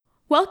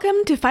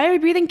Welcome to Fire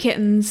Breathing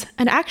Kittens,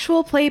 an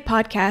actual play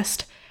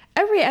podcast.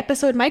 Every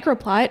episode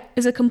microplot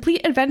is a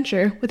complete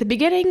adventure with a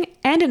beginning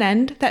and an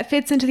end that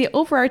fits into the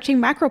overarching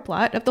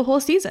macroplot of the whole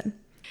season.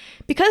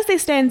 Because they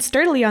stand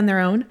sturdily on their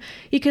own,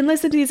 you can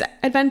listen to these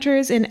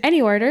adventures in any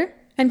order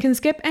and can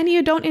skip any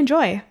you don't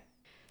enjoy.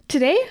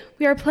 Today,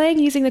 we are playing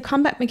using the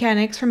combat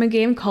mechanics from a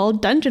game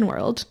called Dungeon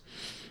World.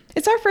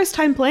 It's our first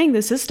time playing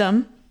this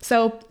system,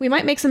 so we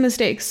might make some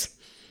mistakes.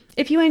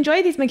 If you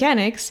enjoy these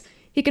mechanics,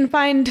 you can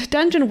find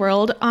Dungeon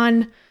World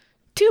on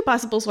two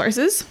possible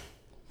sources.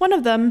 One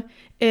of them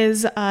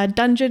is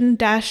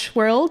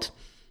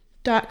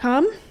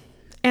dungeon-world.com,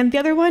 and the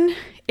other one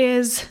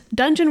is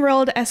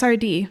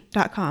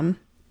dungeonworldsrd.com.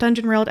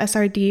 Dungeon World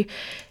SRD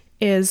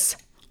is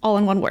all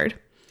in one word.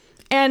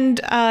 And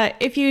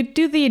if you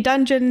do the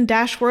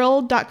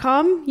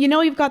dungeon-world.com, you know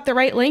you've got the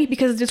right link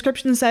because the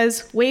description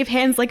says, wave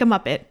hands like a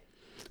Muppet.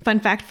 Fun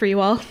fact for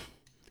you all.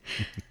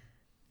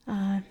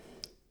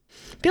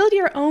 Build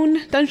your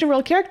own Dungeon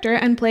World character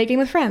and play a game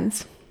with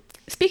friends.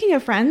 Speaking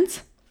of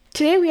friends,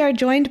 today we are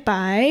joined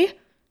by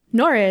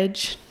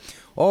Norage.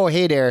 Oh,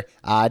 hey there.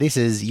 This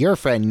is your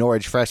friend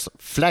Norage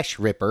Flesh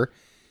Ripper.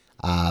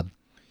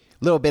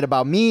 Little bit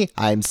about me.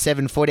 I'm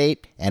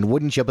 7'8", and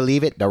wouldn't you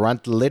believe it, the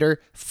runt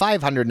litter,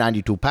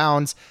 592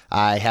 pounds.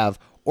 I have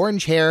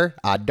orange hair,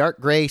 dark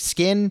gray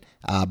skin,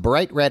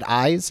 bright red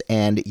eyes,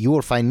 and you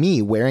will find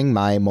me wearing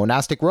my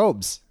monastic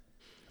robes.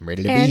 I'm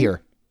ready to be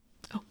here.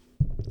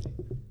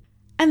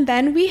 And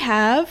then we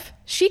have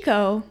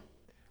Chico.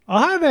 Oh,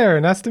 hi there.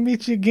 Nice to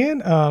meet you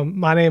again.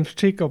 My name's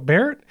Chico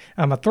Barrett.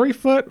 I'm a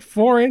 3-foot,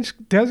 4-inch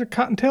desert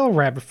cottontail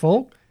rabbit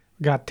folk.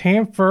 Got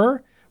tan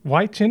fur,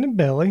 white chin and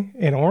belly,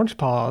 and orange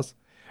paws.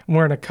 I'm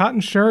wearing a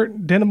cotton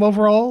shirt, denim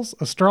overalls,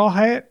 a straw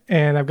hat,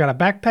 and I've got a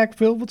backpack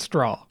filled with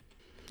straw.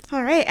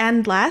 All right,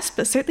 and last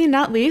but certainly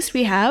not least,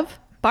 we have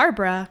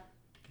Barbara.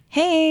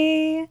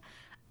 Hey,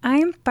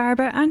 I'm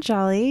Barbara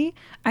Anjali.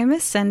 I'm a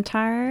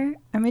centaur.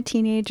 I'm a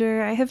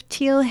teenager. I have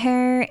teal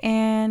hair,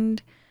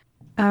 and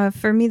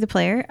for me, the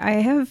player, I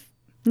have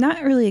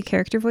not really a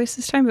character voice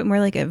this time, but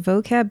more like a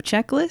vocab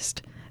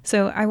checklist.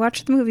 So I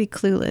watched the movie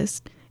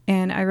Clueless,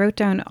 and I wrote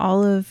down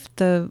all of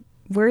the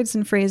words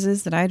and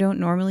phrases that I don't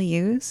normally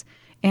use.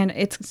 And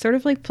it's sort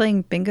of like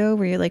playing bingo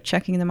where you're like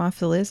checking them off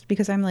the list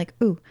because I'm like,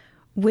 ooh,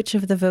 which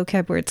of the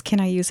vocab words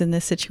can I use in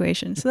this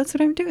situation? So that's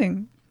what I'm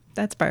doing.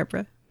 That's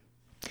Barbara.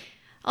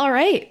 All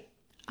right.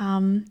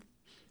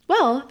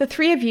 Well, the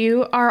three of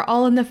you are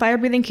all in the Fire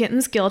Breathing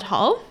Kittens Guild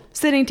Hall,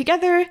 sitting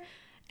together,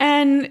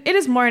 and it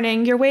is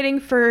morning. You're waiting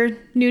for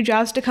new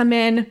jobs to come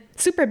in.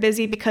 Super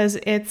busy because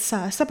it's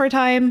supper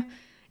time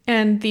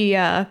and the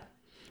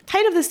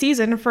height of the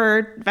season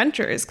for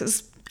adventures,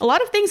 because a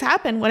lot of things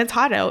happen when it's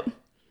hot out.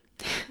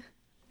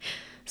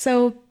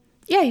 So,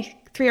 yeah, you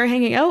three are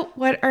hanging out.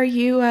 What are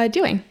you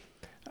doing?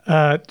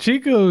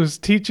 Chico's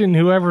teaching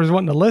whoever's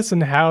wanting to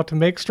listen how to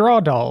make straw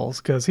dolls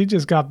because he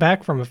just got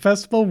back from a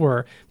festival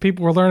where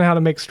people were learning how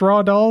to make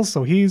straw dolls.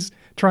 So he's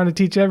trying to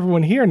teach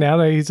everyone here now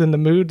that he's in the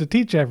mood to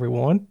teach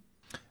everyone.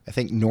 I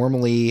think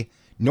normally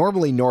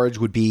Norage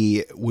would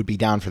be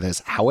down for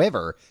this.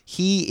 However,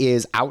 he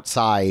is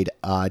outside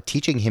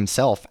teaching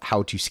himself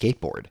how to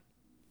skateboard.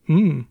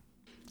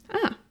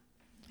 Ah,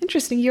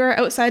 interesting. You are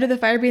outside of the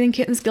Fire Breathing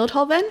Kittens Guild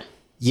Hall then?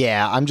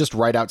 Yeah, I'm just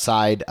right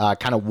outside,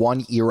 kind of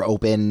one ear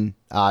open,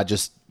 I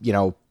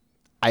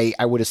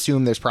would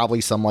assume there's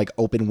probably some like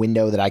open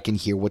window that I can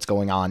hear what's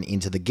going on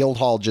into the guild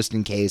hall just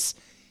in case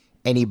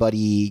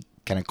anybody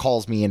kind of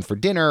calls me in for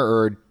dinner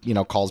or,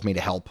 calls me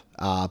to help.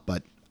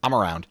 But I'm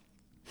around.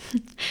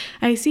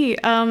 I see.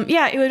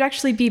 Yeah, it would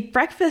actually be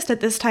breakfast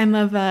at this time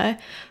of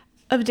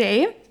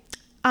day.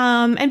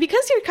 And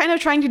because you're kind of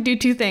trying to do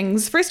two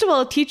things, first of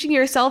all, teaching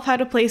yourself how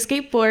to play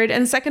skateboard,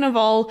 and second of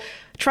all,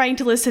 trying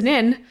to listen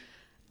in,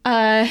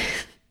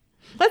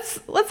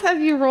 let's have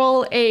you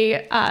roll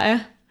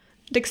a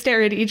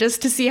dexterity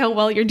just to see how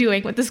well you're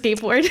doing with the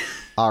skateboard.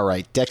 All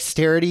right,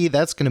 dexterity,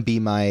 that's going to be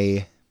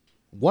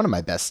one of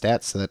my best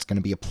stats, so that's going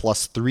to be a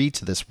 +3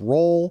 to this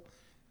roll.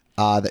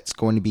 That's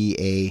going to be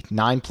a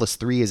 9 +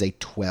 3 is a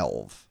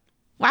 12.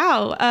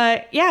 Wow.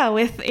 Yeah,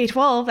 with a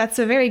 12, that's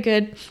a very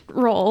good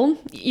roll.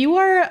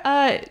 You're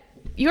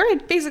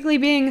basically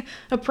being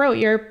a pro.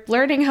 You're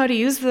learning how to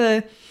use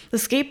the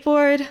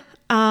skateboard.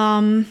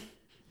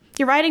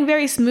 You're riding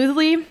very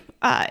smoothly,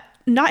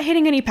 not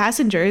hitting any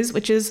passengers,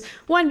 which is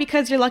one,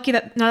 because you're lucky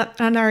that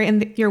none are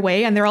in your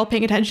way and they're all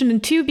paying attention,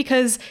 and two,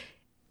 because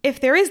if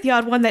there is the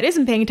odd one that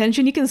isn't paying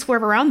attention, you can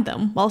swerve around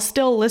them while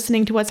still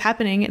listening to what's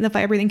happening in the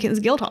Fire Breathing Kittens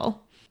Guild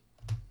Hall.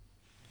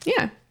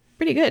 Yeah,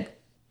 pretty good.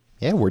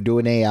 Yeah, we're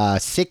doing a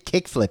sick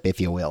kickflip,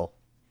 if you will.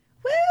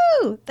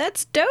 Woo!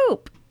 That's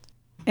dope!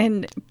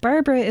 And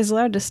Barbara is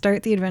allowed to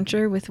start the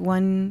adventure with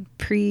one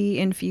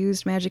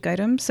pre-infused magic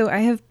item, so I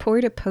have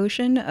poured a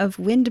potion of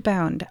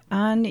Windbound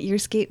on your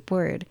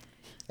skateboard.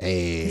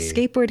 Hey. The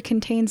skateboard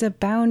contains a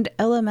bound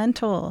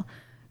elemental,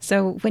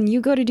 so when you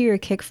go to do your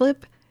kickflip,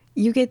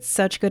 you get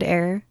such good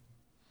air.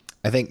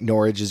 I think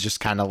Norage is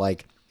just kind of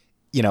like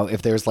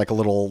if there's like a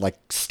little like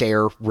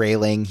stair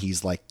railing,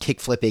 he's like kick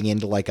flipping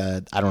into like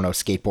a, I don't know,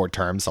 skateboard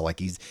term. So like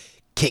he's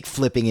kick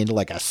flipping into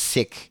like a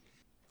sick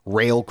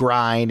rail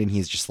grind. And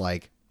he's just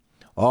like,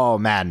 oh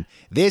man,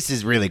 this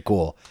is really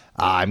cool.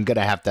 I'm going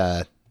to have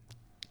to,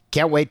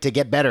 can't wait to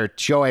get better.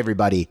 Show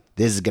everybody.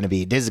 This is going to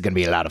be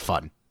a lot of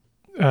fun.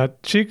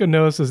 Chico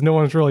notices no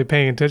one's really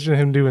paying attention to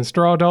him doing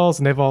straw dolls,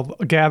 and they've all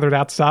gathered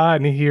outside,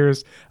 and he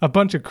hears a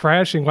bunch of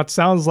crashing, what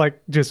sounds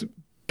like just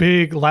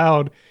big,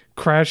 loud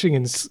crashing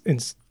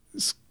and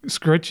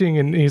scritching,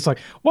 and he's like,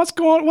 what's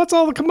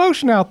all the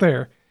commotion out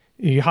there?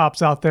 He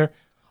hops out there.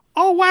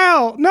 Oh,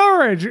 wow,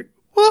 Norage!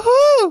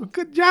 Woohoo!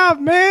 Good job,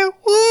 man!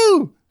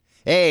 Woo!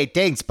 Hey,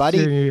 thanks,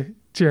 buddy.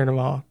 Cheering him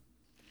on.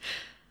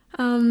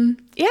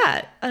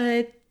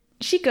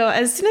 Chico,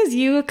 as soon as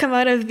you come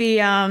out of the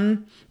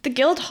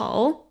guild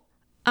hall,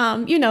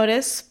 you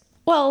notice,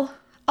 well,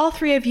 all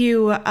three of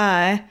you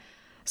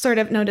sort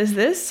of notice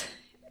this,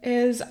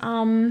 is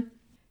a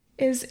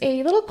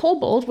little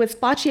kobold with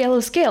splotchy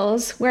yellow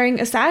scales wearing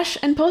a sash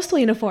and postal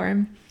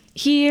uniform.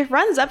 He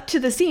runs up to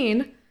the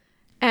scene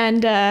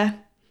and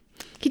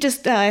he just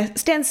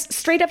stands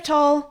straight up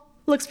tall,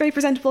 looks very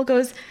presentable,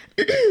 goes,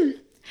 I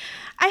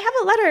have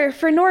a letter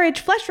for Norage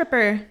Flesh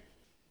Ripper.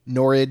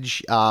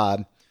 Norage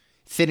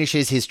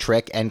finishes his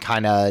trick and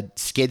kind of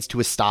skids to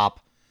a stop,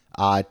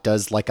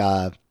 does like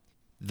the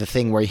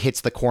thing where he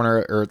hits the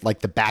corner or like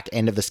the back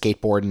end of the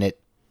skateboard and it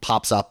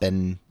pops up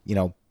and,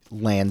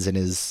 lands in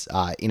his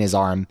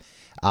arm.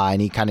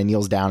 And he kind of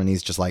kneels down and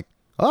he's just like,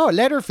 oh,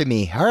 letter for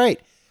me. All right.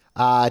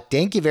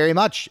 Thank you very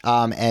much.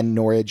 And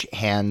Norage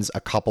hands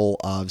a couple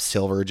of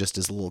silver just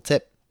as a little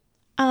tip.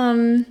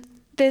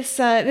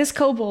 This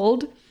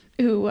kobold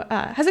who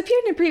has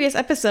appeared in a previous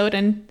episode,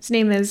 and his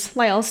name is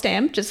Lyle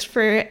Stamp, just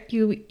for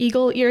you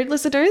eagle-eared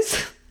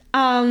listeners.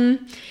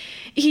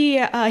 He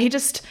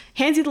just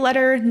hands you the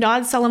letter,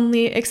 nods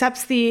solemnly,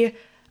 accepts the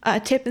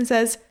tip, and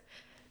says,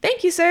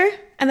 "Thank you, sir,"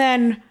 and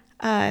then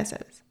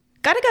says,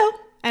 "Gotta go,"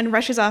 and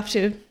rushes off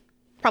to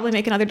probably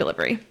make another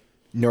delivery.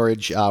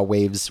 Norage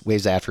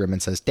waves after him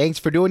and says, "Thanks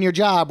for doing your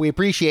job. We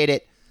appreciate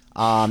it."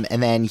 And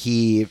then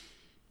he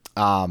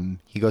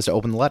goes to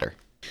open the letter.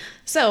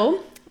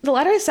 So the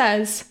letter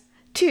says,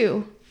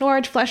 to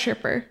Norage Flesh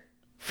Ripper,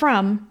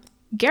 from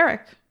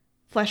Garrick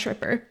Flesh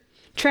Ripper,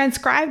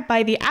 transcribed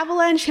by the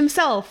Avalanche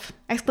himself! !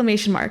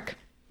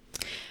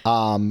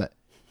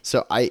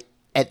 So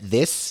at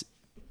this,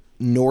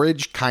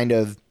 Norage kind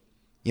of,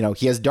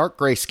 he has dark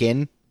gray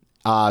skin,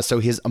 so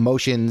his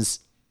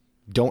emotions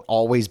don't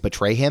always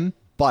betray him,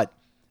 but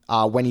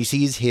when he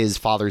sees his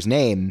father's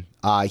name,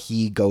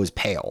 he goes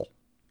pale.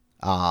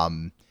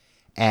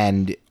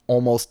 And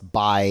almost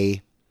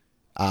by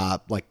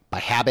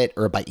habit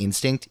or by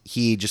instinct,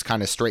 he just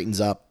kind of straightens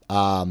up,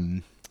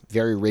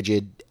 very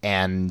rigid,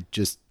 and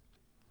just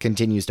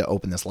continues to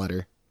open this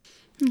letter.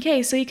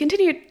 Okay, so you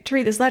continue to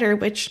read this letter,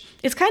 which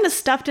is kind of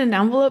stuffed in an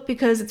envelope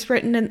because it's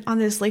written on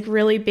this like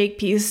really big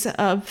piece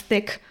of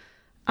thick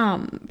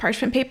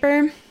parchment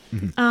paper.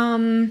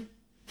 Mm-hmm.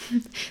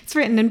 It's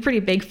written in pretty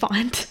big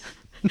font.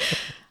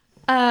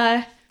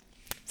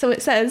 So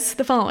it says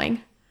the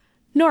following.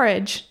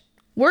 Norage,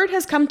 word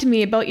has come to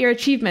me about your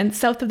achievements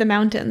south of the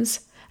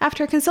mountains.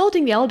 After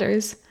consulting the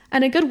elders,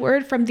 and a good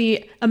word from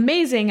the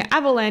amazing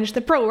Avalanche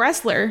the pro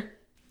wrestler.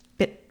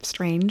 Bit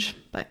strange,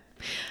 but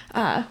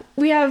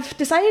we have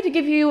decided to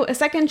give you a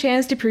second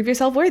chance to prove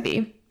yourself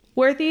worthy.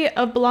 Worthy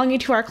of belonging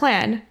to our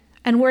clan,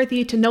 and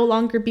worthy to no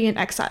longer be in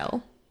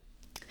exile.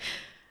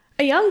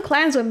 A young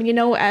clanswoman you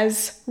know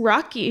as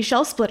Rocky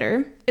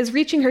Shellsplitter is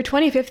reaching her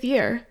 25th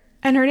year,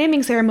 and her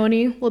naming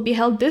ceremony will be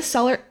held this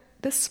summer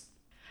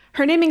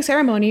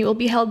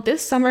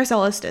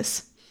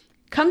solstice.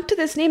 Come to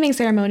this naming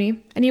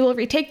ceremony, and you will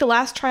retake the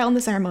last trial in the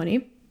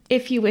ceremony,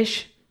 if you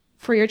wish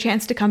for your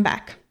chance to come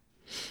back.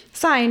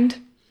 Signed,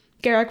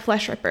 Garrick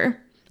Flesh Ripper.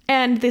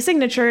 And the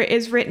signature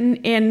is written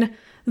in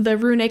the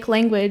runic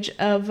language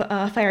of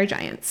fire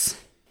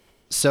giants.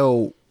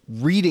 So,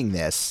 reading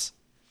this,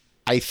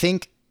 I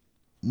think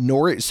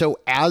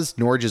as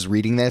Norage is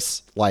reading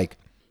this, like,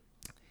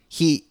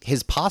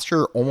 his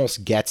posture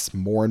almost gets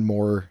more and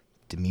more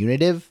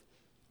diminutive,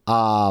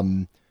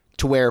 to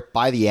where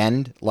by the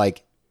end,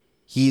 like,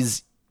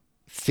 he's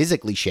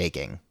physically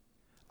shaking.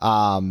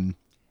 And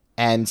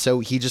so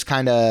he just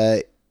kind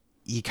of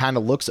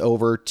looks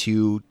over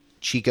to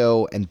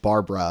Chico and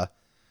Barbara.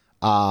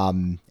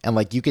 And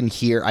like, you can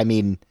hear,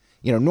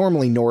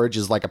 normally Norage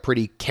is like a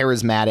pretty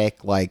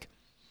charismatic, like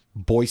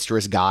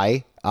boisterous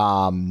guy.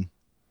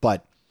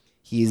 But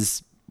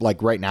he's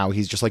like, right now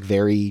he's just like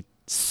very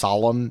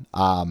solemn,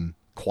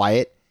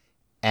 quiet.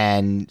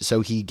 And so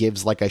he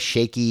gives like a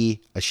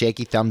shaky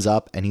thumbs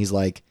up, and he's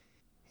like,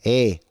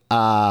 "Hey,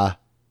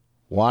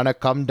 wanna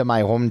come to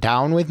my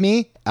hometown with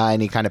me?"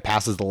 And he kind of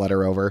passes the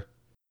letter over.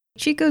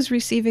 Chico's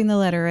receiving the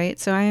letter, right?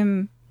 So I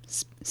am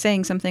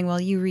saying something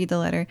while you read the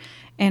letter.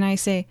 And I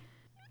say,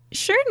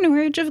 "Sure,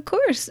 Norage, of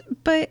course.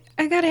 But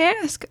I gotta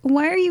ask,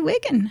 why are you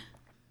wigging?"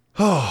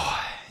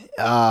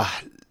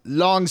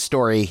 Long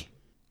story.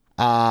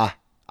 I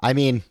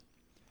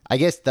I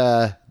guess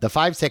the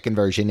 5-second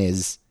version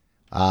is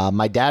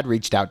my dad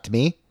reached out to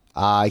me.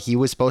 He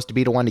was supposed to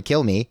be the one to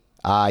kill me.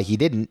 He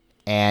didn't,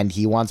 and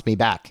he wants me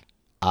back.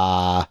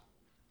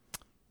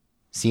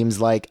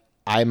 Seems like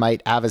I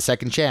might have a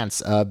second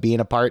chance of being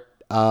a part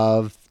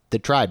of the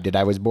tribe that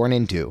I was born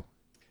into.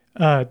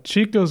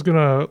 Chico's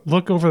gonna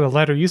look over the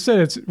letter. You said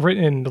it's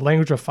written in the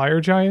language of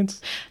fire giants?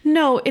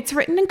 No, it's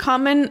written in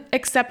common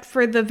except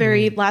for the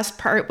very last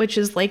part, which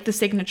is like the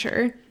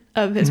signature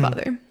of his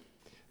father.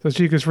 So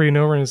Chico's reading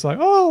over and it's like,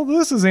 oh,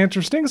 this is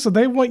interesting. So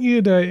they want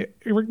you to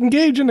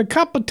engage in a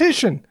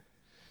competition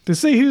to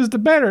see who's the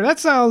better. That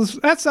sounds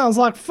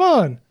like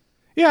fun.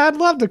 Yeah, I'd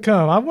love to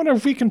come. I wonder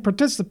if we can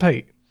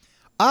participate.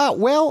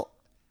 Well,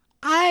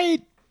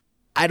 I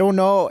don't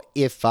know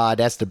if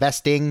that's the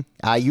best thing.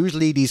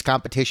 Usually these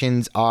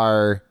competitions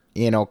are,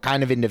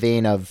 kind of in the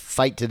vein of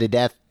fight to the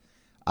death.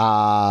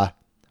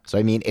 So,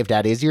 I mean, if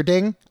that is your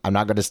thing, I'm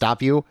not going to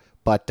stop you.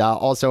 But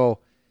also,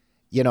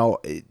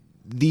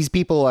 these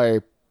people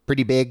are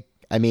pretty big.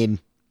 I mean,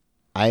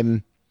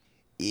 I'm,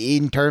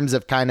 in terms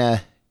of kind of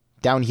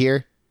down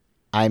here,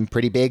 I'm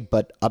pretty big.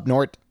 But up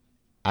north,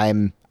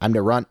 I'm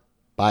the runt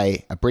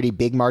by a pretty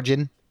big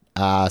margin.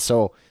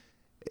 So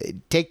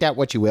take that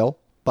what you will.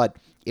 But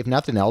if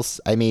nothing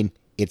else, I mean,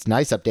 it's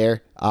nice up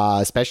there,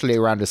 especially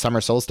around the summer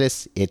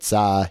solstice. It's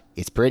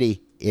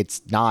pretty.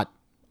 It's not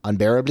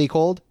unbearably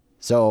cold,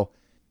 so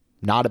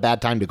not a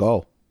bad time to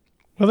go.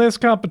 Well, this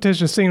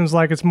competition seems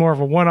like it's more of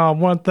a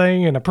one-on-one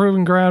thing and a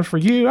proving ground for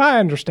you. I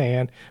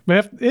understand. But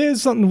if it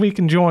is something we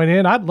can join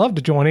in, I'd love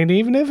to join in,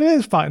 even if it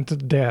is fighting to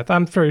the death.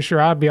 I'm pretty sure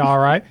I'd be all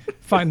right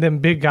fighting them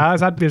big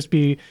guys. I'd just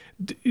be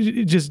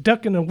just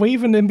ducking and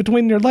weaving in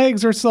between their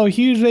legs. They're so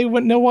huge they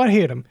wouldn't know what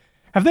hit them.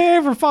 Have they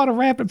ever fought a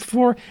rabbit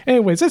before?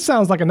 Anyways, it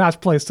sounds like a nice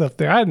place up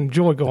there. I'd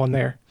enjoy going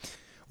there.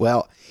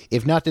 Well,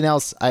 if nothing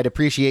else, I'd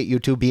appreciate you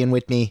two being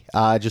with me,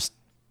 just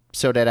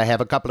so that I have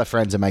a couple of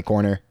friends in my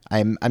corner.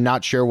 I'm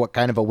not sure what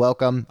kind of a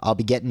welcome I'll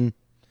be getting,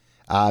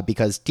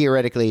 because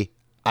theoretically,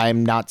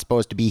 I'm not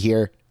supposed to be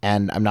here,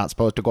 and I'm not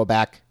supposed to go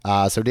back,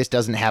 so this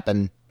doesn't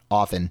happen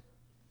often.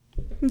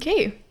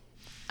 Okay.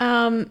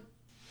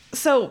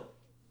 So,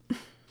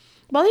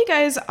 while you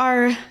guys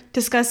are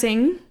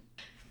discussing...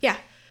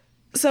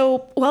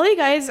 So while you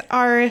guys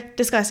are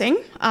discussing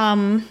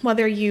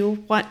whether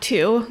you want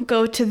to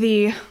go to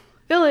the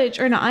village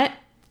or not,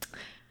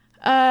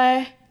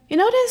 you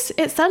notice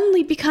it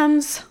suddenly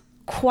becomes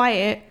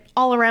quiet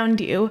all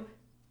around you.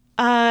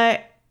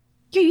 You're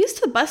used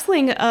to the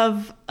bustling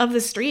of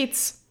the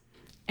streets,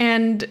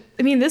 and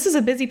I mean, this is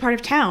a busy part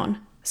of town,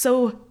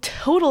 so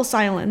total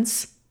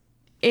silence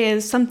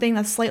is something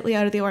that's slightly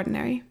out of the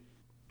ordinary.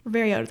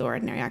 Very out of the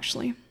ordinary,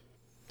 actually.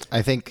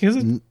 I think...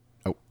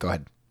 Oh, go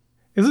ahead.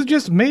 Is it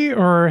just me,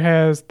 or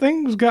has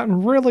things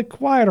gotten really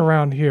quiet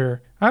around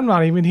here? I'm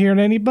not even hearing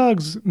any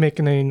bugs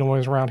making any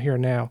noise around here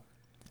now.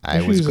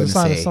 I was going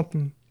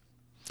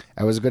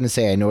to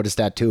say, I noticed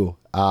that too.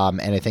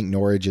 And I think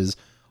Norage is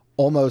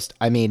almost,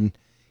 I mean,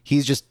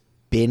 he's just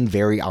been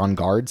very on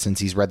guard since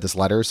he's read this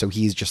letter. So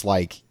he's just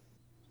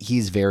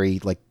he's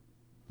very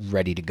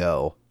ready to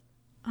go.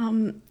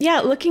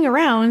 Looking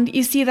around,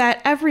 you see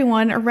that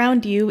everyone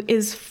around you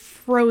is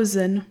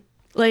frozen.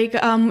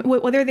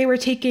 Whether they were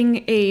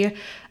taking a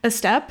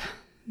step,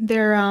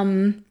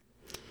 the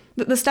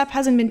step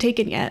hasn't been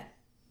taken yet.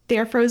 They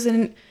are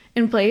frozen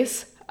in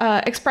place.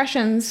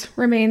 Expressions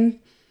remain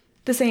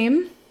the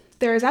same.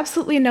 There is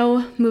absolutely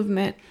no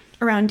movement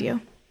around you.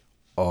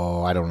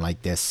 Oh, I don't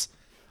like this.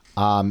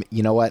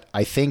 You know what?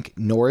 I think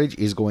Norage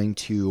is going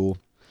to...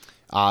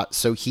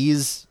 so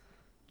he's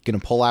going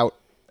to pull out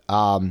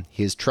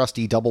his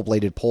trusty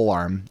double-bladed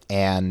polearm,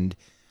 and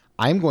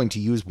I'm going to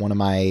use one of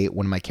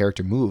my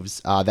character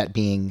moves, that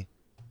being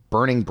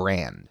Burning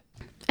Brand.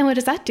 And what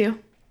does that do?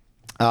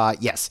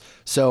 Yes.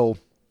 So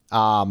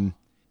when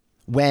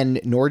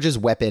Norage's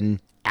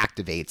weapon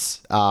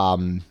activates,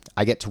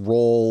 I get to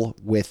roll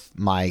with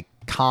my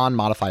con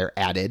modifier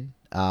added.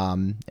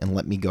 And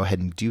let me go ahead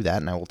and do that,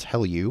 and I will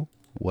tell you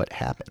what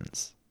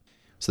happens.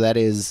 So that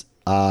is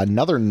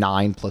another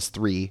 9 plus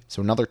 3,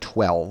 so another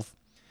 12.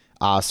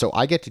 So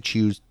I get to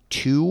choose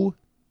 2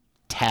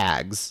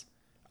 tags,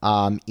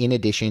 in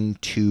addition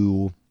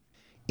to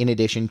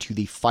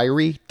the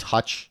fiery,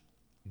 touch,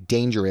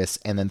 dangerous,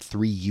 and then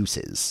 3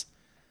 uses.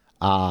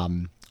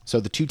 So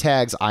the 2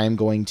 tags I am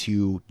going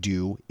to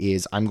do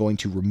is I'm going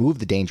to remove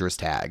the dangerous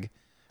tag,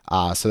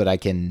 so that I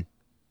can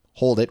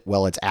hold it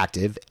while it's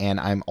active, and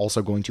I'm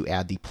also going to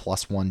add the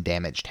 +1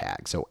 damage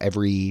tag. So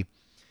every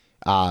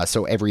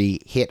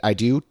hit I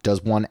do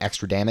does 1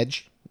 extra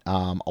damage,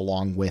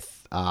 along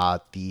with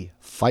the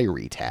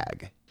fiery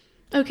tag.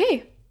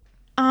 Okay.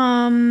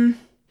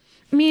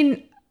 I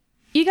mean,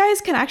 you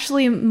guys can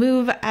actually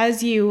move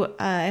as you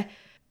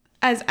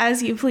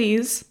as you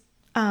please,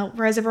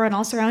 whereas everyone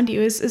else around you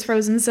is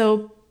frozen.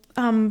 So,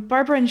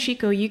 Barbara and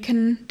Chico, you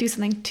can do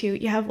something too.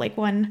 You have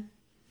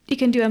you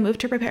can do a move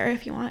to prepare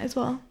if you want as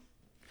well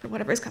for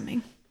whatever's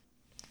coming.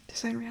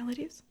 Design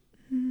realities.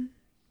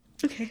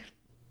 Okay.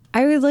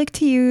 I would like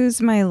to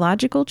use my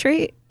logical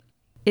trait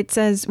it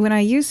says, when I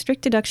use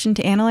strict deduction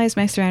to analyze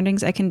my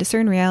surroundings, I can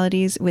discern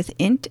realities with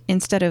int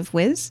instead of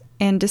whiz,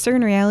 and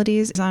discern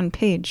realities is on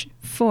page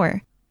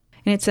 4.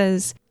 And it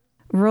says,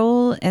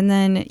 roll, and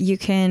then you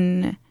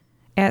can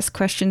ask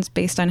questions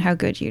based on how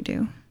good you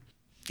do.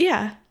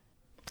 Yeah.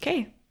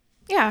 Okay.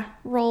 Yeah.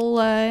 Roll,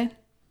 I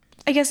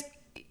guess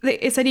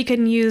it said you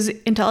can use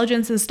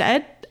intelligence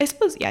instead. I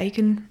suppose, yeah, you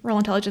can roll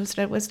intelligence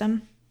instead of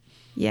wisdom.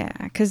 Yeah,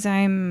 because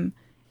I'm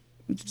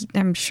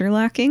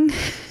Sherlocking.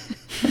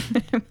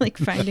 I'm like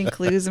finding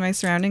clues in my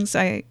surroundings.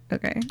 Okay.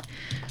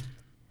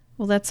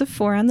 Well, that's a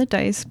 4 on the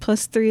dice.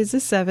 Plus 3 is a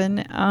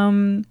 7.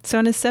 So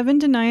on a 7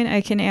 to 9, I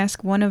can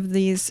ask one of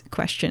these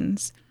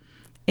questions.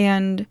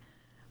 And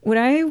what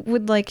I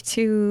would like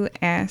to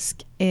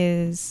ask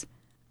is,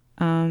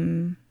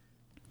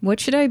 what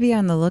should I be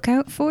on the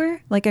lookout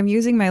for? Like, I'm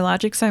using my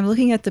logic, so I'm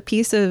looking at the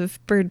piece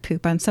of bird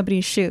poop on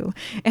somebody's shoe,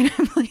 and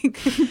I'm like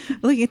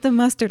looking at the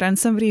mustard on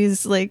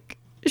somebody's like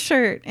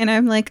shirt, and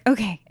I'm like,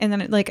 okay. And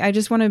then like, I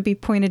just want to be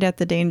pointed at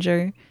the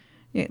danger.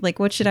 Like,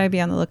 what should I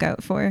be on the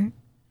lookout for?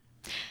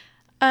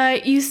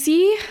 You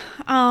see,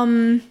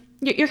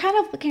 you're kind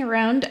of looking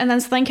around, and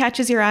then something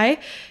catches your eye.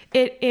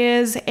 It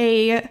is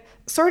a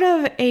sort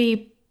of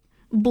a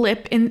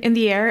blip in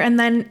the air, and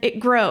then it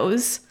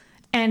grows,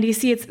 and you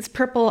see it's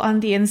purple on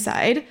the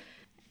inside,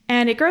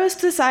 and it grows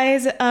to the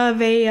size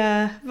of a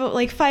about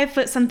like 5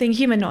 foot something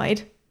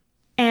humanoid,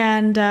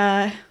 and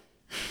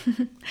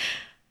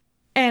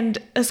and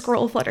a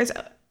scroll flutters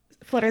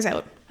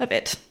out of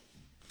it,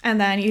 and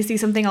then you see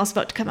something else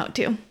about to come out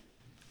too.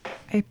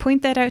 I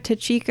point that out to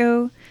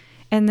Chico,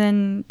 and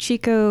then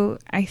Chico,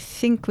 I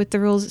think with the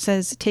rules it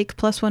says take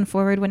 +1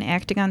 forward when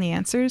acting on the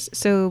answers.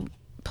 So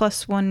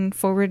 +1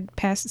 forward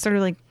pass, sort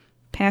of like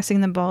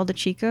passing the ball to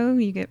Chico.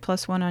 You get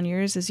 +1 on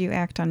yours as you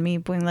act on me,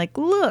 being like,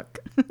 look.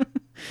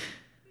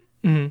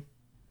 Mm-hmm.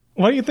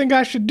 What do you think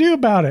I should do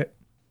about it?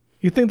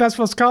 You think that's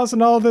what's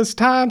causing all this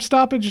time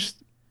stoppage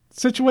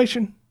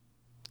situation?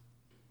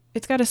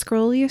 It's got a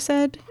scroll, you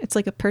said? It's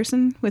like a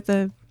person with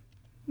a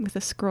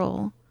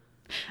scroll.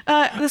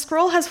 The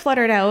scroll has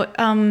fluttered out,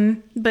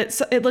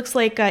 but it looks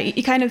like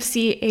you kind of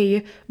see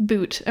a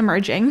boot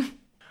emerging.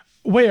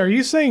 Wait, are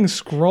you saying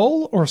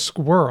scroll or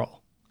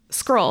squirrel?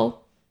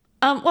 Scroll.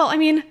 Well, I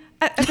mean,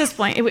 at this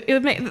point, it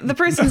would make the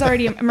person's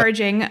already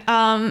emerging.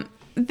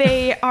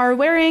 They are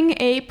wearing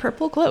a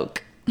purple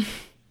cloak.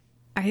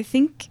 I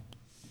think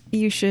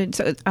you should.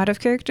 So out of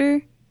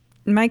character,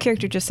 my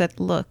character just said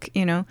look,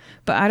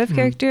 but out of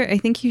character, I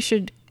think you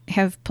should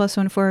have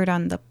 +1 forward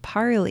on the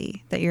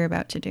parley that you're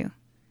about to do.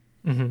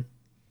 Mm-hmm.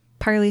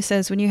 Parley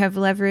says when you have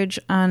leverage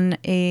on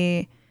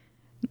a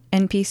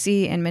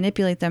NPC and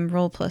manipulate them,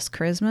 roll plus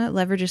charisma.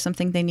 Leverage is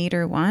something they need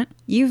or want.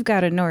 You've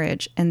got a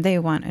Norage and they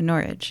want a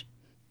Norage.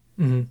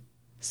 Mm-hmm.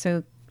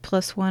 So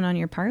 +1 on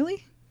your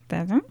parley.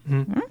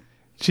 Mm-hmm.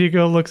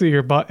 Chico looks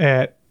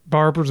at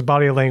Barbara's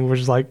body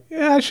language like,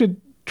 yeah, I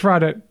should try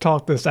to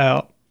talk this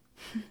out.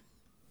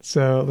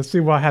 So let's see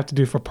what I have to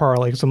do for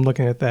parley, because I'm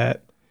looking at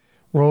that.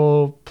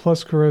 Roll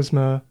plus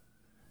charisma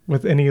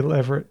with any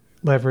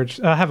leverage.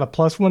 I have a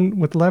 +1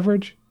 with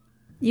leverage.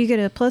 You get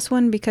a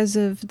 +1 because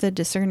of the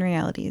discern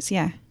realities.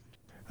 Yeah.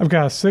 I've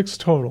got a 6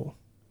 total,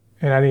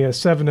 and I need a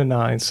 7 to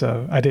 9,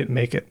 so I didn't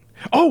make it.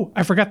 Oh,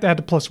 I forgot to add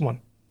the +1.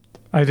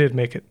 I did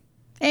make it.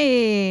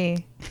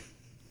 Hey.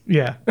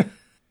 Yeah.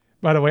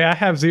 By the way, I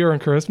have 0 in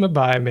charisma,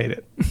 but I made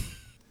it.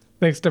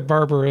 Thanks to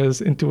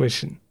Barbara's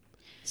intuition.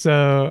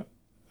 So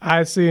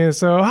I see.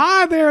 So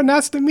hi there,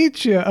 nice to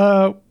meet you.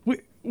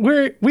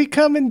 We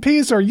come in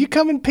peace, or you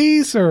come in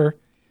peace, or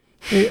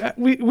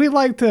we'd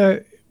like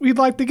to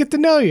get to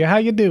know you. How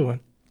you doing?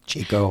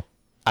 Chico,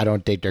 I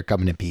don't think they're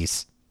coming in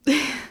peace.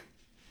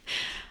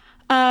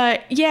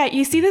 Yeah,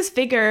 you see this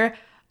figure,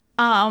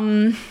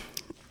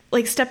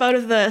 like step out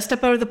of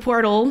the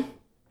portal,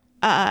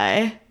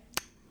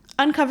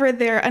 uncover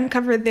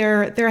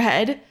their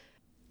head,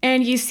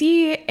 and you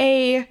see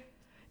a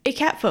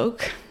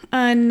catfolk,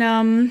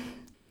 an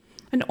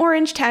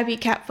orange tabby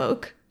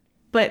catfolk,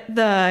 but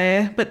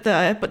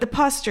the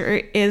posture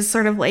is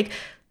sort of like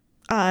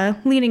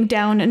leaning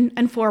down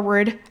and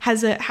forward,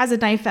 has a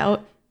knife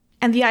out,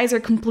 and the eyes are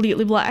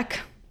completely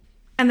black.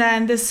 And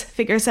then this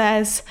figure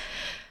says,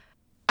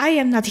 I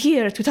am not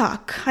here to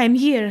talk. I am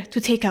here to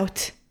take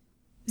out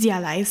the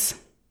allies.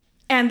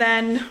 And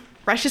then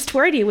rushes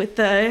toward you with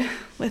the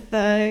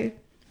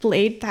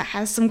blade that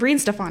has some green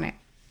stuff on it.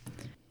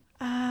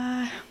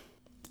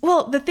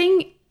 Well, the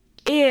thing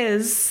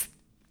is,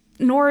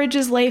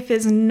 Norage's life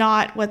is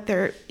not what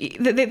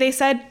they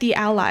said the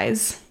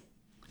allies,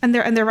 and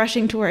they're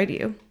rushing toward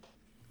you.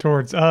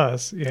 Towards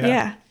us, yeah.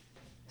 Yeah.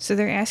 So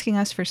they're asking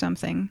us for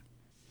something,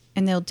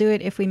 and they'll do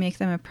it if we make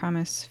them a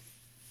promise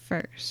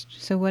first.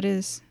 So what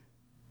is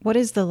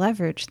the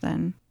leverage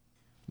then?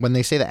 When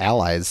they say the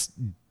allies,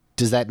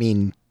 does that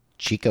mean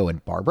Chico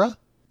and Barbara?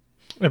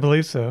 I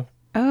believe so.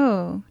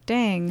 Oh,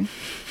 dang.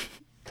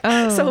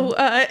 Oh. So,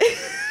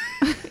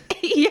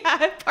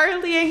 yeah,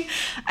 parleying.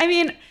 I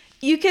mean,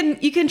 you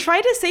can try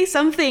to say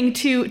something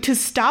to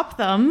stop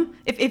them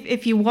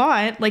if you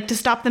want, like to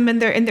stop them in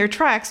their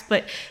tracks,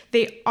 but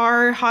they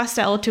are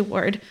hostile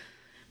toward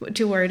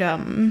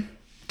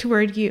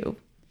you.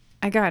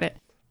 I got it.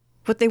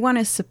 What they want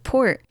is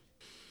support.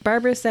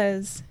 Barbara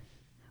says,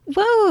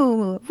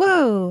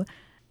 Whoa,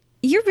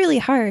 you're really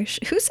harsh.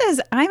 Who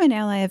says I'm an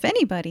ally of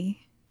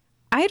anybody?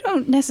 I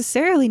don't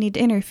necessarily need to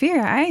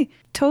interfere. I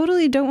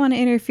totally don't want to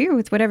interfere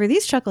with whatever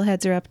these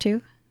chuckleheads are up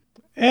to.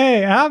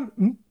 Hey,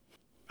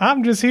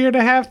 I'm just here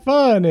to have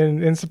fun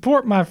and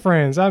support my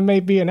friends. I may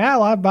be an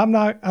ally, but I'm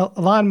not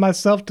aligning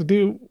myself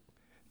to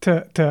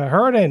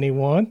hurt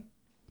anyone.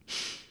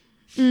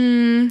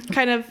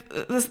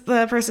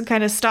 The person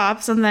kind of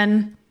stops and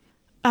then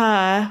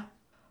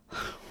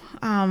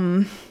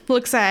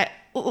looks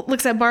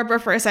at Barbara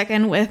for a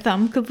second with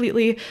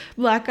completely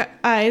black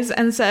eyes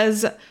and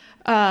says,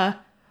 "Oh,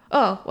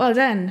 well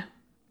then,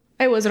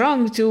 I was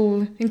wrong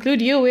to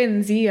include you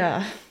in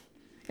the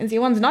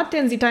ones not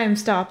in the time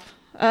stop.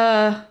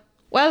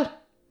 Well,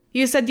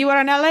 you said you were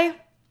an ally?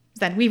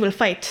 Then we will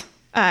fight."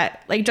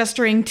 Like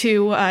gesturing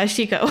to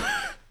Chico,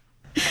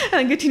 and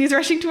then continues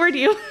rushing toward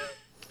you.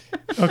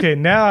 Okay,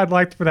 now I'd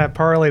like for that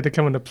parlay to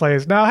come into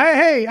place. Now,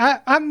 hey,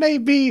 I may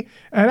be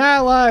an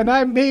ally and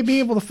I may be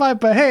able to fight,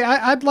 but hey,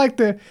 I'd like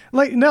to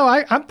let you know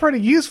I'm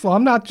pretty useful.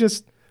 I'm not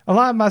just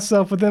aligning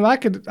myself with them. I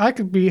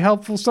could be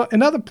helpful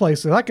in other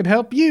places. I could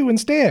help you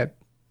instead.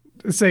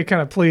 Say,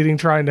 kind of pleading,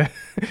 trying to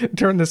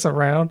turn this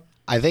around.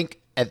 I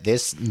think at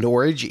this,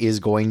 Norage is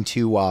going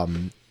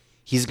to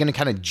he's going to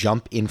kind of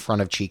jump in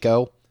front of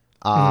Chico.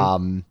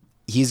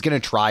 He's going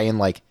to try and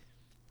like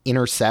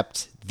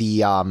intercept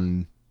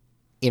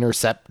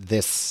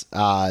this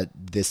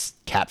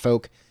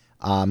catfolk,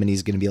 and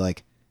he's gonna be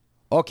like,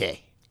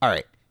 okay, all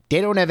right,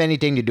 they don't have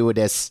anything to do with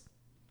this.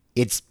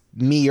 It's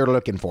me you're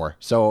looking for,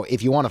 so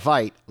if you want to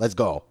fight, let's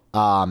go.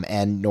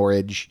 And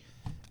Norage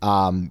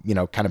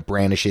kind of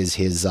brandishes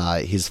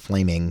his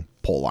flaming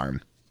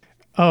polearm.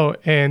 Oh,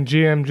 and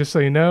GM, just so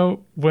you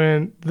know,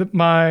 when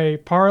my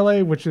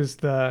parlay, which is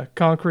the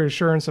concrete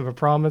assurance of a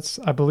promise,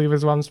 I believe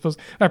is what I'm supposed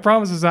to, my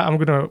promise is that I'm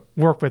going to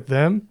work with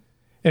them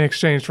in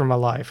exchange for my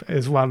life,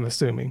 is what I'm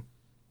assuming,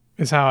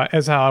 is how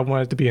I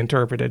want it to be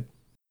interpreted.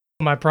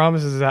 My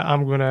promise is that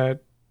I'm going to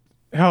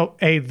help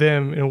aid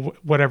them in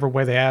whatever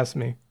way they ask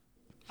me.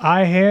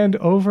 I hand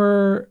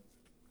over,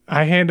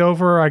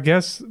 I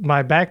guess,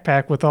 my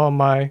backpack with all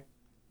my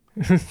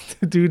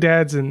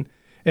doodads and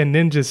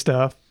ninja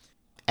stuff.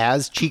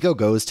 As Chico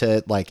goes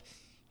to like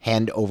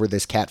hand over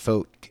this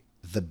catfolk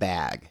the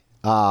bag,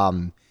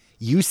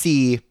 you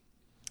see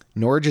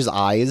Norage's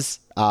eyes.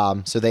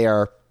 So they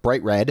are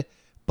bright red,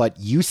 but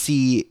you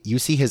see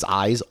his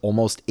eyes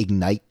almost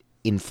ignite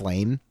in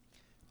flame.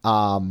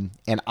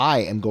 And I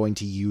am going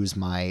to use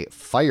my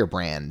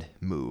firebrand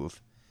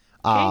move.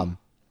 Okay.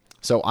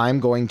 So I'm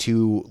going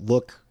to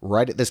look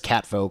right at this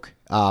catfolk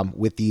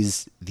with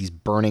these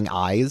burning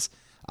eyes.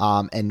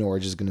 And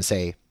Norage is going to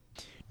say,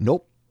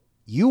 "Nope,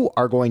 you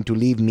are going to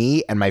leave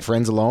me and my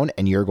friends alone,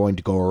 and you're going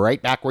to go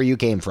right back where you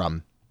came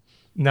from."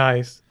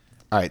 Nice.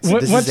 All right, so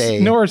once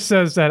Norage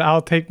says that,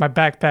 I'll take my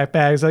backpack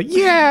bag. He's like,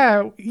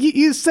 yeah,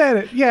 you said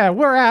it. Yeah,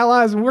 we're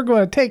allies, and we're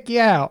going to take you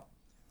out.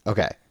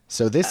 Okay,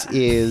 so this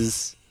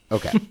is...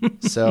 Okay,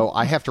 so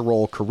I have to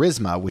roll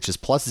charisma, which is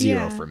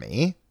 +0 for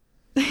me.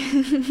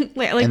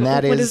 And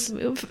that what is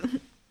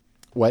move?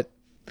 What?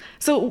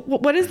 So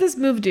what does this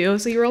move do?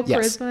 So you roll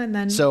charisma and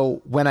then...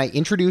 So when I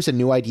introduce a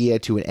new idea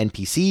to an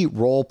NPC,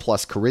 roll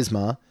plus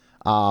charisma.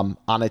 On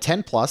a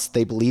 10+,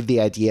 they believe the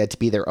idea to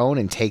be their own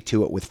and take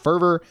to it with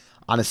fervor.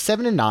 On a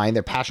 7 and 9,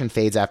 their passion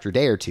fades after a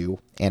day or two.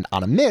 And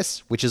on a miss,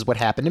 which is what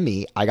happened to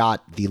me, I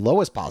got the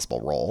lowest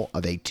possible roll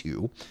of a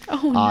 2.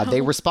 Oh, no.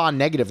 They respond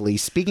negatively,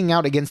 speaking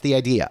out against the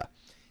idea.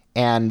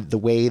 And the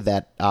way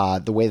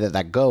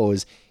that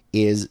goes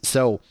is,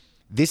 so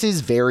this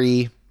is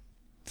very,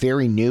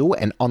 very new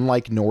and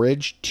unlike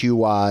Norage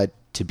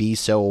to be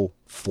so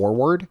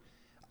forward,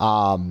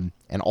 and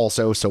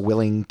also so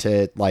willing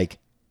to like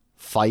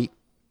fight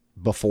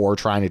before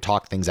trying to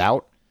talk things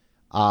out.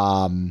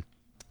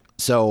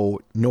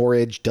 So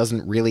Norage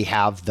doesn't really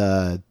have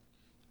the,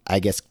 I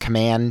guess,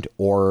 command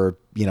or,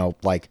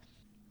 like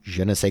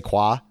je ne sais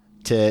quoi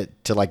to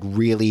like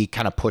really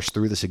kind of push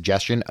through the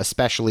suggestion,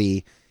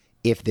 especially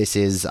if this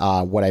is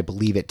what I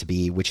believe it to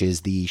be, which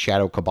is the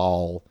Shadow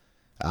Cabal,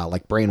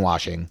 like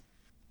brainwashing.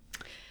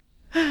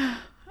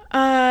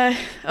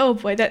 Oh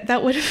boy,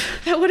 that would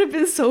have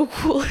been so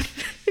cool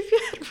if you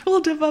had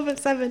rolled above a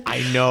 7. I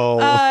know.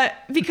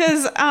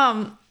 Because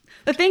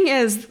the thing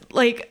is,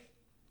 like,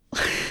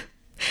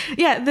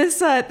 yeah,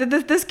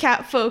 this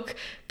catfolk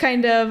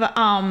kind of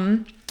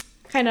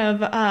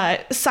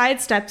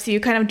sidesteps you,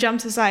 kind of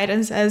jumps aside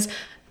and says,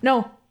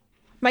 "No,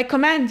 my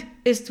command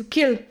is to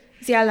kill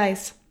the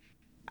allies.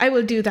 I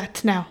will do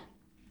that now."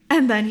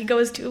 And then he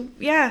goes to,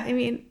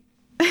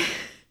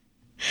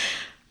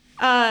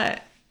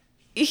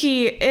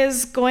 he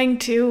is going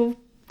to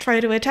try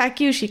to attack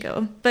you,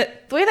 Chico.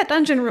 But the way that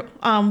Dungeon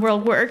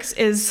World works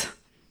is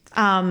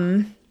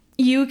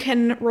you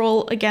can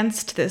roll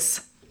against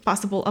this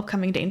possible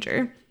upcoming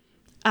danger.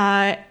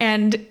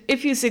 And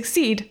if you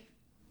succeed,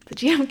 the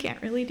GM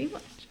can't really do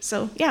much.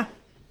 So, yeah.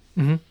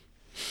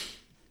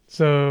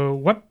 So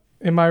what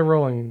am I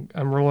rolling?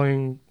 I'm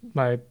rolling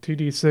my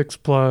 2d6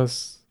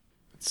 plus,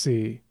 let's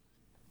see.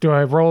 Do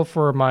I roll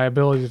for my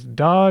ability to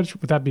dodge?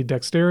 Would that be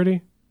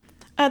dexterity?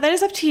 That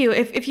is up to you.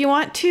 If you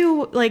want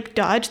to like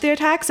dodge the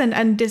attacks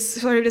and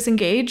sort of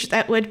disengage,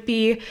 that would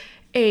be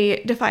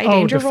a defy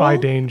danger roll. Defy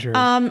danger.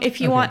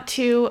 If you want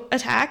to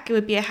attack, it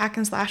would be a hack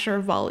and slash or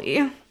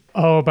volley.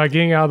 Oh, by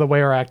getting out of the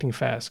way or acting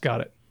fast.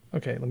 Got it.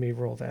 Okay, let me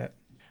roll that.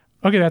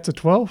 Okay, that's a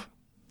 12.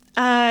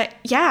 Yeah.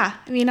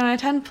 I mean, on a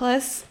 10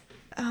 plus,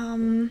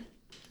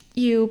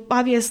 you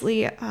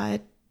obviously,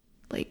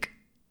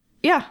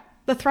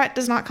 the threat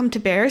does not come to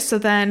bear. So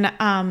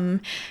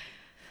then,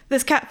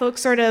 this catfolk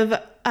sort of,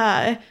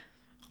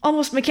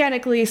 almost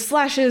mechanically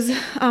slashes,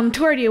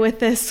 toward you with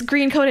this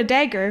green-coated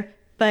dagger,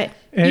 but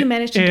you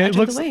managed to dodge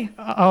out of the way.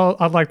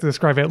 I'd like to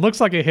describe it. It looks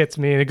like it hits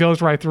me and it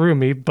goes right through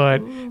me, but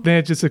then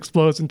it just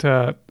explodes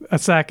into a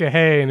sack of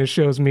hay and it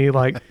shows me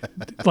like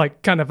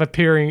kind of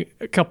appearing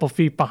a couple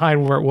feet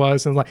behind where it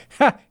was and like,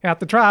 ha, you have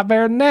to try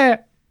better than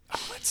that.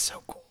 Oh, that's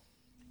so cool.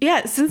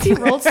 Yeah, since you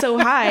rolled so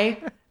high,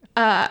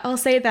 I'll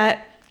say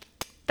that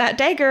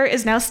dagger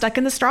is now stuck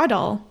in the straw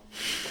doll.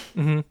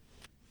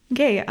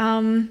 Okay,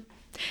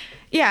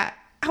 yeah.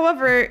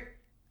 However,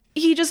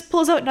 he just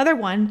pulls out another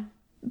one,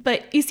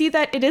 but you see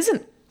that it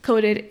isn't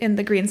coated in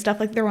the green stuff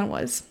like their one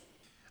was.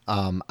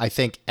 I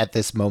think at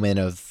this moment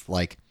of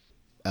like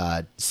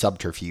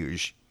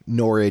subterfuge,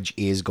 Norage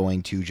is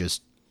going to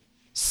just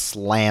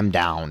slam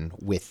down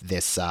with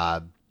this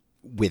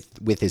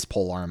with his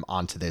polearm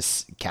onto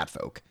this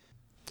catfolk.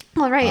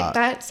 All right,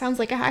 that sounds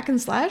like a hack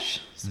and slash.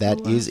 So,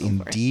 that is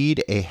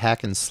indeed a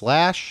hack and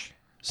slash.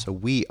 So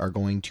we are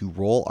going to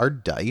roll our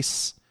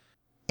dice,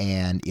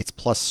 and it's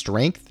plus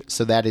strength.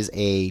 So that is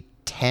a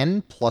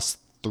 10 plus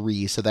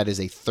 3. So that is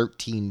a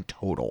 13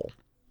 total.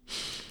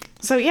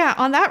 So yeah,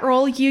 on that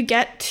roll, you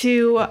get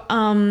to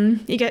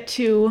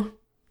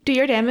do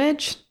your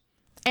damage,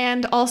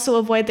 and also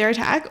avoid their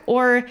attack,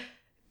 or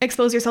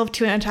expose yourself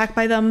to an attack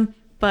by them,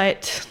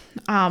 but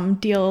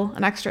deal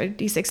an extra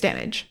d6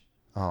 damage.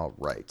 All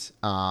right.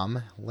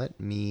 Let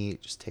me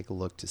just take a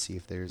look to see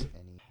if there's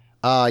any.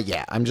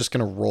 Yeah, I'm just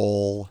gonna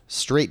roll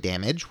straight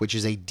damage, which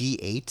is a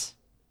d8.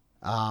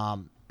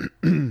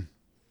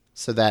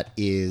 So that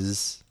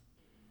is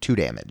 2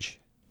 damage.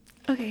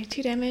 Okay,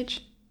 2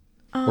 damage.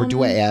 Or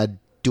do I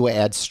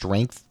add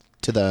strength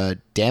to the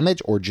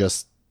damage or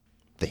just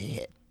the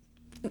hit?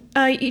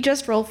 You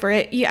just roll for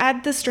it. You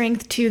add the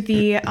strength to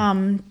the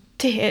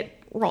to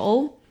hit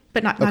roll,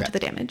 but not to the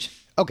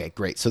damage. Okay,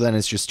 great. So then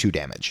it's just 2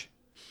 damage.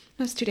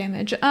 That's 2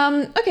 damage.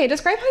 Okay,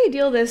 describe how you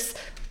deal this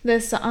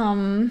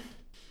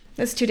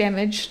 2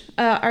 damage.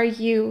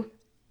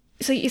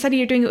 So you said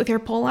you're doing it with your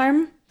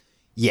polearm?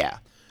 Yeah.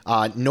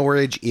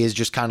 Norage is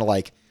just kind of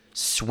like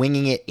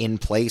swinging it in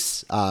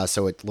place,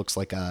 so it looks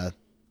like a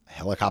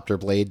helicopter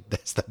blade.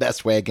 That's the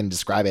best way I can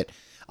describe it.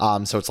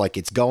 So it's like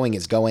it's going,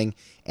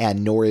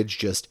 and Norage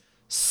just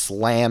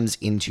slams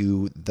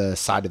into the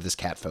side of this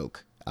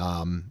catfolk.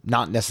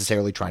 Not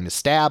necessarily trying to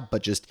stab,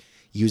 but just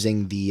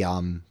using the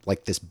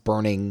like this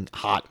burning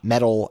hot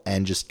metal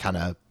and just kind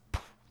of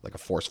like a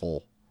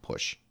forceful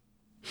push.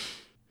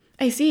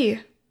 I see.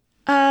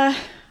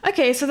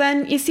 Okay, so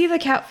then you see the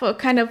catfolk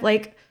kind of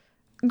like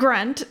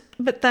grunt,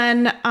 but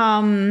then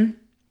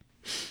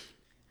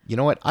you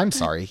know what? I'm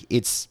sorry.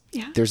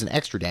 There's an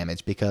extra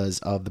damage because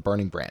of the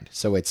burning brand.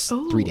 So it's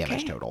 3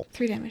 damage total.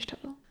 3 damage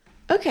total.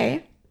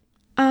 Okay.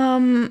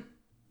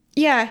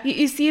 Yeah,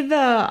 you see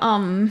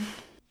the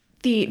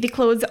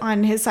clothes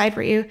on his side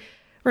where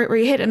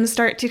you hit him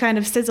start to kind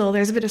of sizzle.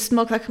 There's a bit of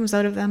smoke that comes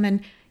out of them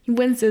and he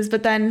winces,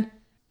 but then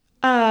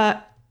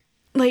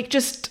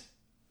just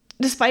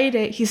despite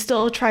it, he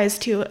still tries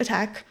to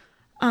attack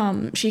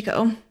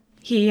Chico.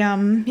 He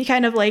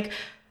kind of like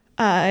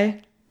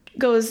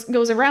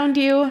goes around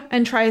you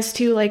and tries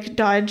to like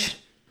dodge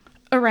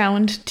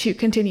around to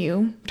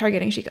continue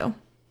targeting Chico.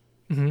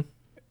 Mm-hmm. Okay,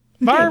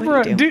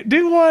 Barbara,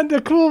 do one of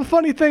the cool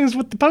funny things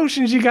with the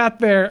potions you got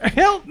there.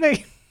 Help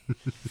me.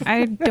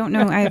 I don't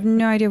know. I have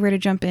no idea where to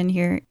jump in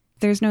here.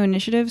 There's no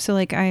initiative, so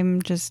like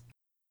I'm just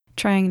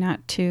trying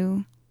not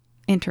to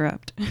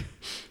interrupt.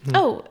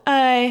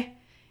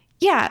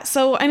 Yeah.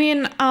 So I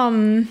mean,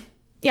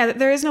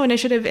 there is no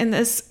initiative in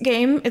this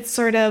game. It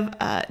sort of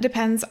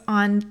depends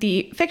on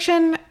the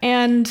fiction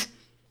and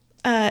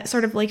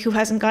sort of like who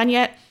hasn't gone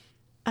yet.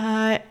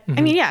 I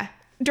mean, yeah,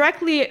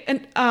 directly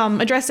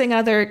addressing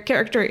another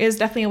character is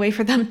definitely a way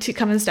for them to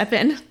come and step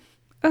in.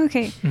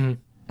 Okay. Mm-hmm.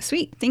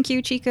 Sweet. Thank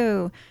you,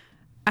 Chico.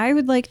 I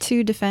would like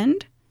to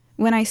defend.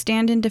 When I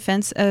stand in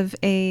defense of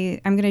I'm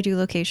going to do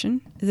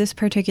location. This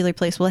particular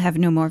place will have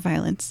no more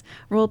violence.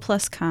 Roll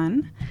plus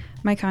con.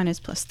 My con is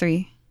plus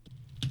 3.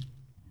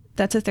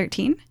 That's a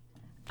 13.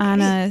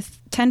 On a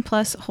 10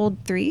 plus,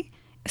 hold 3.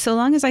 So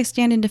long as I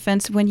stand in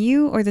defense, when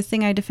you or the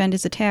thing I defend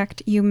is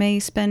attacked, you may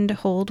spend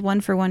hold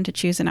 1 for 1 to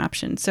choose an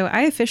option. So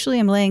I officially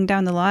am laying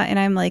down the law, and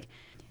I'm like,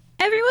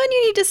 Everyone,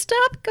 you need to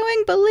stop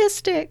going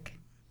ballistic.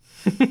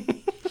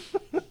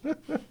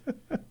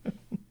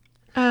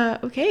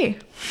 Okay.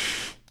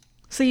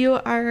 So you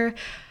are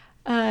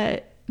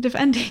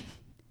defending.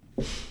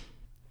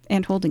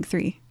 And holding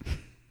 3.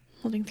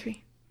 Holding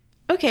 3.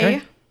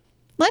 Okay.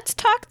 Let's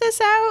talk this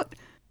out.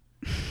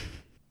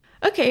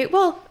 Okay,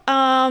 well,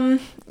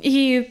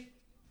 he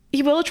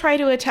will try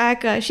to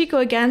attack Chico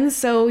again,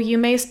 so you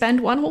may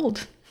spend 1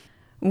 hold.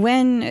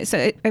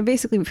 I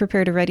basically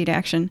prepared a ready to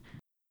action.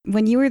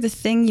 When you or the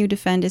thing you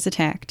defend is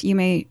attacked, you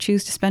may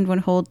choose to spend 1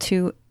 hold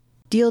to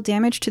deal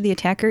damage to the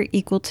attacker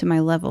equal to my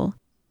level.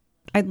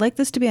 I'd like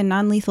this to be a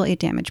non-lethal 8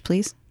 damage,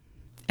 please.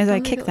 As I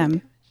kick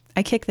them,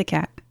 I kick the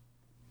cat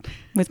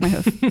with my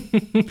hoof.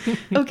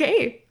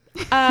 Okay.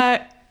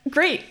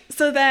 Great.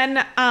 So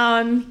then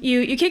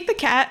you kick the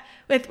cat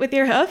with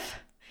your hoof.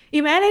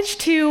 You manage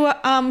to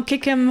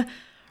kick him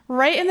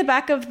right in the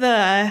back of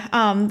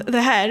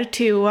the head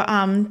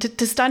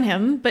to stun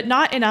him, but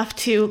not enough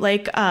to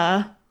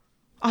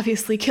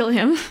obviously kill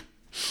him.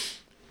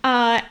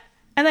 And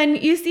then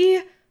you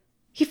see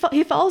he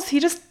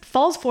just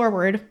falls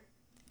forward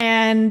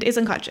and is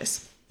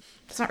unconscious.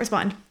 Does not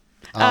respond.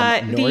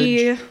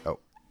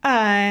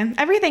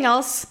 Everything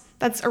else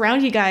that's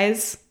around you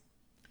guys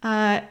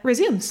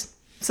resumes.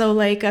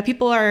 So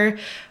people are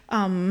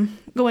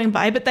going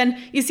by, but then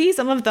you see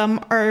some of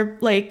them are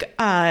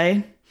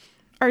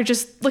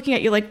just looking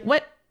at you like,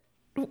 what?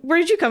 Where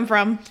did you come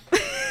from?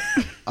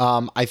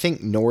 I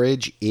think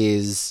Norage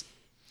is...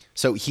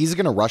 So he's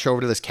going to rush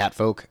over to this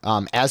catfolk.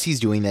 As he's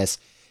doing this,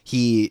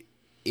 he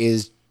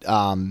is,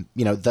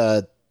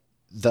 the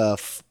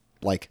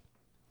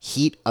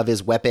heat of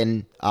his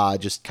weapon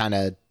just kind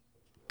of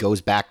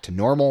goes back to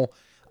normal.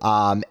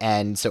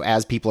 And so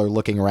as people are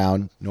looking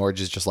around,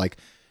 Norage is just like,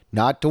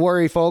 not to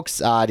worry, folks.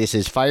 This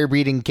is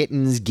Fire-Breathing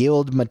Kittens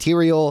Guild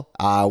material.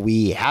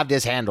 We have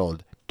this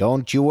handled.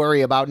 Don't you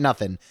worry about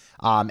nothing.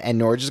 And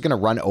Norage is going to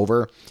run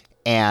over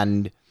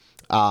and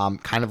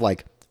kind of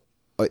like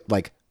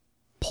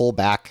pull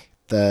back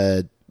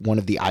one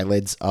of the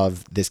eyelids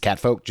of this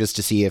catfolk just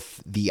to see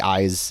if the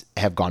eyes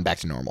have gone back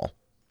to normal.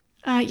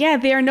 Yeah,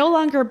 they are no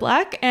longer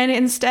black and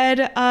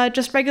instead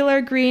just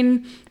regular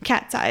green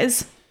cat's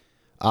eyes.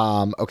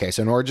 Okay,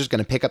 so Norage is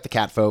going to pick up the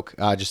catfolk,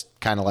 just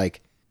kind of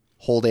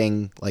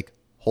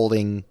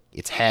holding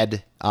its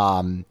head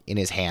in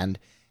his hand,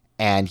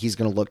 and he's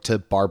going to look to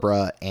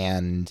Barbara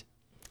and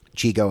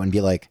Chico and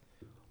be like,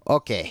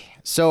 okay,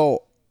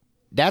 so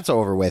that's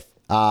over with.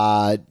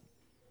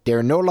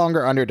 They're no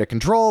longer under the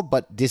control,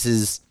 but this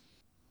is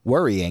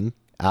worrying.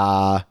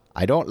 I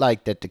don't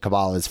like that the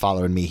Cabal is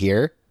following me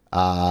here.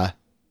 Not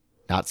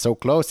so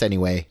close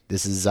anyway.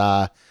 This is,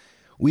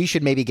 we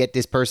should maybe get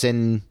this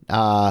person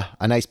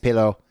a nice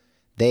pillow.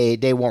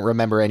 They won't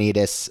remember any of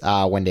this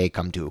when they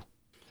come to.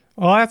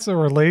 Well, that's a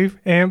relief.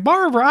 And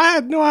Barbara, I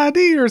had no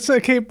idea you're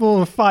so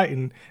capable of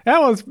fighting. That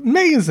was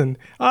amazing.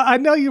 I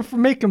know you for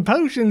making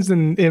potions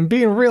and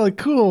being really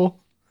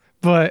cool,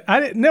 but I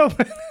didn't know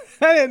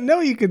I didn't know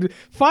you could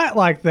fight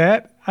like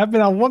that. I've been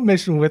on one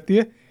mission with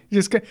you.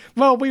 We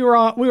were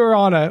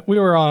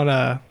on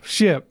a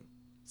ship,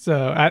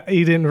 so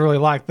you didn't really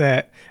like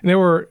that. And there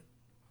were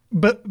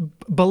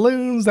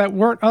balloons that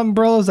weren't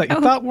umbrellas that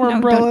you thought were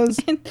umbrellas.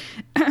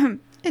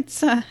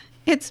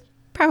 It's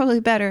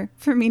probably better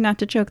for me not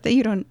to joke that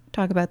you don't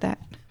talk about that.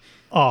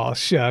 Oh,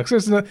 shucks.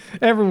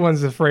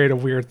 Everyone's afraid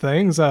of weird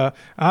things.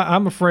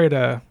 I'm afraid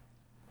of...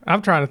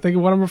 I'm trying to think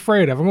of what I'm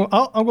afraid of.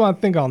 I'm going to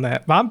think on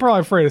that. But I'm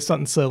probably afraid of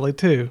something silly,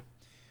 too.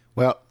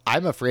 Well,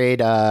 I'm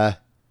afraid of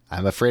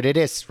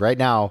this right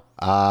now.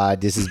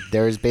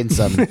 There's been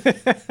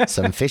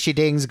some fishy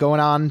things going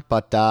on,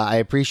 but I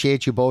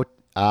appreciate you both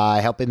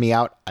helping me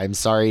out. I'm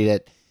sorry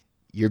that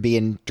you're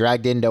being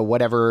dragged into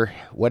whatever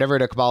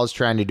the Cabal is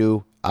trying to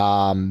do.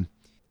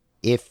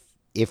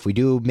 If we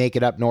do make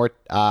it up north,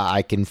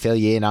 I can fill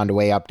you in on the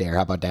way up there.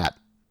 How about that?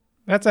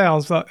 That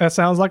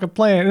sounds like a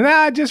plan. And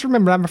I just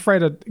remembered I'm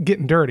afraid of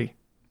getting dirty.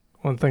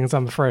 One of the things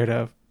I'm afraid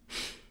of.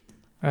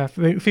 I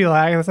feel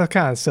like that's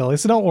kind of silly,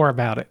 so don't worry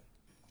about it.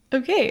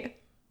 Okay.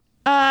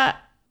 So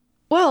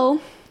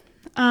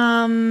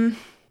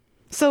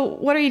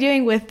what are you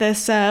doing with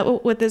this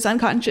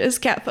unconscious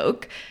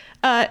catfolk?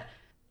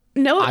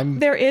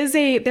 There is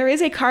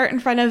a cart in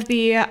front of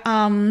the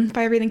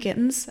Fire-Breathing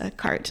Kittens. A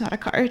cart, not a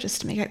car, just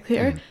to make it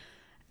clear.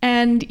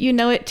 And you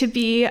know it to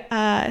be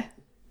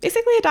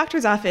basically a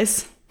doctor's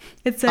office.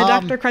 It's a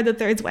Dr.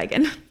 Crud III's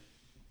wagon.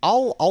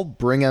 I'll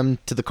bring him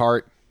to the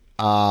cart,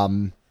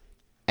 and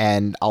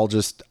I'll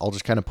just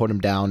kind of put him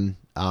down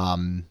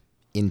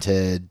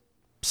into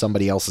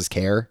somebody else's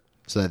care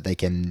so that they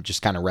can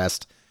just kind of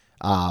rest.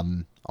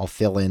 I'll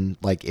fill in,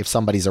 if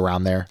somebody's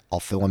around there, I'll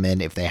fill them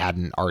in if they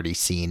hadn't already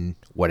seen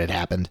what had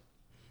happened.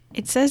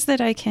 It says that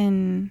I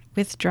can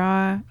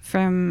withdraw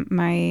from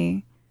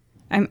my...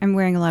 I'm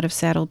wearing a lot of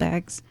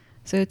saddlebags.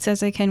 So it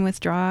says I can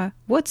withdraw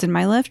what's in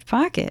my left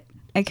pocket.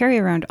 I carry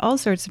around all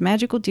sorts of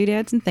magical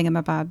doodads and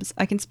thingamabobs.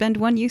 I can spend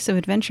 1 use of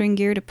adventuring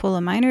gear to pull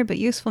a minor but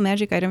useful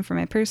magic item from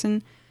my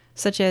person,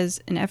 such as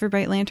an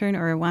Everbright lantern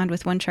or a wand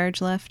with 1 charge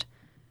left.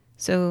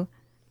 So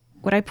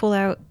what I pull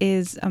out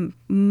is a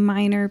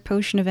minor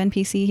potion of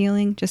NPC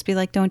healing. Just be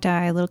like, don't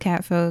die, little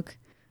cat folk.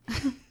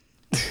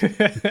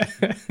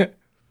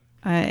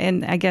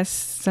 And I guess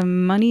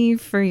some money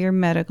for your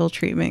medical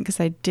treatment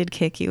because I did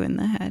kick you in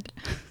the head.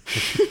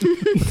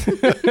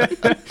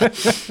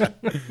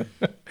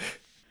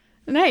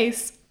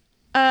 Nice.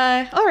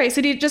 All right.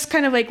 So do you just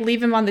kind of like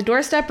leave him on the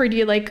doorstep, or do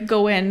you like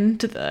go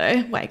into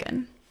the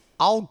wagon?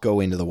 I'll go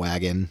into the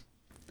wagon.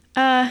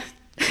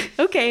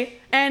 Okay.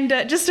 And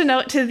just a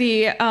note to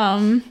the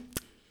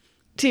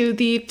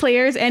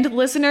players and to the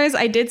listeners,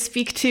 I did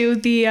speak to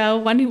the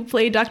one who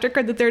played Dr.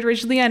 Card the Third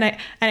originally, and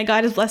I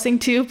got his blessing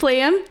to play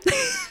him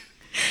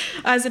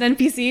as an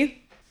NPC.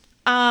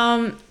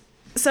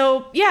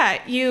 So yeah,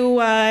 you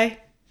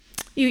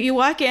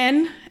walk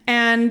in,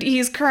 and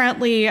he's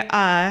currently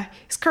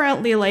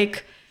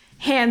like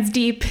hands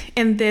deep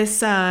in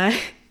this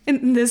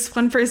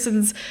one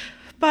person's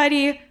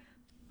body,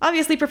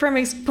 obviously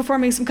performing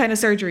some kind of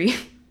surgery.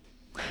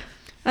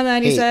 And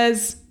then he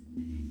says,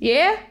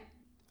 "Yeah."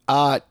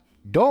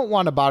 Don't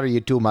want to bother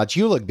you too much.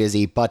 You look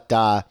busy, but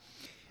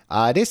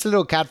this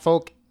little cat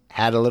folk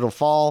had a little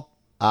fall.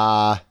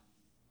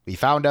 We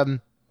found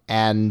them,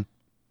 and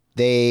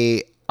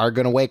they are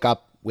gonna wake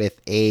up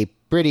with a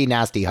pretty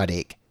nasty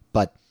headache,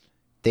 but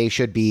they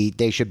should be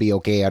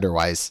okay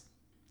otherwise.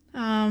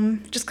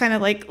 Just kind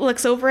of like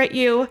looks over at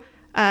you,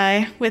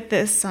 with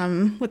this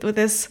with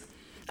this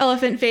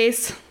elephant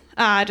face.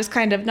 Just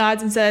kind of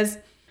nods and says,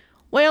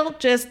 "Well,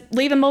 just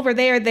leave him over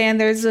there then.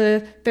 There's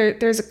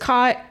a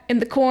cot in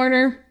the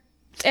corner.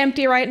 It's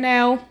empty right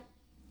now.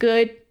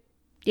 Good.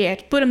 Yeah,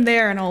 put him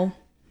there and I'll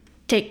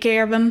take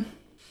care of him."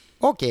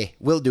 Okay,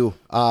 will do.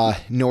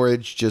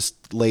 Norage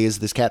just lays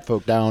this cat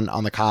folk down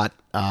on the cot,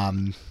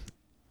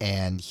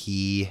 and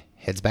he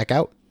heads back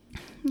out.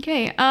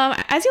 Okay.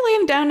 As you lay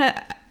him down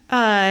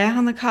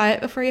on the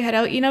cot before you head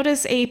out, you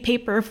notice a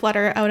paper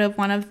flutter out of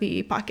one of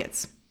the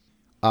pockets.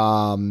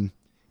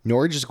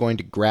 Norage is going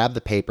to grab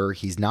the paper.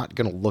 He's not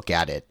going to look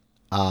at it,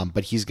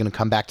 but he's going to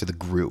come back to the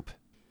group.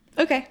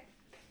 Okay.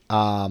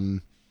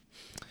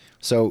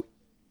 So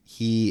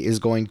he is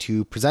going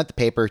to present the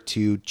paper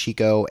to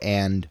Chico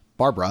and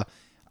Barbara,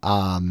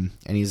 and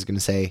he's going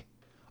to say,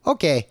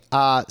 "Okay,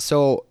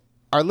 so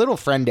our little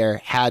friend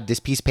there had this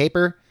piece of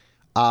paper.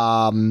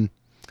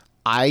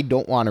 I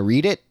don't want to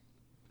read it,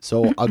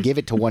 so I'll give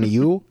it to one of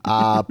you.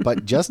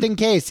 But just in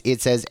case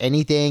it says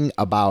anything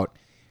about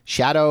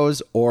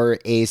shadows or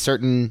a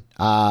certain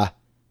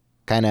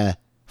kind of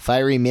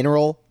fiery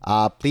mineral,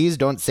 please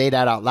don't say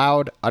that out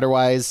loud.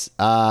 Otherwise,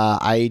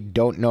 I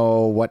don't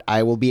know what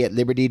I will be at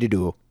liberty to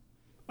do."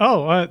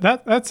 Oh,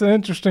 that's an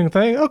interesting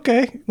thing.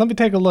 Okay, let me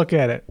take a look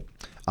at it.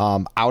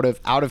 Out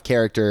of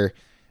character,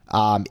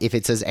 if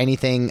it says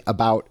anything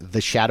about the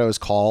Shadow's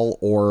Call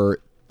or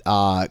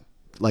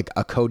like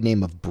a code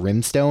name of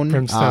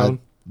Brimstone,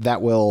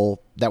 that will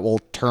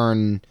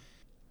turn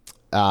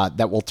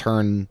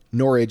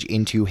Norage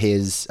into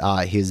his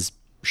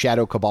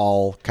Shadow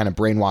Cabal kind of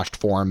brainwashed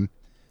form.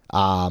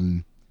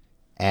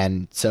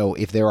 And so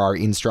if there are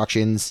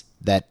instructions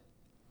that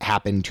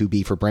happen to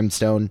be for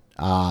Brimstone,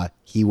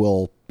 he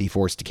will be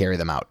forced to carry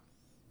them out.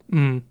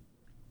 Mm.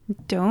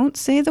 Don't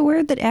say the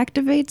word that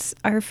activates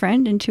our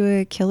friend into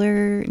a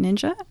killer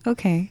ninja?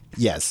 Okay.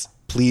 Yes.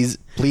 Please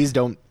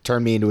don't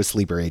turn me into a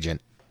sleeper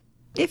agent.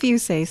 If you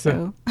say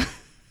so.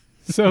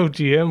 So,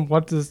 GM,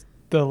 what does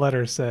the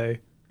letter say?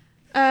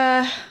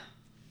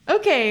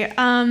 Okay.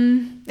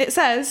 It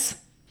says,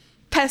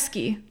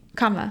 "Pesky,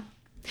 comma.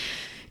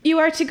 You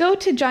are to go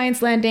to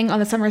Giant's Landing on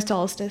the summer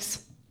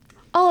solstice.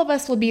 All of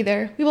us will be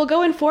there. We will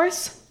go in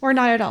force or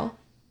not at all.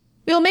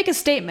 We will make a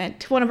statement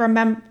to one of our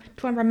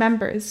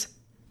members,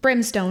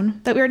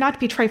 Brimstone, that we are not to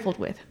be trifled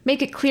with.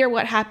 Make it clear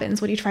what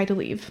happens when you try to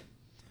leave.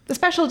 The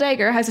special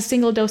dagger has a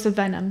single dose of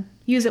venom.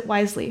 Use it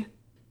wisely.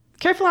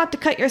 Careful not to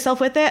cut yourself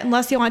with it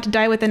unless you want to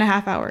die within a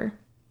half hour.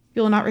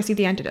 You will not receive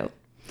the antidote.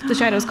 The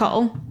Shadow's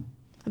Call.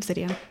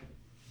 Obsidian."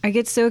 I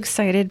get so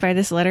excited by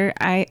this letter.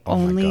 I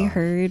only God.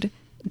 heard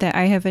that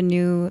I have a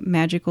new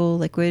magical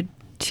liquid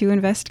to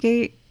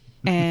investigate.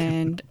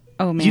 And,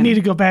 oh man. You need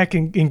to go back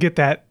and get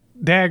that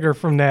dagger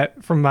from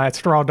my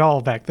straw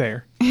doll back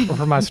there. Or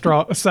from my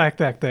straw sack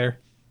back there.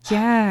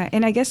 Yeah,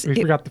 and I guess We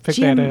forgot to pick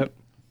Jim, that up.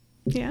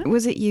 Yeah.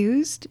 Was it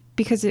used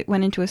because it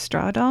went into a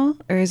straw doll,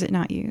 or is it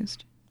not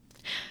used?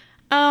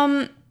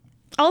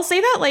 I'll say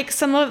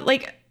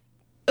that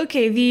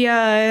okay,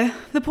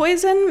 the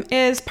poison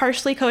is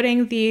partially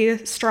coating the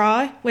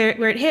straw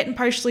where it hit and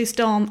partially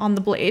still on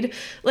the blade.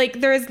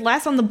 Like, there is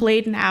less on the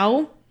blade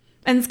now,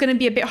 and it's going to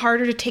be a bit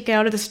harder to take it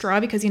out of the straw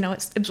because, it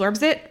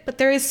absorbs it, but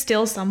there is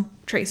still some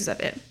traces of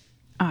it.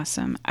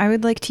 Awesome. I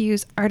would like to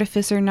use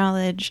artificer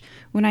knowledge.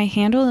 When I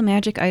handle a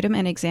magic item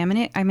and examine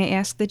it, I may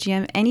ask the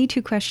GM any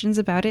 2 questions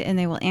about it, and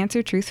they will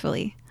answer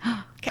truthfully.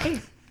 Okay.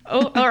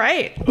 Oh, all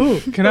right. Ooh,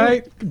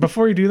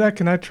 before you do that,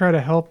 can I try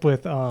to help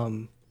with,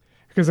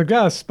 because I've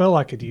got a spell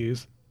I could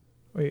use.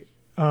 Wait,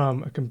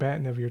 a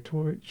combatant of your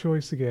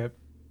choice to get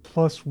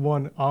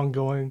 +1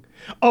 ongoing.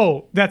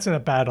 Oh, that's in a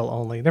battle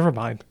only. Never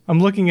mind. I'm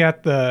looking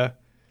at the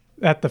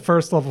at the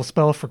first level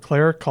spell for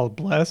cleric called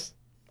Bless.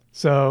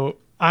 So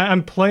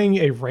I'm playing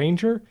a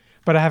ranger,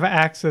 but I have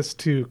access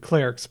to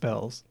cleric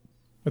spells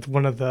with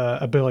one of the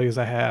abilities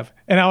I have.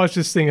 And I was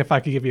just seeing if I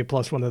could give you a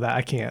 +1 to that.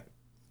 I can't.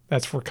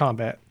 That's for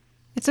combat.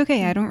 It's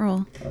okay. I don't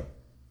roll.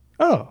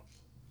 Oh.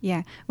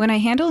 Yeah. When I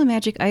handle a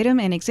magic item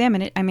and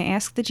examine it, I may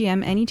ask the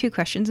GM any 2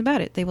 questions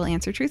about it. They will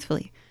answer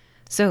truthfully.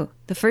 So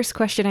the first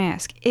question I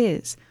ask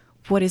is,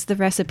 what is the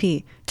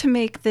recipe to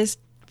make this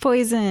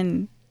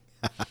poison?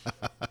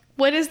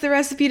 What is the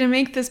recipe to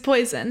make this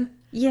poison?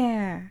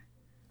 Yeah.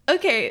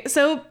 Okay,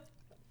 so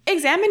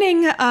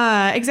examining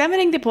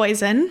the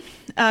poison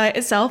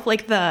itself,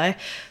 like the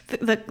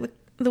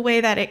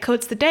way that it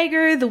coats the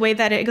dagger, the way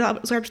that it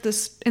absorbs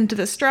this into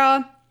the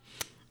straw,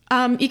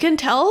 you can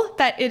tell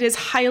that it is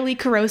highly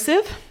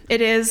corrosive.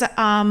 It is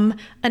an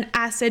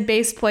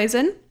acid-based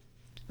poison.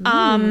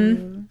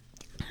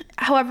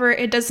 However,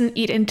 it doesn't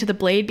eat into the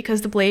blade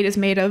because the blade is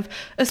made of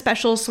a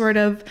special sort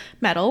of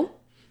metal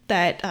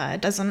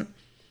that doesn't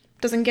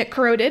get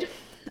corroded.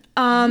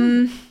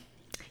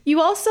 You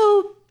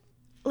also,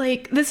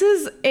 like,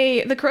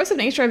 the corrosive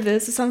nature of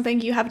this is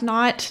something you have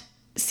not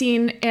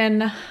seen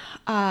in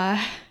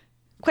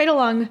quite a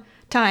long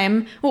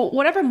time. Well,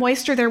 whatever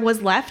moisture there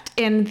was left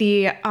in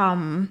the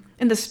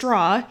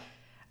straw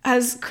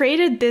has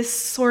created this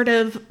sort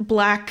of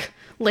black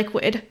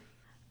liquid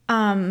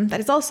that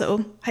is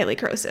also highly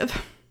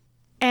corrosive.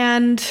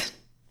 And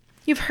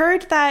you've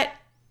heard that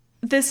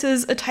this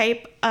is a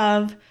type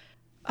of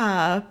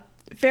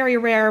very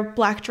rare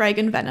black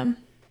dragon venom.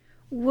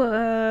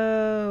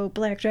 Whoa,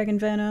 black dragon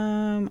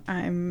venom.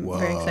 I'm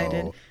very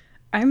excited.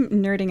 I'm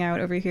nerding out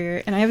over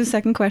here. And I have a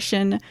second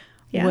question.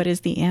 Yeah. What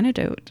is the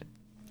antidote?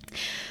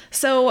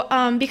 So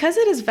because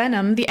it is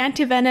venom, the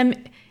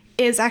antivenom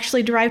is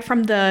actually derived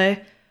from the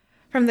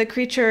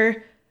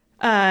creature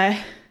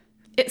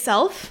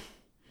itself,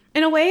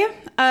 in a way.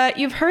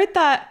 You've heard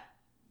that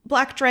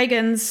black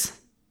dragons,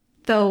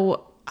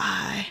 though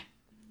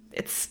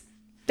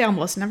they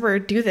almost never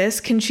do this,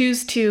 can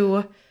choose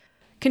to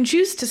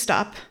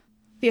stop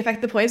the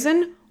effect of the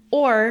poison,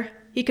 or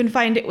you can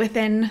find it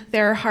within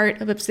their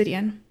heart of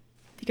obsidian.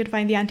 You can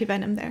find the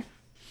antivenom there.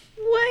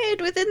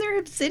 What? Within their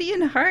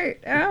obsidian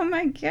heart? Oh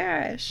my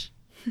gosh.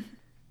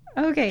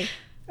 Okay.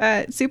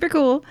 Super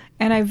cool.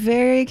 And I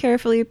very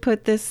carefully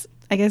put this,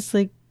 I guess,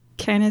 like,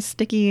 kind of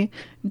sticky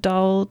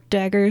doll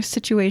dagger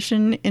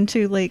situation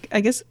into, like,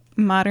 I guess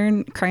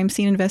modern crime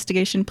scene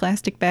investigation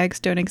plastic bags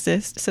don't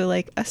exist. So,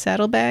 like, a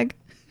saddlebag.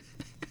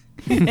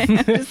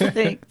 Just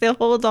like the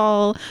whole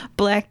doll,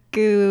 black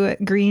goo,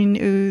 green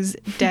ooze,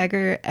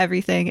 dagger,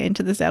 everything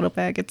into the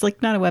saddlebag. It's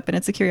like not a weapon,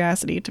 it's a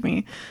curiosity to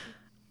me.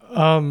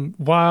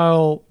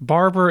 While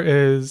Barbara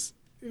is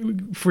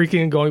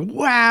freaking and going,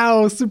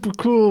 wow, super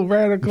cool,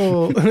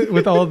 radical,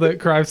 with all the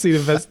crime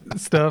scene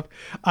stuff,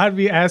 I'd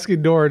be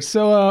asking Norage,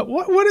 so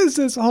what is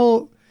this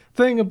whole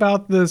thing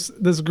about this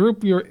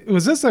group?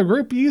 Was this a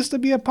group you used to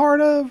be a part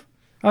of?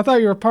 I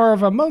thought you were part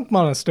of a monk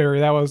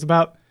monastery that was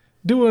about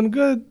doing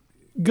good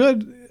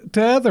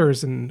to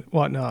others and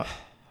whatnot.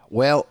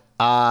 Well,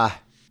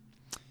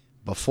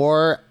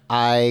 before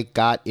I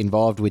got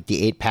involved with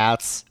the 8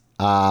 Paths,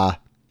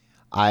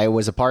 I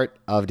was a part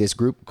of this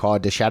group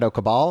called the Shadow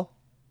Cabal.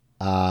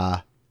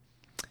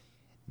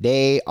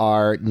 They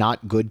are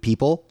not good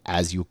people,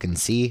 as you can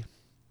see.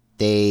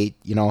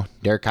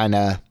 They're kind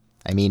of,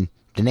 the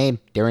name,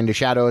 they're in the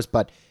shadows,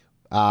 but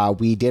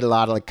we did a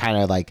lot of kind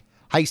of like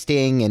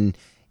heisting and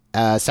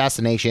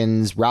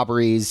assassinations,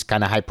 robberies,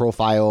 kind of high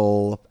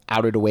profile,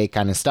 out of the way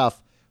kind of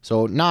stuff.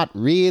 So not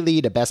really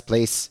the best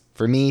place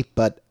for me,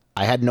 but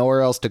I had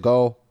nowhere else to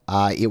go.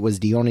 It was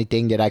the only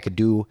thing that I could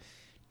do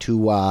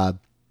to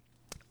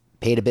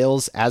pay the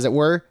bills, as it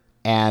were.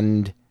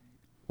 And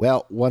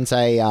well, once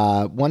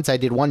I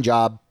did one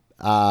job,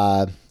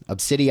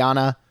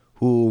 Obsidiana,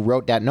 who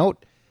wrote that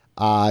note,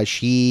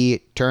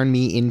 she turned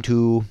me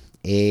into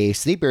a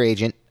sleeper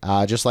agent,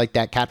 just like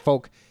that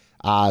catfolk.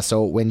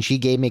 So when she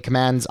gave me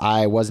commands,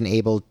 I wasn't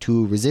able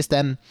to resist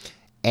them.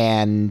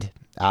 And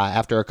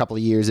after a couple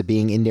of years of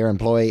being in their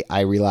employ,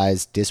 I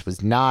realized this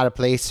was not a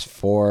place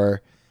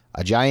for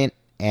a giant,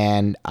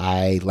 and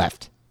I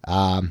left.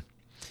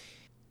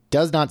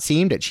 Does not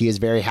seem that she is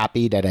very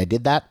happy that I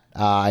did that.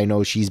 I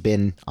know she's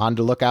been on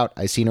the lookout.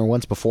 I've seen her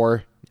once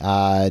before,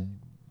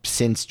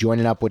 since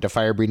joining up with the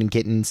fire-breathing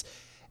kittens.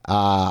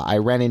 I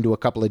ran into a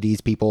couple of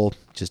these people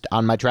just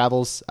on my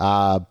travels,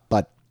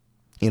 but,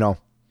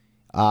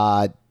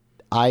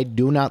 I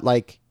do not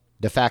like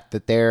the fact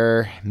that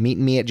they're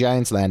meeting me at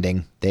Giant's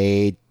Landing.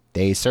 They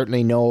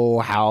certainly know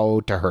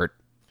how to hurt.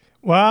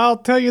 Well, I'll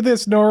tell you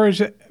this,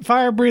 Norage.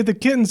 Fire Breathe the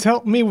Kittens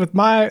helped me with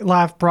my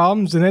life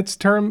problems, and it's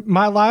turned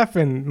my life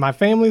and my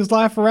family's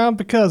life around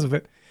because of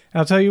it. And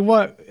I'll tell you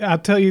what,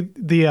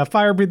 the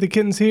Fire Breathe the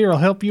Kittens here will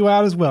help you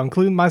out as well,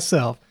 including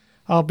myself.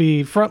 I'll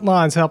be front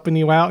lines helping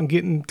you out and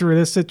getting through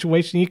this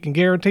situation. You can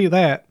guarantee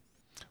that.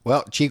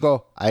 Well,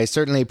 Chico, I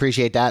certainly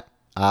appreciate that.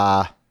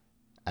 I'm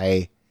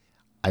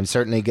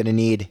certainly going to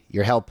need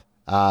your help.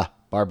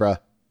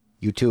 Barbara,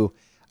 you too.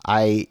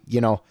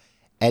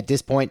 at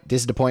this point,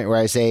 this is the point where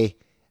I say,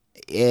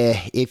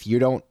 if you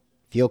don't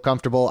feel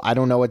comfortable, I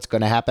don't know what's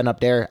going to happen up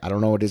there. I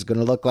don't know what it's going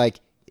to look like.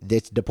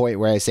 This is the point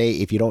where I say,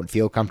 if you don't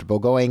feel comfortable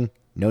going,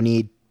 no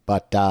need.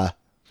 But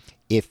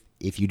if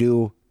you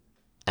do,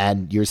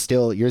 and you're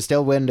still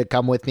willing to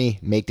come with me,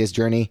 make this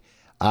journey,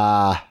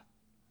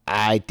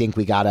 I think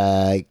we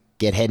gotta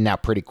get heading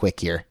out pretty quick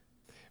here.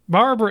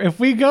 Barbara, if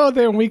we go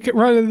there and we could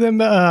run into them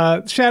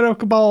Shadow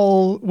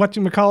Cabal,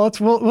 whatchamacallits,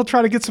 we'll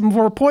try to get some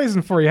more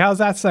poison for you. How's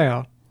that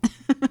sound?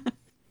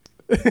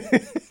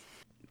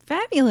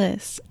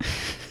 Fabulous.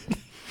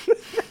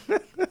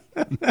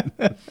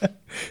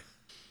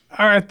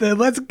 All right, then,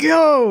 let's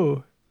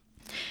go.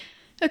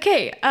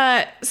 Okay,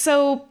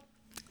 so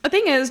the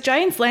thing is,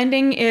 Giant's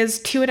Landing is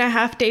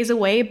 2.5 days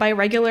away by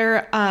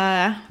regular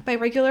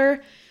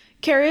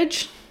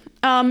carriage.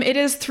 It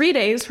is 3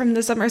 days from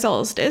the summer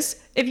solstice.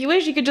 If you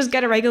wish, you could just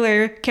get a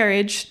regular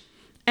carriage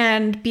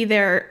and be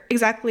there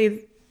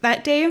exactly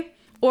that day,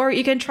 or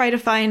you can try to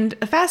find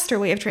a faster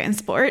way of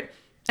transport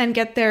and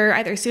get there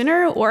either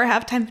sooner or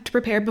have time to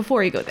prepare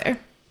before you go there.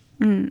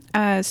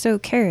 So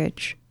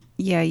carriage.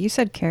 Yeah, you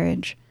said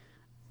carriage.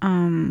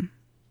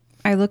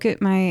 I look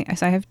at I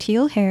have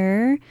teal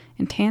hair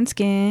and tan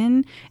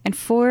skin and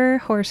 4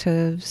 horse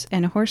hooves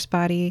and a horse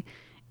body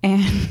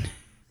and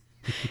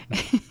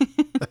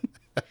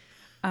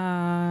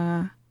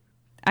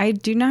I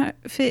do not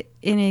fit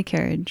in a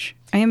carriage.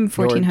 I am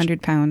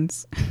 1,400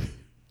 pounds.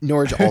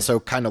 Norage also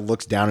kind of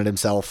looks down at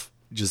himself,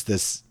 just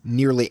this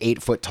nearly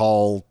 8 foot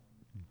tall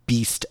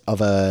beast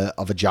of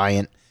a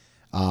giant.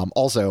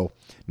 Also,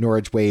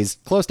 Norage weighs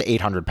close to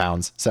 800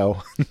 pounds,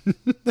 so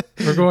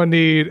we're going to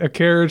need a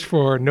carriage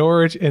for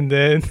Norage, and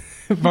then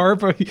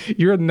Barbara,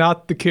 you're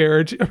not the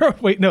carriage.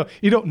 Wait, no,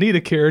 you don't need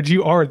a carriage.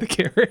 You are the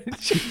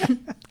carriage.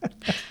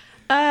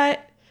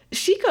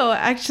 Chico,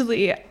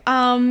 actually,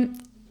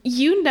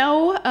 you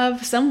know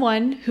of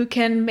someone who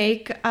can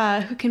make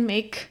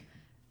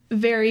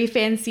very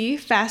fancy,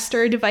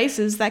 faster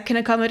devices that can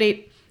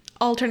accommodate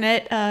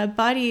alternate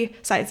body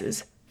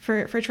sizes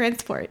for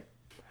transport.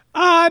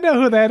 I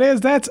know who that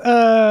is. That's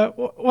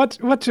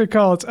what you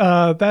call it?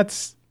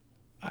 That's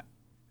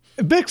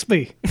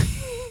Bixby.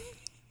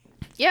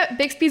 Yeah,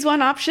 Bixby's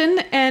one option,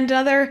 and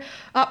another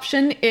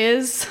option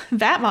is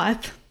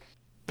Vatmoth.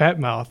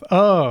 Vatmoth.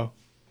 Oh,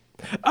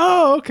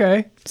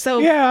 okay. So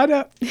yeah, I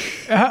know.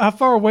 How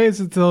far away is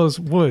it to those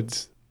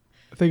woods?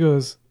 I think it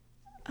was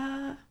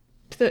to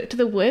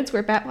the woods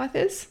where Vatmoth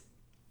is.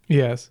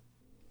 Yes.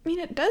 I mean,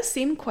 it does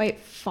seem quite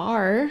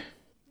far.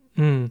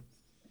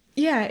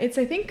 Yeah, it's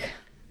I think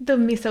the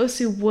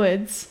Misosu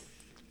Woods,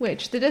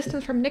 which the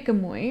distance from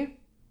Nicomoy.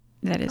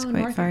 That is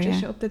quite far. Yeah.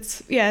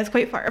 It's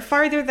quite far.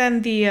 Farther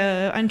than the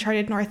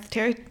uncharted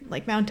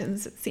North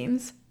Mountains, it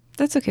seems.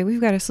 That's okay. We've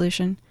got a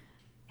solution.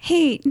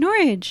 Hey,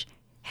 Norage,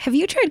 have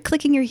you tried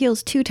clicking your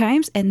heels 2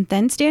 times and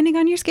then standing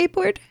on your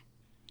skateboard?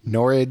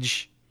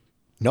 Norage,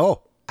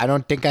 no, I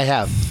don't think I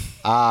have.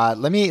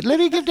 Let me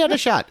give that a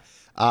shot.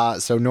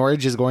 So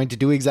Norage is going to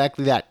do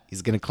exactly that.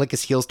 He's going to click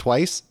his heels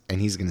twice,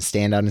 and he's going to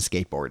stand on his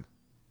skateboard.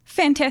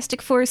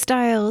 Fantastic Four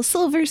style,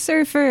 Silver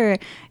Surfer.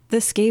 The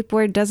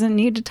skateboard doesn't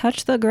need to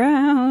touch the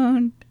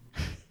ground.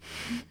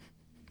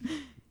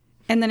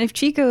 And then if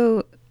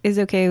Chico is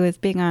okay with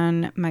being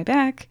on my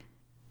back,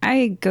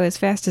 I go as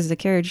fast as the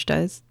carriage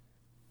does.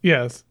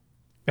 Yes,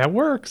 that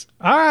works.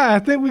 All right, I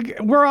think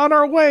we're on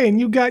our way, and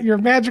you got your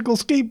magical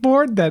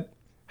skateboard that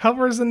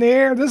hovers in the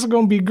air. This is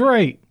going to be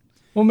great.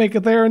 We'll make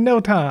it there in no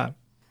time.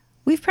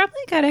 We've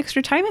probably got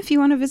extra time if you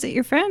want to visit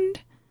your friend.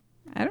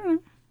 I don't know.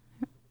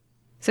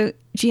 So,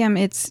 GM,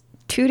 it's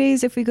 2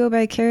 days if we go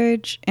by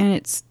carriage, and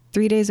it's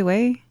 3 days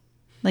away,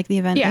 like the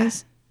event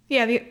is?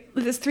 Yeah,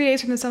 it's 3 days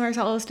from the summer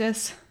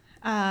solstice,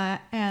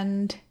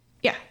 and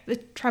yeah, the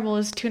travel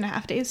is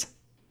 2.5 days.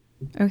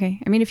 Okay.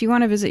 I mean, if you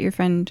want to visit your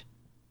friend,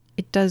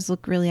 it does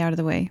look really out of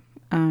the way,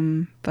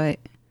 but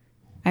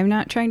I'm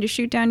not trying to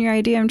shoot down your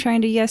idea. I'm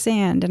trying to yes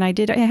and I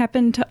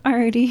happen to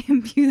already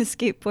imbue the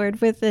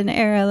skateboard with an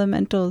air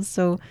elemental,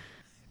 so...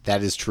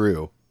 That is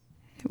true.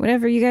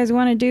 Whatever you guys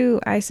want to do,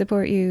 I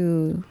support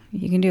you.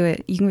 You can do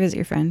it. You can visit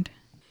your friend.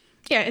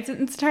 Yeah, it's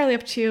entirely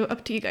up to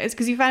you guys,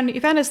 because you found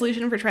a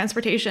solution for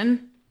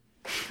transportation.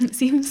 It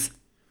seems.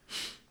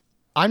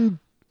 I'm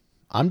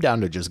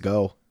down to just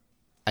go.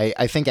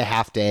 I think a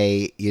half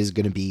day is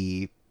going to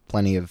be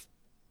plenty of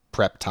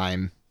prep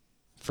time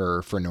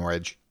for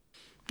Norage.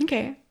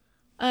 Okay.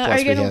 Are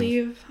you going to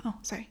leave? Oh,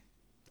 sorry.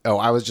 Oh,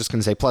 I was just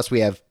going to say, plus we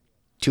have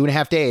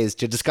 2.5 days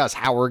to discuss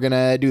how we're going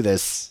to do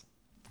this.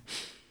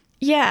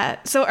 Yeah,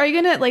 so are you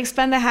going to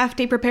spend the half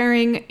day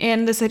preparing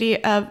in the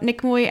city of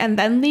Nicomoy and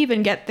then leave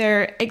and get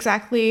there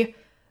exactly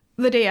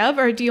the day of,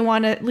 or do you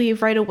want to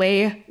leave right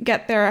away,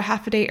 get there a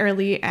half a day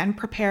early, and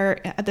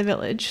prepare at the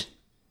village?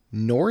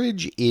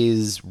 Norage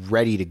is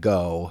ready to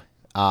go,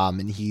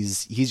 and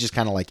he's just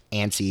kind of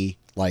antsy,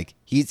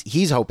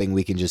 he's hoping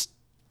we can just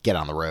get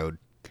on the road.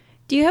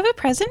 Do you have a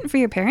present for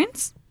your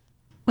parents?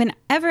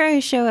 Whenever I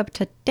show up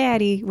to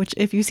Daddy, which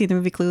if you see the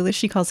movie Clueless,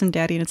 she calls him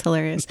Daddy and it's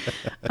hilarious.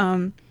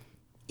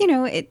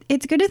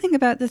 it's good to think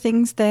about the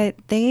things that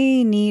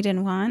they need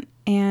and want.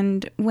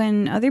 And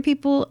when other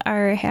people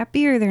are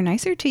happy or they're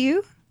nicer to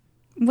you,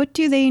 what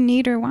do they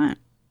need or want?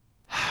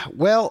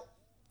 Well,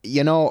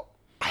 I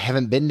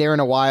haven't been there in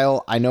a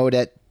while. I know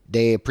that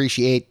they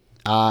appreciate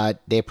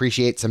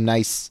some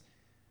nice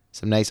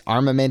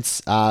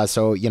armaments.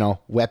 So,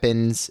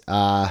 weapons,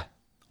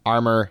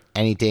 armor,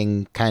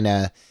 anything kind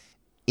of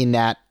in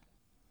that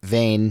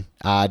vein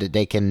that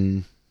they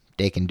can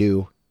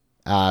do.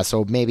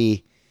 So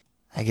maybe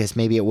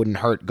it wouldn't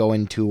hurt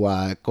going to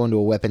a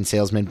weapon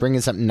salesman,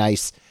 bringing something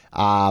nice.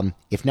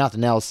 If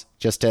nothing else,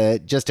 just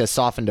to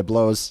soften the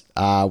blows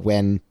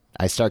when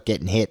I start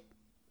getting hit.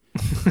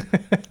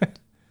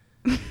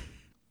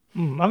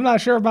 I'm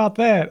not sure about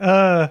that.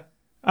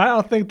 I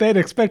don't think they'd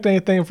expect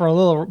anything from a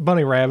little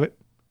bunny rabbit,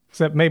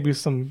 except maybe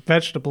some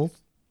vegetables,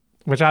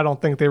 which I don't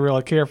think they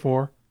really care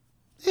for.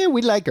 Yeah,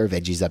 we like our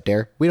veggies up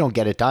there. We don't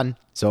get it done,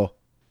 so.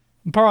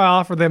 I'll probably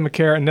offer them a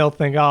carrot and they'll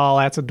think, oh,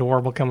 that's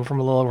adorable coming from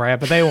a little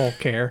rabbit. They won't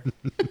care.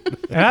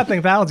 And I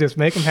think that'll just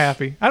make them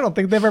happy. I don't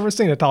think they've ever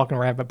seen a talking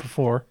rabbit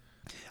before.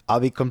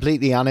 I'll be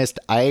completely honest.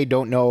 I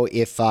don't know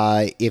if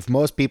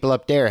most people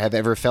up there have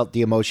ever felt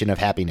the emotion of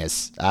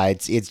happiness.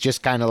 It's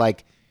just kind of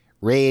like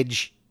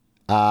rage,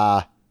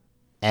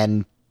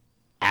 and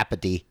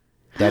apathy.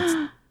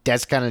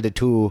 That's kind of the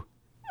two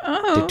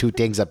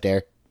things up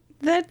there.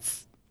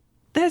 That's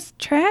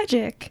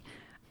tragic.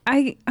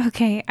 I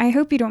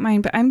hope you don't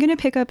mind, but I'm going to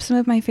pick up some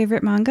of my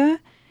favorite manga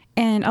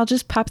and I'll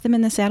just pop them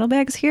in the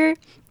saddlebags here.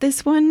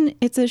 This one,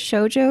 it's a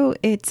shoujo.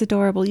 It's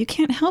adorable. You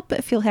can't help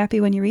but feel happy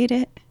when you read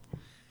it.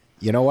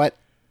 You know what?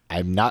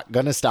 I'm not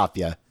going to stop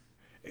you.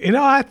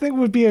 I think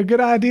would be a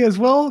good idea as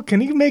well.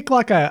 Can you make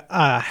like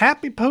a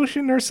happy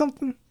potion or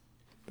something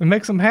that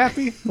makes them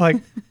happy?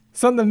 Like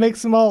something that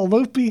makes them all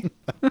loopy?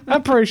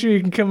 I'm pretty sure you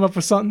can come up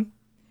with something.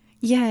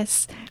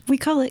 Yes, we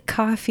call it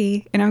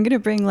coffee, and I'm going to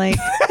bring like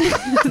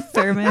a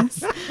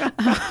thermos.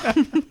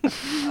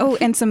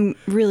 And some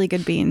really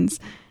good beans.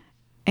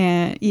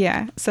 And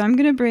yeah, so I'm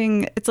going to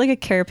bring, it's like a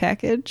care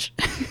package.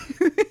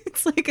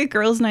 It's like a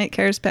girls' night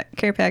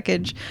care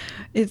package.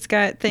 It's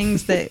got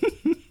things that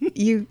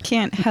you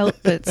can't help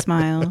but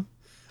smile.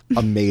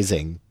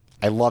 Amazing.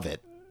 I love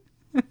it.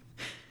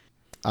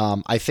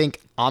 I think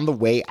on the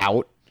way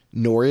out,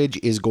 Norage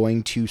is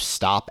going to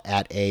stop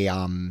at a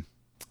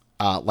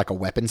like a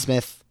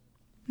weaponsmith.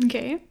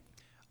 Okay.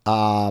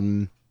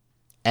 And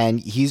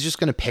he's just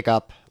gonna pick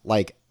up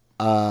like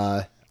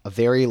a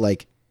very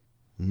like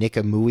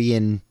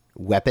Nikamuian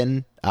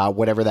weapon,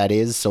 whatever that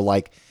is. So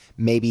like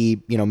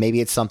maybe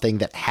it's something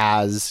that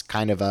has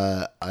kind of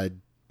a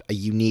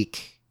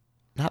unique,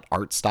 not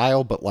art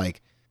style, but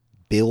like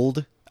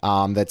build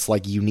that's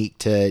like unique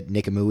to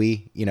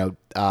Nikamui.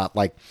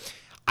 Like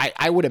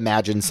I would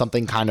imagine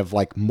something kind of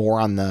like more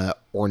on the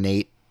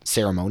ornate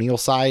ceremonial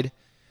side,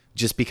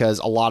 just because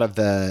a lot of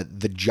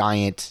the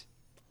giant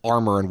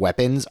armor and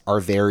weapons are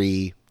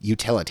very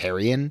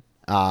utilitarian.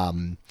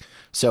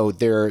 So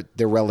they're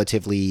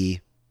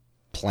relatively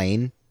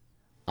plain.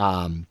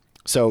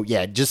 So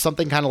yeah, just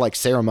something kind of like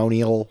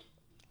ceremonial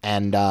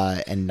and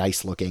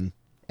nice looking.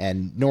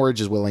 And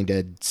Norage is willing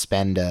to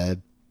spend a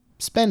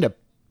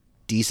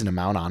decent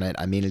amount on it.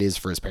 I mean, it is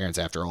for his parents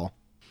after all.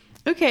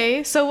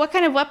 Okay, so what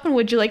kind of weapon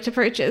would you like to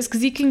purchase?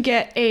 Because you can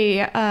get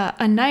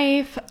a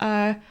knife,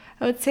 I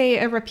would say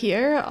a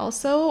rapier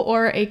also,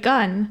 or a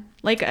gun.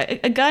 Like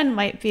a gun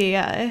might be,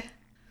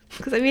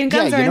 because I mean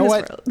guns are in this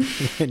world.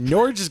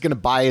 Norage is going to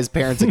buy his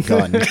parents a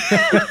gun.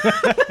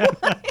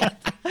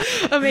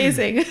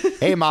 Amazing.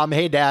 Hey mom,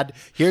 hey dad,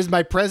 here's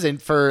my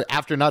present for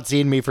after not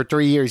seeing me for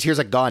 3 years. Here's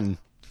a gun.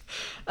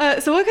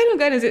 So what kind of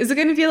gun is it? Is it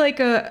going to be like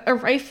a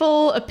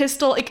rifle, a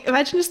pistol? Like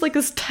imagine just like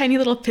this tiny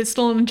little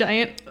pistol and a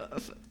giant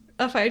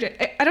fire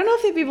giant. I don't know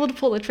if they'd be able to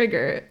pull the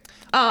trigger.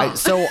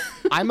 So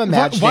I'm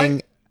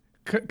imagining.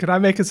 Could I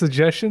make a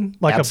suggestion?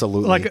 Like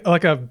Absolutely.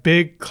 like a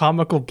big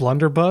comical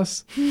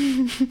blunderbuss.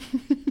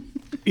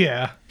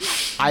 Yeah.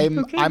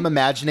 I'm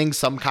imagining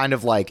some kind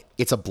of like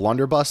it's a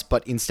blunderbuss,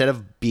 but instead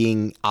of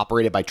being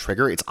operated by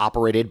trigger, it's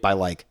operated by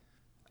like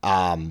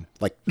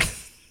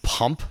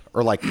pump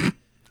or like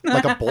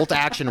a bolt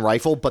action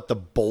rifle, but the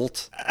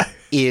bolt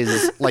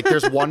is like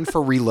there's one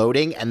for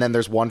reloading and then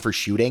there's one for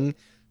shooting.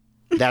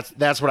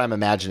 That's what I'm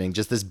imagining.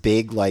 Just this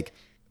big, like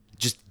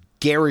just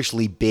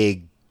garishly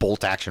big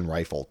bolt action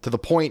rifle to the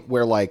point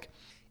where like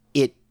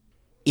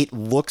it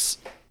looks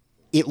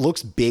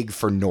big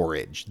for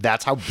Norage.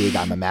 That's how big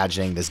I'm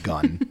imagining this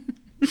gun.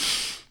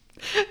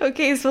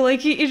 Okay, so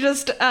like you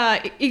just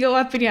you go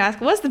up and you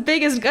ask, what's the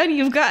biggest gun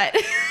you've got?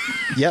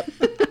 Yep.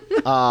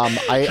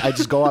 I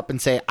just go up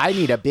and say, I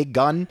need a big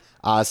gun,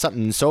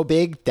 something so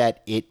big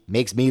that it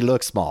makes me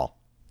look small.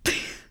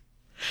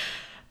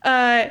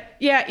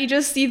 Yeah, you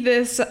just see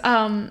this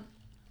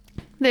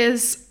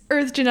this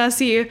Earth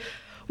Genasi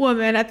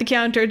woman at the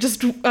counter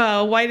just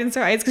widens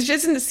her eyes because she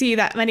doesn't see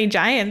that many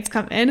giants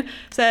come in.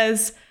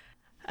 Says,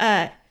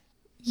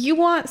 "You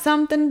want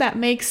something that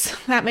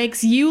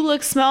makes you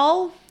look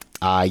small?"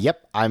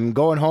 Yep. I'm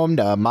going home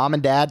to mom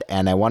and dad,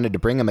 and I wanted to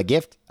bring them a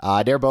gift.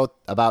 They're both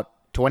about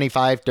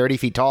 25, 30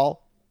 feet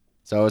tall.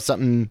 So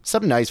something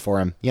nice for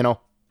him, you know.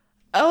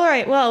 All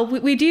right. Well,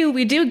 we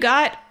do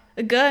got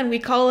a gun. We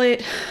call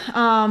it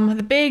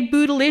the Big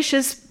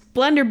Bootylicious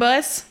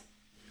Blunderbuss.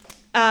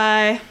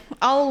 I'll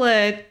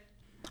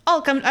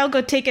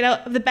go take it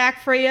out of the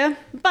back for you.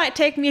 Might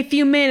take me a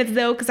few minutes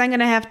though, because I'm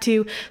gonna have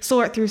to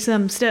sort through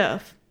some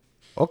stuff.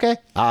 Okay.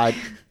 Do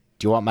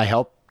you want my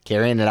help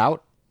carrying it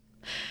out?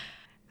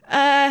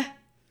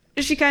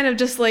 She kind of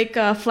just like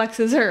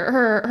flexes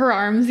her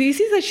arms. You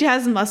see that she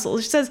has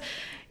muscles. She says,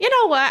 "You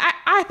know what?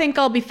 I think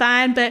I'll be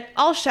fine, but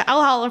I'll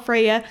holler for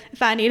you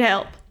if I need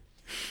help."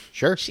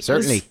 Sure,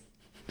 certainly.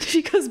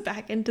 She goes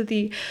back into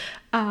the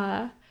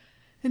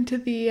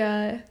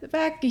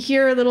back. You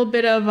hear a little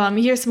bit of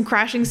you hear some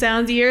crashing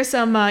sounds. You hear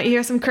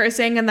some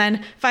cursing, and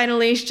then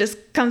finally she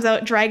just comes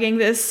out dragging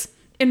this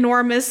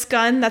enormous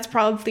gun that's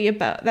probably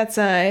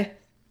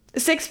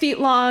 6 feet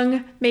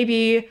long,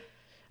 maybe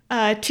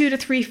 2 to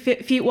 3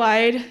 feet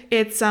wide.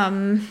 Its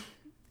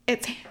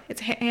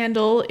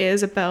handle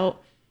is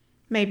about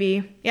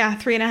maybe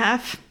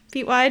 3.5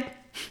 feet wide.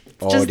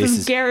 Oh, this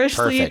is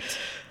garishly perfect.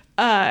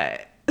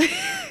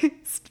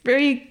 It's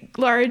very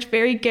large,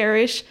 very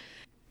garish.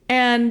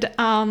 And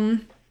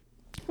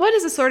what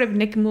is a sort of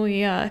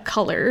Nikamui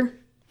color?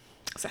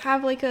 Does it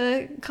have like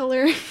a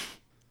color?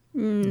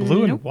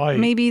 Blue and white.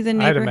 Maybe the I'd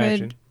neighborhood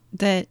imagine.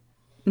 that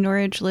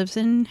Norage lives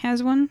in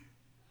has one.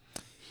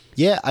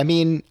 Yeah, I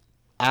mean,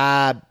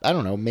 I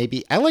don't know.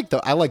 Maybe I like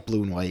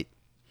blue and white.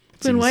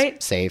 Blue and Seems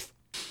white? safe.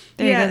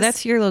 There you Yes. go.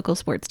 That's your local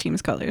sports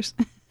team's colors.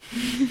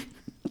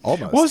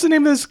 Almost. What was the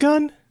name of this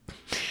gun?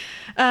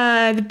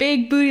 The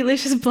Big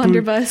Bootylicious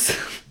Blunderbuss.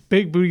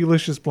 Big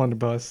Bootylicious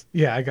Blunderbuss.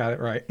 Yeah, I got it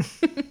right.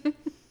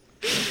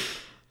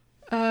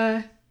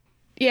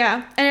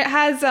 Yeah, and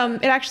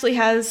it actually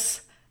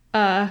has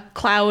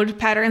cloud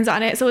patterns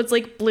on it, so it's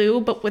like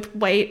blue but with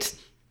white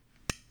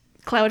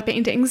cloud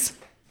paintings.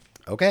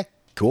 Okay,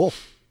 cool.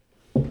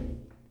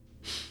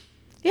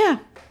 Yeah.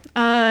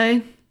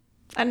 I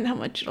don't know how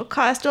much it'll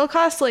cost. It'll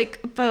cost like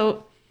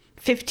about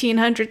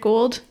 1,500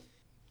 gold.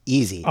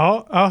 Easy.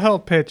 I'll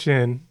help pitch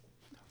in.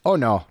 Oh,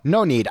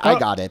 no need. I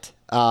got it.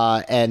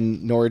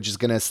 And Norage is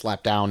going to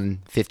slap down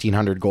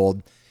 1,500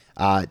 gold.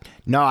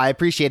 No, I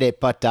appreciate it,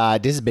 but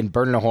this has been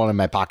burning a hole in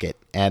my pocket.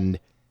 And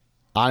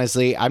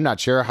honestly, I'm not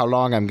sure how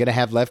long I'm going to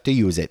have left to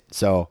use it.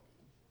 So,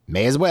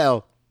 may as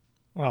well.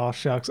 Oh,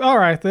 shucks. All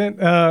right, then.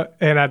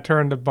 And I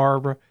turned to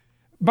Barbara.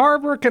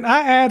 Barbara, can I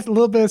add a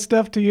little bit of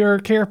stuff to your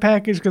care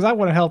package? Because I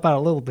want to help out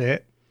a little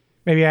bit.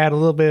 Maybe add a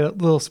little bit,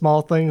 little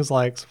small things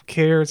like some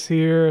carrots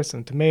here,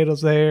 some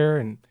tomatoes there,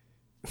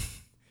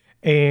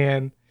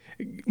 and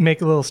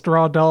make a little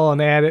straw doll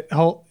and add it,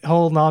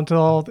 holding on to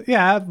all.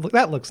 Yeah,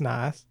 that looks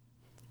nice.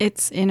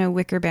 It's in a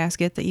wicker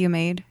basket that you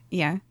made.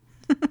 Yeah.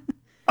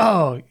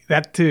 Oh,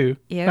 that too.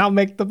 Yep. I'll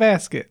make the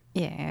basket.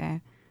 Yeah.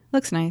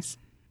 Looks nice.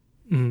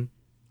 Mm.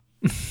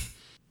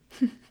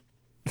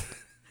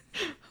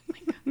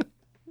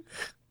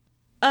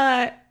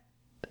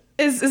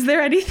 Is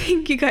there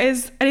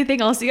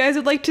anything else you guys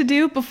would like to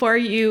do before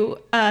you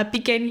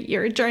begin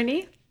your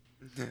journey?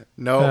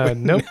 No,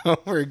 nope. No,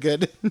 we're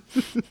good.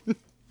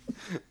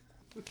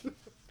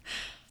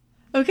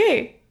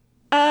 Okay.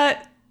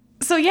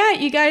 So yeah,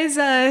 you guys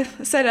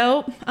set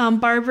out.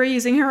 Barbara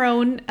using her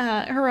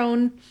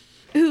own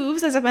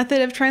hooves as a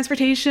method of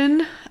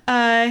transportation.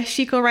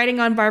 Chico riding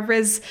on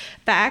Barbara's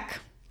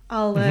back,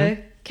 all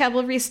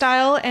cavalry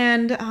style,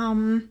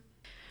 and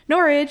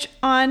Norage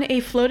on a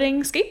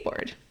floating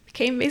skateboard.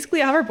 Became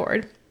basically a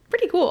hoverboard.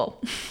 Pretty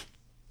cool.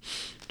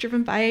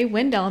 Driven by a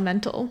wind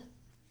elemental.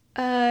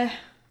 So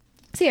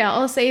yeah,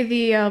 I'll say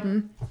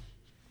the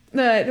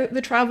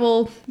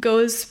travel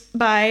goes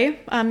by.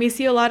 You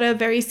see a lot of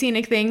very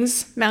scenic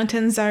things.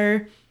 Mountains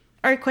are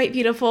quite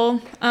beautiful.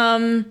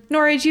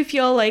 Norage, you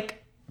feel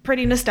like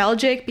pretty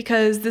nostalgic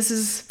because this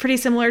is pretty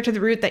similar to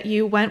the route that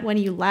you went when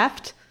you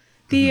left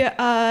the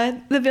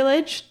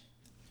village.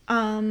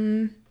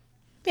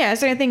 Yeah,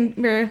 is there anything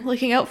you're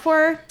looking out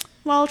for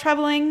while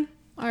traveling,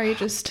 or are you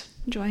just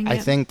enjoying it?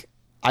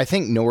 I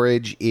think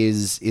Norage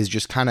is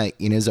just kind of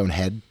in his own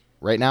head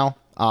right now.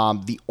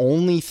 The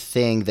only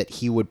thing that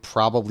he would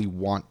probably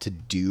want to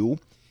do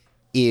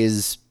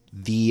is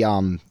the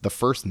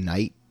first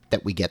night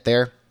that we get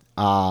there.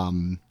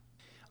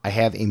 I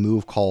have a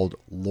move called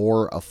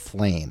Lore of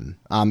Flame.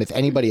 If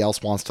anybody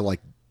else wants to like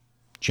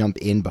jump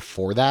in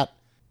before that,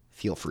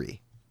 feel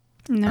free.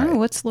 No, right.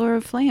 What's Lore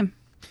of Flame?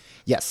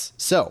 Yes.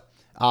 So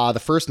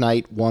the first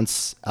night,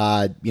 once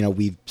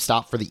we've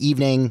stopped for the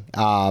evening,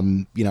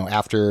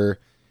 after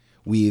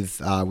we've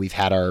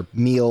had our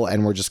meal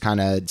and we're just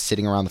kind of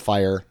sitting around the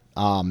fire,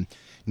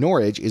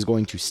 Norage is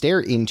going to stare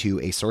into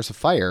a source of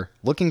fire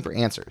looking for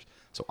answers.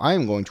 So I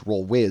am going to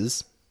roll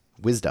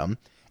wisdom,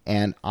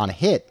 and on a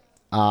hit,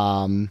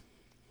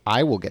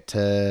 I will get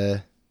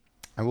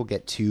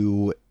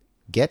to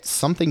get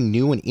something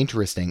new and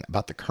interesting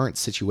about the current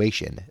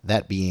situation,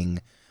 that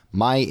being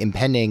my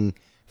impending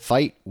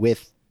fight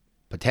with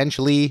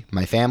potentially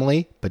my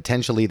family,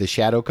 potentially the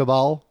Shadow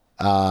Cabal.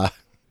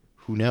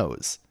 Who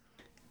knows?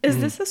 Is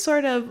this a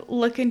sort of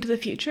look into the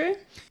future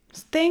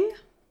thing?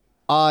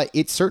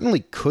 It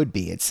certainly could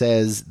be. It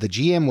says the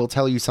GM will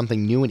tell you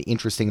something new and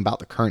interesting about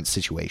the current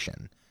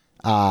situation.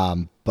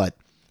 But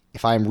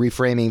if I'm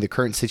reframing the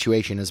current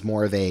situation as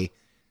more of a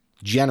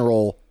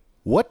general,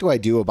 what do I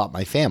do about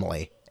my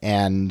family?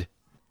 And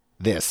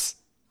this.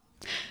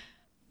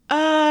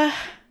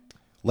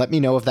 Let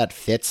me know if that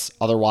fits.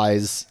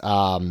 Otherwise,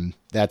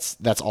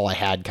 that's all I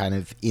had kind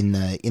of in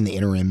the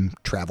interim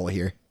travel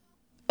here.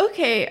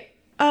 Okay.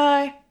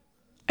 I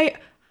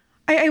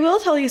will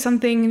tell you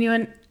something new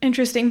and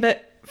interesting,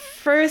 but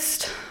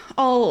first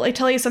I'll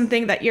tell you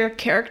something that your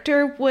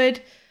character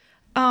would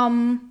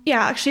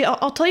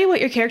I'll tell you what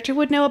your character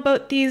would know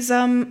about these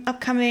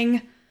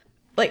upcoming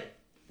like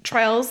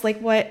trials, like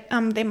what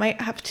you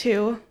might have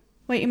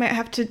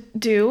to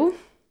do.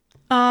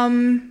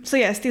 So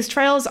yes, these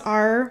trials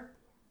are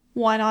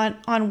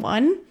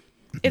one-on-one.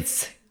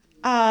 It's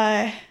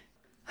the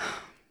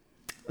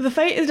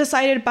fight is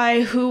decided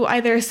by who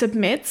either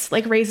submits,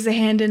 like raises a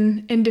hand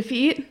in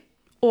defeat,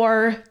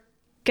 or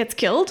gets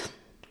killed,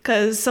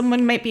 because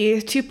someone might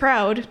be too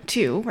proud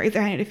to raise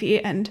their hand in defeat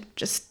and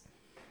just,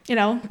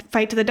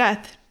 fight to the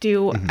death,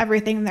 do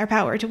everything in their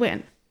power to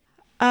win.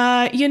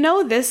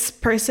 This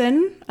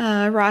person,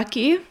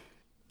 Rocky,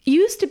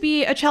 used to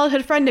be a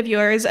childhood friend of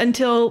yours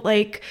until,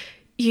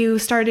 you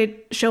started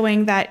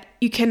showing that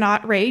you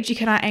cannot rage, you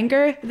cannot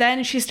anger.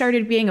 Then she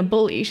started being a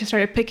bully. She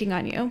started picking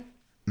on you.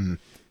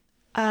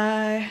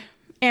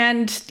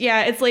 And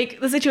yeah, it's like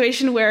the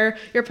situation where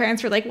your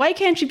parents were like, why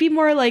can't you be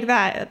more like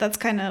that? That's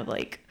kind of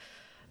like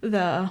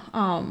the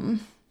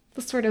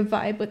sort of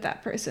vibe with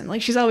that person.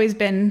 Like, she's always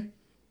been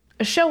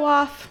a show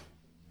off,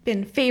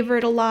 been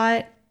favored a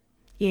lot.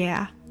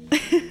 Yeah.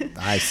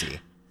 I see.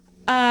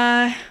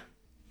 And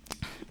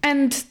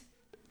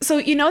so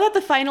that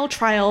the final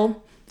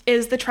trial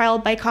is the trial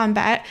by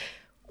combat,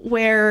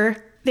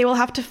 where they will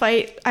have to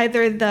fight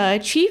either the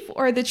chief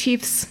or the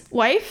chief's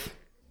wife,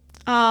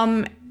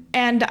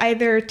 and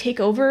either take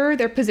over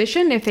their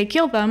position if they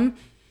kill them,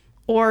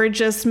 or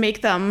just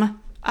make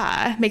them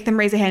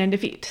raise a hand in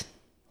defeat.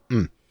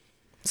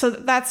 So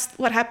that's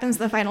what happens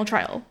in the final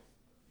trial.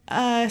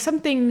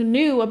 Something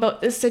new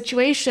about this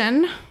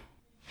situation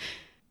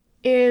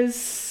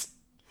is,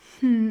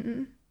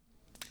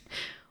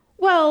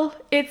 well,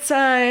 it's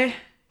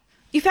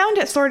you found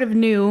it sort of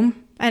new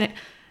and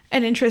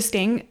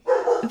interesting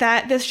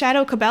that this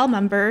Shadow Cabal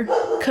member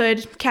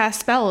could cast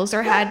spells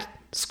or had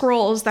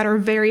scrolls that are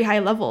very high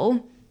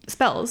level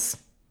spells.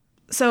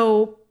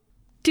 So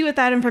do with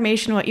that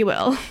information what you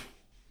will.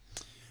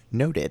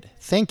 Noted.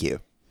 Thank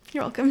you.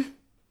 You're welcome.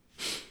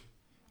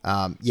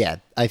 Yeah,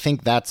 I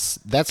think that's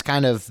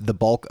kind of the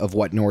bulk of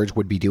what Norage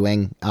would be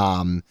doing.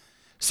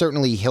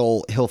 Certainly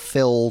he'll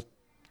fill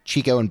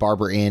Chico and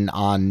Barbara in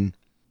on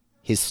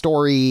his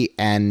story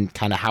and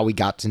kind of how he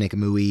got to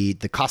Nikamui,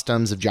 the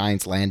customs of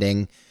Giant's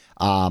Landing.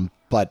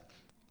 But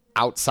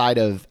outside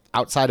of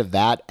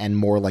that and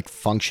more like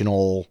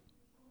functional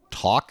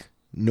talk,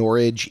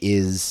 Norage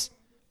is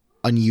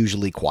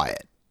unusually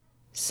quiet.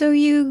 So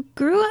you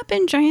grew up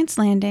in Giant's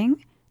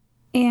Landing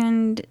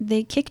and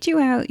they kicked you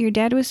out. Your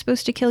dad was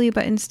supposed to kill you,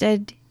 but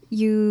instead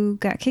you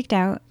got kicked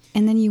out.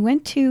 And then you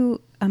went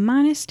to a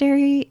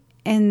monastery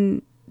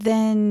and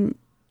then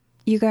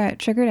you got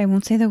triggered. I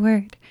won't say the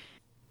word.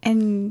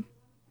 And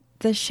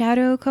the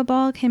Shadow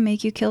Cabal can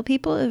make you kill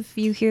people if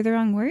you hear the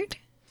wrong word?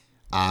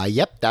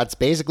 Yep, that's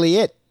basically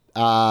it.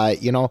 That's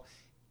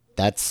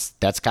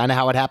kind of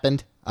how it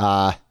happened.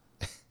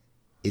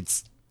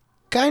 It's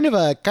kind of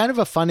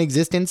a fun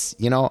existence.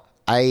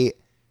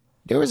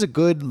 There was a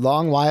good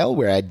long while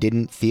where I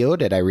didn't feel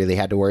that I really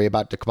had to worry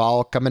about the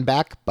Cabal coming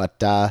back,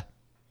 but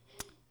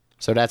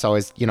so that's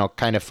always,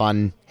 kind of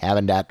fun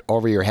having that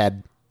over your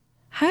head.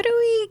 How do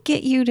we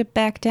get you to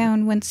back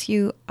down once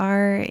you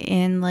are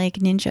in like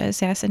ninja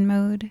assassin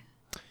mode?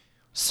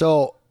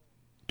 So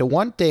the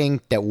one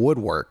thing that would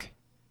work,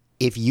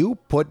 if you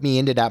put me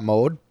into that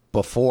mode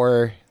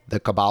before the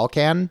Cabal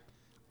can,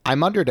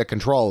 I'm under the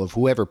control of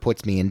whoever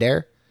puts me in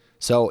there.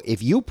 So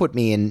if you put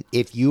me in,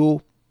 if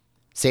you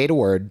say the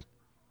word,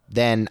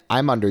 then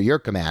I'm under your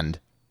command,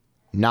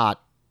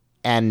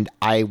 and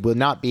I will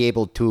not be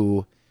able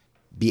to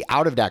be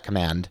out of that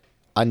command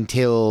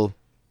until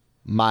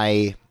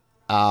my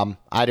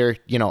either,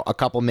 a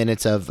couple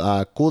minutes of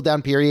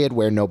cooldown period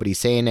where nobody's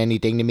saying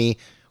anything to me,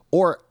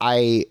 or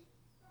I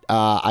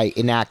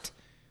enact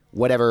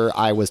whatever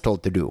I was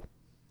told to do.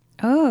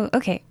 Oh,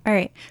 okay. All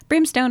right.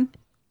 Brimstone.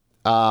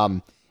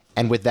 And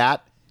with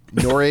that,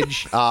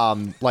 Norage,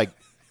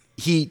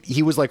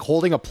 he was like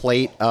holding a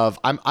plate of,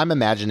 I'm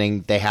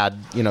imagining they had,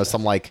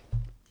 some like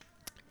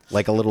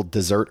a little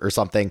dessert or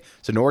something.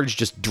 So Norage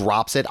just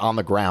drops it on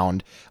the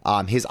ground.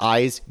 His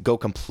eyes go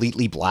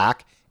completely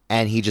black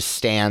and he just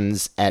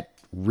stands at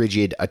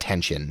rigid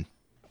attention.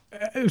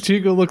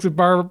 Chico looks at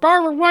Barbara.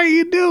 Barbara, what are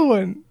you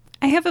doing?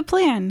 I have a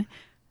plan.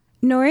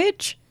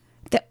 Norage,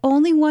 the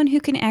only one who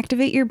can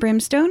activate your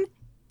brimstone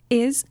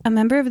is a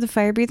member of the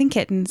fire-breathing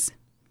kittens.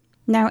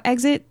 Now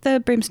exit the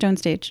brimstone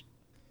stage.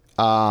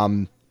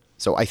 So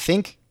I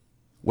think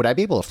Would I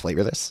be able to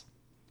flavor this?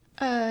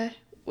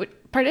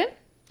 Pardon?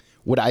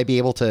 Would I be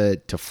able to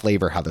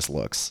flavor how this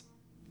looks?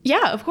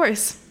 Yeah, of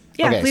course.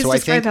 Yeah, Okay, please so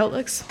describe how it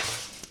looks.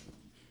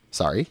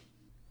 Sorry.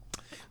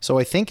 So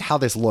I think how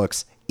this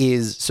looks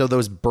is, so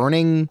those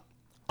burning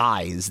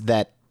eyes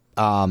that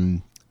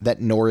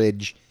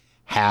Norage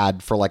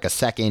had for like a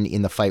second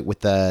in the fight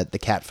with the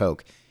cat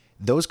folk,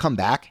 those come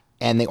back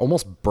and they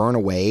almost burn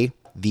away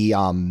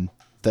the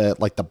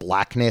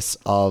blackness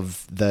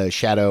of the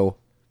shadow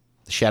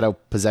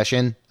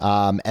possession.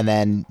 And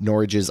then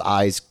Norage's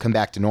eyes come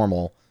back to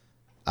normal.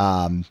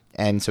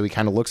 And so he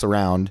kind of looks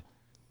around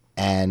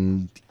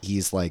and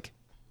he's like,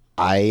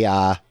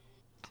 I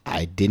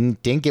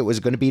didn't think it was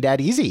going to be that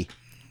easy.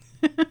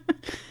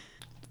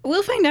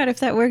 We'll find out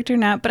if that worked or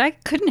not, but I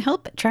couldn't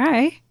help but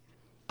try.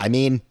 I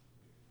mean,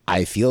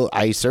 I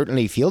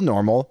certainly feel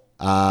normal.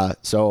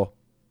 So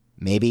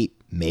maybe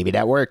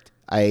that worked.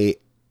 I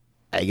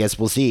guess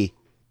we'll see.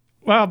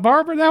 Wow,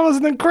 Barbara, that was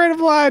an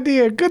incredible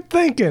idea. Good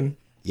thinking.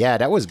 Yeah,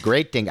 that was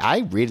great thing.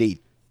 I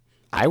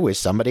wish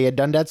somebody had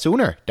done that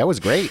sooner. That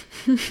was great.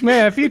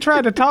 Man, if you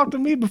tried to talk to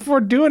me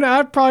before doing it,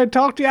 I'd probably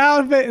talk you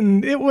out of it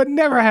and it would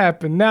never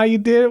happen. Now you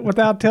did it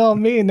without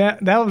telling me, and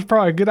that was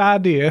probably a good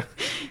idea.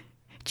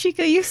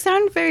 Chico, you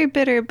sound very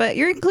bitter, but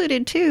you're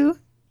included too.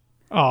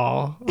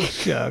 Oh,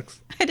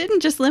 shucks. I didn't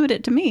just limit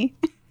it to me.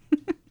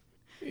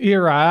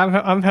 You're right.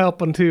 I'm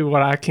helping too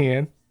what I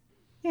can.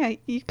 Yeah,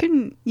 you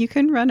can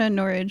run a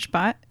Norage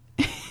bot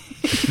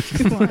if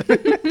you want.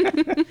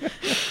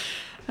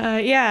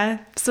 Yeah,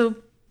 so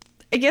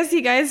I guess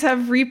you guys have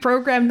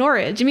reprogrammed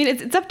Norage. I mean,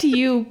 it's up to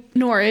you,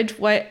 Norage,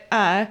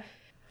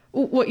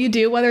 what you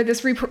do, whether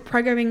this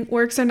reprogramming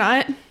works or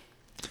not.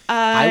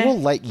 I will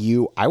let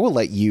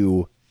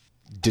you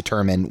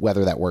determine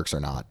whether that works or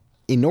not.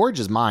 In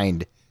Norage's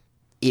mind,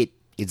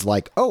 it's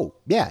like, oh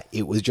yeah,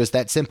 it was just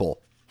that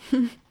simple.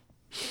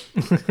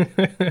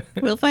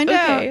 We'll find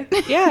out.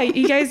 Yeah,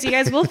 you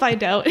guys will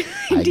find out.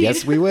 I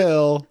guess we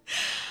will.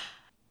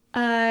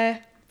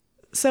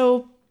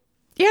 So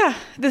yeah,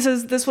 this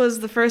was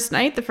the first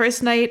night. The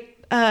first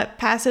night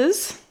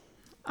passes.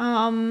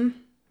 Guys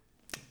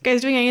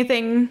doing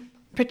anything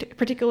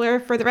particular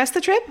for the rest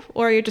of the trip,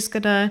 or you're just do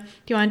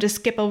you want to just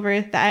skip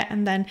over that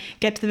and then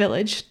get to the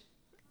village?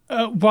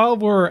 While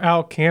we're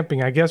out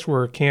camping, I guess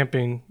we're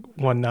camping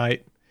one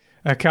night,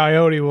 a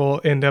coyote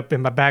will end up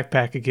in my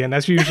backpack again.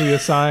 That's usually a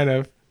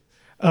sign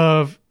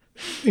of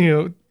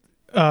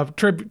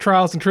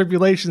trials and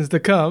tribulations to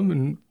come.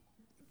 And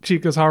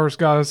Chico's horse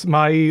got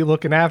Mai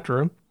looking after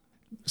him,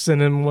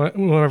 sending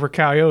one of her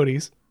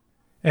coyotes.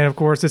 And of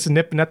course, it's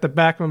nipping at the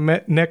back of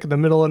my neck in the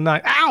middle of the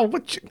night. Ow!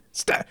 What you?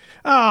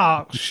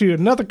 Oh, shoot!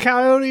 Another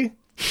coyote?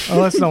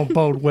 Oh, that's don't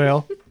bode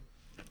well.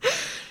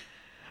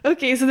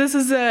 Okay, so this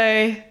is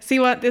so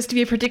you want this to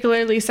be a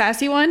particularly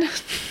sassy one?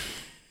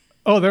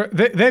 Oh,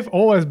 they've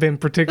always been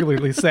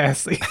particularly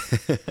sassy.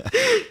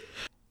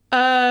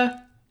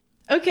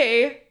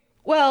 Okay.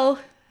 Well,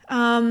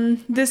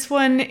 this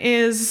one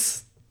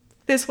is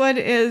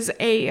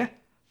a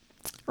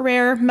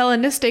rare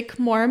melanistic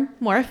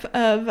morph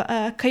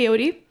of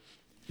coyote.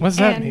 What's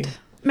that mean?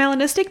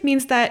 Melanistic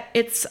means that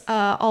it's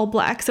all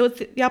black. So it's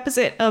the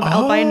opposite of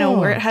albino,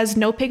 where it has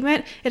no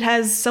pigment. It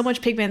has so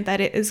much pigment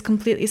that it is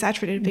completely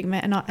saturated in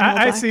pigment and not all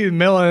black. I see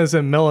melanin as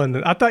in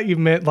melanin. I thought you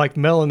meant like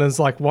melanin is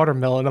like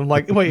watermelon. I'm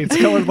like, wait, it's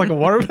colored like a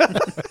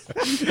watermelon?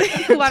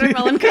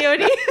 Watermelon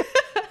coyote.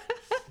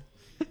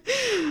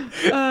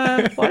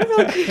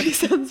 Watermelon coyote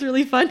sounds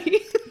really funny.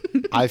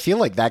 I feel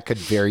like that could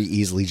very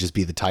easily just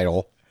be the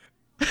title.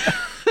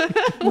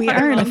 We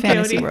are in a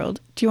fantasy coyote.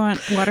 world. Do you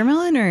want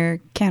watermelon or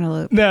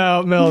cantaloupe?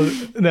 No.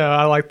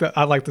 I like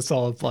the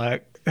solid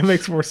black. It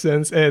makes more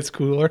sense and it's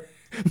cooler.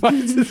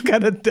 Mine's just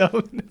kind of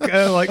dumb. Kind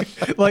of like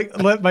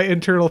let my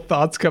internal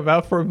thoughts come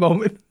out for a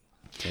moment.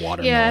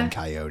 Watermelon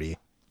coyote.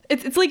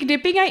 It's like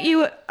nipping at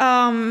you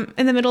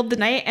in the middle of the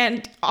night,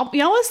 and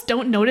you almost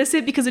don't notice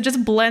it because it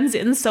just blends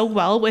in so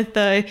well with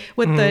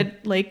the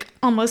like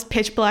almost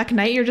pitch black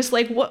night. You're just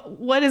like,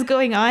 what is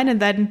going on? And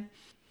then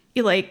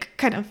you like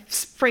kind of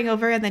spring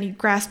over and then you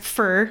grasp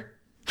fur.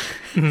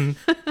 And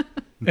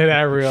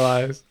I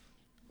realized.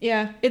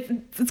 Yeah,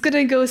 it's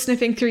gonna go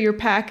sniffing through your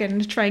pack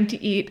and trying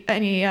to eat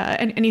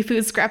any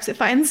food scraps it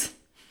finds.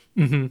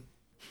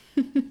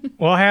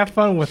 Well, have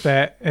fun with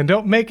that and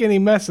don't make any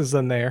messes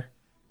in there.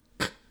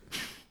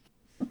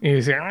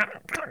 You see,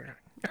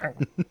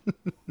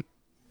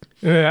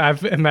 I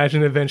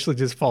imagine eventually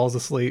just falls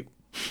asleep.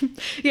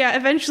 Yeah,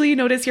 eventually you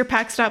notice your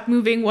pack stop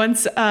moving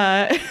once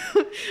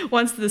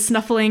once the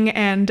snuffling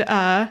and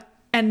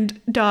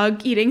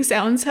dog eating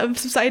sounds have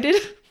subsided.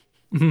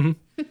 All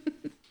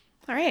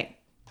right.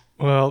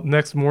 Well,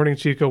 next morning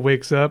Chico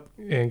wakes up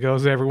and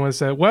goes to everyone and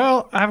says,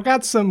 well, I've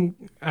got some,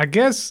 I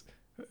guess,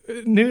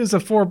 news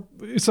of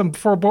some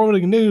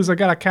foreboding news. I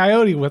got a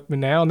coyote with me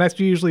now, and that's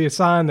usually a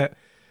sign that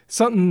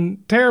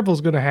something terrible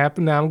is going to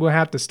happen. Now I'm going to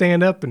have to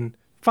stand up and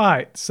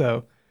fight.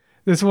 So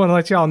just want to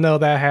let y'all know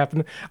that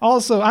happened.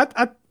 Also,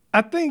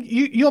 I think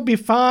you'll be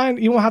fine.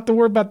 You won't have to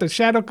worry about the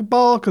shadow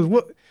cabal because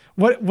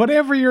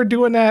whatever you're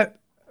doing that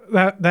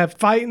that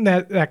fighting,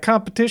 that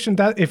competition,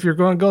 that if you're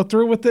going to go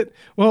through with it,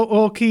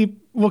 we'll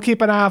keep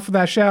an eye out for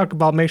that shadow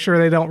cabal. Make sure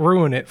they don't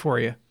ruin it for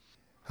you.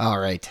 All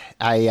right.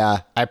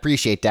 I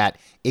appreciate that.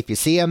 If you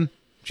see him,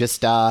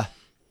 just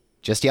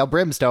yell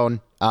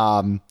brimstone.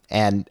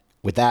 And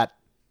with that,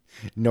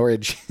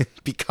 Norage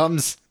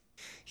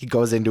he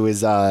goes into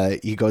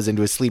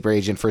his sleeper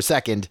agent for a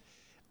second,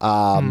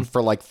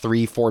 for like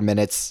 3-4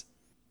 minutes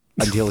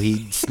until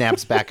he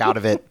snaps back out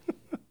of it.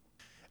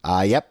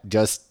 Yep.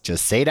 Just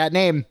say that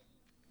name.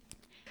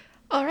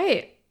 All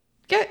right.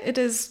 Yeah, it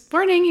is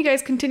morning. You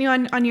guys continue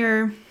on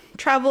your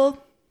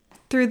travel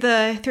through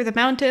the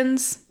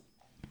mountains.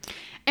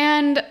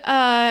 And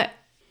I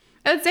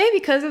would say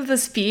because of the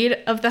speed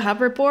of the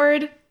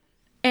hoverboard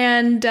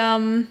and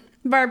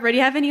Barbara, do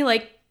you have any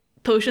like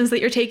potions that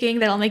you're taking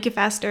that'll make you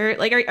faster?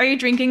 Like are you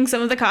drinking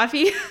some of the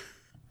coffee?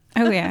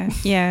 Oh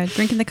yeah,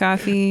 drinking the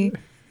coffee.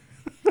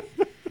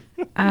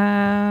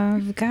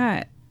 I've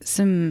got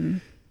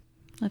some,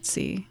 let's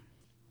see.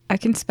 I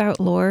can spout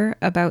lore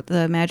about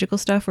the magical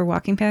stuff we're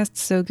walking past.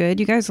 So good.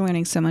 You guys are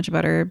learning so much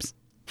about herbs.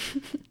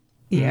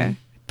 Yeah.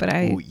 But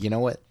Ooh, you know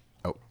what?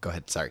 Oh, go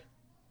ahead. Sorry.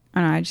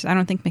 I don't know, I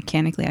don't think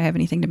mechanically I have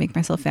anything to make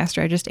myself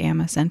faster. I just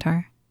am a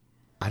centaur.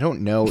 I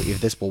don't know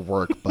if this will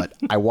work, but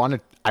I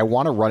want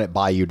to run it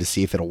by you to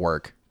see if it'll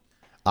work.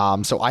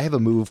 So I have a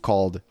move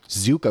called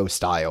Zuko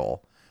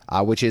Style,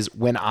 which is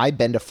when I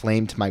bend a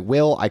flame to my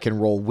will, I can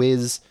roll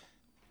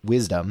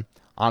wisdom.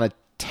 On a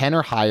 10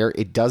 or higher,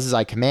 it does as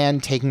I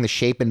command, taking the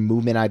shape and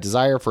movement I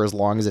desire for as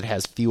long as it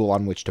has fuel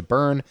on which to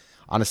burn.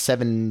 On a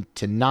 7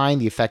 to 9,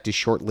 the effect is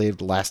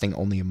short-lived, lasting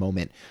only a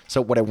moment.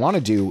 So what I want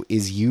to do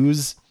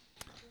is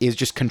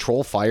just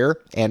control fire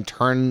and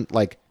turn,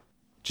 like,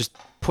 just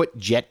put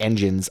jet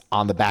engines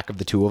on the back of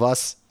the two of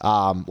us,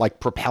 like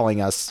propelling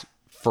us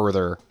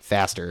further,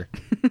 faster.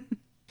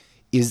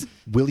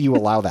 Will you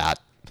allow that?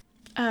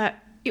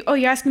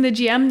 You're asking the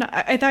GM?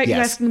 I thought you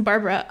were asking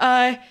Barbara.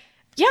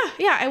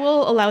 Yeah, I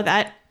will allow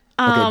that.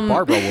 Okay,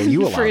 Barbara, will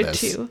you allow for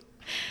this? Two.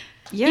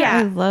 Yeah,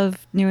 I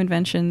love new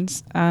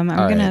inventions. I'm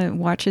going to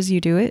watch as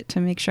you do it to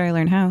make sure I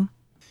learn how.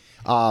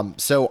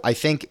 So I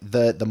think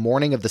the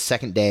morning of the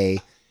second day,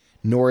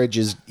 Norage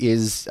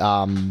is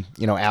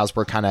as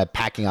we're kind of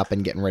packing up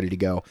and getting ready to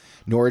go,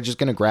 Norage is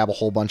going to grab a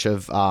whole bunch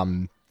of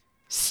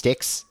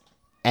sticks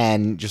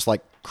and just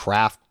like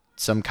craft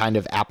some kind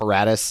of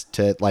apparatus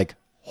to like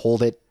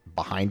hold it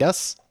behind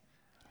us.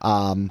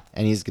 And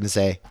he's going to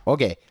say,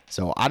 okay,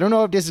 so I don't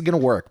know if this is going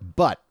to work,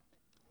 but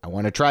I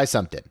want to try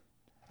something.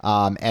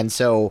 And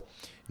so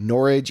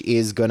Norage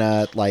is going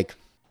to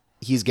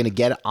he's going to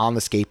get on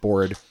the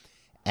skateboard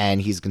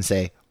and he's going to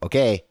say,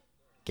 okay,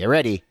 get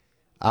ready.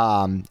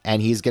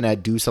 And he's going to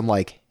do some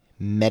like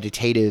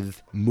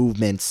meditative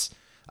movements,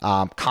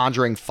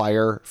 conjuring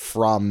fire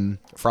from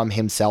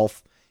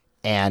himself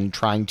and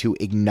trying to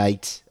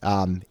ignite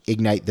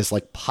this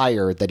like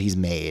pyre that he's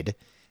made.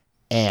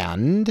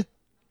 And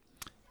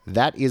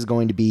that is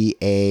going to be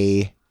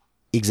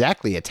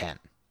exactly a 10.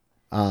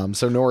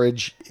 So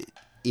Norage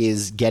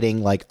is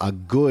getting like a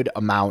good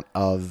amount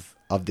of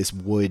this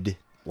wood,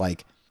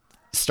 like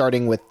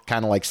starting with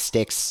kind of like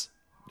sticks,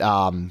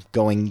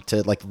 going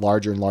to like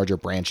larger and larger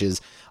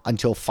branches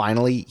until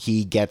finally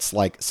he gets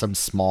like some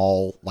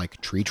small like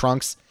tree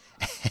trunks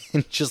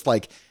and just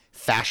like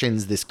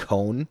fashions this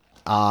cone.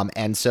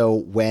 And so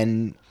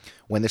when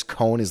this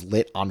cone is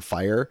lit on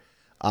fire,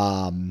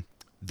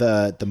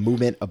 the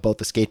movement of both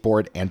the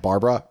skateboard and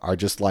Barbara are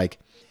just like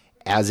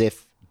as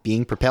if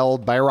being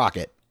propelled by a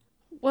rocket.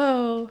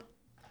 Whoa.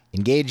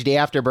 Engage the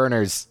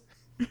afterburners.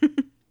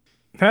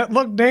 That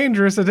looked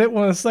dangerous. I didn't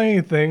want to say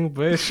anything,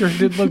 but it sure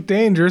did look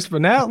dangerous.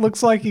 But now it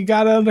looks like you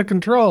got it under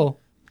control.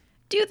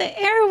 Do the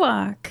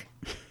airwalk.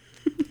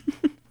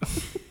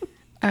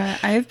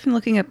 I've been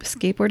looking up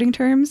skateboarding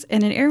terms,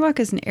 and an airwalk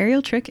is an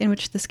aerial trick in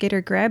which the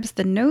skater grabs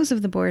the nose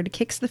of the board,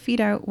 kicks the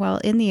feet out while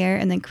in the air,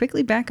 and then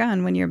quickly back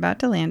on when you're about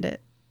to land it.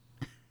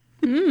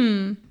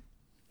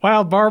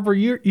 Wow, Barbara,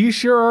 you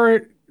sure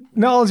are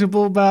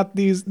knowledgeable about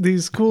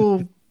these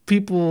cool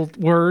people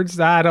words.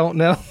 I don't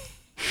know.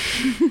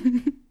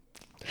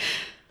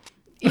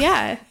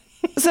 Yeah.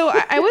 So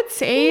I would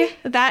say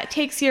that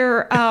takes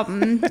your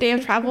day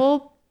of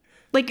travel.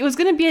 Like it was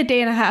going to be a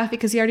day and a half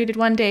because you already did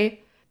one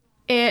day.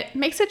 It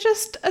makes it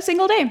just a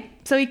single day.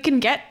 So you can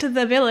get to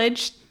the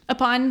village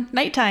upon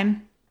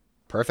nighttime.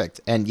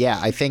 Perfect. And yeah,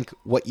 I think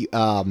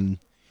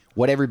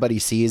what everybody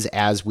sees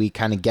as we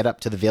kind of get up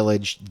to the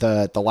village,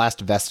 the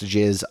last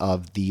vestiges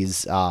of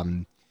these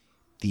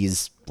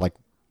like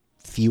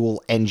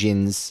fuel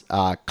engines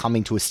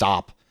coming to a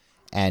stop.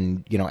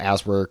 And,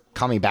 as we're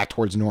coming back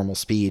towards normal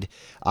speed,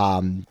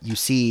 you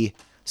see,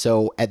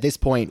 so at this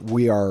point,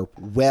 we are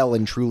well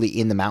and truly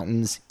in the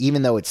mountains.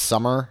 Even though it's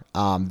summer,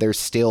 there's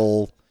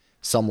still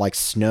some like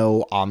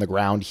snow on the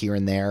ground here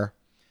and there.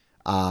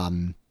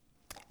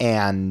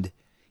 And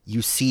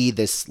you see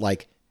this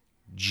like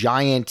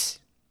giant,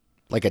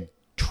 like a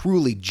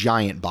truly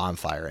giant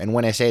bonfire. And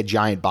when I say a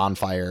giant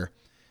bonfire,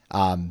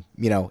 in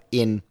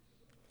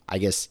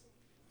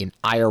in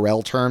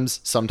IRL terms,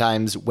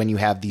 sometimes when you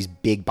have these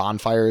big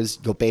bonfires,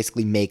 you'll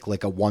basically make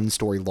like a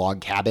 1-story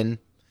log cabin.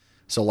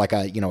 So like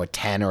a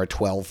 10 or a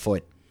 12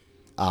 foot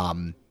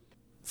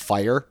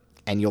fire,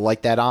 and you'll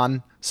light that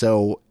on.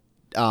 So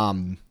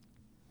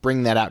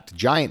bring that out to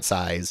giant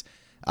size.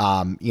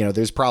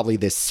 There's probably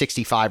this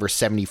 65 or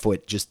 70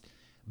 foot just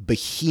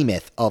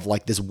behemoth of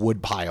like this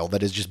wood pile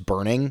that is just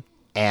burning,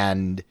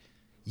 and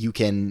you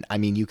can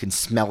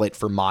smell it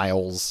for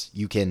miles.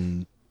 You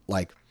can,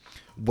 like,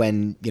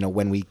 when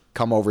we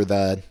come over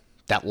that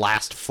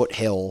last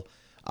foothill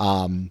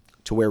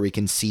to where we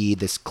can see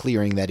this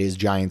clearing that is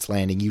Giant's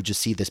Landing, you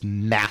just see this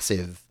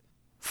massive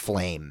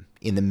flame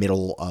in the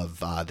middle of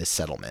this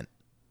settlement.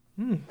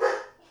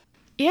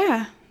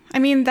 Yeah. I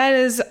mean, that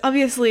is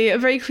obviously a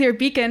very clear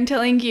beacon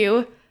telling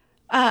you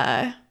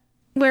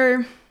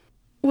where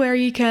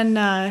you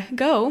can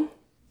go.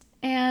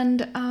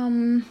 And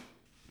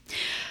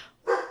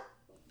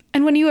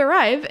when you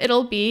arrive,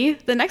 it'll be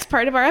the next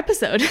part of our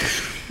episode.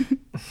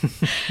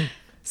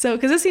 So,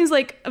 because this seems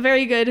like a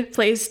very good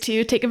place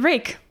to take a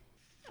break.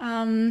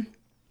 So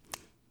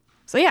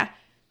yeah,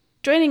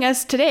 joining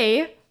us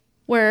today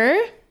were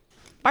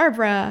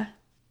Barbara.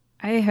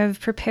 I have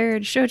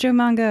prepared shoujo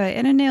manga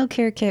and a nail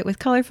care kit with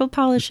colorful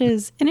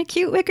polishes and a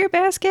cute wicker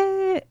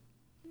basket.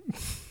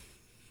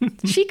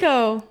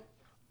 Chico.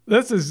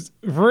 This is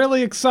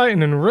really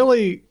exciting and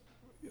really...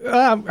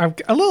 I'm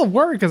a little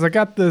worried because I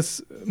got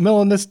this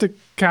melanistic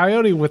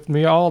coyote with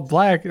me, all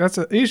black. That's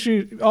an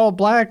issue. All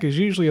black is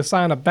usually a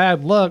sign of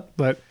bad luck,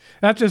 but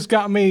that just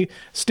got me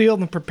steeled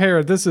and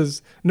prepared. This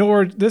is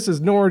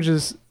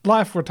Norage's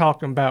life we're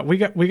talking about. We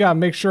got to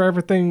make sure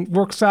everything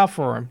works out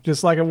for him,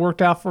 just like it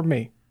worked out for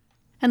me.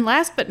 And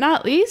last but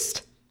not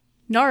least,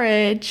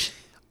 Norage.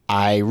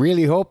 I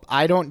really hope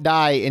I don't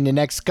die in the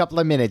next couple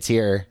of minutes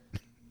here.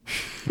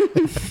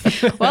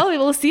 Well, we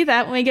will see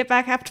that when we get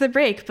back after the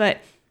break, but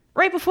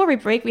right before we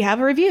break, we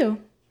have a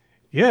review.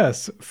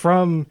 Yes,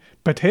 from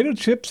Potato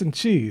Chips and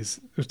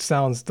Cheese, which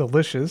sounds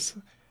delicious.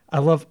 I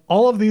love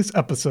all of these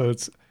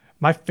episodes.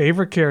 My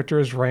favorite character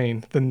is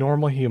Rain, the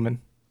normal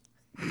human.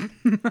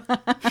 Bye.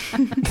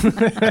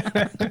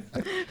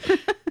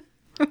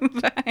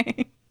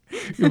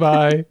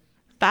 Goodbye.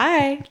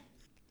 Bye.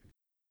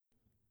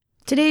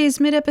 Today's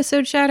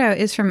mid-episode shoutout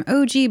is from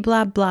OG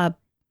Blob Blob,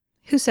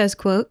 who says,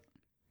 quote,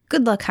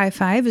 "Good Luck High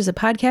Five is a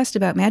podcast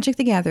about Magic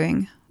the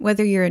Gathering.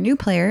 Whether you're a new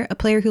player, a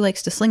player who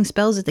likes to sling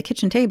spells at the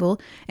kitchen table,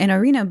 an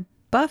arena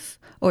buff,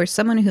 or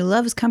someone who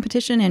loves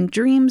competition and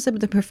dreams of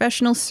the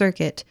professional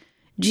circuit,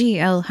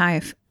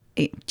 GLH5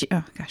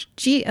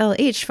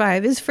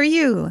 is for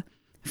you.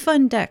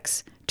 Fun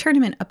decks,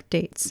 tournament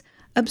updates,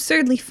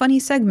 absurdly funny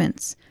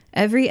segments.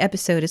 Every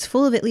episode is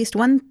full of at least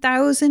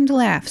 1,000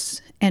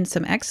 laughs and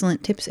some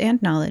excellent tips and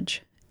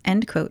knowledge."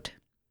 End quote.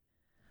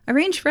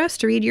 Arrange for us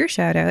to read your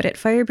shout out at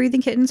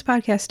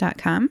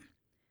firebreathingkittenspodcast.com.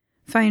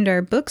 Find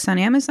our books on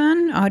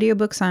Amazon,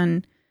 audiobooks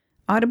on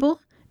Audible,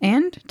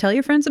 and tell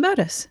your friends about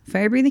us.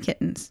 Fire Breathing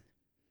Kittens.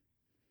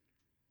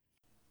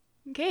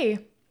 Okay.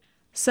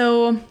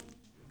 So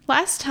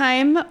last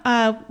time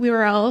we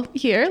were all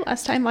here,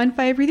 last time on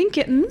Fire Breathing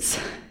Kittens,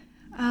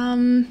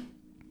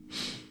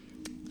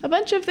 a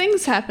bunch of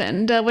things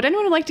happened. Would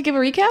anyone like to give a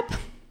recap?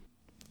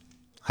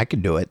 I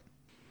could do it.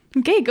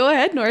 Okay, go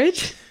ahead,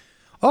 Norage.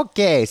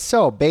 Okay,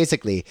 so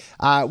basically,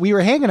 we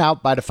were hanging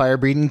out by the Fire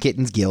Breathing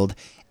Kittens Guild,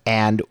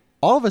 and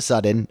all of a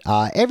sudden,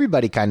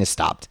 everybody kind of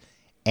stopped.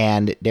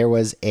 And there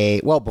was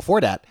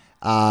before that,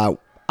 I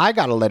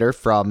got a letter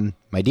from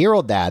my dear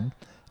old dad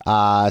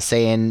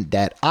saying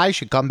that I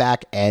should come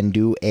back and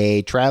do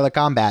a trial of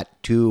combat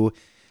to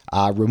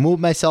remove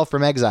myself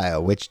from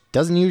exile, which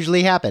doesn't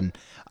usually happen.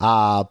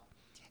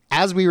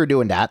 As we were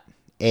doing that,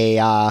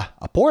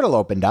 a portal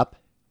opened up.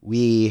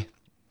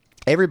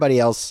 Everybody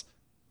else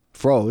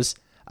froze.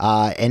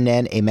 And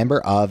then a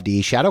member of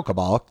the Shadow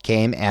Cabal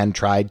came and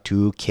tried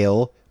to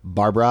kill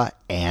Barbara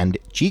and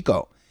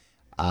Chico.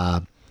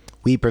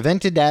 We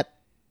prevented that,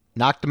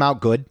 knocked them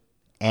out good,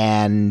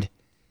 and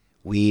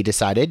we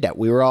decided that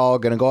we were all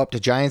going to go up to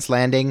Giant's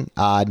Landing,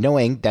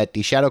 knowing that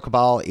the Shadow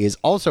Cabal is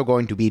also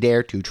going to be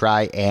there to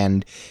try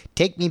and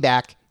take me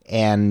back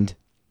and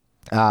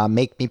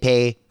make me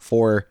pay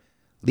for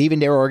leaving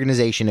their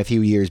organization a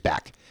few years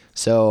back.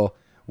 So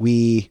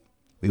we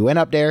went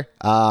up there.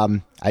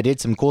 I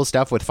did some cool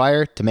stuff with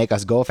fire to make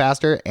us go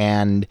faster,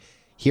 and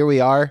here we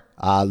are,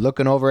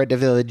 looking over at the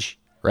village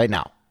right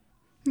now.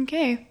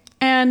 Okay.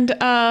 And,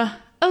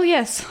 oh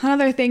yes,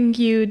 another thing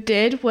you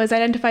did was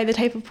identify the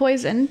type of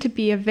poison to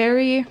be a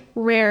very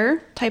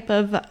rare type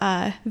of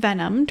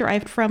venom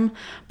derived from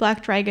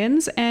black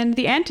dragons, and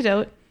the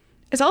antidote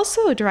is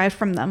also derived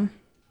from them.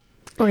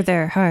 Or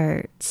their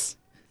hearts.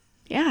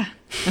 Yeah.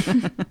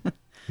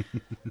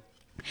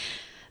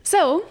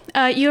 So,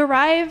 you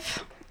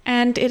arrive,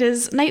 and it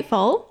is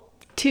nightfall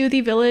to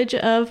the village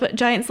of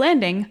Giant's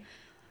Landing.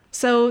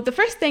 So the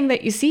first thing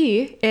that you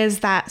see is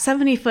that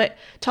 70-foot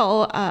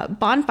tall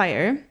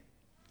bonfire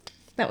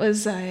that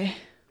was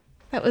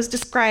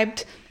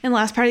described in the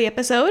last part of the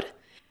episode.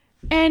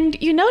 And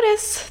you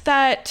notice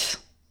that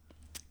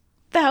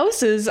The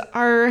houses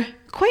are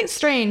quite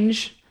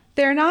strange.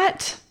 They're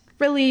not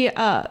really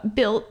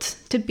built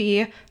to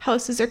be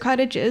houses or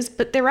cottages,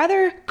 but they're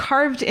rather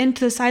carved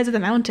into the sides of the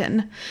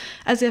mountain,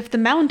 as if the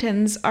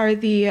mountains are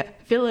the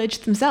village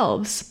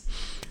themselves.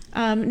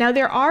 Now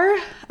there are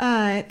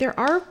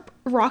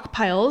rock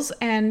piles,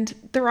 and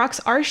the rocks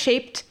are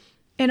shaped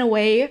in a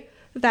way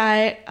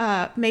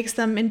that makes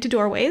them into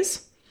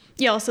doorways.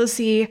 You also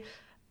see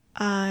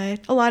a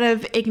lot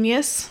of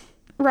igneous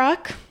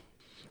rock,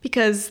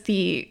 because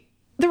the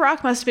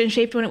rock must have been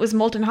shaped when it was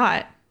molten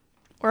hot,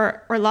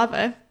 or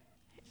lava.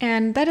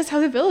 And that is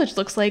how the village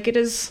looks like. It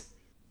is,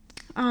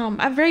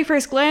 at very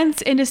first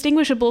glance,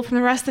 indistinguishable from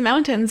the rest of the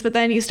mountains, but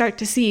then you start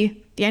to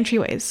see the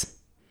entryways.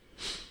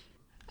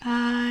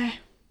 And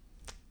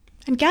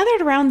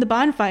gathered around the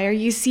bonfire,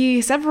 you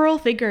see several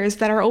figures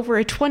that are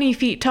over 20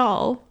 feet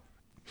tall.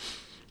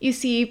 You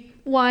see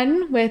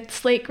one with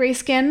slate gray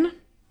skin,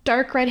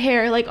 dark red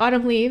hair like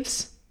autumn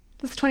leaves,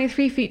 that's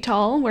 23 feet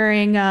tall,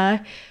 wearing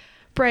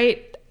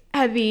bright,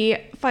 heavy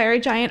fire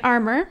giant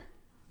armor.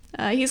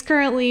 He's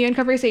currently in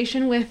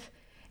conversation with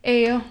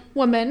a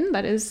woman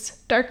that is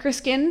darker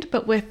skinned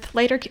but with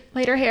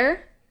lighter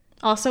hair,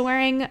 also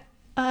wearing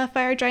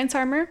fire giant's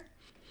armor.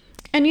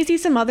 And you see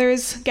some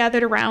others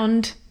gathered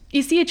around.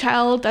 You see a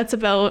child that's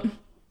about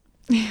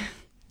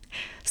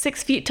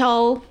 6 feet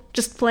tall,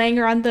 just playing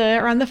around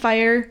the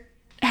fire,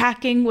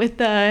 hacking with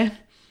the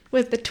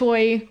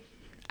toy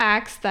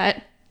axe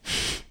that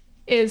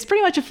is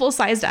pretty much a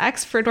full-sized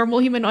axe for normal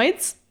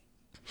humanoids.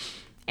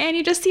 And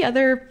you just see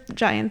other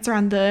giants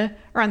around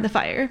the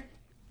fire.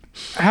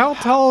 How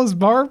tall is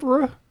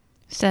Barbara?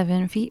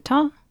 7 feet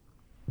tall.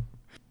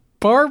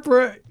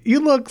 Barbara, you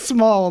look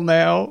small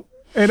now,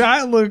 and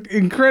I look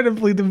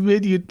incredibly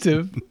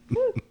diminutive.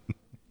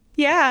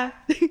 Yeah.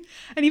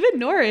 And even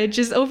Norage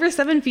is over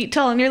 7 feet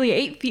tall, nearly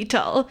 8 feet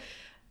tall.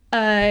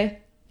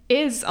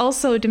 Is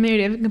also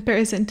diminutive in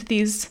comparison to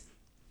these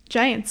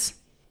giants.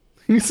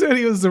 You said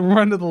he was the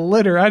runt of the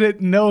litter. I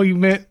didn't know he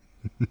meant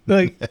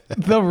like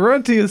the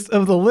runtiest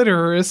of the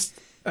litterists.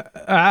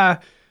 I'm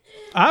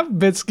a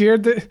bit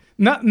scared that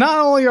not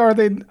only are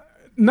they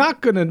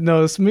not going to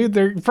notice me,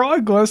 they're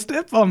probably going to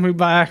step on me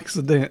by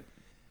accident.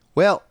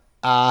 Well,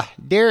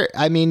 they're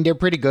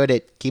pretty good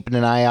at keeping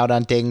an eye out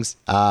on things.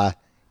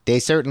 They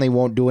certainly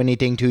won't do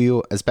anything to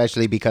you,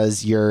 especially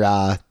because you're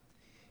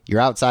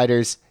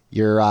outsiders.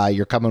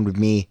 You're coming with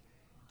me,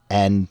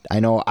 and I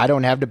know I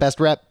don't have the best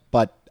rep,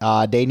 but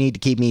they need to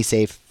keep me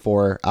safe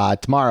for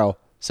tomorrow.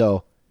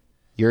 So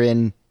you're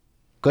in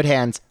good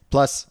hands.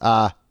 Plus,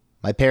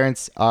 my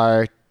parents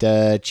are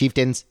the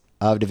chieftains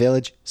of the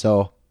village,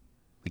 so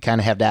we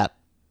kind of have that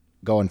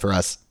going for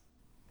us.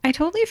 I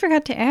totally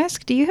forgot to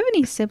ask, do you have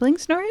any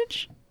siblings,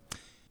 Norage?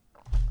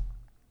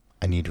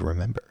 I need to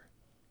remember.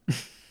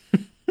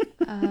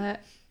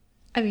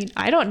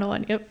 I don't know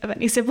of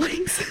any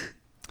siblings.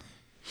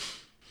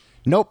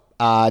 Nope,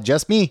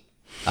 just me.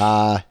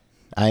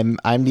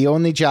 I'm the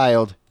only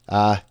child.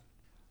 I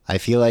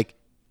feel like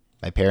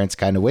my parents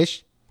kind of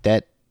wish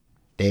that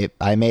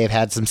I may have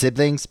had some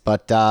siblings,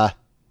 but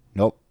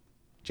nope,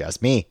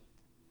 just me.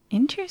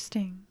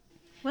 Interesting.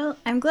 Well,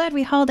 I'm glad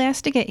we hauled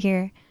ass to get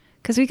here,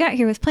 because we got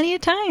here with plenty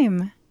of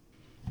time.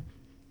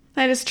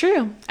 That is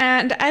true.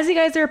 And as you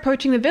guys are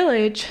approaching the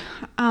village,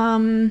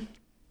 one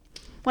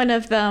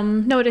of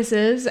them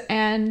notices,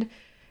 and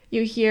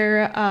you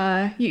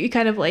hear, you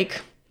kind of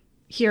like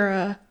hear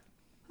a,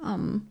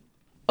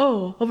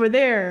 oh, over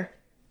there,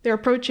 they're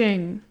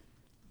approaching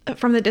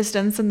from the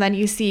distance, and then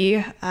you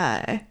see,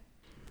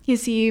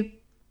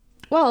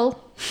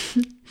 well,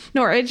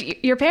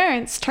 Norage, your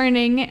parents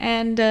turning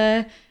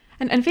and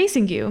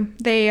facing you.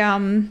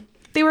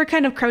 They were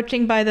kind of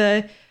crouching by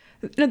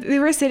they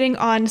were sitting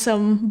on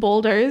some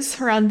boulders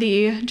around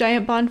the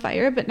giant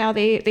bonfire, but now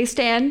they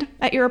stand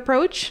at your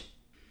approach.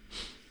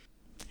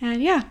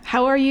 And yeah,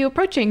 how are you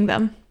approaching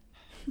them?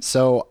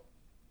 So,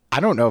 I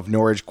don't know if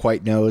Norage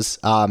quite knows.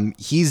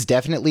 He's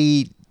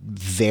definitely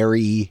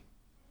very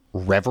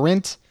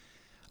reverent.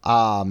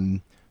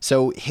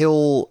 So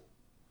he'll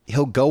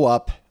go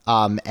up,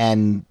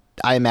 and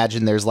I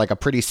imagine there's like a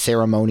pretty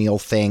ceremonial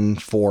thing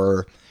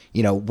for,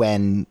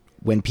 when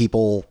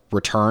people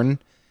return.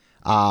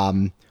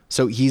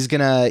 So he's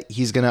gonna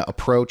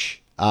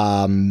approach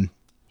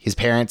his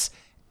parents,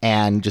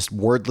 and just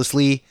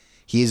wordlessly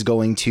he's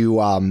going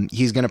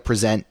to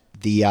present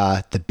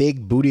the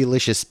big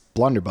bootylicious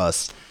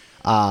blunderbuss,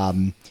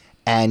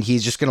 and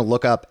he's just gonna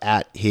look up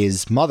at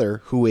his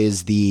mother, who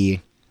is the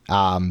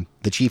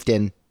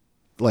chieftain,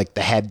 like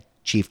the head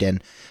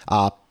chieftain,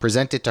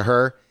 present it to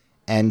her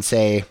and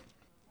say,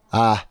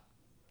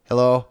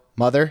 hello,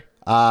 mother.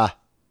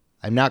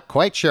 I'm not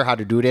quite sure how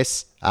to do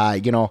this. I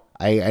don't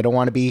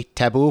want to be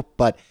taboo,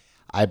 but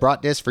I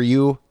brought this for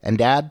you and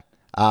Dad.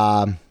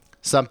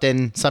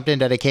 Something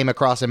that I came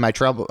across in my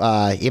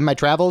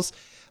travels.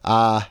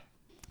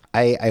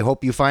 I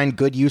hope you find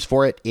good use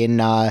for it in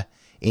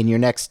your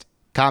next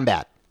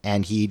combat.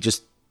 And he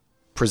just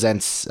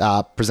presents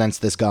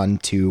this gun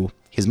to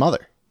his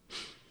mother.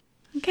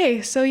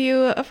 Okay, so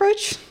you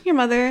approach your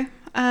mother,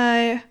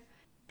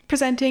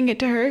 presenting it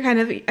to her.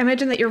 Kind of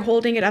imagine that you're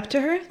holding it up to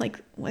her, like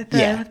with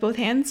both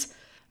hands.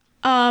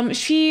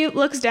 She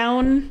looks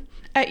down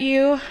at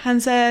you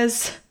and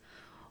says,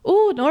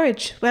 "Oh,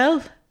 Norage,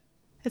 well,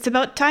 it's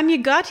about time you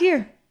got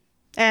here.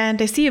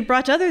 And I see you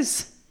brought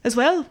others as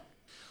well."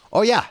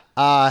 Oh, yeah.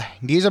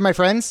 These are my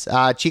friends,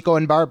 Chico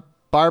and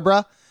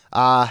Barbara.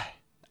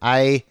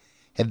 I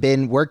have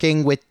been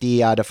working with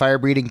the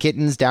fire-breathing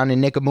kittens down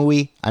in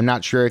Nikamui. I'm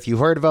not sure if you've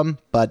heard of them,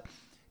 but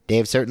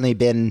they've certainly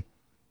been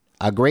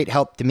a great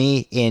help to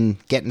me in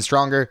getting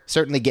stronger,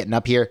 certainly getting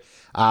up here.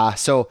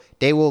 So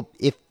they will,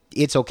 if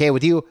it's okay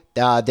with you,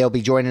 they'll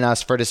be joining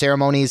us for the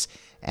ceremonies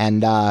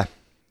and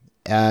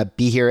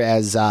be here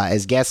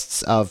as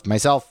guests of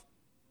myself,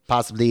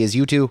 possibly as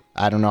you two.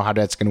 I don't know how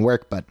that's going to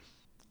work, but...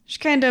 She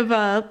kind of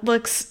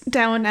looks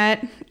down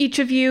at each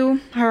of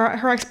you,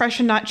 her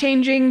expression not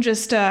changing,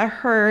 just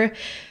her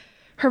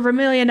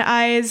vermilion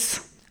eyes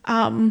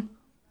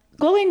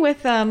glowing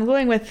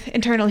with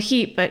internal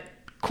heat, but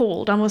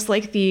cold, almost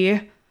like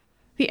the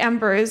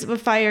embers of a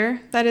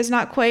fire that is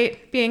not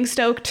quite being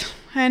stoked.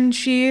 And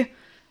she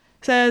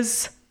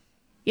says,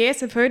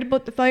 "Yes, I've heard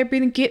about the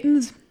fire-breathing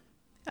kittens.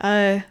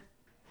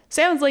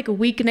 Sounds like a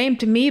weak name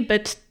to me,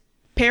 but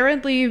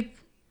apparently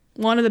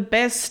one of the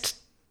best,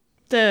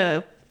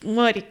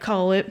 what do you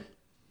call it?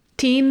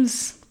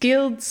 Teams,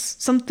 guilds,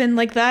 something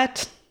like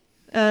that.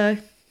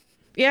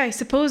 Yeah, I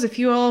suppose if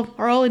you all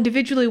are all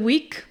individually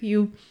weak,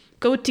 you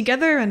go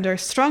together and are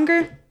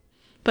stronger.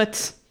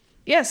 But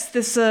yes,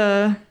 this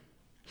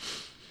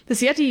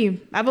Yeti,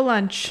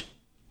 Avalanche,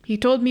 he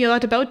told me a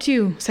lot about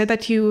you. Said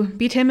that you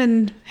beat him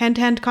in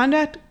hand-to-hand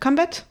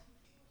combat?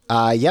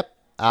 Yep,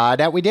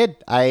 that we did.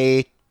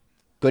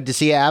 Good to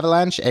see you,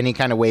 Avalanche. And he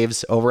kind of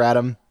waves over at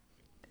him.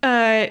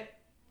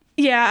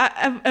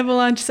 Yeah,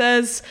 Avalanche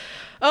says,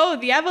 "Oh,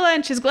 the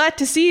Avalanche is glad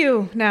to see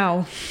you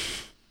now."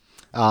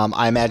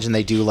 I imagine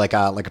they do like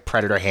a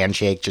predator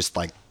handshake, just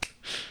like...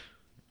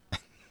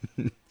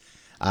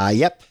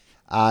 Yep.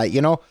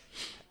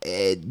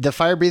 The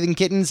fire-breathing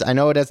kittens, I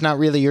know that's not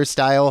really your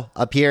style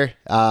up here.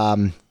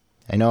 I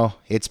know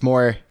it's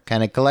more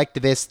kind of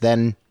collectivist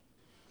than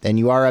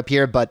you are up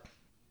here, but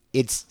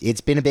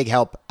it's been a big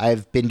help.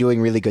 I've been doing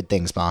really good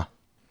things, Ma.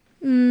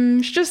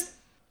 She just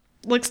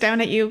looks down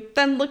at you,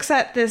 then looks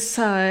at this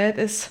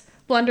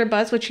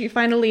blunderbuss, which she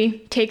finally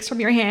takes from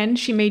your hand.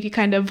 She made you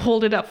kind of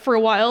hold it up for a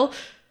while.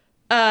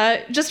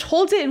 Just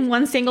holds it in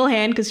one single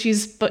hand because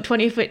she's about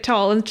 20 foot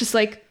tall, and just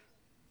like,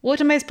 what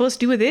am I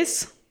supposed to do with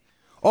this?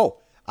 Oh,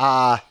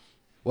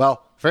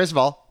 well, first of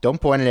all,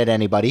 don't point it at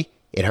anybody.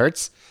 It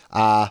hurts.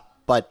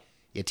 But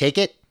you take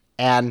it,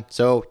 and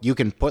so you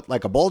can put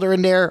like a boulder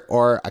in there,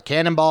 or a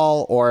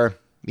cannonball, or,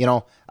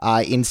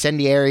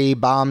 incendiary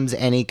bombs,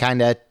 any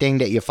kind of thing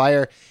that you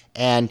fire,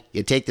 and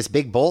you take this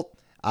big bolt,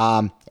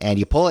 and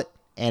you pull it,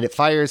 and it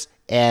fires,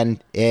 and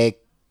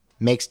it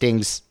makes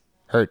things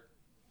hurt.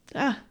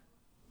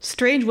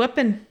 Strange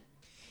weapon.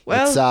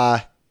 Well, it's,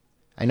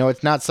 I know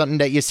it's not something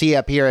that you see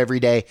up here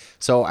every day,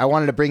 so I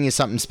wanted to bring you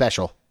something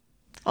special.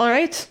 All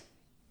right.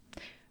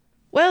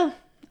 Well,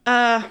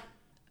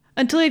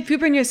 until you've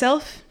proven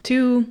yourself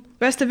to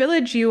rest the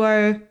village, you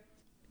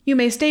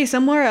may stay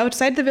somewhere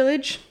outside the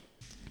village.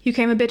 You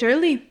came a bit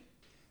early.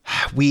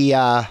 We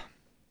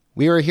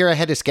were here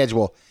ahead of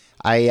schedule.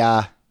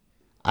 I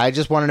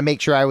just wanted to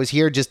make sure I was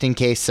here just in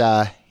case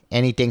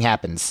anything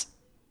happens.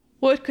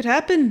 What could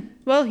happen?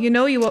 Well,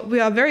 we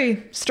are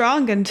very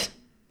strong and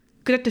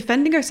good at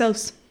defending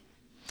ourselves.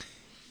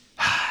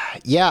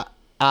 Yeah,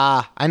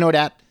 I know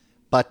that.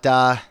 But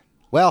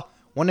well,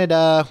 one of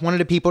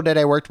the people that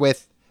I worked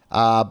with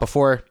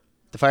before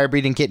the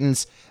fire-breathing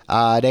kittens,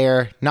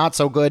 they're not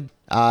so good.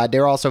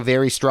 They're also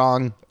very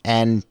strong,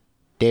 and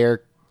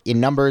they're in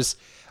numbers.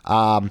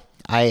 I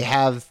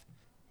have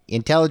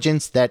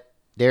intelligence that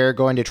they're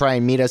going to try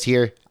and meet us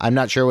here. I'm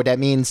not sure what that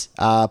means,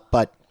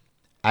 but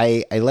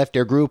I left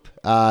their group.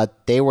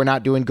 They were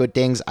not doing good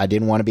things. I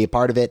didn't want to be a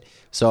part of it,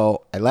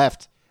 so I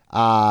left.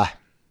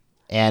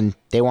 And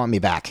they want me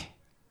back.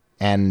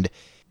 And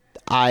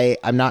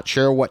I'm not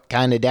sure what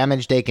kind of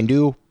damage they can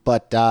do,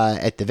 but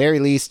at the very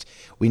least,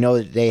 we know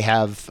that they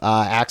have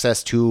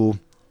access to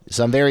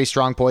some very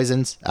strong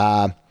poisons.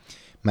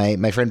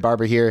 My friend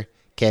Barbara here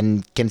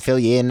can fill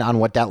you in on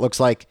what that looks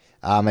like.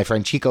 My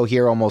friend Chico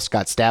here almost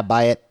got stabbed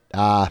by it,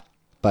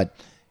 but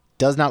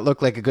does not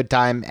look like a good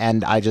time,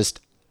 and I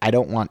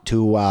don't want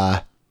to...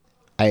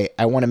 I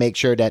want to make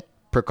sure that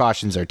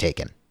precautions are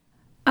taken.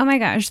 Oh my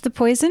gosh, the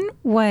poison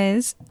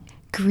was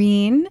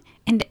green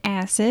and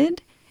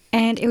acid,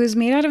 and it was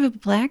made out of a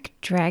black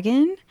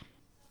dragon.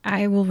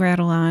 I will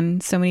rattle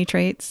on so many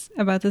traits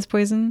about this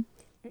poison.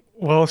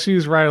 Well,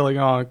 she's rattling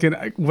on.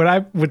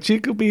 Would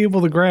Chico be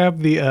able to grab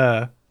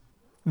the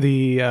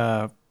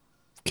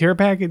care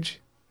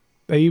package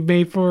that you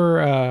made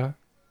for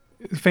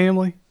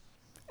family?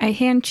 I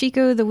hand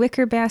Chico the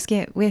wicker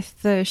basket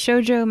with the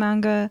shoujo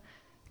manga,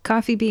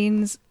 coffee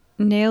beans,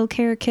 nail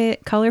care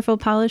kit, colorful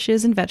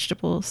polishes, and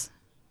vegetables.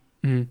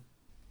 Mm.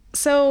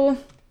 So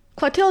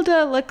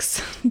Clotilda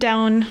looks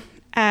down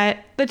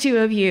at the two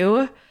of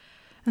you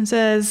and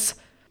says,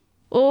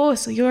 Oh,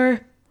 so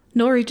you're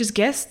Norage's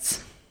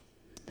guests?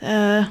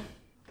 Well,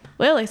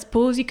 I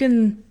suppose you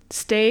can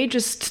stay.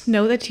 Just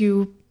know that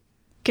you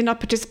cannot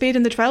participate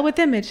in the trial with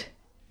him.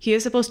 He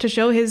is supposed to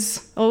show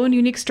his own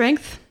unique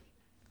strength.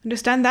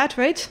 Understand that,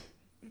 right?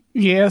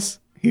 Yes,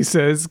 he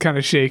says, kind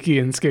of shaky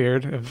and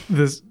scared of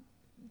this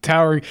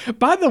towering.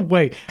 By the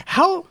way,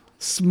 how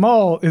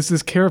small is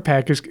this care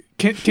package?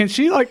 Can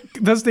she, like,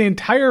 does the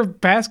entire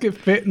basket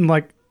fit in,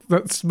 like,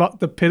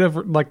 the pit of,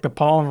 like, the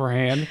palm of her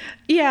hand?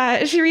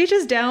 Yeah, she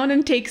reaches down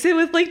and takes it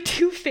with, like,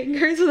 2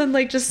 fingers and then,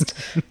 like, just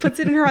puts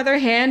it in her other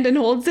hand and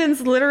holds it, and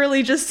it's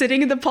literally just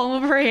sitting in the palm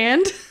of her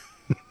hand.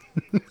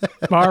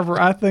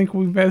 Barbara, I think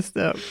we messed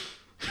up.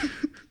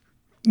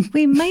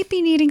 We might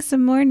be needing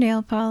some more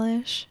nail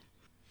polish.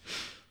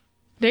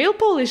 Nail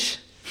polish?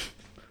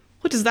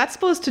 What is that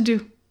supposed to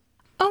do?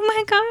 Oh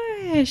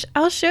my gosh,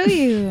 I'll show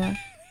you.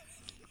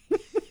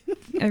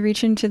 I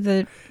reach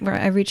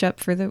up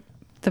for the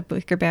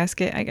wicker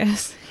basket, I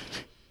guess.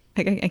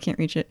 I can't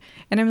reach it.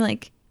 And I'm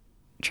like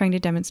trying to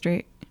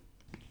demonstrate.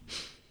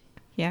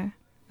 Yeah.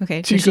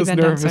 Okay. So Chico's she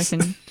bent down nervous. so I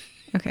can...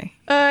 Okay.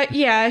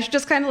 Yeah, she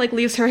just kind of like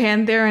leaves her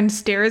hand there and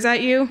stares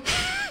at you.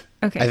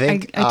 Okay. I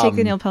think, I take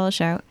the nail polish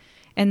out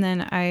and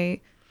then I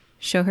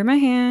show her my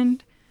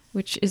hand,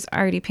 which is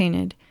already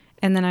painted.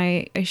 And then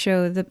I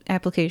show the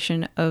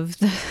application of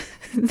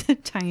the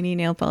tiny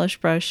nail polish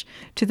brush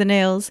to the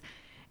nails.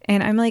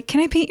 And I'm like,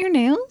 can I paint your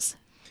nails?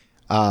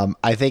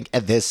 I think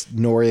at this,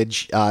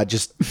 Norage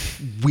just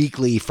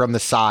weakly from the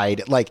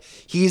side, like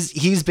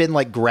he's been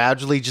like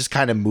gradually just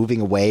kind of moving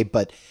away,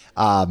 but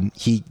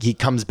he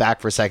comes back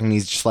for a second. And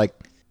he's just like,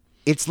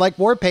 it's like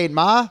war paint,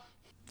 Ma.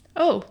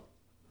 Oh,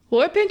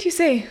 war paint, you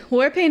say?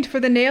 War paint for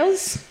the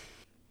nails?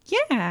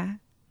 Yeah.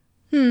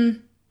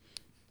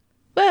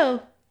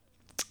 Well,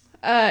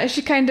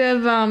 she kind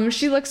of,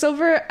 she looks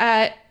over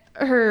at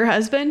her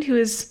husband, who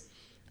is,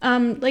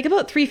 like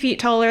about 3 feet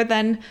taller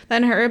than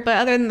her, but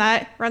other than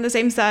that, around the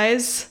same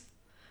size,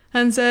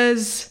 and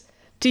says,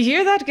 "Do you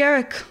hear that,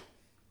 Garrick?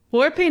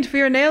 War paint for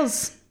your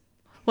nails.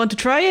 Want to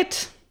try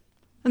it?"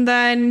 And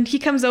then he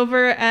comes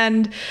over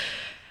and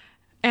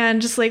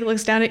just like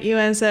looks down at you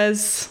and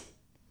says,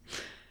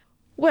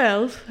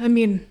 "Well, I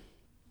mean,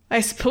 I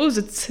suppose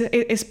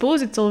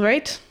it's all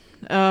right.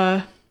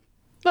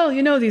 Well,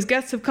 you know, these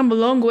guests have come a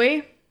long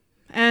way,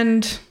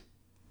 and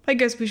I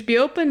guess we should be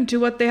open to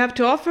what they have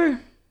to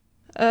offer.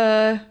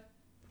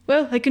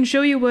 Well, I can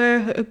show you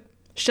a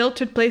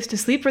sheltered place to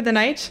sleep for the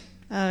night.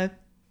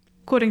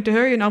 According to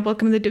her, you're not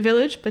welcome in the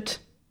village, but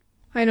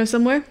I know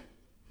somewhere."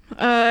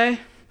 And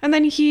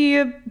then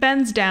he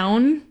bends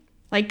down,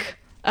 like,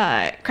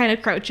 kind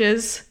of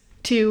crouches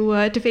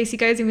to face you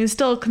guys. I mean, he's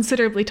still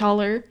considerably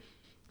taller,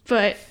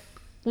 but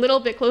a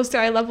little bit close to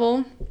eye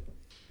level,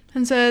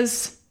 and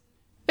says,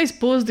 "I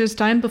suppose there's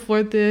time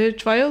before the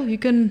trial. You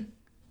can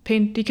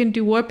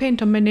do war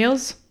paint on my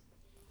nails."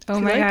 Oh If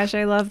you my like. gosh,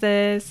 I love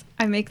this.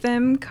 I make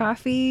them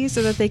coffee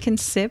so that they can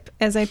sip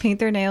as I paint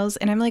their nails.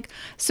 And I'm like,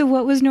 so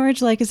what was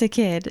Norage like as a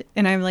kid?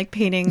 And I'm like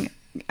painting.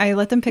 I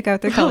let them pick out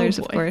their colors,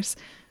 of boy. course.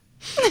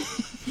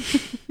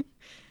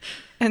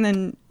 And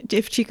then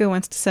if Chico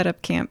wants to set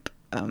up camp,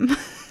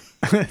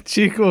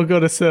 Chico will go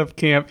to set up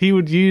camp. He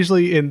would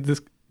usually, in this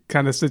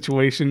kind of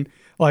situation,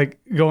 like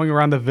going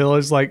around the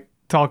village, like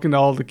talking to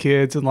all the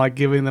kids and like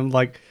giving them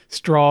like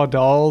straw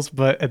dolls.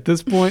 But at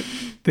this point,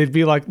 they'd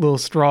be like little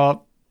straw,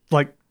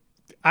 like,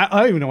 I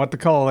don't even know what to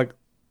call it, like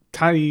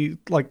tiny,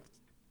 like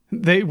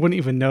they wouldn't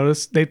even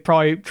notice. They'd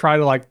probably try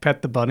to like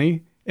pet the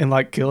bunny and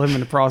like kill him in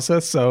the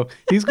process. So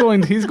he's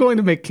going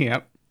to make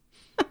camp.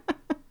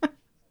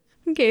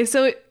 Okay,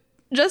 so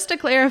just to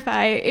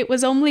clarify, it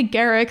was only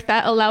Garrick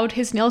that allowed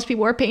his nails to be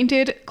war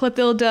painted.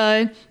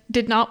 Clotilda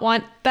did not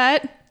want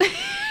that.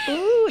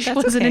 ooh, She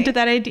that's wasn't okay. into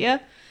that idea.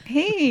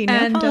 Hey,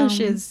 nail And, polish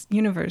is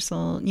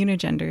universal,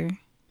 unigender.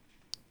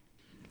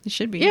 It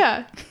should be.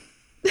 Yeah.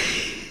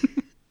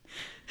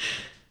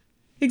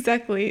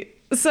 Exactly.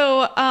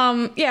 So,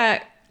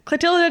 yeah,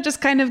 Clotilda just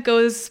kind of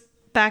goes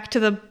back to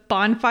the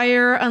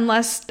bonfire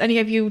unless any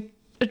of you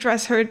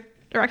address her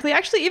directly.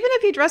 Actually, even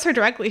if you address her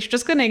directly, she's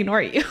just going to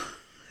ignore you.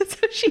 That's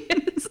what she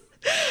is.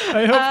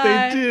 I hope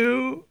they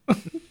do.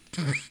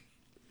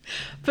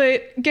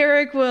 But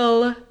Garrick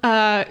will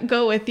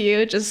go with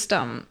you, just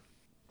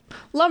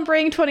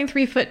lumbering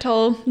 23 foot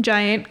tall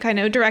giant, kind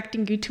of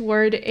directing you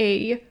toward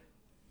a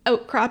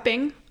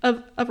outcropping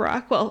of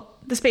rock. Well,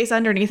 the space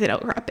underneath it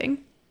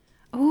outcropping.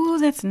 Oh,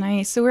 that's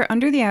nice. So we're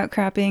under the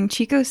outcropping.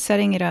 Chico's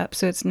setting it up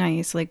so it's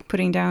nice, like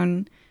putting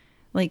down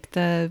like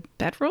the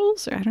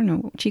bedrolls, or I don't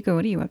know. Chico,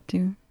 what are you up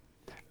to?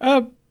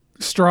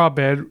 Straw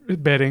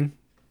bedding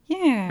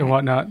Yeah. and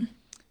whatnot.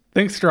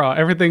 Think straw.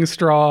 Everything's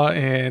straw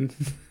and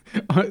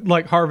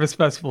like Harvest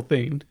Festival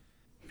themed.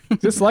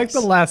 Just like the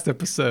last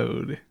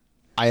episode.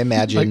 I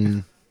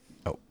imagine.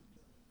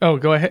 Oh,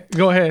 go ahead.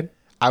 Go ahead.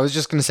 I was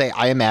just gonna say,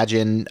 I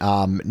imagine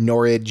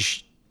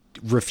Norage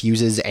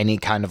refuses any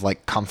kind of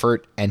like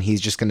comfort, and he's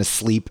just gonna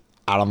sleep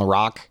out on the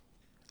rock.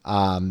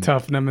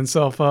 Toughen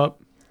himself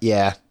up.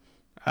 Yeah.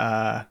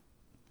 I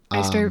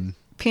start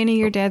painting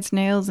your dad's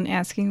nails and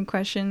asking him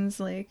questions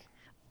like,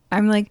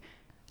 I'm like,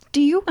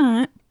 do you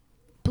want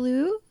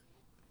blue,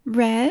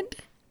 red,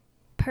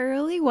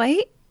 pearly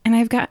white? And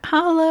I've got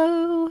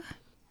hollow.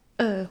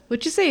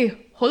 What'd you say?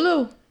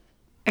 Hello.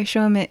 I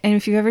show him it. And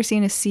if you've ever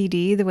seen a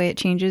CD, the way it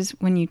changes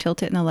when you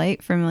tilt it in the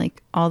light from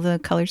like all the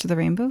colors of the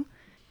rainbow.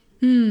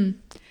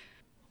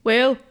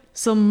 Well,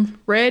 some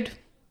red,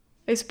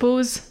 I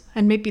suppose,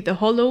 and maybe the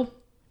hollow.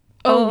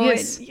 Oh,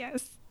 yes.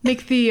 Yes.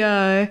 Make the,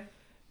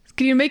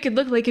 can you make it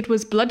look like it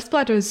was blood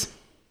splatters?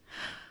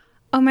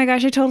 Oh my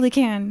gosh, I totally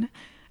can.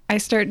 I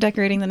start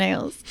decorating the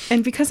nails.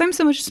 And because I'm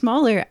so much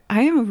smaller,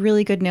 I am a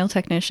really good nail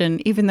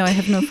technician, even though I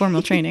have no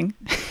formal training.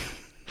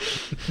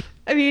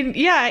 I mean,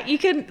 yeah, you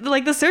can,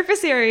 like, the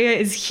surface area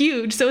is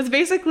huge. So it's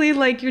basically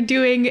like you're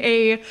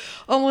doing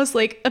almost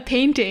like a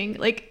painting.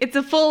 Like, it's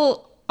a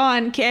full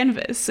on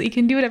canvas. So you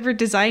can do whatever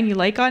design you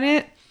like on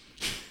it.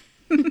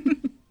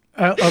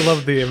 I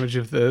love the image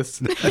of this.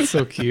 That's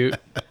so cute.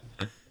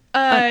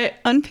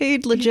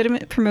 Unpaid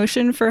legitimate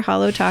promotion for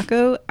Hollow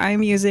Taco.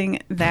 I'm using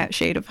that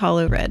shade of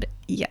hollow red.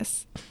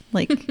 Yes.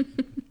 Like,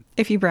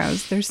 if you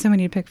browse, there's so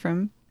many to pick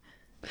from.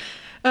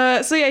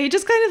 So yeah, he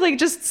just kind of like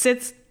just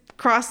sits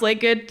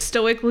cross-legged,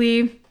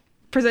 stoically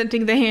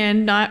presenting the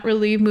hand, not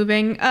really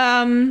moving.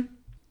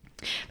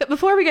 But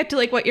before we get to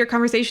like what your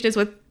conversation is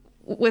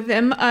with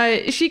him,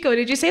 Chico,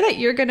 did you say that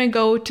you're gonna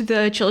go to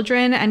the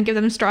children and give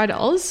them straw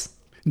dolls?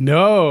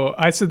 No,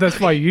 I said that's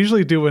what I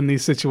usually do in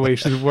these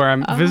situations where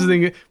I'm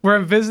visiting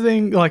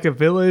like a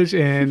village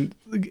and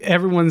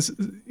everyone's,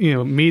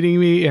 meeting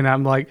me, and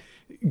I'm like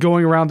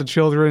going around to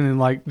children and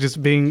like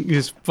just being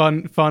just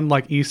fun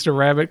like Easter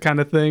rabbit kind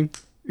of thing,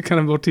 kind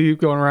of motif,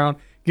 going around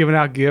giving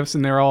out gifts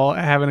and they're all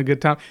having a good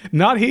time.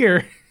 Not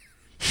here.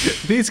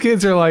 These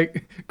kids are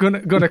like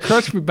gonna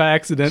crush me by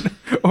accident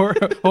or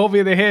hold me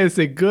in the head and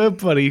say, "Good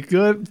buddy,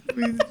 good,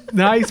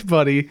 nice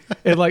buddy,"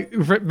 and like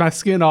rip my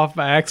skin off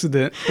by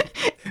accident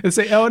and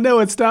say, "Oh no,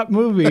 it stopped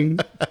moving."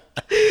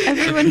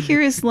 Everyone here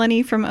is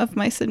Lenny from Of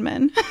Mice and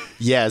Men.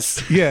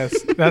 Yes.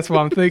 Yes, that's what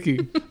I'm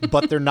thinking.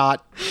 But they're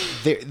not.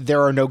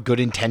 There are no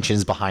good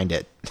intentions behind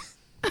it.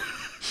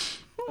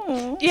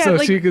 Yeah, so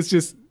like, Chica's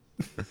just.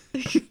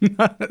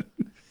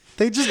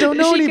 They just don't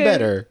know any Chica,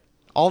 better.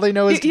 All they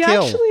know is to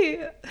kill. Actually,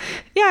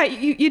 yeah,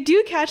 you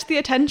do catch the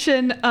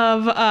attention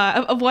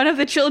of one of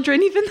the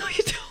children, even though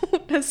you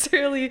don't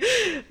necessarily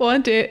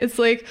want it. It's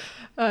like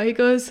he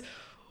goes,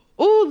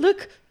 "Oh,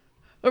 look,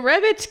 a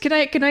rabbit! Can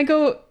I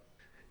go?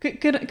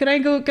 Can I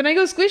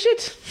go squish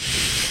it?"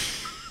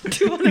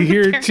 You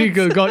hear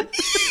Chico go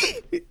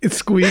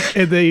squeak,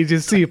 and then you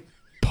just see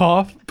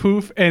puff,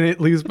 poof, and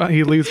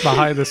he leaves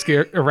behind a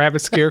rabbit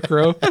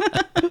scarecrow.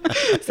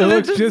 It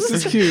looks just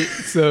as cute.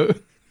 So.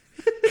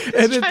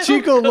 And then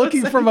Chico,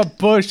 looking from a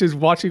bush, is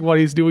watching what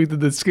he's doing to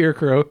the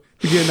scarecrow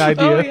to get an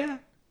idea. Oh, yeah.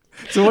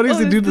 So what does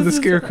he do to the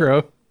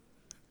scarecrow?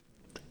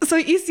 So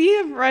you see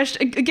him rush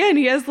again.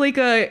 He has like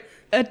a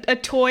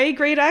toy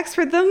great axe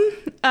for them,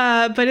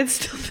 but it's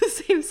still the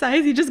same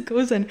size. He just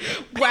goes and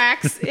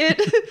whacks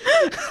it,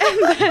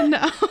 and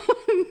then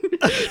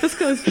just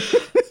goes,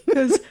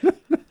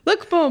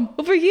 "Look, Mom,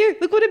 over here.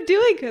 Look what I'm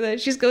doing." And then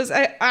she just goes,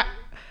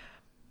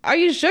 "Are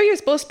you sure you're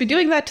supposed to be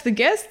doing that to the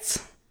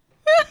guests?"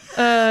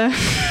 And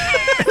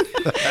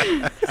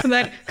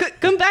then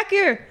come back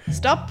here.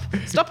 Stop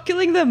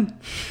killing them.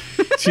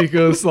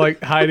 Chico's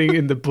like hiding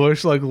in the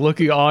bush, like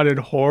looking on in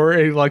horror,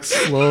 and like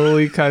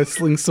slowly kind of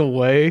slinks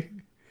away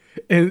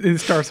and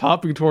starts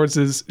hopping towards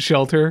his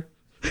shelter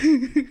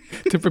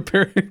to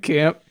prepare a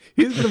camp.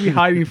 He's gonna be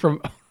hiding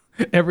from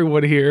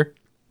everyone here.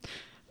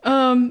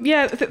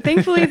 Yeah,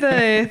 thankfully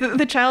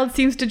the child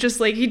seems to just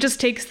like, he just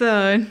takes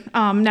the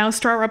now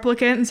straw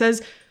replicant and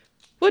says,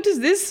 "What is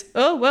this?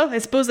 Oh, well, I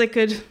suppose I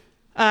could."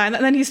 And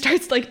then he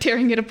starts like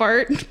tearing it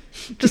apart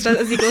just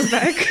as he goes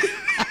back.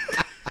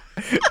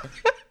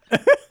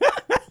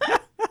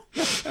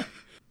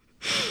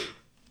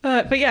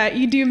 But yeah,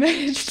 you do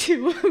manage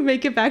to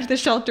make it back to the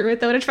shelter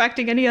without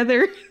attracting any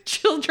other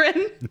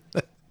children.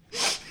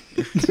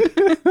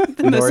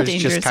 Norage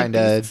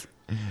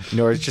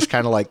just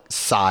kind of like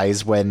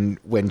sighs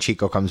when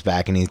Chico comes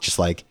back, and he's just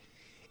like,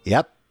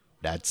 "Yep,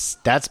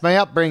 that's my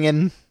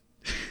upbringing."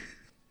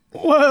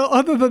 Well,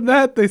 other than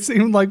that, they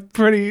seem like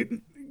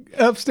pretty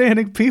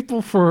upstanding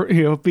people for,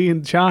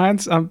 being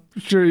giants. I'm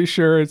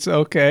sure it's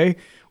okay.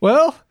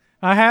 Well,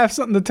 I have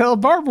something to tell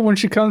Barbara when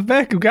she comes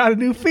back. I've got a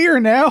new fear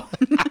now.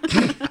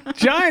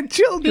 Giant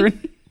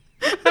children.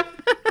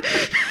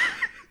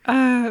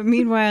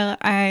 Meanwhile,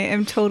 I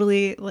am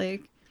totally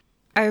like,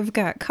 I've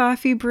got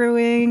coffee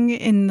brewing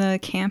in the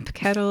camp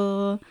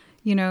kettle,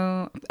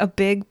 a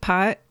big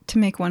pot to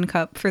make 1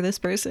 cup for this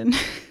person.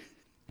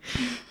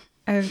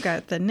 I've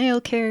got the nail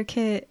care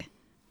kit.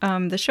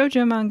 The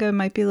shoujo manga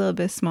might be a little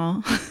bit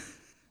small.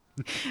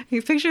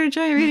 You picture a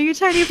giant reading a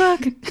tiny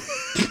book.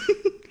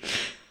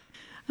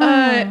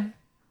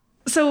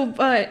 So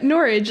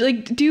Norage,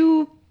 like,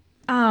 do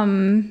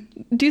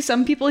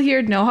some people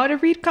here know how to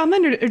read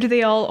common, or do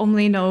they all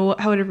only know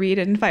how to read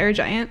in Fire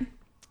Giant?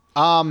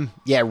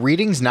 Yeah,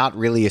 reading's not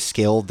really a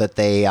skill that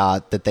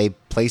they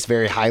place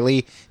very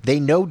highly. They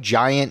know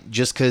Giant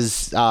just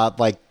because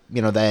like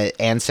the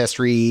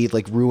ancestry,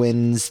 like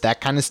ruins,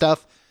 that kind of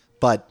stuff.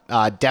 But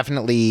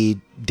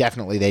definitely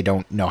they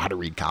don't know how to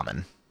read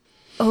common.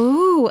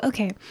 Oh,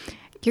 okay.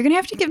 You're going to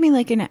have to give me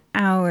like an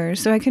hour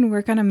so I can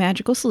work on a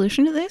magical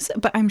solution to this,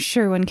 but I'm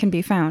sure one can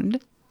be found.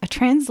 A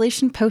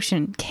translation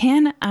potion.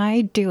 Can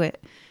I do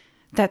it?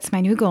 That's my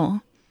new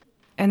goal.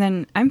 And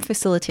then I'm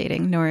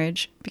facilitating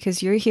Norage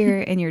because you're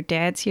here and your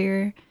dad's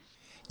here.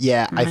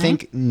 Yeah, I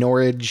think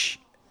Norage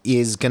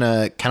is going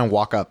to kind of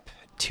walk up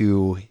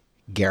to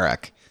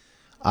Garrick.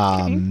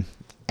 And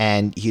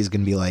he's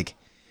going to be like,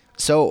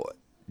 so,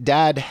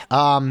 Dad,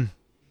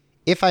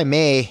 if I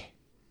may,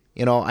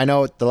 I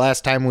know the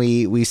last time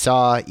we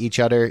saw each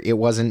other, it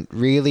wasn't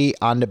really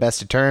on the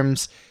best of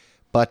terms,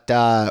 but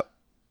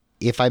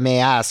if I may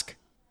ask,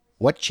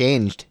 what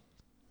changed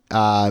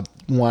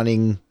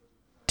wanting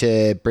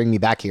to bring me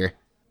back here?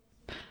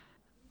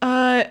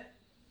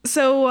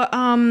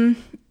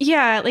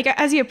 Yeah, like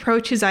as you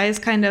approach, his eyes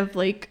kind of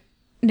like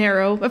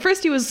narrow. At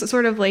first he was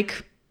sort of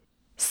like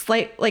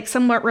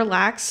somewhat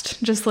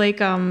relaxed, just like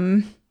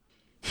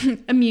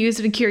amused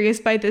and curious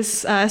by this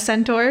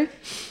centaur.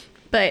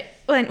 But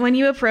when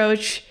you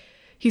approach,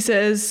 he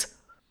says,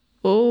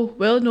 "Oh,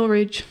 well,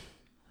 Norage,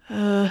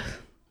 I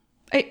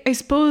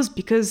suppose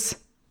because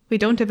we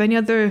don't have any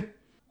other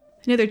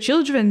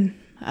children,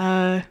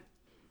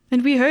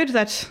 and we heard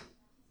that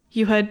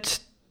you had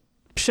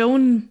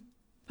shown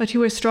that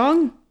you were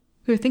strong.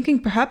 We were thinking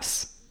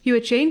perhaps you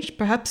had changed,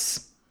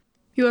 perhaps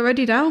you are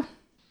ready now.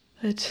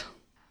 But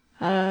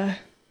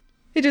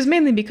it is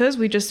mainly because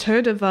we just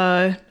heard of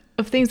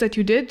things that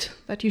you did,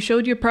 that you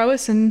showed your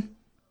prowess in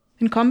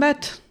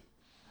combat,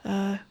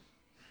 and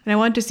I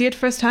wanted to see it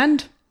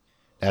firsthand."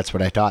 That's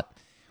what I thought.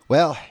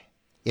 Well,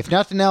 if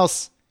nothing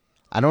else,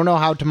 I don't know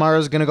how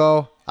tomorrow's gonna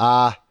go.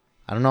 I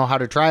don't know how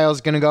the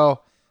trial's gonna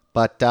go,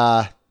 but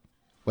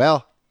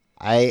well,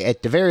 I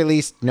at the very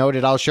least know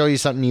that I'll show you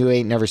something you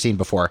ain't never seen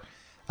before.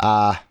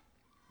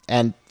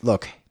 And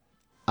look,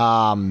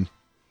 if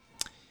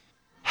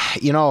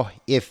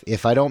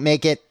I don't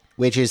make it,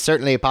 which is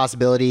certainly a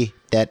possibility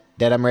that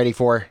I'm ready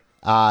for,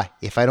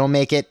 if I don't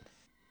make it,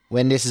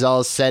 when this is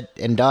all said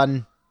and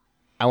done,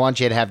 I want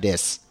you to have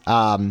this.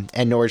 And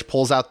Norage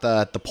pulls out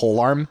the pole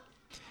arm,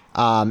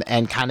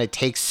 and kind of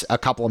takes a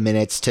couple of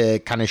minutes to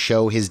kind of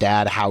show his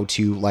dad how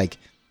to like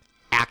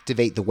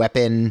activate the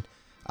weapon,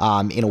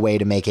 in a way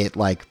to make it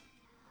like,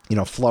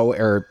 flow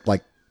or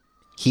like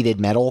heated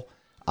metal.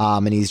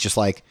 And he's just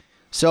like,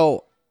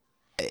 so,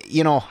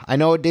 I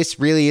know this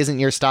really isn't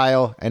your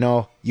style. I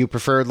know you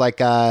preferred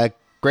like a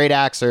great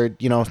axe or,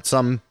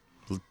 some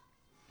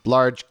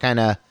large kind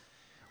of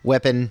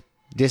weapon.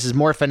 This is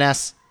more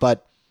finesse,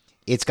 but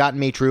it's gotten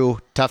me through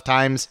tough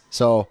times.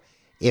 So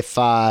if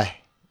I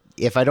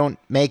don't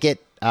make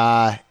it,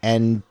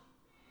 and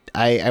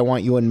I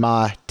want you and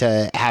Ma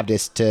to have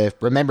this to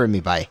remember me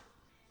by.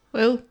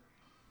 Well,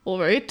 all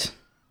right.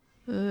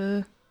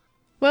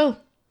 Well,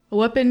 a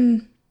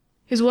weapon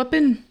is a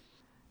weapon,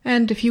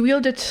 and if you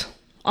wield it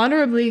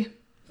honorably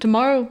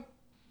tomorrow,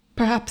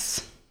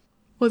 perhaps,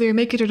 whether you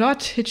make it or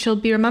not, it shall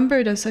be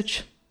remembered as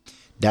such.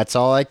 That's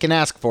all I can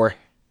ask for.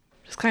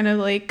 Just kind of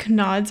like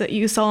nods at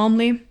you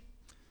solemnly.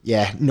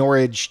 Yeah,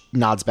 Norage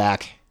nods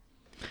back.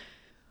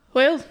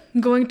 Well,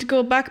 I'm going to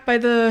go back by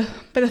the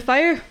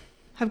fire.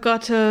 I've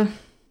got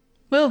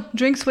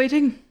drinks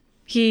waiting.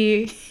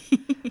 He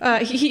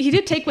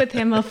did take with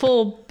him a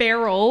full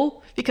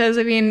barrel because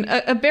I mean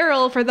a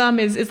barrel for them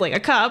is like a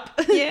cup.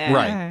 Yeah.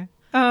 Right.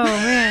 Oh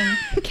man,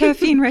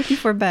 caffeine right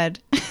before bed.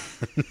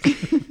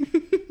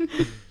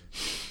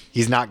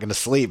 He's not gonna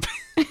sleep.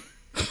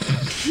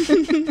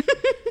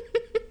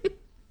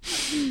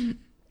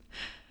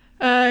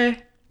 Yeah.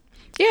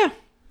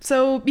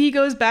 So he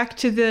goes back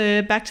to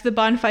the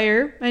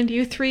bonfire, and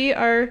you three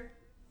are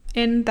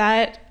in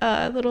that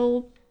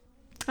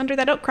under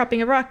that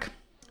outcropping of rock.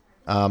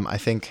 I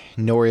think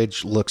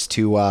Norage looks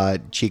to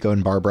Chico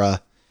and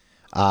Barbara,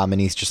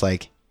 and he's just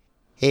like,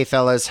 "Hey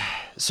fellas,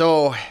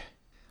 so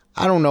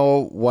I don't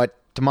know what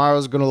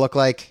tomorrow's gonna look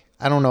like.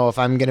 I don't know if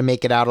I'm gonna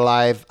make it out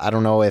alive. I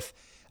don't know if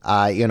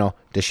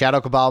the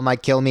Shadow Cabal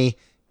might kill me.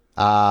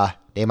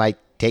 They might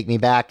take me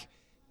back.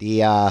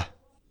 The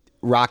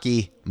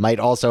Rocky might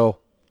also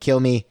kill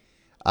me.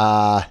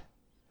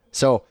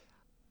 So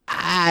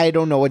I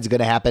don't know what's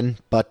gonna happen,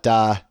 but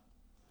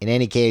in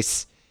any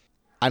case,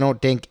 I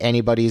don't think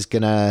anybody's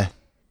gonna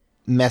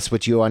mess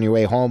with you on your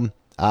way home.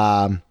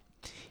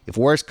 If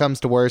worse comes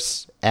to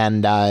worse,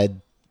 and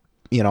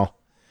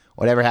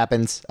whatever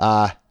happens,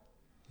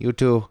 you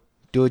two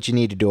do what you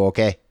need to do,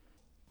 okay?"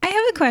 I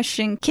have a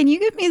question. Can you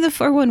give me the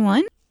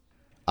 411?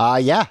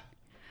 Yeah.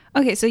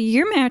 Okay, so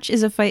your match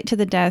is a fight to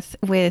the death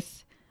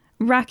with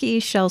Rocky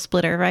Shell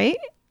Splitter, right?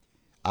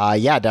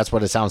 Yeah, that's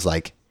what it sounds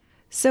like.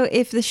 So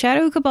if the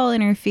Shadow Cabal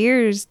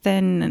interferes,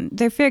 then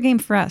they're fair game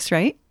for us,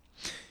 right?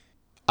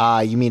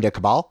 You mean the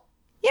Cabal?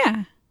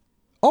 Yeah.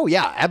 Oh,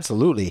 yeah,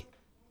 absolutely.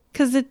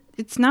 Because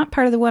it's not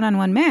part of the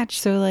one-on-one match,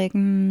 so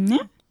yeah.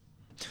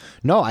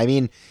 No, I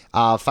mean,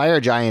 Fire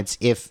Giants,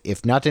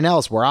 if nothing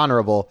else, we're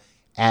honorable.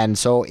 And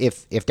so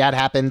if that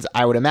happens,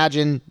 I would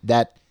imagine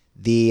that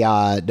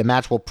the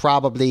match will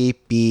probably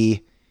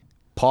be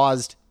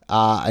paused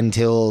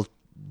until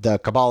the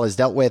Cabal is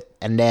dealt with,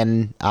 and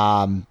then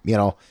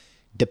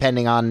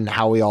depending on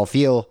how we all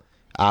feel,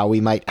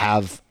 we might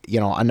have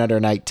another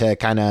night to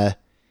kind of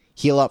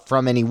heal up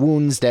from any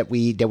wounds that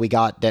we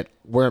got that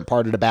weren't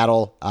part of the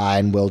battle,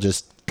 and we'll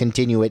just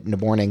continue it in the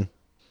morning.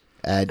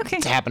 Okay.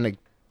 It's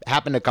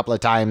happened a couple of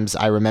times.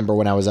 I remember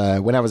when I was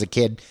a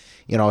kid.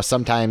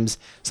 Sometimes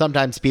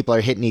people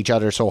are hitting each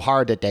other so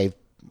hard that they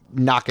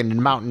knock into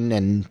the mountain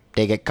and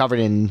they get covered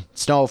in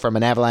snow from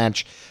an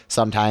avalanche.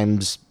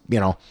 Sometimes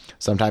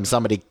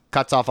somebody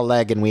cuts off a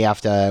leg and we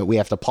have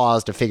to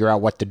pause to figure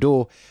out what to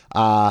do.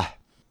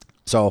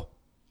 So,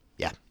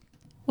 yeah.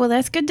 Well,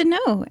 that's good to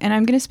know. And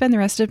I'm going to spend the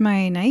rest of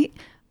my night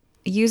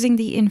using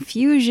the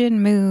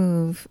infusion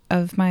move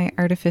of my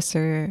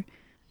artificer.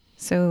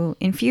 So,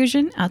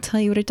 infusion, I'll tell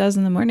you what it does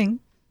in the morning.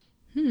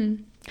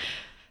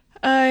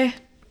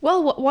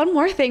 Well, one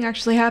more thing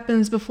actually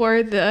happens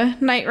before the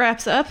night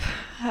wraps up.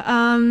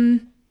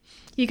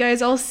 You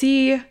guys all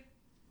see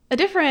a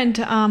different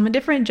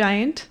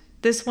giant.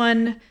 This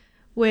one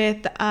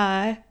with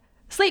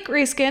slate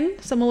gray skin,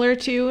 similar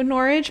to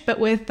Norage, but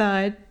with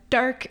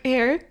dark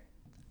hair,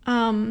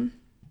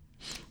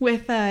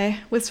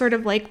 with sort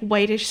of like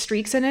whitish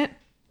streaks in it.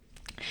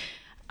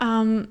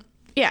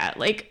 Yeah,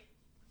 like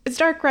it's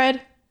dark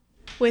red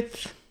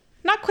with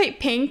not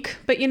quite pink,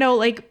 but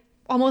like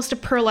almost a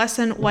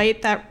pearlescent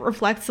white that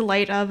reflects the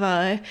light of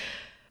a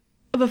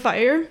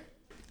fire.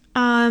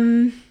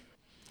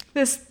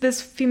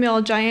 This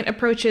female giant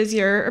approaches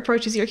your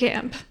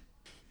camp.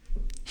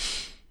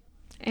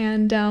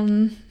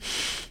 And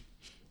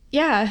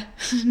yeah,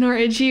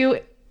 Norage,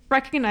 you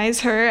recognize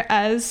her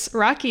as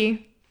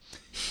Rocky.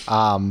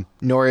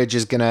 Norage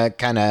is gonna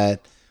kind of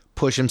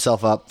push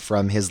himself up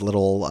from his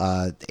little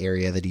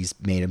area that he's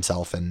made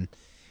himself and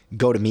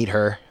go to meet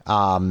her.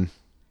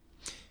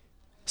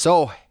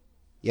 So,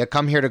 you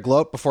come here to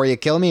gloat before you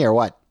kill me, or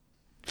what?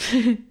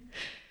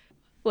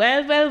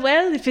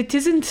 Well, if it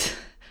isn't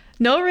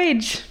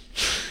Norage.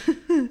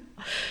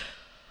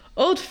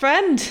 Old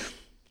friend,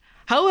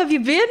 how have you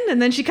been?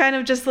 And then she kind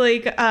of just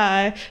like,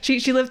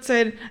 she lifts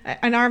an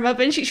arm up,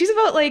 and she's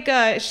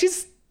about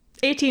she's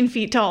 18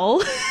 feet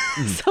tall,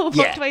 so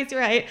about twice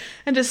your height,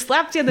 and just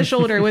slaps you on the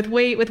shoulder with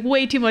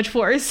way too much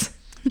force.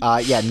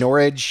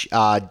 Norage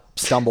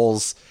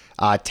stumbles,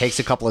 takes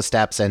a couple of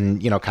steps, and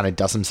kind of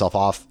dusts himself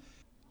off.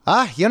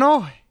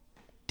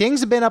 Things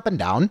have been up and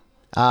down.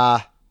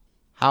 How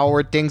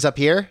are things up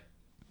here?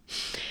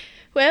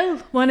 Well,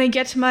 when I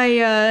get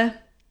my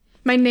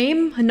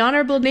name, an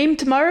honorable name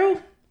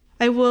tomorrow,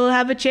 I will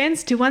have a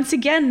chance to once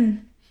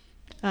again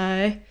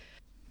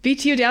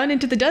beat you down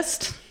into the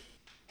dust.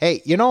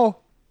 Hey,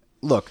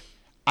 look,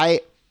 I've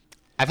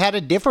had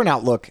a different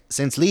outlook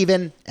since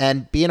leaving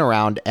and being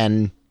around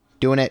and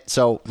doing it.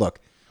 So look,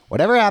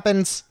 whatever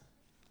happens,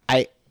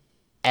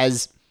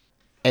 as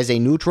a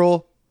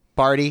neutral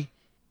party,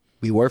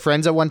 we were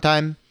friends at one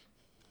time.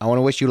 I want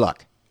to wish you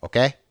luck,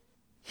 okay?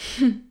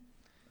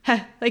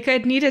 Like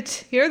I'd need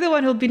it. You're the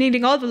one who'll be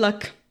needing all the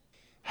luck.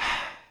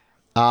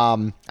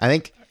 I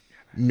think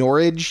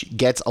Norage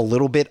gets a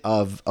little bit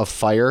of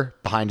fire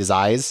behind his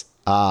eyes.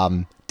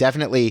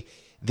 Definitely,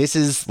 this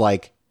is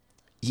like,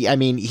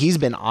 he's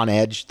been on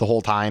edge the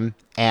whole time,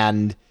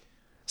 and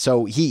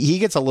so he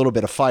gets a little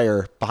bit of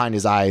fire behind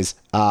his eyes.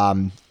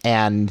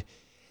 And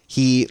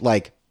he,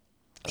 like,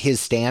 his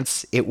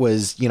stance, it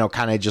was,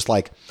 kind of just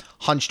like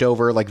hunched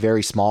over, like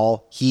very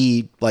small.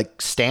 He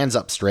like stands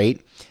up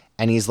straight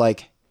and he's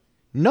like,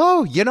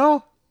 no,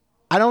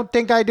 I don't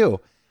think I do.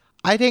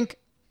 I think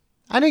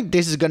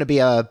this is going to be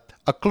a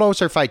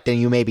closer fight than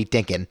you may be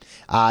thinking.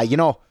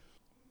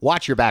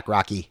 Watch your back,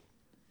 Rocky.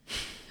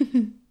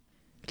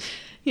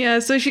 Yeah,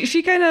 so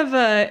she kind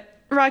of,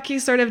 Rocky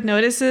sort of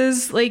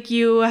notices, like,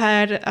 you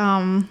had, you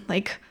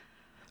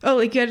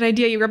had an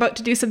idea you were about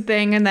to do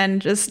something, and then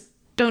just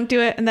don't do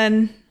it, and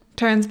then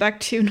turns back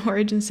to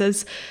Norage and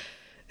says,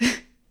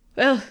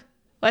 well,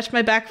 watch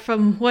my back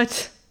from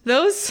what?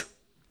 Those?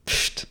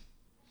 Psht.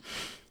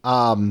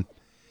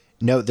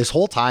 No, this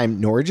whole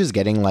time, Norage is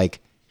getting, like,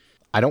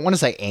 I don't want to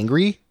say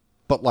angry,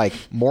 but, like,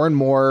 more and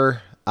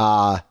more,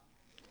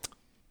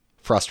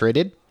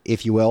 frustrated,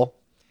 if you will.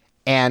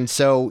 And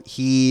so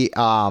he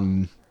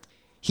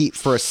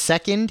for a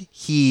second,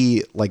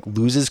 he like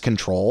loses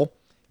control,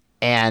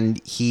 and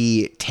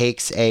he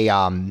takes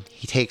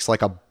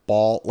like a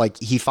ball, like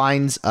he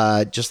finds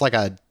just like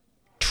a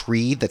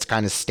tree that's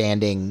kind of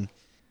standing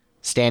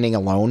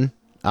alone.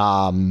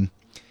 And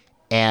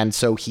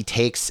so he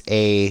takes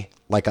he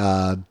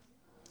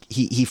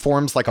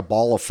forms like a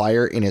ball of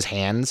fire in his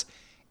hands,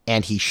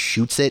 and he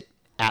shoots it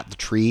at the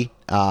tree.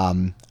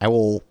 I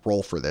will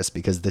roll for this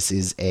because this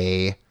is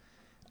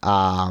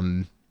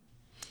I'll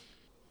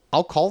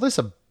call this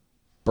a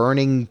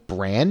burning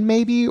brand,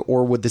 maybe,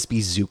 or would this be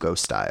Zuko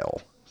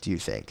style, do you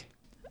think?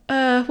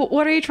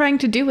 What are you trying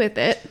to do with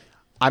it?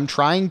 I'm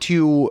trying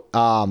to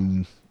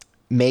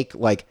make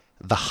like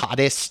the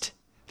hottest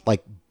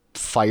like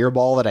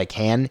fireball that I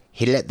can,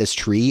 hit it at this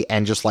tree,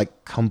 and just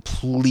like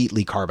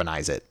completely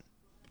carbonize it.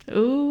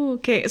 Ooh,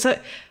 okay. So,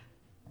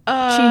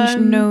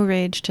 Change no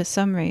rage to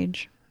some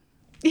rage.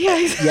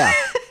 yeah. Yeah.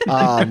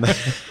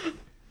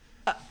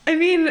 I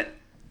mean,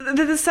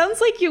 this sounds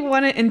like you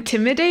want to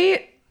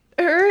intimidate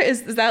her.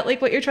 Is that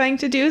like what you're trying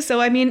to do? So,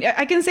 I mean,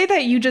 I can say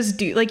that you just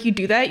do, like, you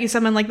do that. You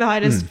summon, like, the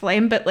hottest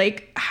flame, but,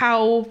 like,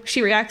 how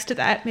she reacts to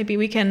that, maybe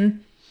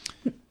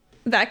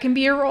that can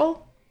be your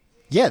role.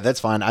 Yeah, that's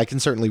fine. I can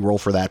certainly roll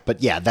for that.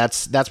 But yeah,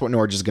 that's what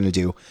Norage is going to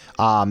do.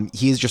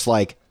 He's just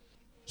like,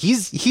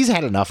 he's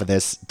had enough of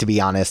this, to be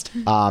honest.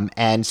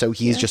 And so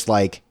he's just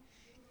like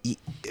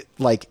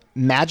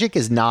magic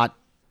is not,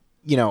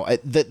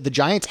 the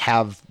giants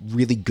have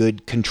really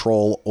good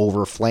control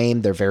over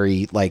flame. They're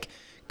very like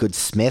good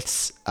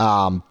smiths.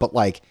 But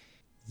like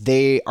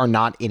they are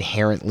not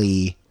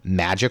inherently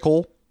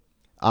magical.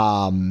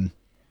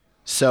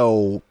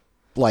 So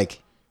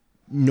like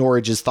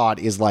Norage's thought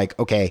is like,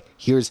 okay,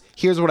 here's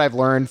what I've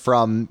learned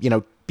from,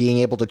 being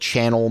able to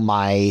channel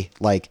my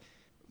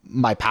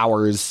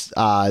powers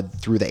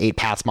through the 8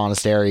 Paths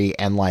Monastery,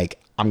 and like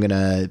I'm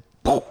gonna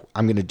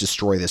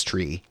destroy this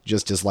tree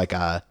just as like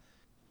a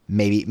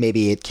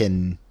maybe it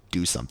can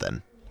do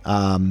something.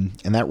 And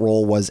that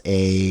roll was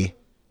a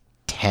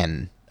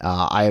 10.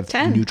 I have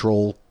 10.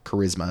 Neutral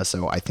charisma,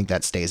 so I think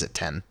that stays at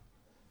 10.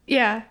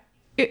 Yeah,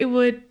 it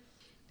would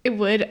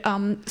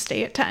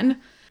stay at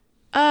 10.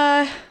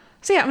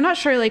 So yeah, I'm not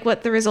sure like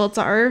what the results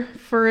are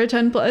for a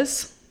 10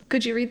 plus.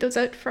 Could you read those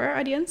out for our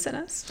audience and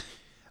us?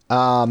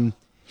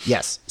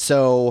 Yes.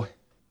 So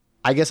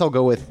I guess I'll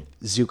go with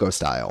Zuko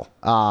style.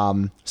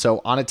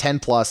 So on a 10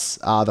 plus,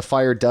 the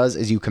fire does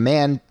as you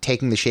command,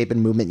 taking the shape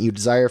and movement you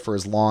desire for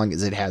as long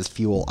as it has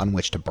fuel on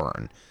which to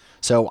burn.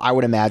 So I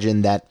would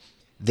imagine that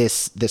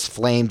this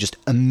flame just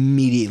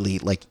immediately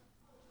like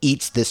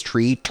eats this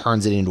tree,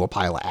 turns it into a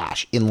pile of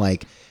ash in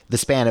like the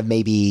span of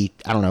maybe,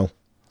 I don't know,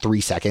 3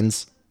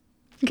 seconds.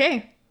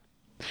 Okay.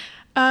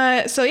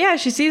 So yeah,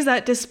 she sees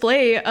that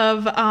display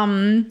of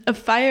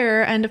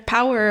fire and of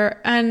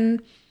power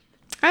and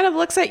kind of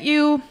looks at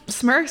you,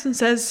 smirks, and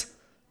says,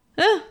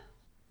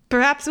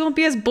 perhaps it won't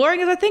be as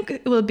boring as I think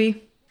it will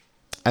be.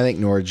 I think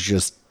Norage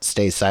just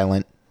stays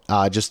silent,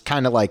 just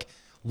kind of like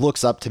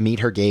looks up to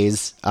meet her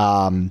gaze.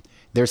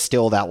 There's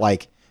still that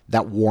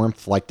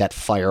warmth, like that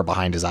fire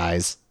behind his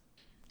eyes.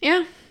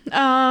 Yeah.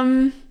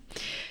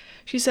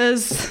 She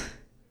says,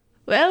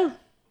 well,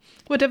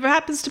 whatever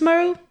happens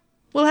tomorrow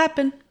will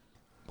happen.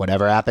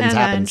 Whatever happens, and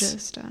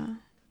happens. Then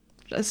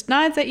just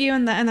nods at you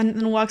and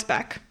then walks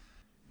back.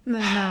 And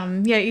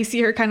then, you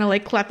see her kind of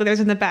like clap the others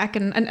in the back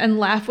and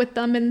laugh with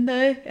them in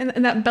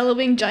that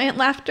bellowing giant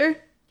laughter.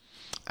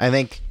 I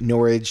think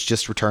Norage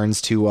just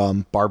returns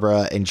to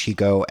Barbara and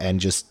Chico and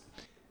just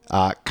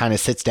kind of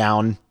sits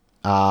down.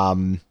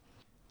 And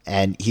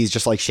he's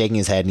just like shaking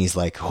his head and he's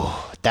like,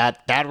 oh,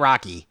 that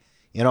Rocky,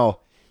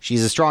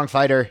 she's a strong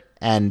fighter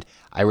and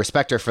I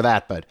respect her for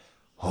that, but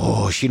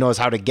she knows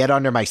how to get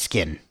under my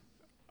skin.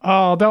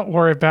 Oh, don't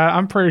worry about it.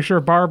 I'm pretty sure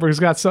Barbara's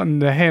got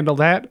something to handle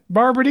that.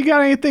 Barbara, do you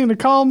got anything to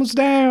calm us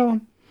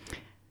down?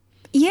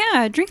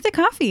 Yeah, drink the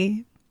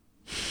coffee.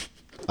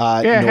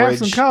 Have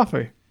some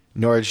coffee.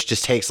 Norage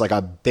just takes like a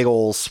big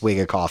old swig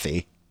of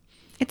coffee.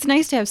 It's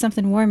nice to have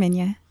something warm in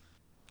you.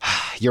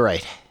 You're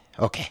right.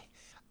 Okay.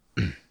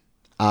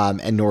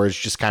 And Norage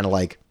just kind of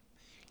like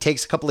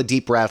takes a couple of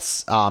deep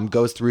breaths,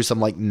 goes through some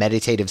like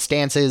meditative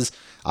stances,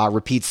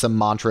 repeats some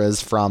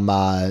mantras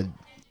from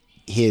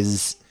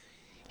his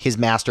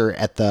master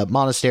at the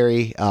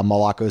monastery,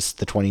 Malakos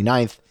the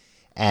 29th.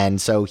 And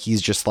so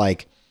he's just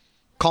like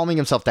calming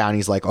himself down.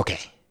 He's like, okay,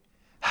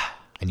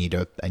 I need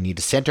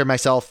to center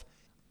myself.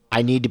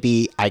 I need to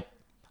be, I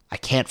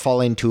can't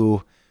fall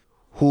into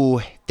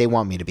who they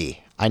want me to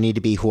be. I need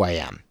to be who I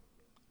am.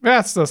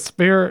 That's the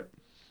spirit.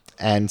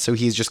 And so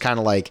he's just kind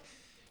of like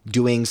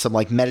doing some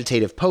like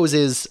meditative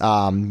poses,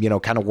 kind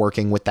of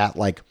working with that,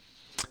 like,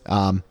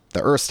 the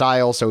earth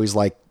style. So he's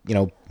like,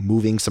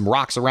 moving some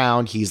rocks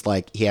around. He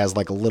has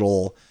like a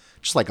little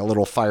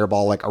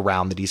fireball like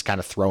around that he's kind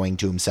of throwing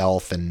to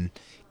himself and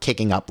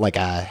kicking up like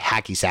a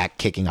hacky sack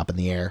kicking up in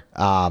the air.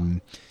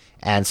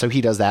 And so he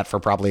does that for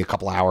probably a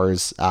couple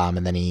hours.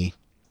 And then he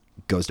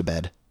goes to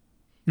bed.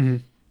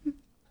 Mm-hmm.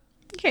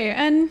 Okay.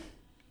 And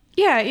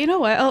yeah, you know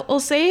what? I'll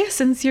say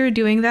since you're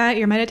doing that,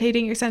 you're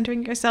meditating, you're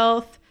centering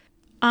yourself,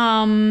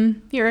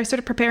 you're sort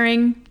of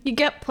preparing, you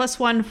get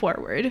 +1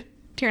 forward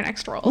to your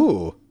next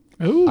roll.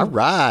 Ooh. All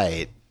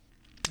right.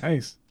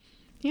 Nice.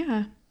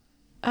 Yeah.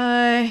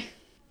 All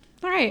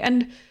right.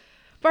 And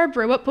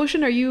Barbara, what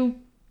potion are you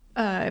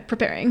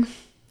preparing?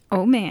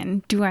 Oh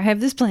man, do I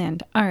have this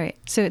planned? All right,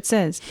 so it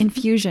says,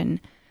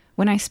 infusion.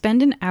 When I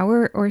spend an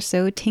hour or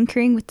so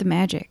tinkering with the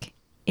magic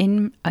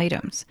in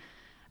items,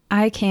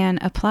 I can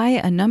apply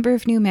a number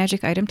of new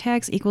magic item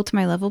tags equal to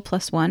my level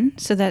 +1.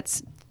 So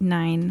that's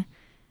 9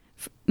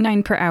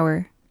 per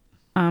hour.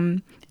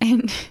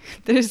 And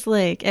there's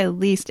like at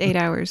least 8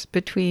 hours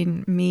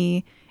between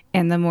me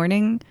and the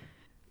morning.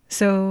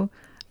 So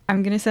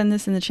I'm going to send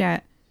this in the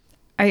chat.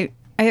 I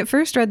at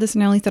first read this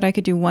and I only thought I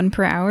could do 1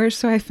 per hour.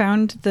 So I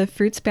found the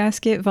Fruits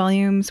Basket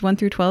volumes 1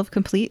 through 12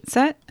 complete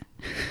set.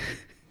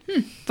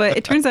 But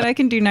it turns out I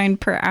can do 9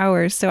 per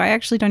hour, so I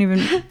actually don't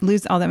even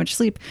lose all that much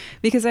sleep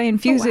because I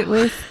infuse it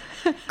with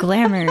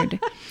Glamored.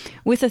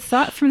 With a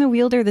thought from the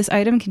wielder, this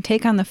item can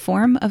take on the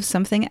form of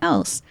something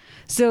else.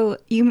 So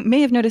you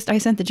may have noticed I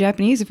sent the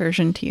Japanese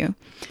version to you.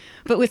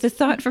 But with a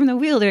thought from the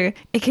wielder,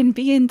 it can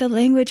be in the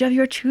language of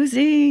your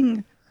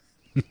choosing.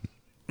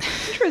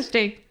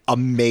 Interesting.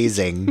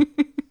 Amazing.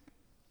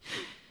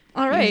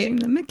 All right. Using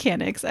the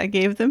mechanics, I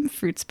gave them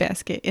Fruits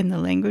Basket in the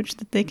language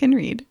that they can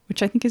read,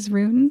 which I think is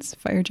runes,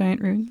 fire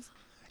giant runes.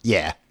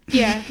 Yeah.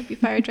 Yeah, it could be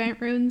fire giant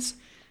runes.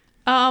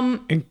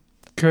 And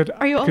could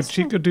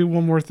Chico do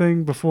one more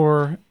thing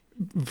before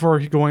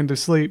he going to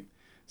sleep?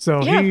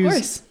 So Yeah, of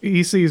course.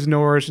 he sees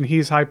Norage and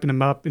he's hyping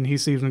him up and he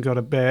sees him go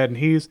to bed and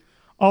he's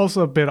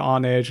also a bit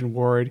on edge and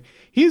worried.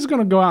 He's going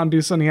to go out and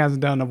do something he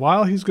hasn't done in a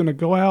while. He's going to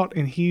go out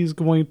and he's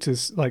going to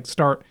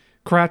start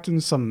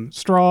crafting some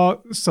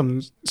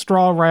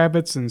straw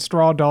rabbits and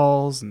straw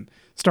dolls and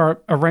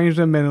start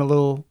arranging them in a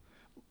little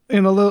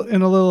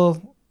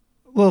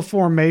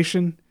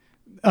formation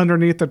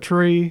underneath a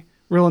tree,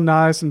 real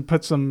nice, and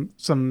put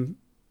some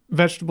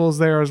vegetables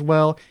there as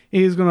well.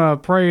 He's going to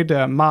pray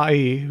to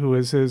Mai, who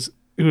is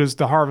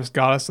the harvest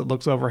goddess that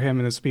looks over him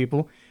and his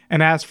people,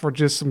 and ask for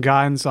just some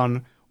guidance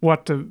on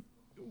what to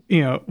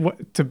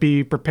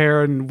be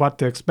prepared and what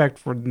to expect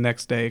for the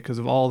next day because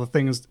of all the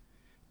things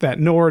that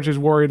Norage is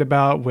worried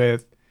about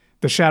with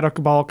the Shadow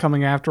Cabal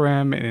coming after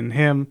him and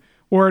him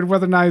worried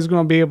whether or not he's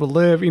going to be able to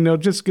live,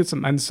 just get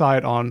some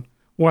insight on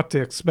what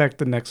to expect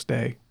the next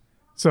day.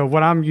 So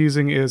what I'm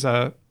using is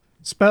a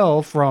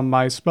spell from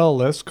my spell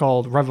list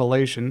called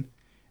Revelation,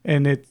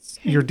 and it's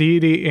your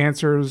deity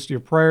answers your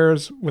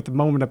prayers with a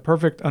moment of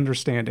perfect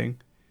understanding.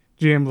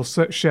 GM will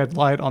shed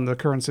light on the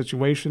current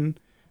situation.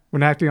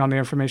 When acting on the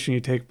information,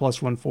 you take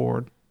 +1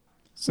 forward.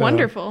 So,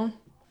 Wonderful.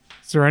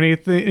 is there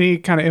any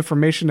kind of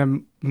information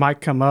that might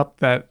come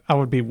up that I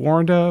would be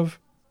warned of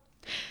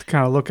to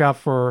kind of look out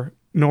for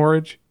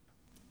Norage?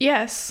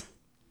 Yes.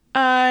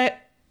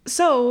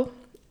 So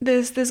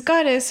this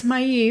goddess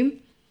Mai,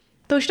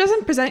 though she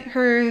doesn't present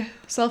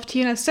herself to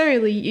you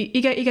necessarily,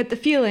 you get the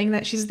feeling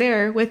that she's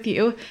there with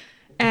you,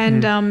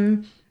 and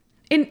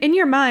in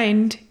your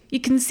mind you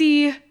can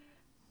see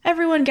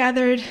everyone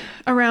gathered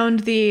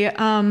around the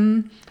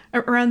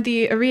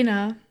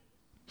arena.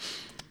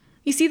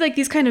 You see like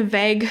these kind of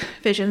vague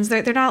visions.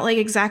 They're not like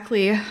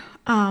exactly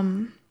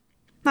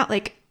not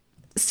like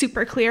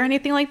super clear or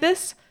anything like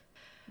this.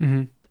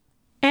 Mm-hmm.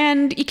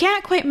 And you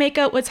can't quite make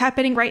out what's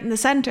happening right in the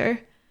center.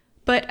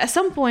 But at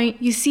some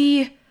point, you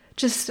see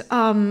just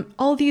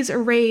all these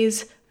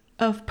arrays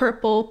of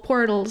purple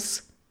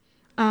portals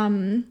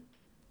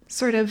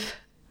sort of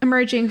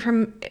emerging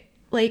from,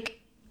 like,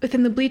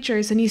 within the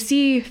bleachers. And you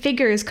see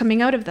figures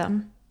coming out of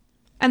them.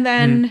 And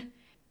then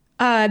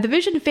the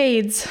vision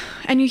fades,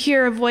 and you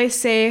hear a voice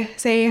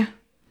say,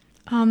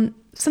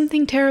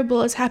 something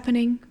terrible is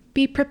happening.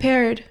 Be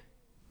prepared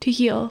to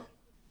heal.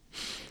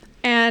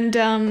 And,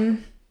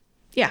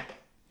 yeah,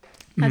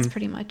 that's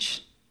pretty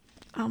much...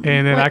 and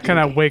then I kind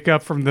of wake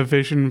up from the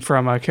vision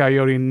from a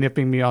coyote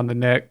nipping me on the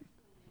neck,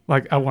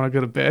 like I want to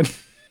go to bed.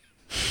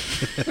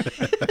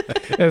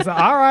 It's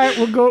all right.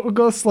 We'll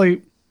go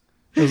sleep.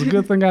 It was a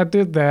good thing I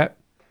did that.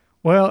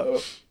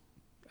 Well,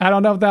 I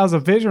don't know if that was a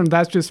vision.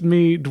 That's just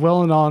me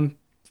dwelling on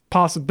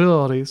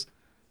possibilities.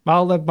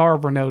 I'll let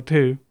Barbara know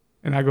too.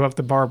 And I go up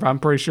to Barbara. I'm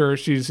pretty sure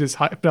she's just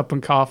hyped up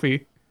on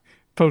coffee,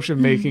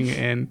 potion making,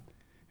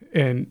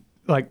 and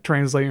like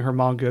translating her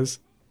mangas.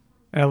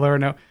 And I let her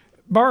know,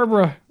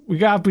 Barbara, we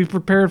gotta be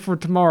prepared for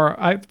tomorrow.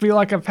 I feel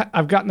like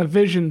I've gotten a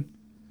vision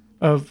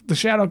of the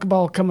Shadow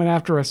Cabal coming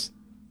after us.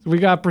 So we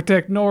gotta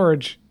protect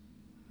Norage.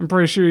 I'm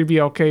pretty sure you'd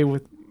be okay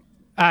with,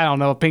 I don't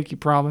know, a pinky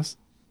promise.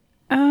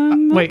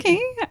 Wait.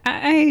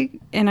 Okay.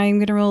 I'm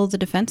gonna roll the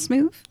defense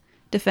move.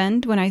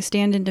 Defend when I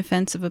stand in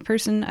defense of a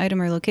person,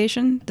 item, or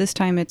location. This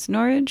time it's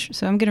Norage,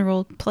 so I'm gonna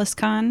roll plus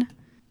con.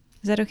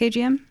 Is that okay,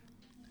 GM?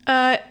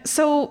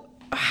 So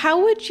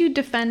how would you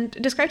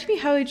describe to me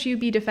how would you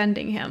be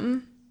defending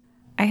him?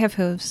 I have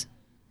hooves.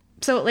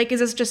 So, like, is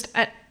this just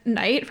at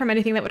night from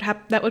anything that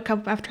would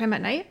come after him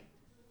at night?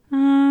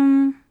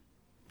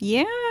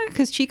 Yeah,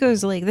 because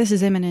Chico's like, this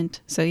is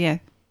imminent, so yeah.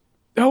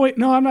 Oh, wait,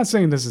 no, I'm not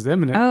saying this is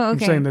imminent. Oh,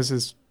 okay. I'm saying this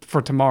is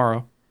for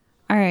tomorrow.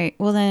 All right,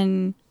 well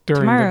then,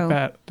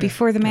 tomorrow,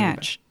 before the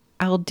match,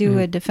 I'll do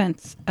a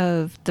defense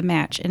of the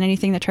match, and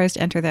anything that tries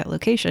to enter that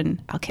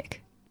location, I'll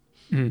kick.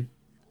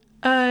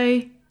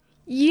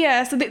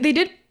 Yeah, so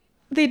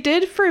they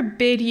did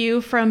forbid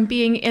you from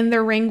being in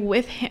the ring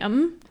with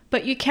him,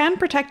 but you can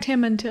protect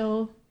him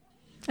until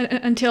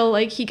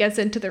like he gets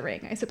into the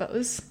ring, I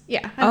suppose.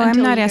 Yeah.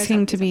 I'm not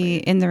asking to be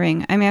in the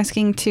ring. I'm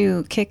asking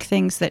to kick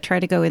things that try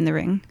to go in the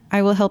ring.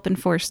 I will help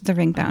enforce the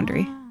ring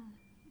boundary.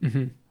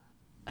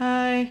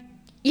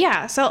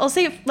 Yeah, so I'll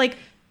say, like,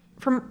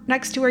 from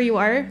next to where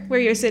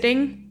you're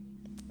sitting,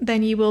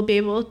 then you will be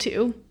able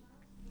to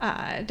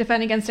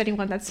defend against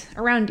anyone that's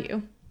around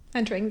you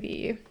entering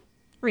the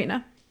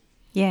arena.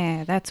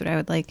 Yeah, that's what I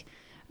would like.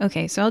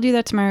 Okay, so I'll do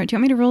that tomorrow. Do you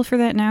want me to roll for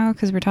that now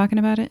because we're talking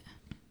about it?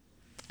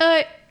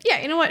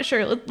 Yeah, you know what?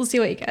 Sure, let's see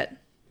what you get.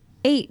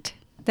 8.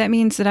 That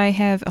means that I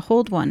have a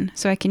hold 1,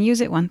 so I can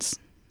use it once.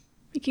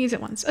 You can use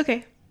it once.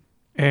 Okay.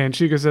 And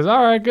Chico says,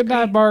 all right, good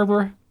night,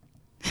 Barbara.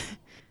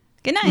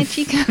 Good night,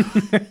 Chico.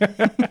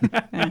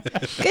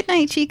 Good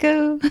night,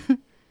 Chico.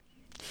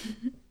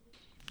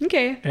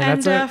 Okay.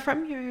 And that's it.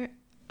 From your...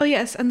 Oh,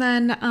 yes. And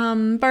then,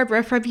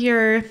 Barbara, from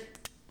your...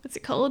 What's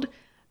it called?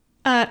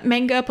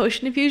 Manga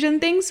potion infusion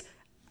things.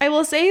 I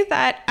will say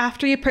that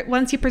after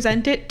once you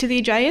present it to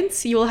the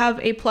giants, you will have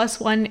a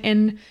 +1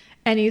 in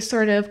any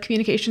sort of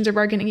communications or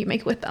bargaining you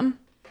make with them.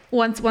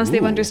 Once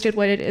they've understood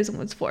what it is and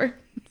what it's for.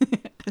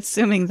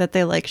 Assuming that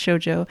they like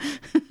shoujo.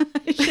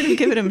 I should have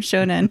given them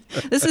shonen.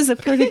 This is a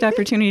perfect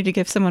opportunity to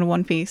give someone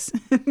One Piece.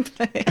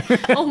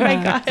 Oh my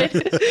god.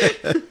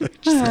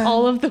 Just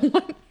all of the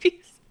One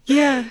Piece.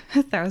 Yeah,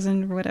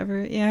 1,000 or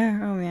whatever. Yeah,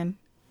 oh man.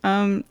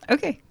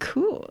 Okay,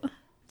 cool.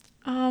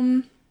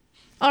 All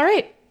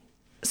right.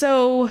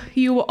 So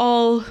you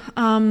all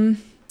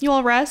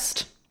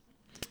rest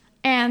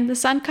and the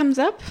sun comes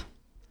up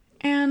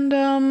and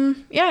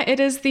it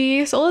is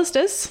the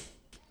solstice.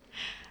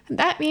 And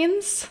that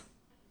means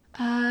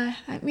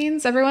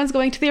everyone's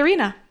going to the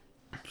arena.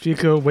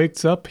 Chico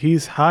wakes up.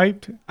 He's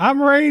hyped.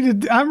 I'm ready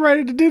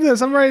to do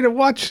this. I'm ready to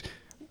watch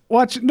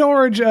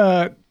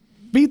Norage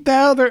beat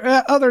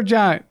the other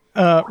giant,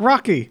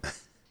 Rocky.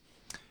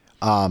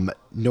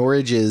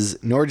 Norage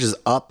is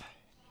up,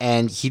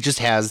 and he just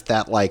has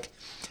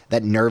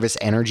that nervous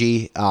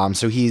energy.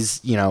 So he's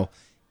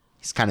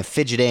kind of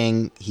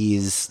fidgeting.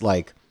 He's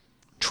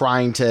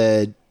trying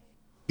to,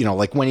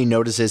 when he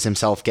notices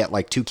himself get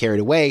too carried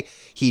away,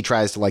 he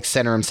tries to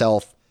center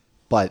himself,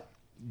 but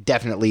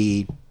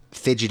definitely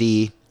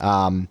fidgety,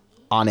 on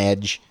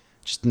edge,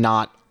 just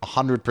not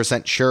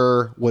 100%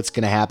 sure what's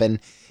going to happen.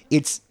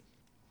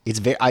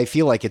 I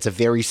feel like it's a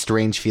very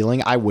strange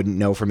feeling. I wouldn't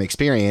know from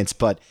experience,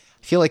 but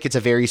I feel like it's a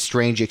very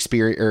strange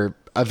experience, or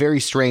a very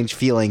strange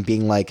feeling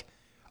being like,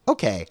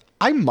 okay,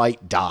 I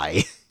might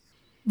die.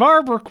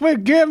 Barbara,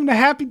 quick, give him the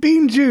happy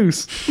bean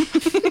juice.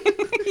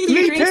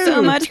 You drink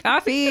so much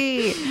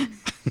coffee.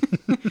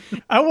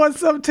 I want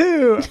some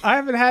too.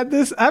 I've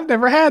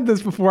never had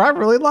this before. I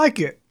really like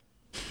it.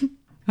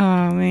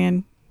 Oh,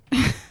 man.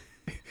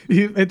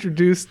 You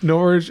introduced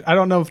Norage. I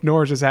don't know if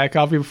Norage has had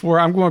coffee before.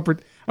 I'm going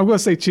to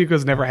say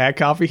Chico's never had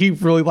coffee. He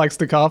really likes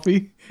the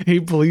coffee. He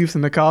believes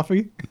in the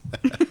coffee.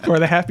 Or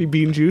the happy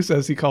bean juice,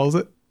 as he calls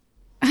it.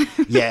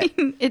 Yeah,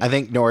 I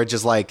think Norage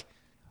is like,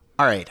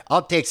 all right,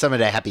 I'll take some of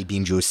the happy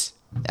bean juice.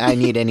 I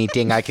need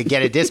anything I could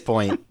get at this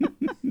point.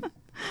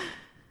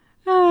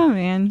 Oh,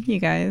 man, you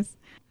guys.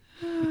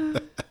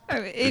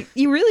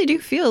 You really do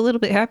feel a little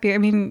bit happier. I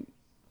mean,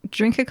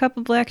 drink a cup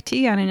of black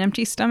tea on an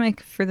empty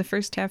stomach for the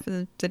first half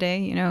of the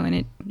day,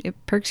 and it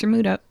perks your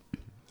mood up.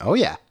 Oh,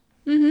 yeah.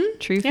 Mm-hmm.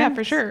 True Yeah, facts.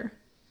 for sure.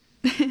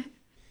 You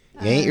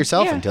ain't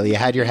yourself until you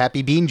had your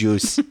happy bean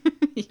juice.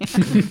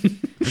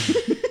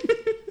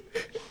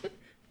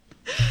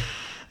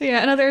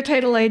 Yeah, another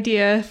title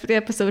idea for the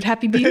episode,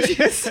 Happy Bean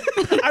Juice.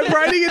 I'm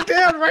writing it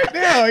down right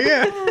now,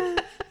 yeah.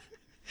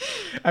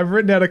 I've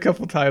written down a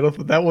couple titles,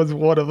 but that was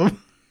one of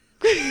them.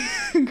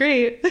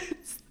 Great.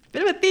 It's a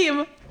bit of a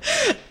theme.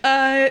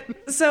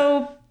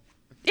 So,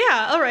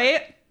 yeah, all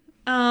right.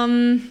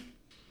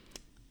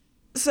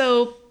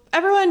 So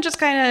everyone just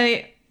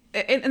kind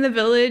of, in the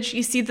village,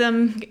 you see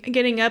them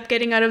getting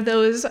out of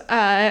those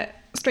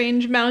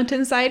strange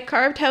mountainside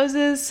carved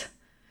houses,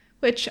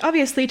 which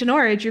obviously to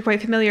Norage, you're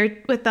quite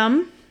familiar with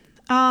them.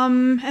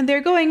 And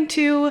they're going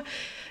to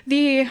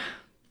the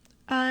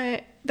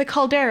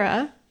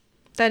caldera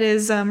that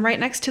is right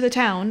next to the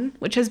town,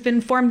 which has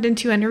been formed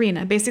into an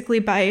arena, basically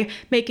by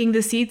making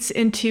the seats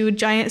into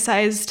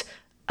giant-sized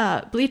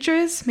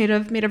bleachers made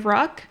of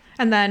rock,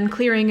 and then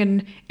clearing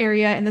an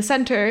area in the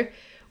center,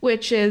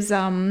 which is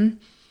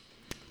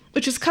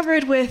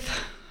covered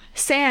with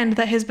sand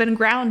that has been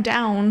ground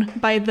down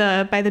by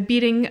the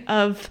beating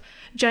of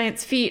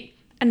giants' feet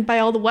and by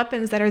all the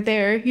weapons that are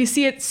there. You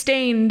see it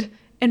stained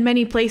in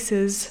many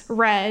places,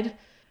 red,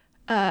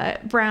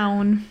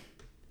 brown,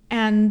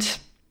 and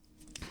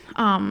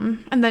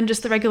then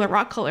just the regular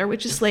rock color,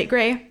 which is slate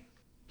gray.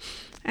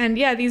 And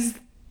yeah, these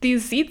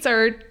seats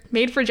are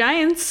made for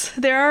giants.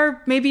 There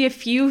are maybe a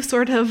few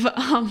sort of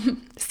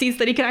seats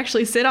that he can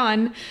actually sit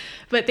on,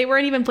 but they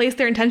weren't even placed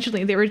there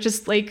intentionally. They were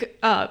just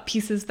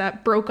pieces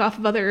that broke off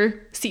of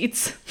other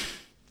seats,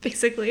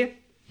 basically.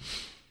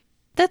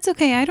 That's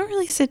okay. I don't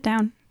really sit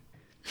down.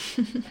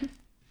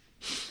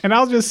 And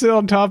I'll just sit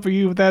on top of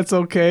you if that's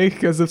okay,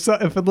 because if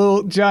a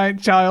little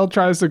giant child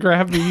tries to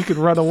grab me, you can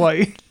run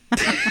away.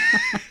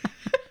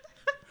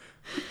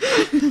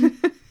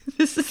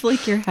 This is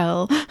like your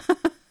hell.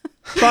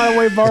 By the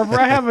way,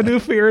 Barbara, I have a new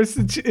fear.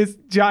 It's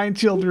giant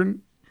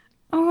children.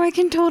 Oh, I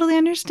can totally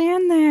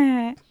understand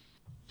that.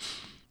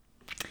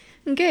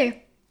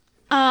 Okay.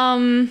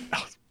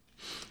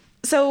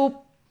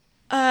 So,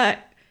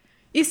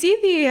 you see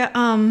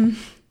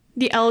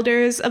the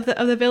elders of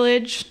the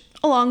village,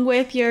 along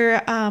with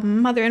your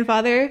mother and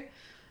father,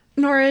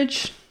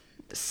 Norage,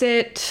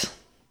 sit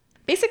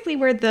basically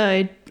where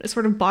the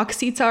sort of box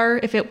seats are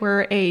if it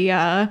were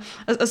a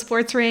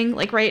sports ring,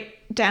 like right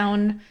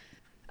down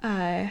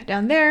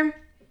there.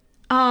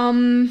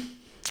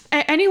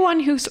 Anyone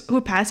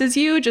who passes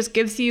you just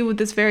gives you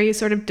this very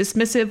sort of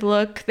dismissive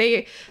look.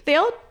 They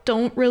all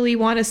don't really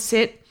want to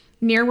sit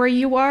near where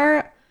you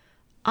are.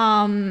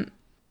 Yeah,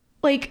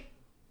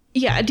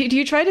 do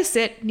you try to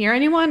sit near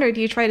anyone, or do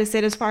you try to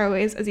sit as far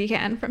away as you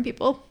can from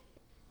people?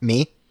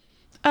 Me?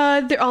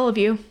 They're all of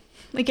you.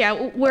 Like, yeah,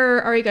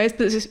 where are you guys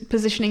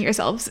positioning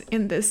yourselves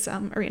in this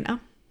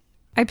arena?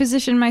 I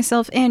position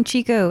myself and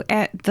Chico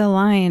at the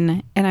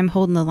line, and I'm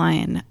holding the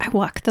line. I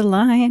walk the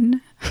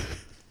line.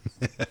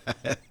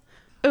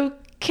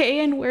 Okay,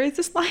 and where is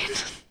this line?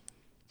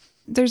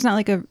 There's not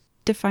like a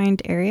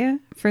defined area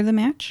for the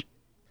match.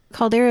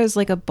 Caldera is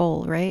like a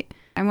bowl, right?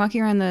 I'm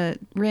walking around the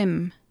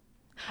rim.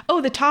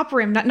 Oh, the top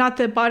rim, not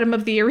the bottom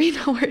of the arena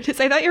where it is.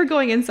 I thought you were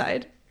going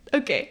inside.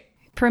 Okay.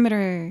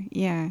 Perimeter,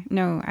 yeah.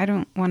 No, I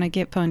don't want to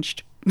get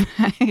punched.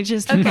 I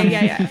just... Okay,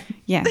 yeah.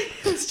 Yeah.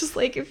 It's just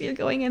like if you're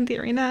going in the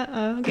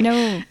arena. Okay.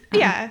 No.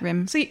 Yeah.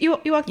 Rim. So you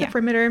walk the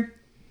perimeter.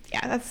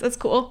 Yeah, that's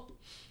cool.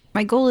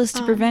 My goal is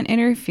to prevent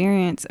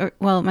interference.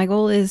 Well, my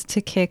goal is to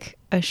kick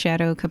a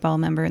Shadow Cabal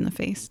member in the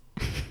face.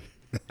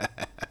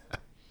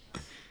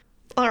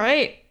 All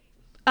right.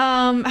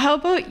 How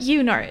about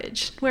you,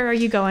 Norage? Where are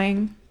you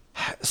going?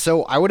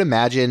 So I would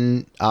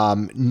imagine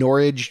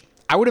Norage.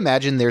 I would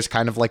imagine there's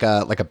kind of like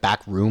a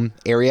back room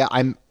area.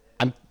 I'm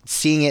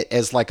seeing it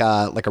as like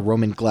a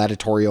Roman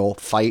gladiatorial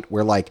fight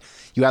where like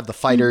you have the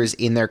fighters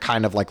in their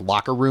kind of like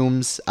locker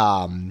rooms,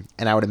 and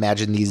I would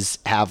imagine these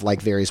have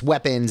like various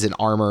weapons and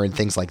armor and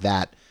things like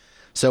that.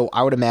 So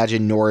I would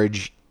imagine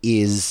Norage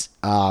is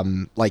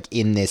like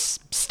in this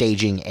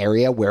staging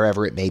area,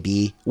 wherever it may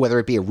be, whether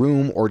it be a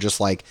room or just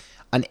like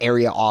an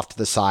area off to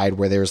the side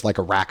where there's like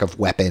a rack of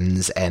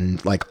weapons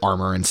and like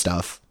armor and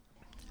stuff.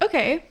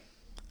 Okay.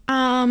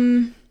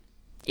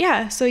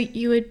 Yeah, so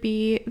you would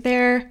be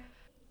there.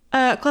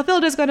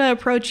 Clothilda's gonna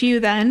approach you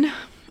then,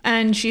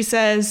 and she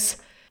says,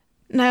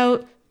 "Now,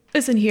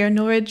 listen here,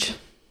 Norage.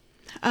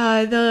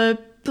 The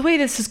way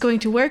this is going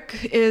to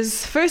work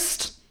is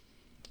first,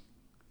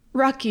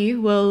 Rocky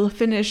will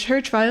finish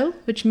her trial,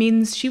 which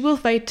means she will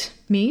fight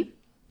me,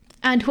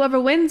 and whoever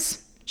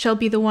wins shall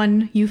be the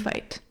one you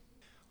fight."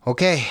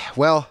 Okay,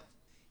 well,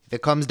 if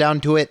it comes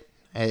down to it,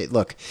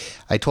 look,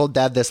 I told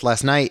Dad this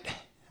last night,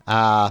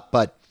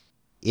 but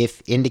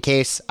if in the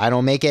case I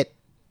don't make it,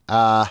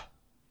 I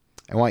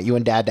want you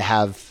and Dad to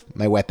have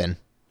my weapon.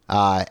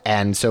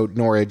 And so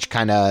Norage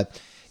kind of,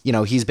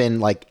 he's been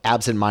like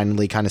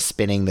absentmindedly kind of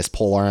spinning this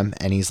polearm,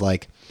 and he's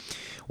like,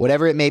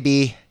 whatever it may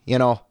be,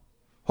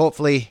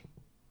 hopefully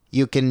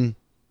you can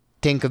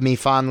think of me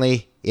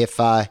fondly. If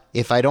I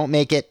don't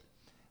make it,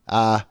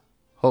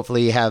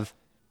 hopefully you have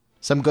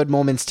some good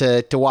moments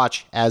to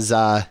watch as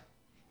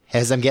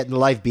I'm getting the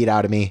life beat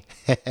out of me.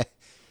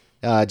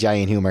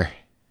 Giant humor.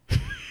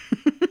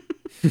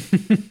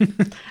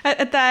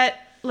 At that,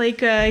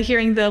 like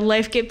hearing the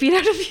life get beat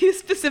out of you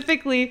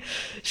specifically,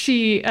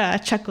 she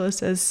chuckles,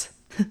 says,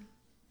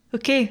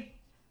 "Okay,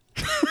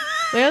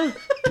 well,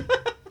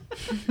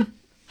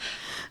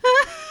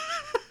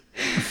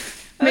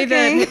 may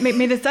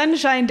the sun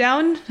shine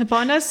down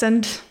upon us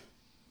and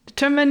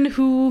determine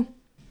who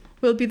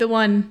will be the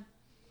one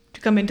to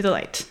come into the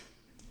light."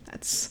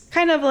 That's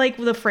kind of like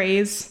the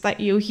phrase that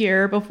you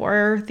hear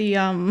before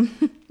the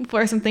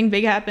before something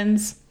big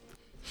happens.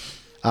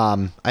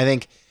 I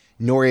think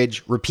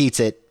Norage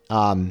repeats it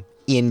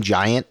in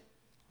Giant,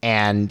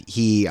 and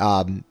he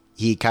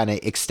kind of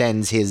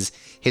extends his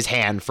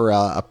hand for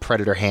a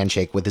predator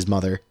handshake with his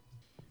mother.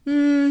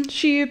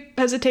 She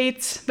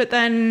hesitates, but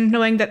then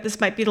knowing that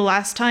this might be the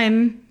last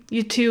time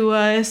you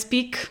two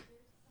speak,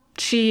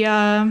 she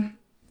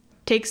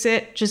takes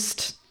it,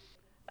 just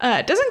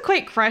doesn't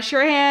quite crush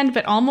your hand,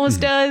 but almost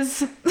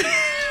does.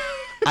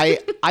 I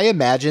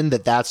imagine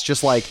that's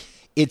just like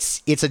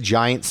it's a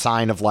giant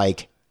sign of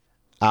like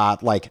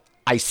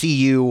I see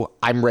you,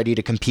 I'm ready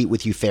to compete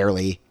with you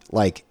fairly.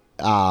 Like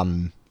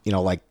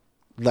like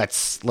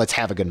let's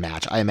have a good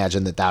match. I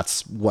imagine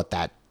that's what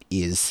that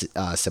is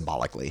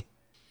symbolically.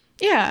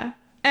 Yeah.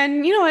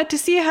 And you know what, to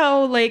see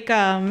how like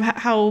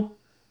how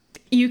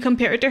you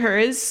compare it to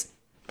hers,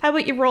 how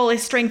about you roll a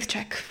strength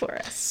check for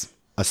us?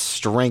 A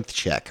strength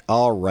check.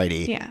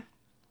 Alrighty. Yeah.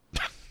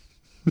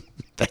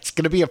 That's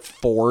gonna be a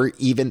 4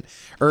 even,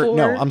 or 4?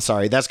 No, I'm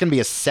sorry. That's gonna be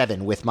a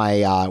 7 with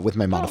my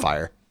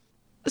modifier.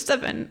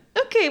 7.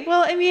 Okay.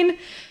 Well, I mean,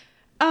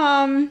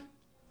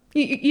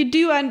 you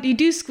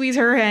do squeeze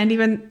her hand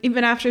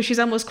even after she's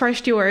almost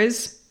crushed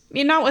yours. I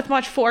mean, not with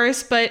much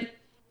force, but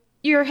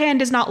your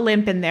hand is not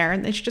limp in there,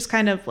 and then she just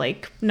kind of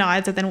like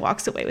nods and then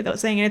walks away without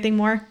saying anything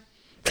more.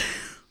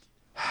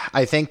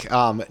 I think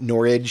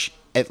Norage,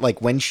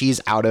 like when she's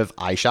out of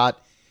eye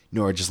shot,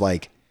 Norage is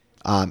like,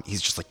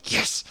 he's just like,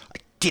 yes, I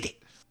did it.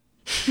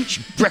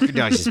 She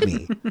recognizes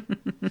me.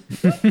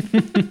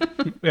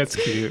 That's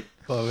cute.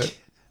 Love it.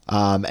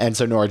 And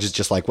so Norage is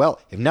just like, well,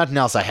 if nothing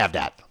else, I have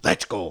that.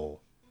 Let's go.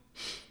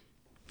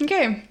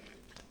 Okay.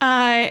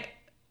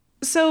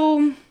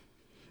 So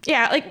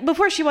Yeah, like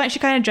before she went, she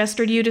kind of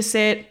gestured you to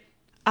sit,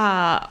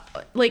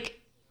 like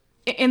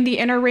in the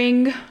inner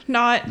ring,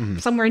 not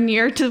somewhere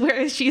near to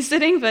where she's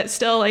sitting, but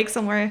still like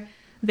somewhere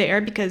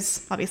there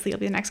because obviously you'll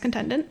be the next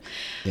contendant.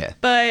 Yeah.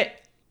 But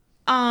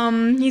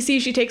you see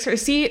she takes her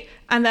seat,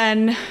 and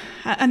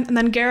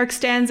then Garrick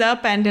stands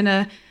up, and in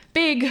a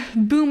big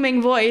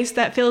booming voice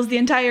that fills the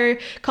entire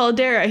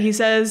caldera, he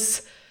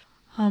says,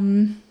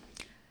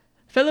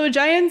 "Fellow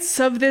giants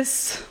of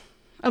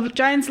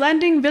Giants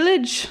Landing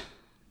Village,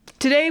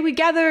 today we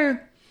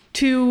gather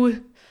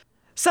to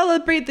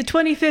celebrate the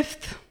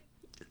 25th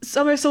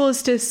summer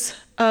solstice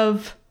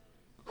of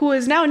who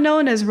is now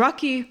known as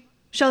Rocky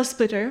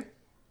Shellsplitter,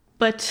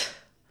 but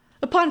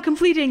upon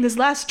completing this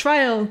last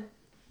trial,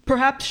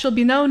 perhaps she'll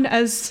be known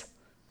as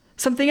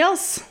something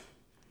else.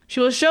 She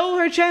will show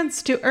her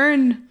chance to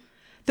earn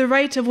the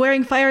right of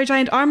wearing fire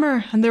giant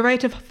armor and the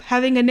right of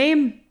having a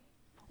name,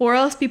 or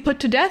else be put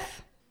to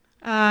death."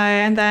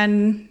 And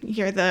then you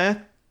hear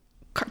the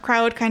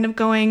crowd kind of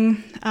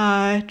going,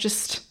 "Yep,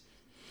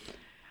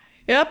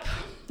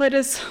 let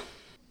us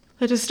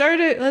start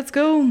it, let's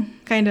go,"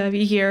 kind of,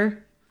 you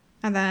hear.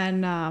 And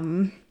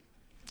then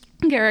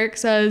Garrick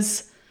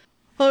says,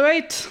 "All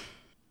right,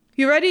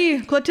 you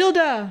ready,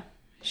 Clotilda?"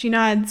 She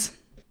nods.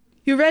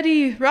 "You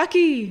ready,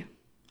 Rocky?"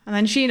 And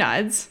then she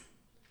nods.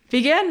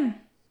 "Begin."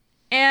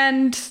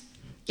 And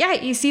yeah,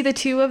 you see the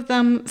two of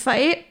them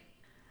fight.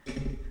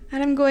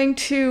 And I'm going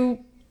to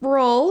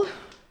roll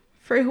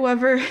for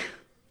whoever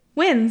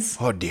wins.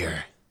 Oh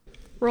dear.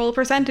 Roll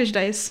percentage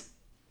dice.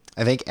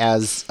 I think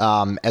as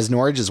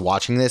Norage is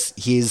watching this,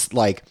 he's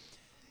like,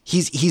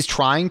 he's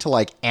trying to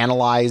like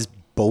analyze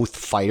both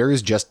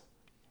fighters just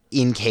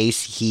in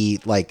case he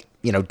like,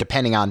 you know,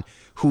 depending on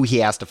who he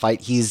has to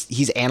fight,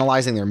 he's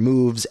analyzing their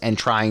moves and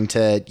trying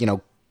to, you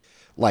know,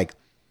 like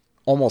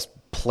almost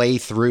play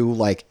through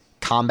like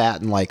combat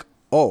and like,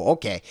 oh,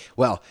 okay,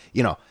 well,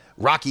 you know,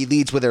 Rocky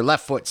leads with her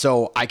left foot,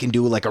 so I can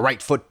do like a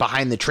right foot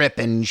behind the trip,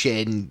 and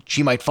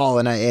she might fall,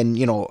 and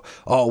you know,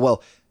 oh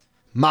well,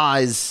 Ma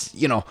is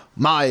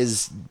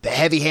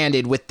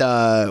heavy-handed with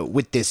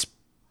this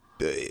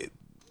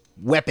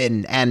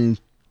weapon, and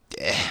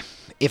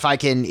if I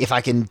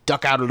can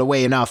duck out of the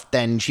way enough,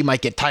 then she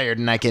might get tired,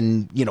 and I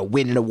can, you know,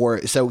 win in a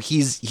war. So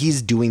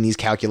he's doing these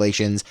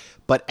calculations,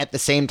 but at the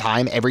same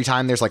time, every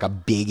time there's like a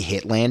big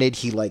hit landed,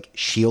 he like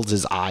shields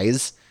his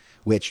eyes,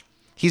 which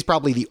he's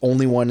probably the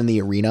only one in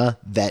the arena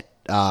that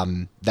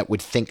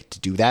would think to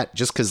do that,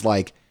 just because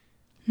like,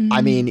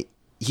 I mean,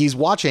 he's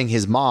watching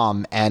his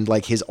mom and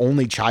like his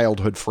only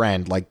childhood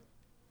friend like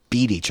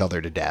beat each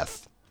other to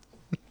death.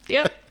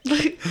 Yep,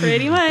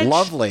 pretty much.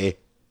 Lovely.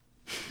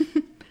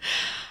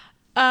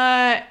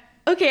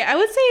 Okay, I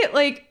would say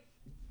like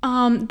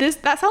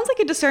that sounds like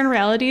a discern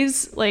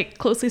realities, like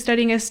closely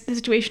studying a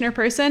situation or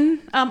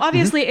person.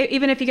 Obviously,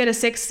 even if you get a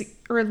 6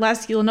 or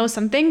less, you'll know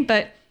something,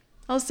 but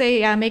I'll say,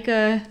 yeah, make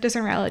a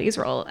discern realities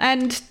roll.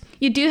 And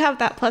you do have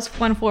that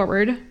 +1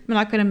 forward. I'm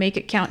not going to make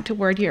it count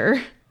toward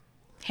your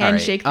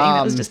handshake thing.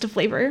 That was just a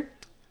flavor.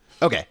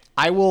 Okay.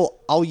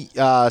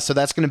 I'll so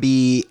that's going to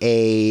be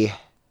a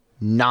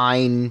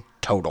 9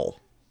 total.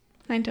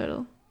 9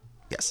 total.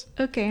 Yes.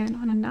 Okay, and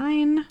on a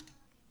 9,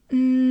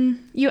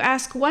 you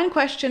ask one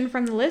question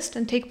from the list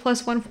and take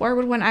 +1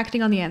 forward when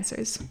acting on the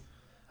answers.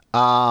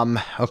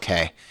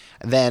 Okay.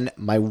 Then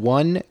my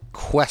one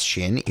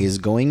question is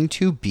going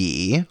to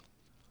be,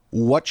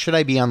 what should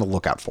I be on the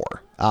lookout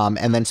for?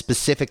 And then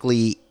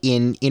specifically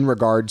in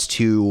regards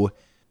to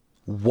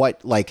what,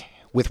 like,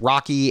 with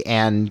Rocky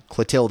and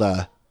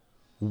Clotilda,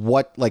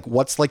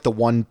 what's like the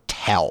one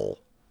tell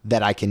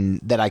that I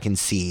can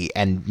see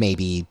and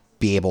maybe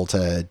be able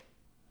to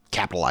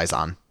capitalize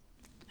on?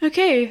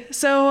 Okay,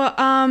 so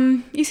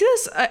you see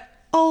this.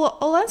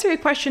 I'll answer your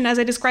question as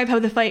I describe how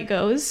the fight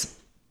goes.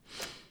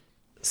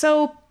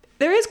 So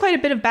there is quite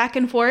a bit of back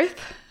and forth.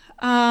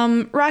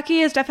 Rocky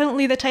is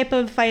definitely the type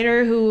of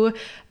fighter who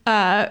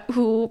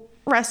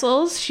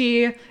wrestles.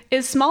 She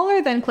is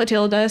smaller than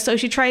Clotilda, so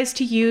she tries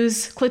to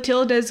use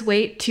Clotilda's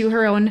weight to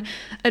her own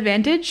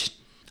advantage.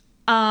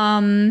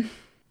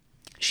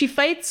 She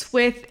fights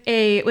with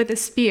a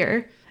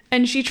spear,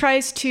 and she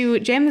tries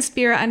to jam the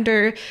spear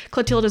under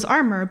Clotilda's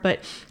armor, but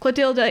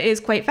Clotilda is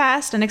quite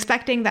fast and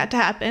expecting that to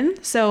happen,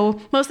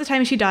 so most of the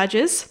time she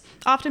dodges,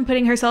 often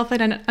putting herself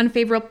in an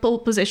unfavorable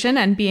position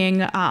and being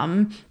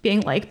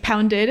like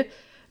pounded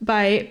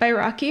by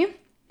Rocky.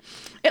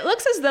 It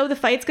looks as though the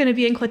fight's going to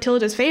be in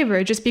Clotilda's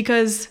favor just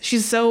because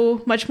she's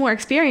so much more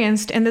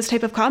experienced in this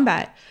type of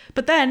combat.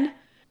 But then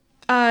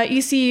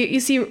you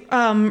see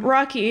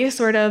Rocky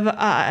sort of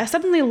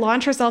suddenly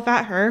launch herself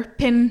at her,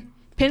 pin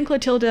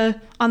Clotilda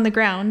on the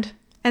ground,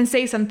 and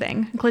say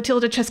something.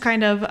 Clotilda just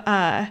kind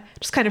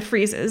of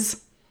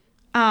freezes,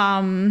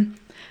 and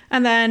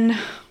then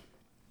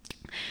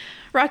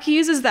Rocky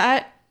uses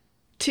that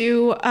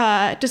to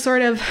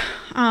sort of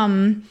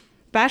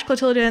bash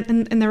Clotilda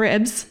in the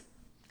ribs,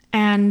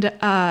 and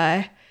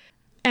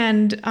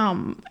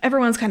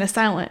everyone's kind of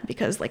silent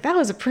because like that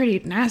was a pretty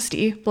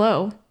nasty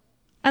blow.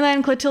 And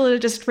then Clotilda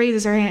just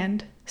raises her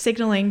hand,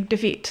 signaling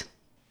defeat.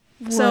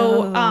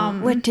 So,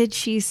 what did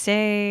she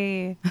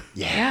say?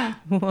 Yeah.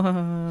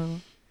 Whoa.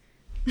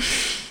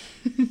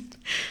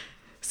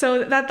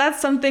 So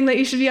that's something that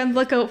you should be on the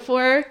lookout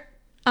for.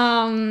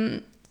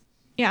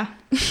 Yeah.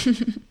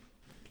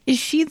 Is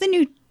she the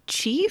new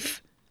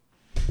chief?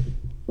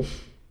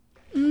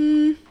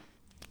 You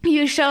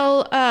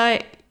shall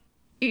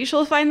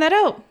find that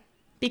out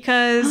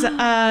because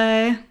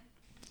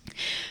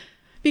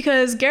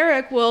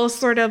Garrick will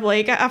sort of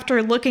like,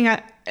 after looking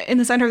at in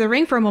the center of the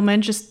ring for a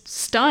moment, just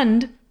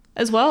stunned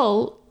as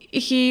well.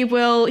 He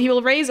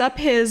will raise up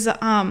his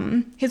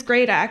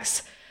great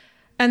axe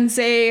and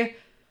say,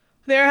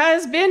 "There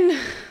has been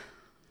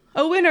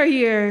a winner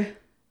here.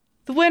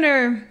 The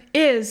winner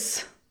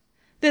is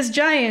this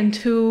giant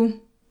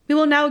who we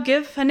will now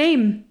give a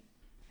name."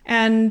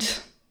 And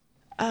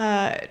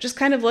just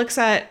kind of looks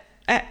at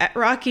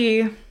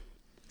Rocky,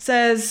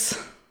 says,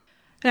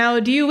 "Now,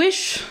 do you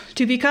wish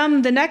to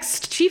become the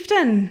next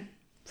chieftain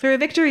for a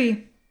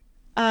victory?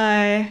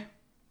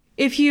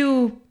 If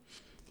you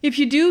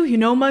do, you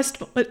know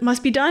what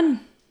must be done."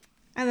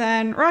 And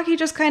then Rocky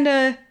just kind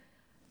of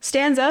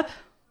stands up,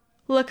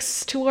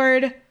 looks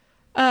toward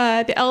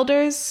the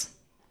elders,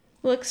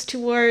 looks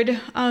toward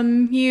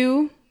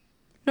you,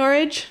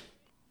 Norage,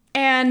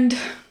 and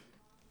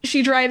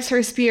she drives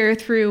her spear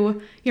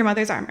through your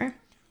mother's armor,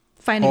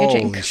 finding a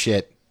chink. Holy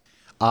shit.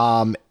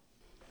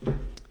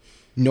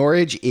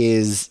 Norage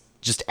is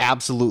just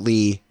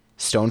absolutely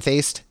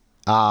stone-faced.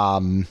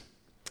 I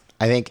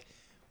think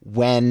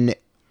when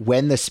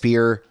the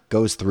spear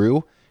goes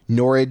through,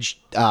 Norage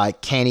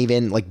can't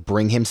even like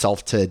bring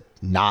himself to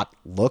not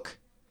look.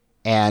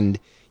 And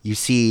you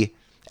see,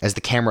 as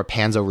the camera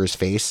pans over his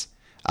face,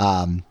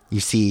 you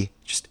see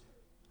just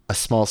a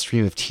small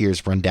stream of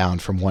tears run down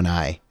from one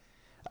eye.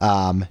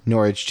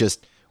 Norage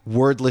just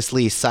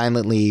wordlessly,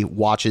 silently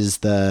watches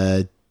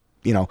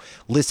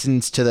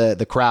listens to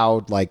the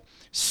crowd, like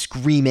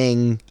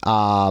screaming,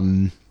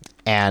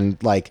 and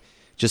like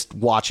just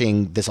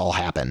watching this all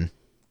happen.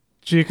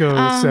 Chico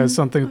says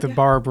something to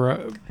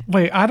Barbara.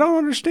 Wait, I don't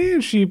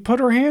understand. She put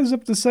her hands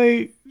up to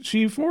say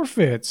she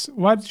forfeits.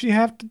 Why did she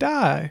have to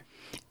die?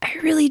 I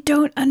really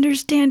don't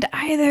understand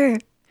either.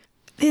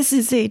 This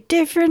is a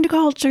different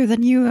culture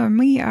than you or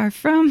me are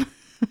from.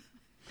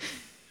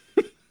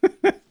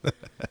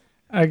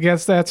 I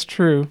guess that's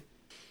true.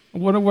 I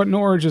wonder what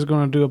Norage is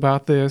going to do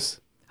about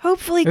this.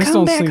 Hopefully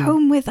come back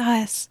home with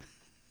us.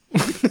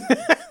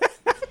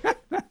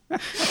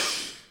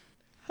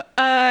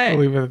 I'll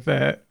leave it at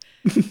that.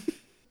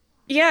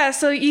 Yeah,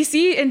 so you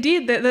see,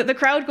 indeed, the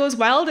crowd goes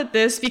wild at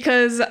this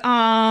because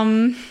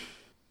obviously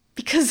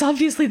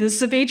this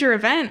is a major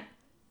event.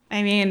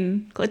 I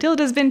mean,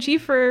 Clotilda's been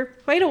chief for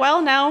quite a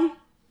while now,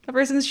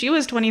 ever since she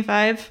was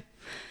 25.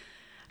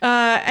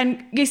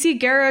 And you see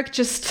Garrick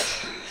just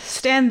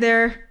stand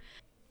there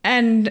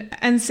and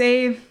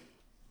say,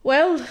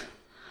 "Well,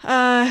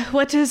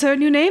 what is her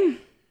new name?"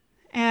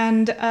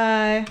 And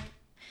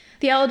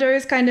the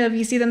elders kind of,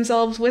 you see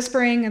themselves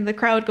whispering, and the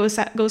crowd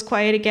goes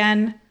quiet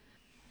again.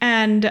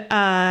 And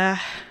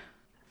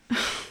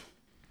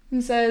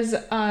says,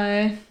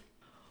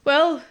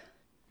 "Well,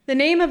 the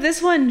name of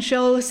this one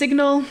shall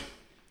signal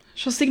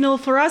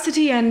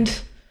ferocity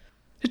and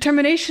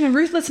determination and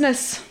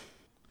ruthlessness.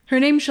 Her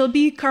name shall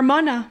be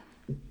Carmona,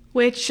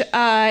 which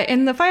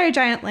in the fire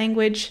giant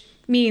language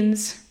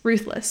means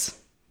ruthless,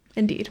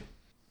 indeed."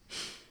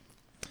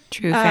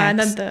 True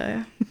facts.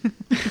 And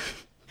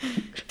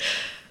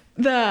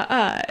then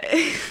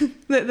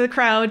the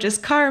crowd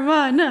just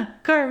Carmona.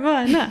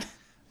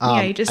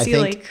 Yeah, you just see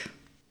like.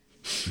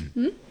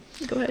 Go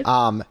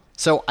ahead.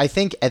 So I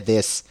think at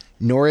this,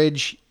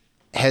 Norage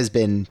has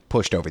been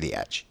pushed over the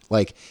edge.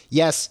 Like,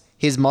 yes,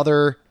 his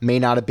mother may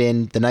not have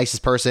been the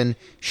nicest person.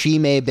 She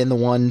may have been the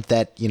one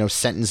that,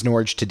 sentenced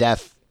Norage to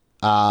death,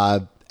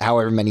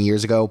 however many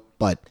years ago,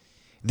 but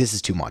this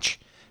is too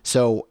much.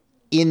 So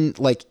in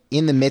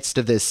the midst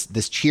of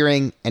this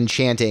cheering and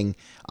chanting,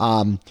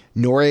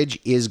 Norage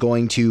is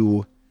going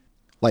to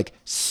like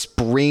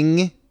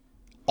spring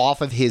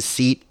off of his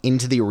seat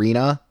into the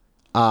arena.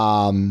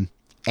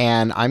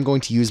 And I'm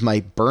going to use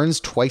my burns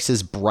twice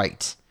as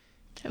bright.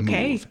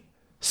 Okay. Move.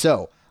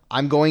 So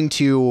I'm going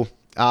to,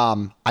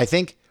 I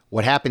think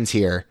what happens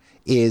here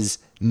is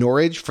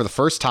Norage, for the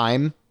first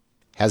time,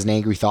 has an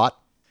angry thought.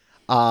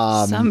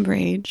 Some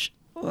rage.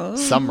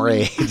 Some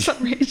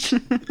rage.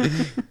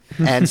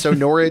 And so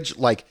Norage,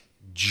 like,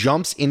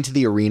 jumps into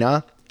the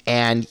arena,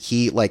 and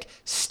he, like,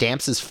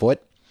 stamps his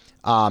foot,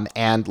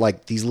 and,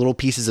 like, these little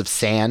pieces of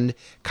sand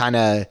kind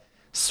of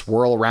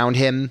swirl around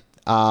him,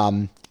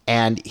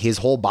 and his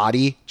whole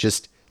body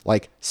just,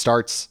 like,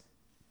 starts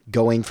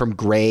going from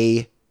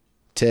gray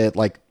to,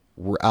 like,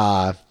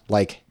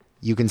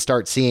 you can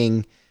start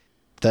seeing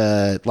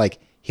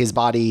his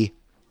body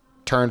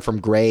turn from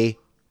gray.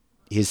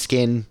 His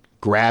skin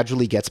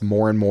gradually gets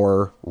more and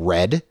more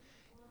red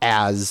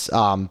as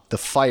the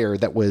fire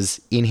that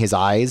was in his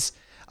eyes,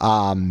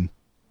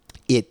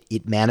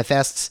 it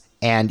manifests,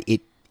 and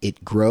it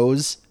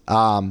grows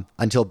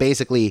until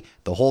basically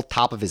the whole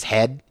top of his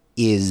head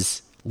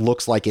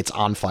looks like it's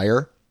on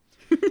fire.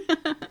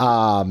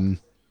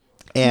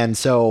 And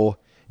so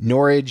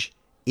Norage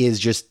is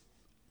just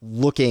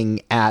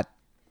looking at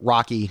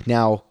Rocky,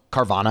 now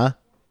Carvana,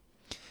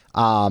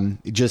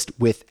 just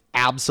with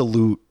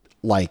absolute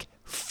like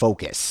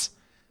focus.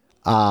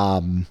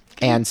 And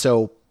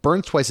so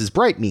burns twice as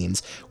bright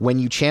means when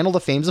you channel the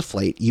flames of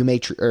fate, you may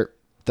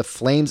the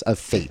flames of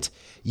fate.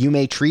 You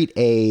may treat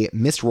a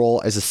missed roll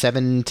as a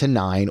 7 to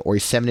 9 or a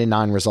 7 to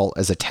 9 result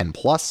as a 10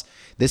 plus.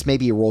 This may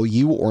be a roll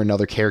you or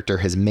another character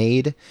has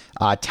made.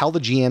 Tell the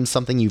GM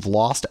something you've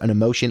lost, an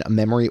emotion, a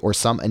memory, or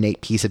some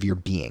innate piece of your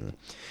being.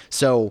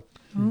 So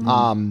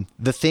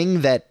the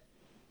thing that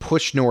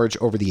pushed Norage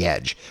over the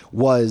edge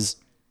was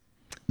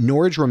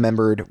Norage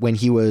remembered when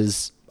he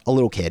was a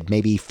little kid,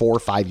 maybe 4 or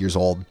 5 years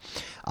old.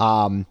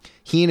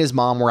 He and his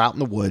mom were out in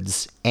the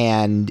woods,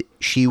 and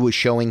she was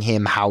showing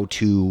him how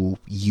to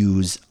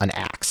use an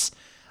axe.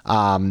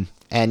 And,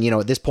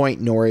 at this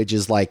point, Norage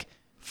is like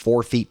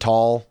 4 feet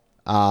tall,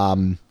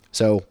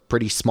 so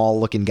pretty small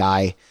looking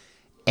guy.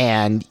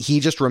 And he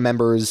just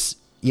remembers,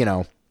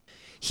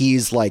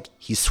 he's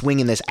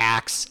swinging this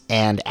axe,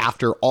 and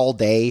after all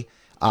day,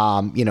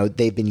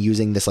 they've been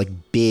using this like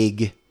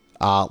big,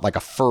 like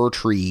a fir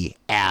tree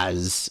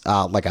as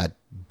like a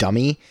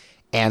dummy.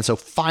 And so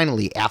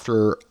finally,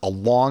 after a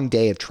long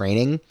day of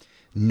training,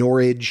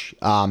 Norage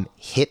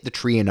hit the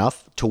tree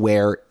enough to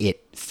where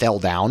it fell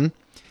down.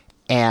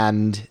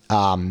 And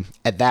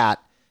at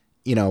that,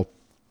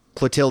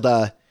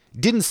 Clotilda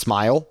didn't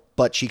smile,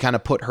 but she kind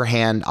of put her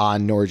hand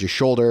on Norage's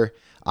shoulder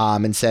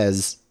and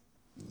says,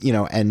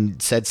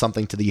 and said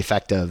something to the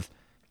effect of,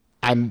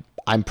 I'm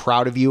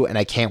proud of you, and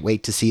I can't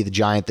wait to see the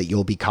giant that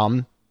you'll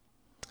become.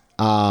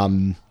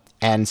 And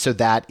so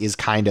that is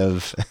kind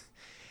of,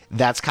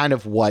 that's kind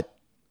of what,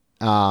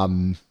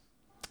 so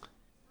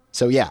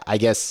yeah, I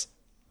guess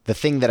the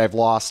thing that I've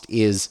lost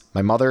is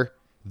my mother,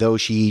 though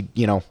she,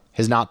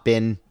 has not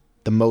been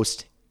the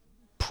most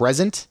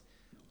present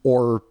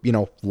or,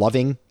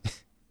 loving.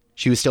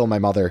 She was still my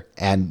mother,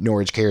 and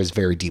Norage cares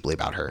very deeply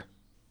about her.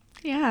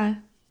 Yeah.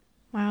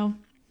 Wow.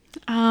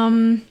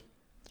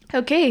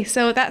 Okay,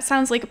 so that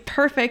sounds like a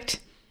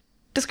perfect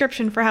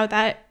description for how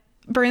that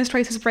burns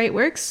twice as bright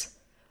works.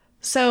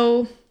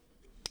 So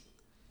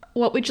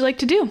what would you like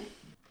to do?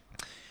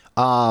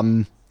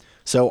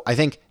 So I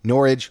think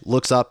Norage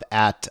looks up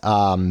at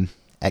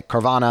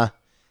Carvana,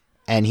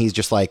 and he's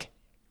just like,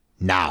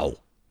 now.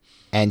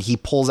 And he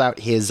pulls out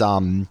his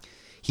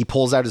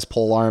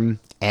pole arm,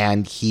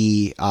 and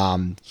he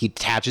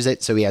attaches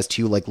it. So he has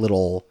 2 like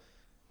little,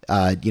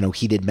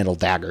 heated metal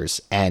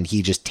daggers, and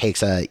he just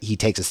takes a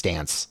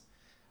stance.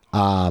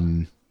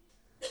 And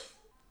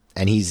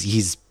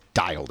he's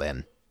dialed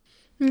in.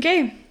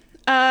 Okay.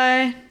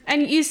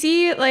 And you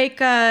see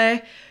like,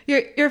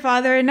 your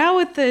father now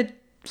with the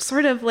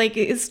sort of like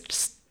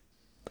his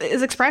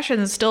expression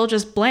is still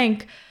just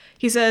blank.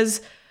 He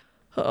says,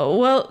 oh,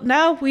 well,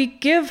 now we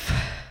give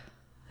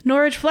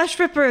Norage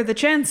Fleshripper the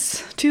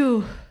chance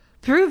to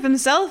prove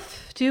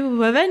himself,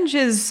 to avenge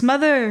his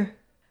mother.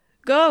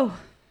 Go.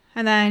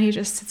 And then he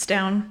just sits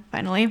down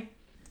finally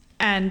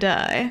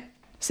and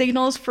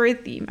signals for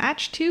the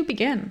match to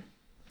begin.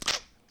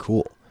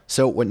 Cool.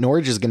 So what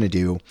Norage is going to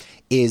do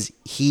is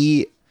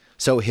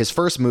his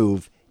first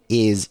move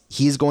is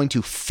he's going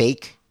to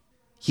fake.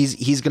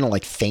 He's going to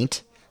like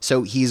feint.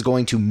 So he's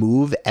going to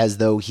move as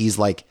though he's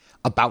like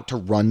about to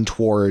run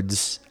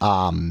towards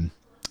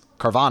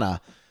Carvana,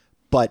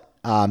 but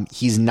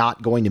he's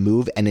not going to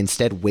move and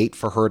instead wait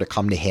for her to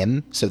come to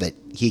him so that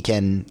he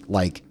can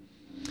like,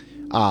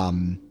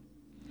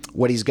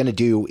 what he's going to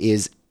do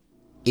is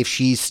if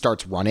she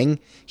starts running,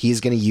 he's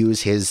going to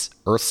use his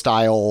earth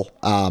style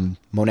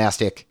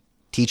monastic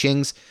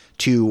teachings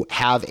to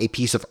have a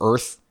piece of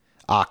earth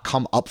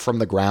come up from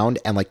the ground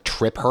and like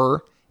trip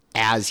her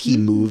as he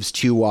moves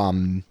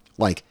to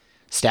like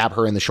stab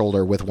her in the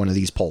shoulder with one of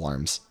these pole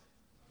arms.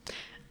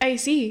 I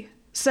see.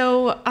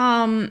 So,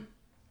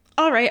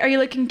 all right. Are you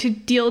looking to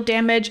deal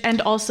damage and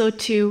also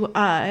to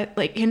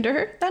like hinder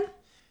her then?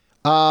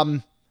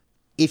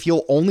 If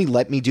you'll only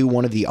let me do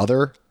one or the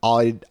other,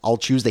 I'll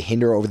choose the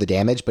hinder over the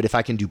damage. But if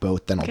I can do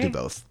both, then I'll do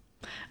both.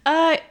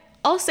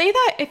 I'll say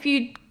that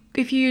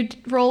if you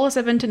roll a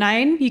 7 to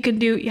 9,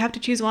 you have to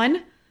choose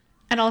one,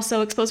 and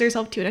also expose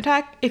yourself to an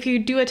attack. If you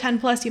do a 10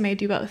 plus, you may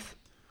do both.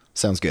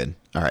 Sounds good.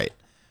 All right.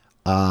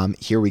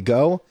 Here we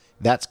go.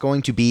 That's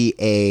going to be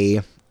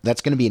an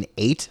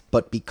 8,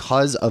 but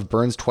because of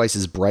burns twice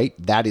as bright,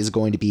 that is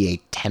going to be a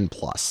 10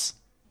 plus.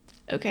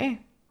 Okay.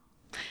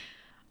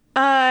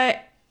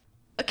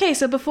 Okay,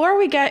 so before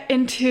we get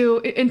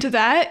into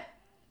that,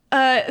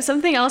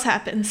 something else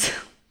happens.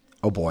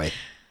 Oh boy.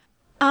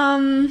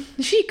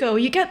 Chico,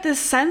 you get this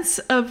sense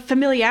of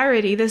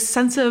familiarity, this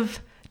sense of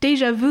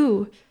deja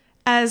vu,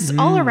 as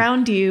all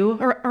around you,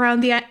 or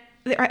around the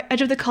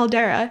edge of the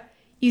caldera,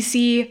 you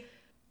see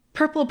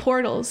purple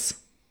portals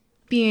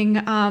being,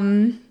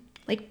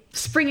 like,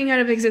 springing out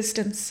of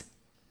existence,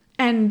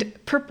 and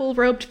purple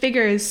robed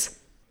figures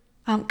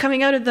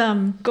coming out of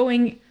them,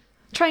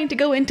 trying to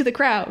go into the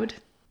crowd.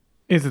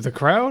 Is it the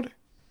crowd?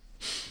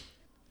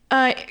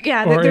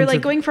 Yeah, Or they're into-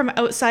 like going from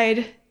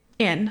outside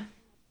in.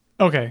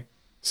 Okay.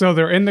 So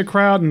they're in the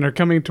crowd and they're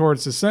coming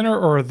towards the center,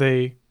 or are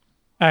they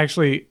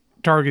actually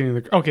targeting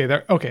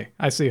the... Okay,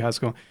 I see how it's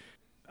going.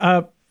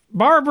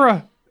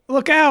 Barbara,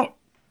 look out!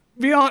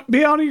 Be on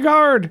your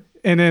guard!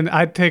 And then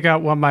I take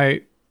out one of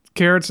my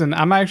carrots, and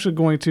I'm actually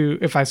going to,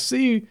 if I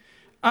see...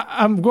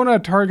 I'm going to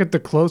target the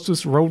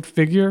closest robed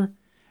figure,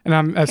 and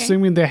I'm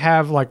assuming they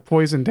have like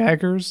poison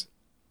daggers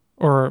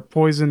or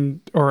poison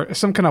or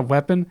some kind of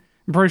weapon.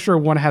 I'm pretty sure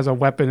one has a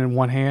weapon in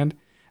one hand,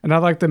 and I'd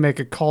like to make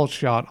a call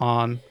shot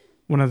on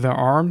one of their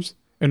arms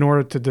in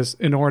order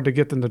to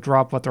get them to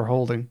drop what they're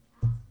holding.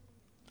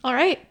 All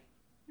right.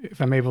 If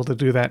I'm able to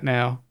do that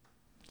now.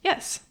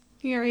 Yes,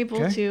 you're able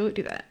Okay. to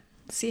do that.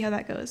 See how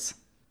that goes.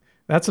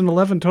 That's an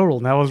 11 total.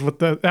 And that was with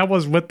the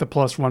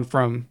 +1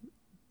 from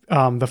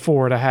the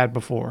 4 that I had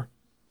before.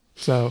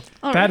 So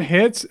All that right.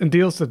 hits and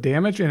deals the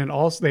damage, and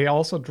they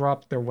also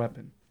dropped their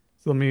weapon.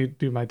 So let me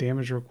do my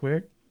damage real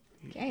quick.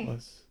 Okay.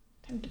 Plus.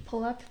 Time to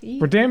pull up the.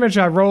 For damage,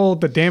 I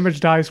rolled the damage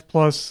dice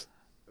plus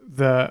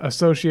the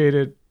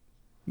associated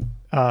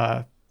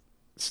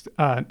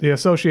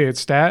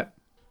stat,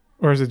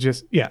 or is it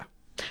just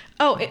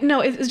Oh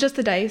no, it's just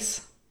the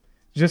dice.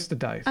 just the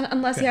dice?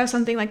 Unless Okay. you have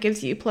something that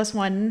gives you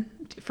 +1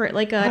 for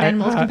like an I-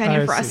 animal's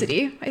companion I see.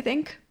 ferocity, I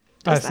think.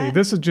 I Does see. that.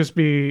 This would just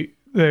be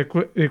the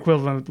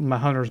equivalent of my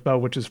hunter's bow,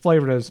 which is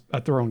flavored as a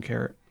thrown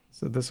carrot.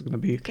 So this is going to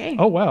be. Okay.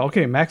 Oh wow!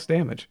 Okay, max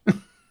damage.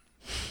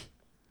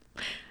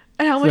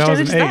 And how So much that was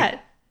damage is an 8.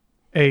 that?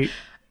 8.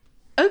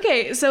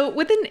 Okay, so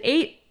with an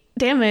 8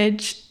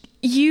 damage,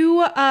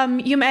 you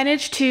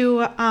manage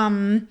to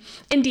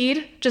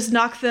indeed just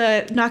knock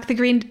the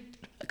green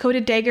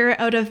coated dagger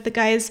out of the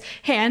guy's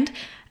hand,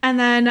 and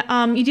then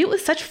you do it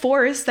with such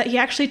force that he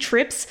actually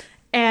trips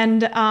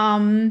and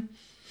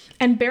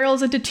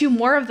barrels into 2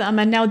 more of them,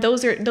 and now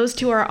those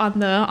 2 are on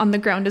the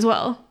ground as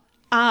well.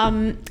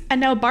 And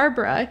now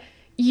Barbara,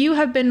 you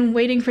have been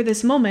waiting for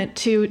this moment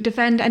to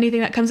defend anything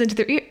that comes into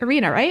the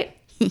arena, right?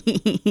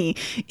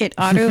 It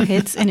auto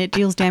hits and it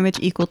deals damage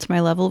equal to my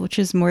level, which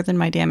is more than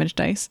my damage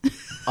dice.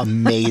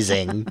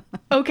 Amazing.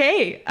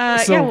 Okay.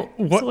 So so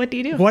what do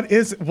you do?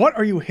 What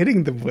are you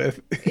hitting them with?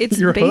 It's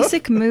Your hoof?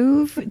 basic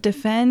move,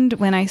 defend.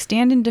 When I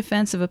stand in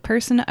defense of a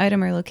person,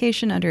 item, or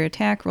location under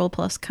attack, roll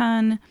plus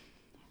con.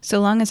 So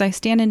long as I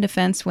stand in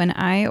defense when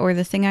I or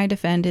the thing I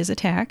defend is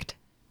attacked,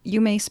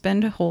 you may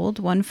spend a hold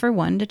 1 for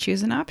 1 to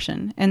choose an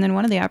option. And then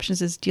one of the options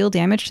is deal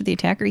damage to the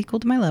attacker equal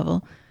to my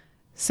level.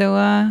 So,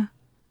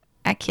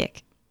 I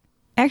kick.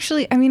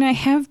 Actually, I mean, I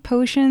have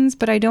potions,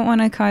 but I don't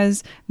want to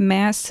cause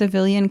mass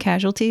civilian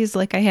casualties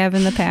like I have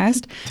in the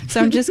past.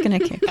 So I'm just going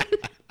to kick.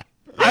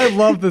 I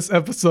love this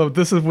episode.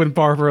 This is when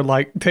Barbara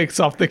like takes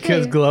off the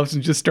kid's Okay. gloves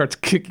and just starts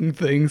kicking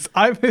things.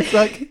 It's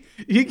like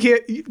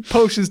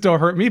potions don't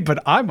hurt me,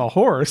 but I'm a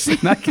horse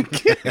and I can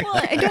kick. Well,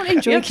 I don't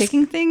enjoy Yep.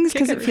 kicking things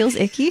because Kick it feels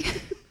icky.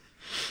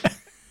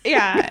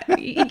 Yeah,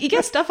 you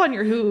get stuff on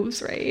your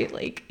hooves, right?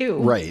 Like, ew.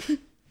 Right.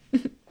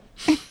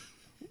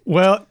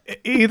 Well,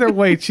 either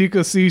way,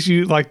 Chico sees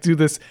you like do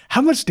this.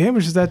 How much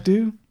damage does that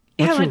do?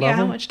 What's your How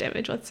level? much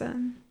damage? What's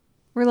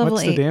We're level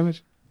What's 8. the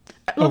damage?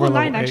 level we're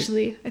 9 level 8.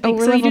 actually? I Oh, think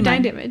we're so. You do level 9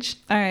 9. damage.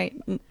 All right,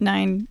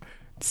 9.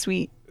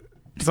 Sweet.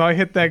 So I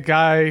hit that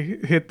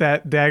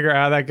dagger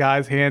out of that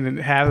guy's hand and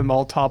have him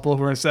all topple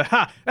over and say,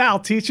 "Ha! I'll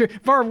teach you,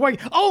 Barbara." Wait,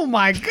 oh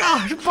my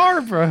gosh,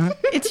 Barbara!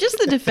 It's just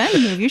the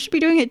defend move. You should be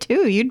doing it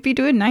too. You'd be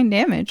doing 9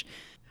 damage.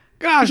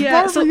 Gosh, Yeah,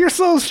 Barbara, so- you're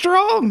so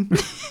strong.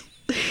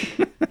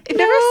 I've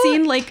never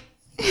seen like.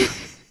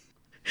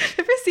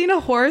 Ever seen a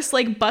horse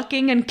like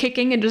bucking and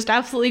kicking and just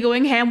absolutely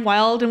going ham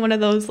wild in one of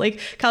those like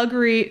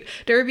Calgary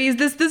derbies?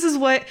 This is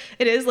what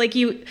it is. Like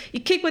you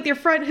kick with your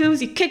front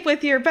hooves, you kick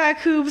with your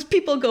back hooves,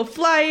 people go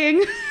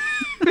flying.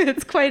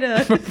 It's quite a.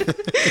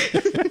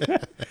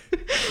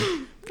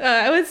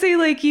 I would say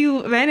like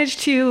you managed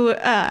to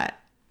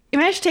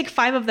take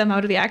 5 of them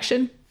out of the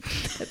action.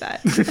 At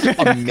that.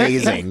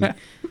 Amazing.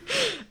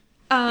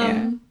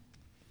 Yeah.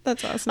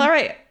 That's awesome. All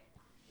right.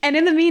 And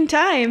in the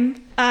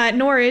meantime,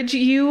 Norage,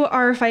 you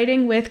are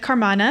fighting with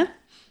Carmana,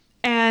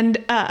 and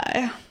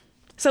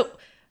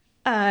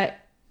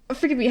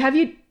forgive me. Have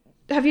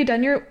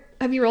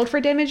you rolled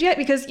for damage yet?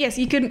 Because yes,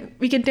 we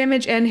can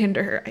damage and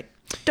hinder her. I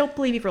don't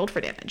believe you've rolled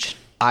for damage.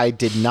 I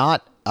did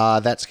not.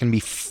 That's going to be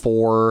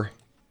 4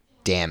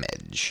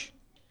 damage.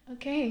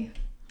 Okay,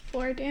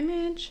 4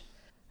 damage.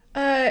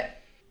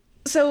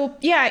 So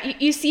yeah,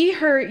 you see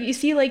her. You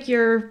see like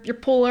your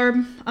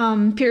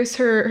polearm pierce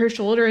her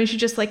shoulder, and she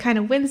just like kind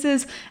of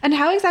winces. And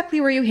how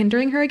exactly were you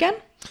hindering her again?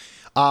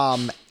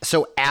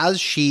 So as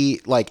she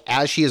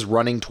is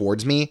running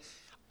towards me,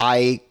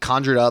 I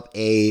conjured up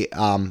a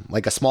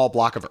small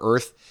block of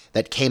earth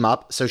that came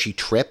up, so she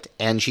tripped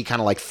and she kind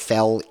of like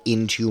fell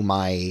into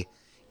my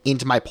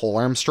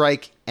polearm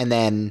strike, and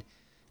then,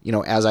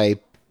 as I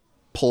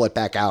pull it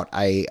back out,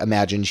 I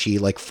imagine she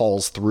like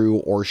falls through,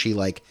 or she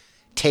like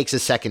takes a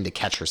second to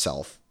catch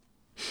herself.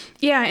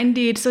 Yeah,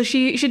 indeed. So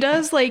she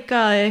does like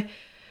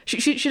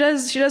she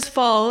does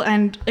fall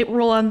and it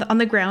roll on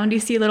the ground. You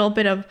see a little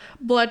bit of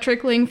blood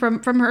trickling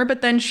from her,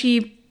 but then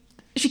she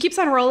she keeps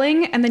on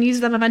rolling and then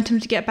uses the momentum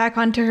to get back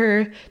onto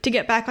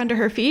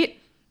her feet.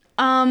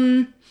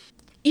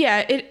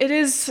 Yeah, it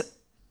is.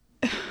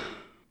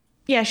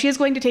 Yeah, she is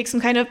going to take some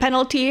kind of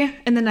penalty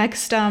in the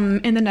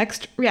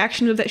next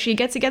reaction move that she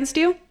gets against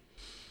you.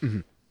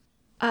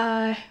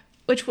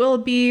 Which will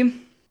be.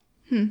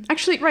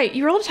 Actually, right.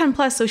 You rolled a 10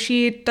 plus, so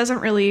she doesn't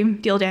really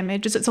deal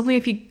damage. It's only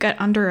if you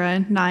get under a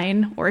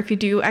 9 or if you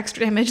do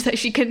extra damage that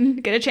she can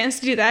get a chance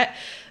to do that.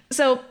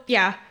 So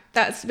yeah,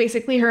 that's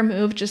basically her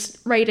move, just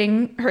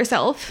righting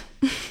herself.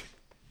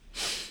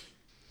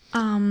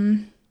 Yeah,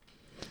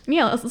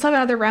 let's have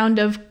another round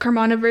of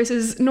Carmana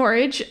versus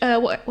Norage.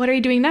 What are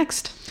you doing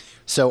next?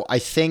 So I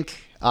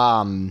think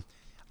Norage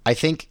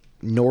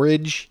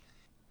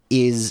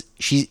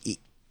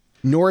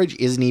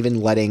isn't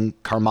even letting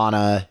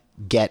Carmana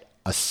get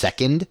a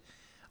second.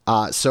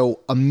 So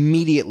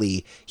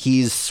immediately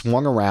he's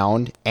swung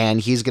around and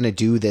he's gonna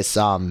do this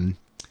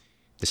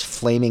this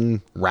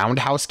flaming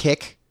roundhouse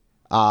kick.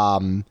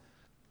 So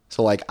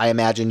like I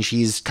imagine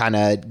she's kind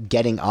of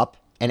getting up,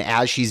 and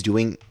as she's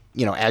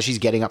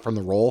getting up from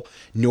the roll,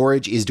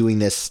 Norage is doing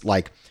this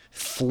like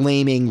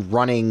flaming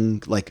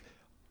running like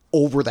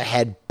over the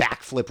head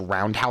backflip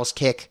roundhouse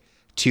kick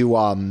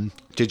to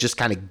just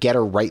kind of get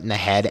her right in the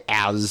head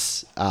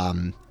as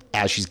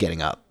she's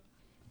getting up.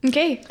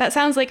 Okay, that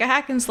sounds like a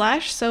hack and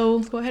slash,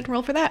 so go ahead and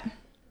roll for that.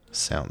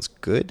 Sounds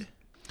good.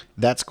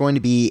 That's going to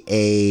be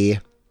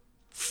a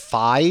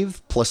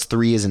 5 plus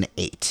 3 is an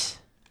 8.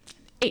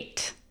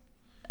 8.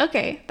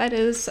 Okay, that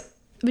is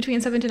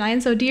between 7 to 9,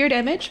 so do your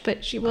damage,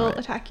 but she will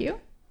attack you.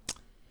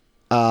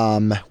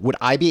 Would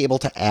I be able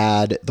to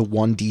add the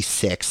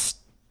 1d6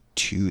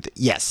 to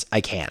yes, I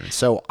can.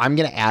 So I'm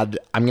gonna add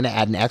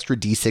an extra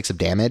d6 of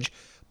damage,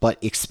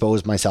 but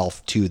expose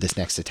myself to this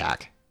next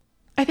attack.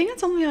 I think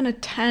it's only on a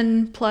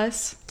 10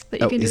 plus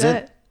that you can do is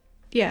that. It?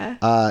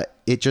 Yeah.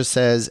 It just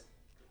says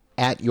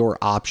at your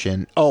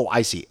option. Oh,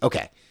 I see.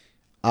 Okay.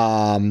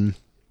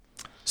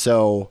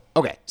 So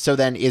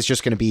then it's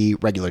just going to be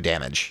regular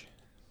damage.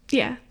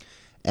 Yeah.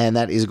 And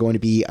that is going to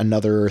be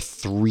another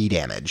 3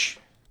 damage.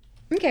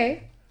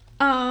 Okay.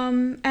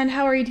 And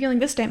how are you dealing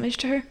this damage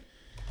to her?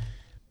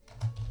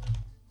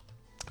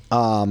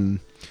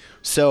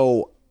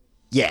 So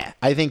yeah,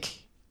 I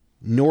think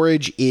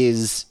Norage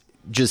is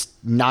just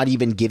not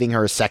even giving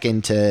her a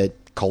second to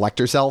collect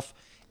herself,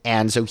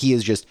 and so he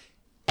is just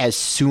as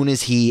soon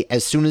as he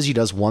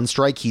does one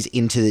strike, he's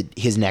into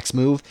his next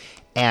move.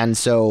 And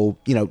so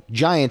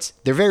giants,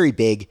 they're very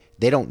big,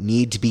 they don't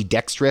need to be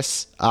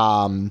dexterous.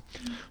 So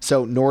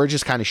Norage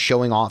is kind of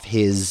showing off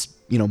his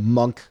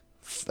monk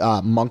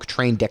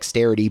trained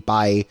dexterity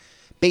by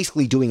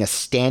basically doing a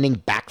standing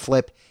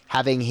backflip,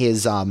 having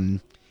his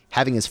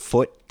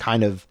foot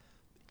kind of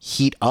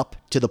heat up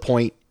to the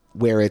point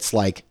where it's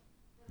like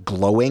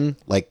glowing,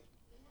 like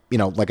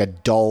a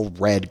dull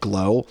red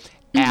glow,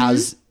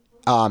 as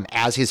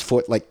his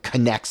foot like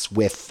connects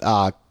with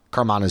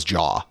Carmana's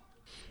jaw.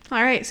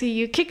 All right, so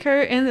you kick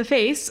her in the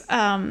face.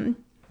 You're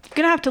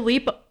gonna have to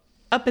leap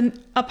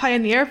up high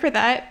in the air for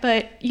that,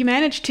 but you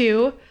manage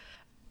to.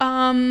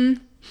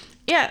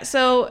 Yeah.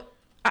 So,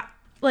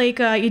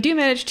 you do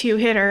manage to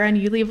hit her, and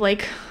you leave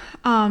like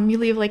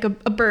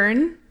a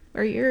burn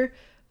where your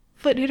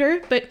foot hit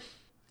her. But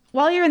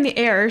while you're in the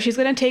air, she's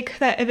gonna take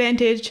that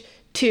advantage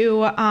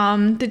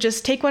to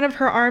just take one of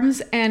her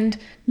arms and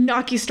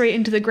knock you straight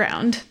into the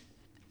ground.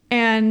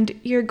 And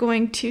you're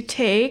going to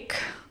take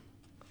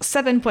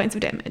 7 points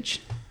of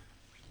damage.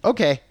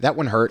 Okay, that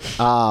one hurt.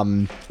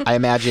 I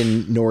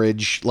imagine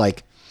Norage,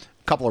 like,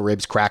 a couple of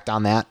ribs cracked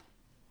on that.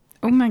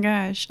 Oh my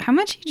gosh. How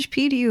much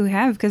HP do you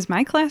have? Because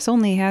my class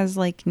only has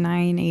like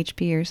 9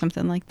 HP or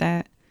something like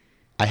that.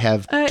 I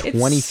have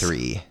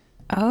 23.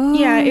 Oh,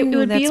 yeah, it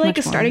would be like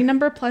a more. starting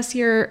number plus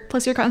your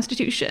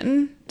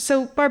constitution.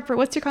 So, Barbara,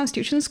 what's your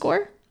constitution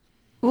score?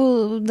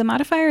 Well, the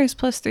modifier is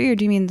 +3, or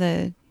do you mean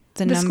the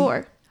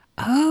score?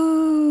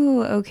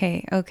 Oh,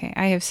 okay.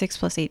 I have 6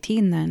 plus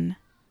 18 then.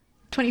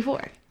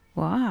 24.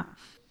 Wow.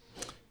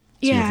 So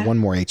you have 1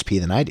 more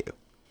HP than I do.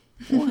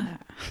 Wow.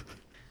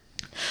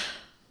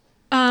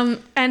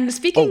 And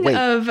speaking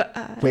of...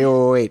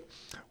 Wait.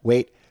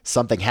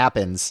 Something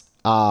happens.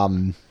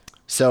 One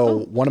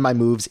of my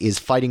moves is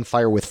fighting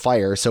fire with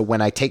fire. So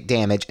when I take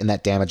damage and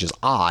that damage is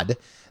odd,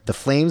 the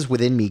flames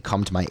within me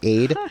come to my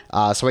aid.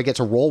 So I get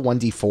to roll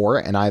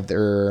 1d4 and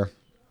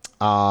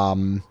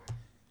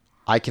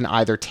I can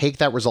either take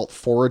that result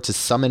forward to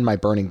summon my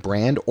burning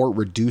brand or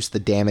reduce the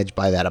damage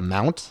by that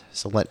amount.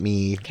 So let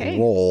me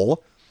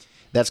roll.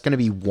 That's going to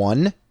be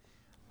 1.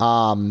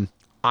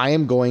 I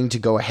am going to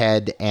go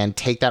ahead and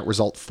take that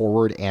result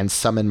forward and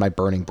summon my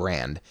burning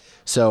brand.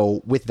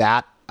 So with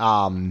that,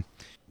 as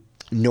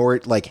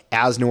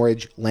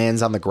Norage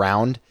lands on the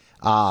ground,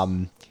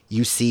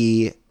 you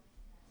see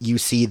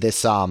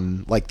this,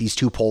 these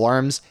 2 pole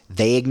arms,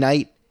 they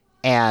ignite,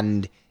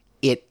 and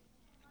it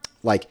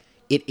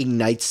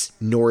ignites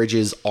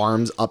Norage's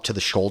arms up to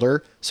the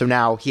shoulder. So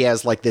now he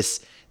has like this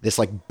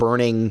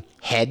burning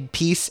head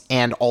piece,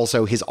 and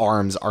also his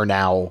arms are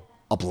now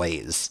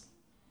ablaze.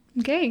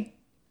 Okay.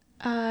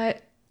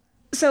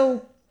 So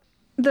So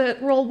the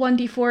roll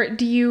 1d4,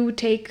 do you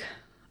take,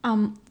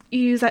 you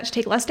use that to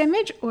take less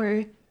damage,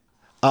 or?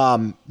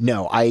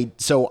 No, I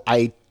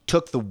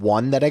took the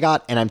one that I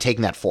got, and I'm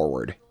taking that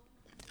forward.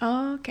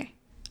 Oh, okay.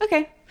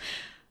 Okay.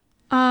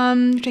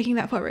 You're taking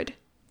that forward.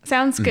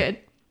 Sounds good.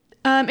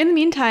 In the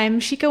meantime,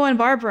 Chico and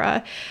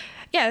Barbara,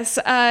 yes,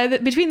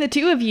 between the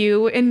two of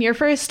you, in your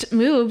first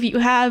move, you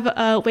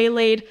have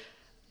waylaid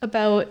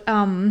about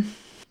 10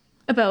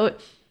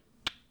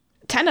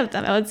 of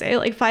them, I would say,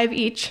 like 5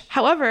 each.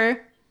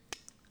 However,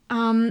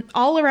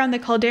 all around the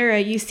caldera,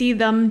 you see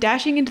them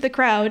dashing into the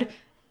crowd,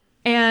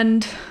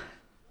 and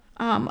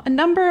a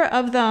number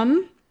of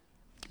them,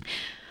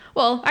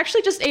 well,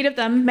 actually just 8 of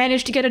them,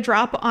 managed to get a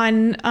drop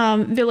on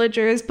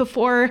villagers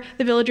before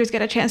the villagers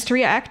get a chance to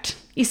react.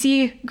 You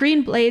see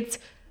green blades,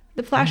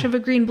 the flash of a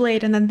green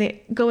blade, and then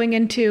they going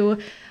into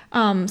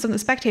some of the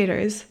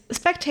spectators. The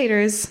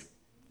spectators,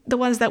 the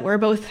ones that were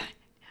both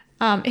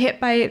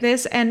hit by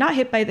this and not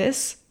hit by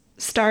this,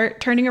 start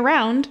turning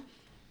around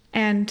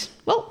and,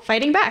 well,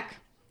 fighting back.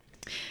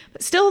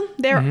 But still,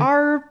 there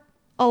are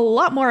a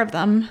lot more of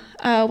them.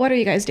 What are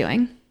you guys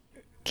doing?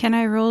 Can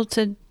I roll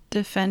to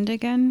defend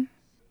again?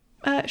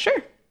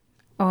 Sure.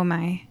 Oh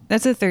my,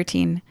 that's a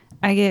 13.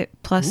 I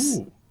get plus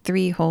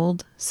 3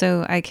 hold,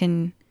 so I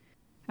can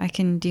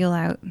deal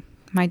out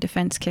my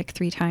defense kick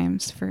 3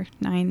 times for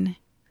 9.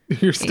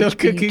 You're still HP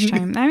kicking. each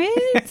time. I mean,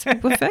 it's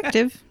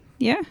effective.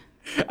 Yeah.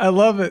 I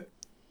love it.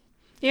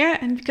 Yeah,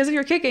 and because of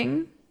your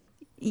kicking.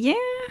 Yeah,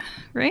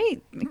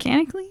 right.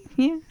 Mechanically,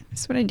 yeah,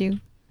 that's what I do.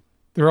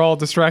 They're all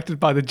distracted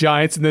by the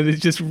giants, and then it's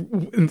just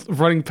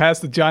running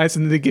past the giants,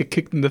 and then they get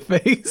kicked in the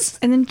face.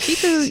 And then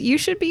Chico, you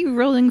should be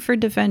rolling for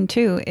defend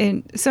too.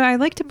 And so I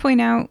like to point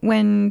out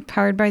when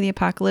powered by the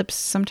apocalypse,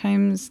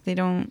 sometimes they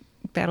don't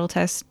battle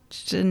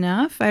test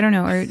enough. I don't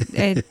know,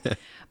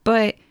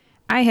 but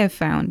I have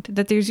found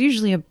that there's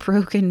usually a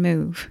broken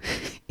move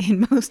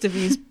in most of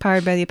these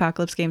powered by the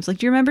apocalypse games. Like,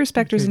 do you remember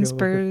Spectres and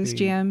Spurs,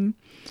 GM?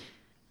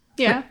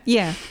 Yeah.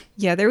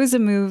 Yeah. There was a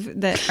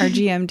move that our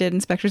GM did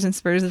in Spectres and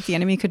Spurs that the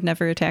enemy could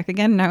never attack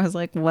again. And I was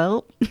like,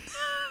 well.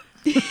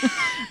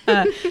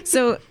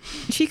 So,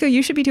 Chico,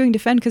 you should be doing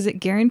defend because it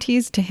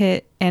guarantees to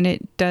hit and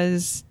it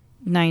does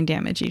 9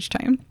 damage each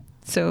time.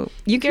 So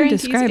you can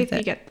describe if that.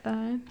 you get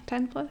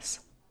 10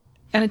 plus.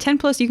 And a 10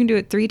 plus, you can do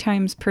it 3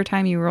 times per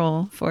time you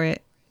roll for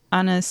it.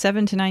 On a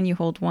 7 to 9, you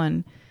hold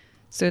 1.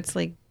 So it's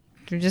like,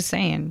 you're just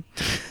saying.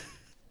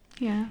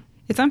 Yeah.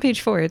 It's on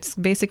page 4. It's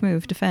basic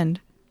move, defend.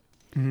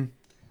 Mm-hmm.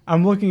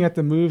 I'm looking at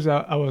the moves.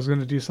 I was going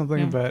to do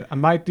something, but I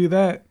might do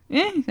that.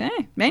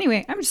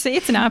 Anyway, I'm just saying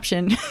it's an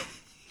option.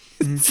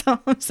 That's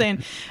all I'm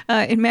saying.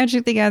 In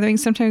Magic the Gathering,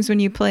 sometimes when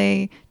you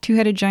play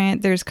Two-Headed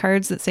Giant, there's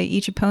cards that say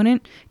each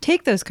opponent.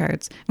 Take those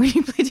cards when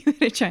you play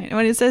Two-Headed Giant.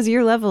 When it says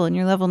your level and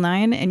you're level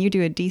 9 and you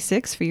do a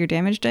D6 for your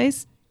damage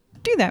dice,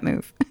 do that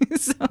move.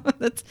 So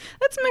that's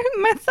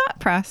my thought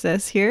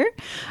process here.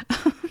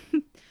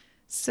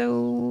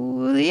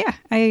 So yeah,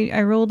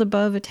 I rolled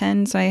above a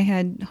 10, so I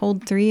had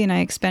hold 3, and I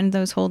expend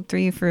those hold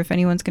 3 for if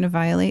anyone's going to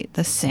violate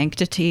the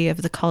sanctity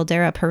of the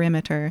caldera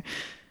perimeter,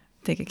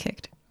 they get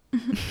kicked.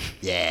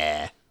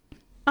 Yeah.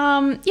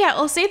 Yeah,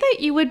 I'll say that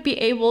you would be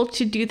able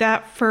to do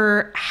that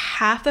for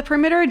half the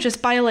perimeter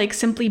just by like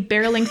simply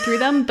barreling through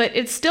them, but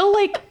it's still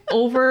like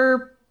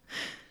over.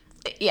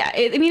 Yeah,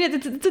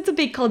 it's a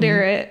big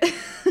caldera.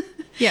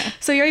 Yeah.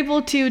 So you're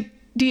able to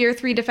do your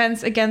 3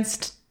 defense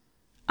against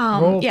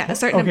a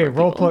certain number of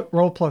people.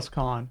 Roll plus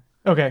con.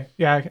 Okay,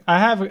 yeah, I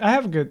have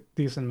a good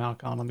decent amount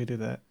con. Let me do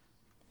that.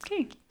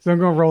 Okay. So I'm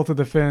going to roll to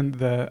defend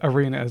the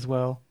arena as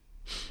well.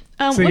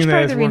 Which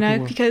part of the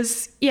arena?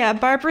 Because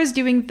Barbara's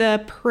doing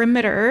the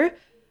perimeter,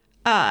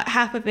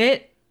 half of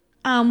it.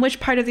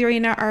 Which part of the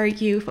arena are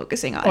you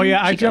focusing on? Oh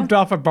yeah, I Chico? jumped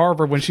off of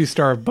Barbara when she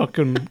started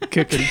bucking,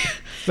 kicking.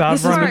 So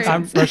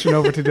I'm rushing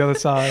over to the other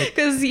side.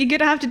 Because you're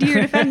gonna have to do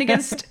your defend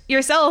against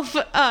yourself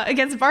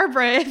against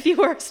Barbara if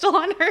you are still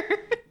on her.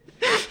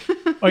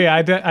 Oh yeah,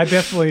 I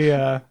definitely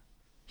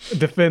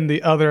defend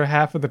the other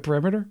half of the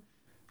perimeter.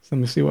 So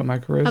let me see what my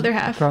charisma, Other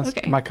half.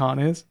 Okay. my con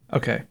is.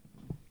 Okay,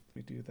 let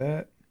me do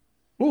that.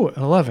 Ooh,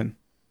 an 11.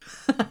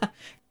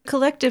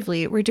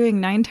 Collectively, we're doing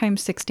 9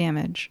 times 6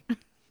 damage.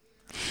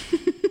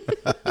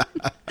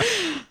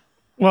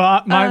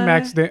 Well, my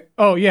max.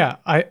 Oh yeah,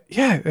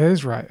 that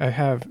is right. I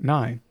have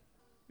 9.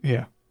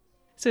 Yeah.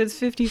 So it's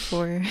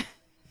 54.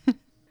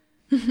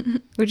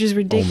 Which is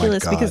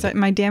ridiculous because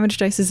my damage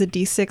dice is a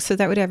d6, so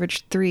that would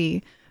average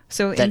 3.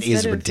 So that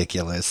is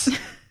ridiculous.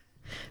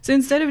 So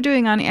instead of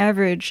doing on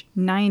average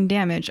 9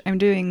 damage, I'm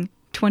doing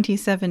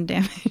 27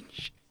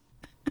 damage.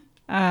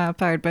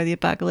 Powered by the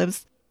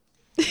apocalypse.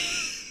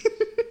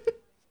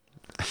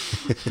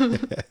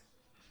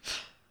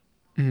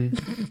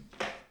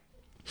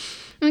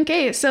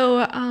 Okay,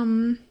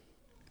 so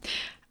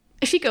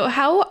Chico,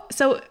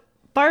 so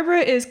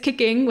Barbara is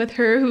kicking with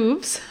her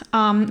hooves.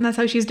 That's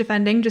how she's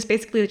defending, just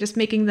basically just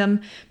making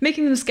them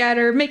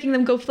scatter, making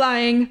them go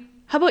flying.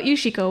 How about you,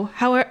 Chico?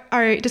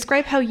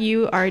 Describe how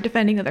you are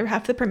defending the other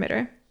half of the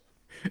perimeter.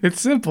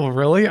 It's simple,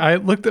 really. I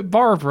looked at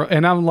Barbara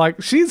and I'm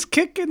like, she's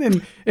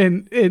kicking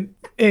and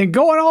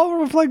going all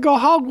over the place, go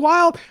hog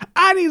wild.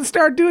 I need to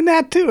start doing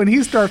that too. And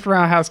he starts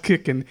roundhouse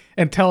kicking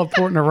and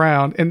teleporting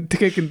around and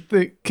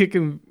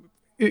kicking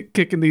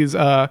these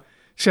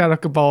Shadow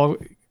Cabal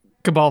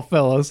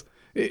fellas.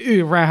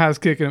 Roundhouse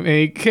kicking him, and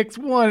he kicks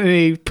one and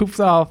he poops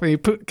off, and he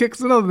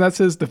kicks another. And that's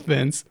his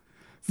defense.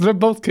 So they're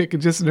both kicking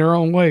just in their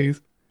own ways.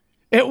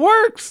 It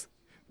works.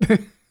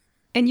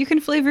 And you can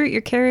flavor your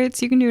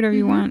carrots. You can do whatever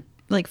you want,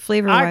 like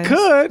flavor-wise. I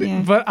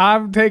could, but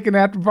I'm taking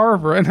after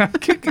Barbara and I'm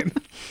kicking.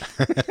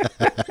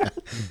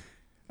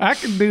 I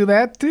can do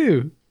that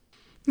too.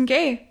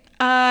 Okay.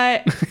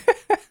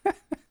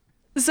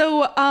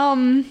 So,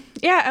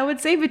 yeah, I would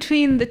say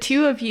between the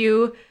two of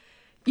you,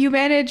 you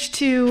managed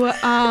to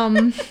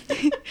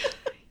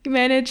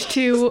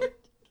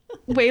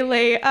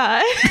waylay.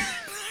 I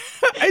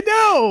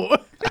know.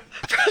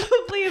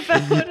 Probably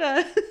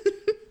about.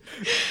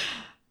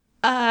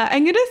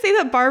 I'm gonna say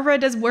that Barbara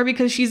does more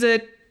because she's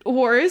a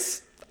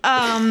horse.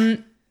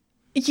 You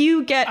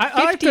get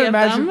 50 of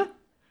them.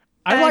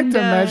 I like to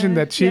imagine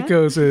that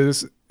Chico's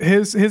is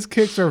his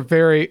kicks are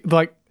very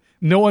like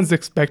no one's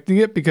expecting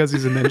it because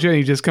he's a ninja and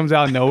he just comes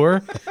out of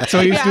nowhere. So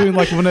he's doing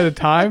like one at a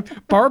time.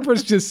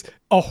 Barbara's just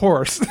a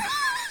horse.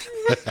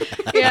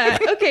 Yeah.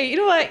 Okay. You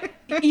know what?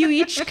 You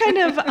each kind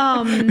of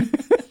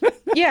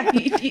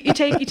you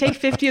take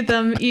 50 of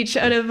them each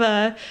out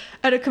of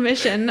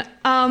commission.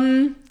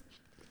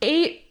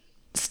 Eight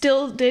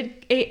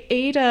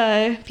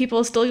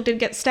people still did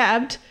get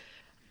stabbed.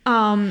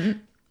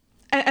 And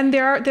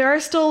there are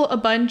still a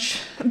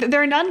bunch.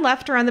 There are none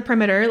left around the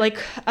perimeter.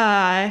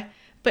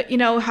 But you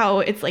know how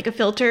it's like a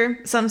filter.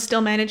 Some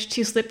still manage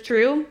to slip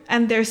through,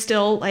 and they're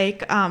still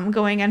like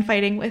going and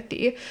fighting with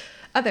the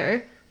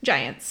other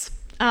giants.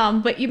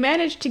 But you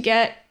managed to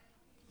get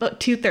about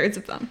 2/3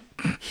 of them.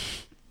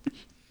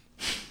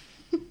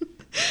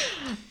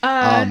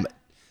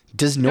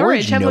 Does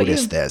Norage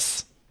notice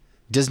this?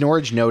 Does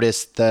Norage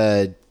notice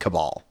the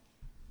Cabal?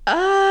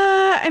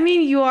 I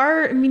mean, you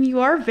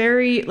are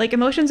very, like,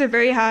 emotions are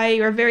very high.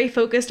 You are very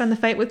focused on the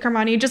fight with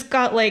Carmani. You just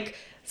got, like,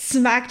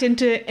 smacked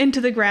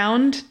into the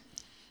ground.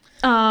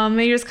 And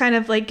you're just kind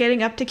of, like,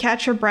 getting up to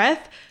catch your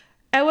breath.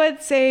 I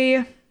would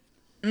say...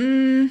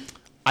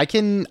 I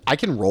can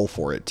roll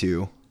for it,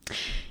 too.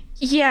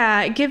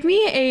 Yeah, give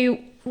me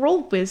a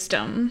roll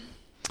wisdom.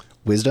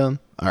 Wisdom?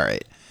 All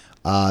right.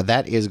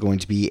 That is going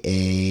to be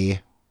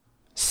a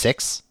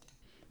 6.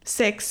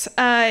 6.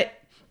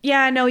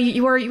 Yeah, no,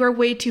 you are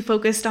way too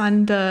focused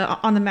on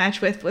the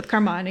match with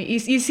Carmana.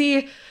 You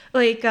see,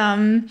 like,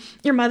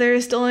 your mother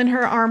is still in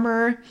her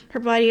armor, her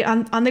body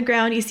on the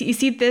ground. You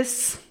see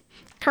this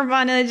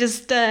Carmana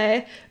just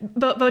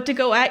about to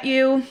go at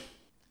you.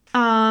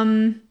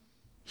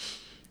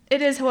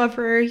 It is,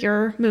 however,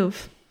 your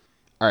move.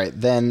 All right,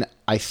 then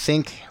I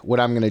think what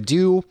I'm going to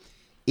do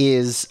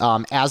is,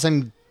 as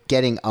I'm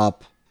getting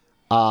up,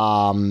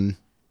 as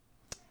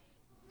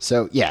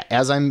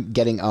I'm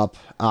getting up,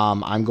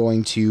 I'm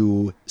going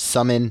to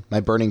summon my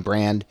burning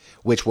brand,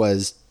 which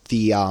was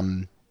the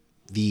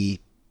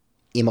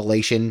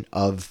immolation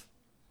of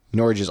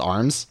Norage's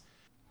arms.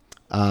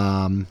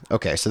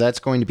 Okay, so that's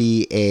going to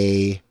be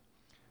a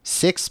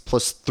 6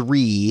 plus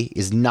 3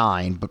 is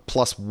 9, but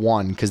plus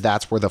 1, because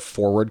that's where the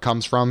forward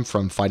comes from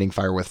fighting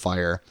fire with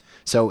fire.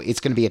 So it's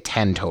going to be a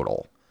 10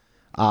 total.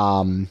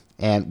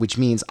 And which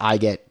means I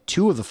get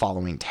 2 of the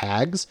following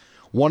tags.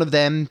 One of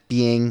them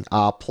being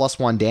plus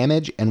 1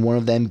 damage, and one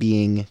of them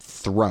being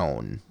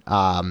thrown.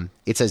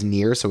 It says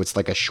near, so it's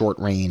like a short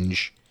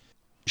range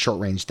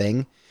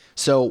thing.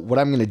 So what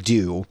I'm going to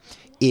do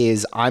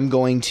is I'm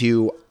going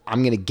to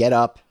get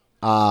up,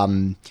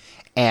 and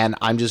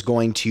I'm just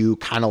going to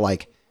kind of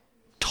like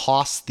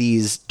toss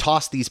these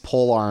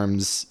pole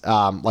arms,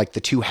 like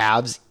the 2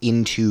 halves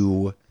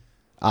into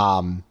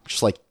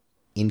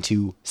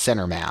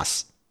center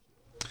mass.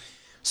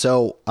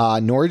 So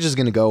Norage is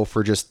going to go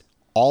for just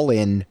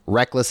all-in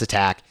reckless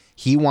attack.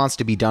 He wants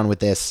to be done with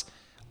this,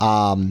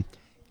 and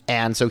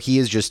so he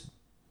is just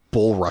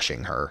bull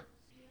rushing her.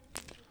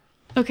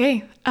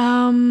 Okay.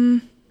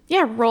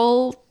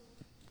 Roll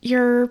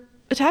your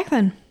attack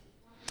then.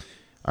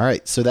 All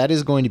right, so that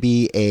is going to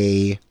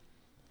be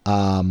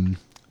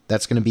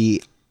that's going to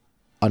be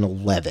an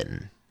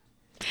 11.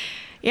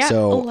 Yeah,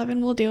 so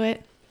 11 will do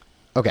it.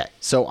 Okay,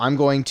 so I'm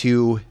going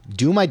to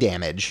do my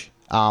damage.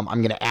 I'm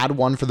going to add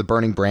 1 for the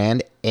burning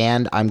brand,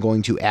 and I'm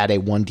going to add a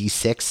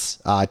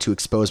 1d6 to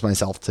expose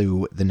myself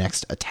to the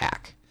next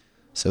attack.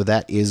 So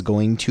that is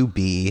going to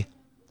be,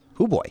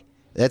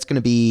 that's going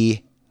to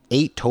be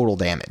 8 total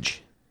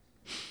damage.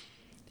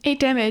 8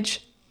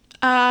 damage.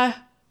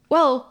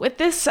 Well, with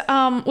this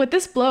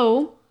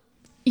blow,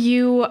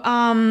 you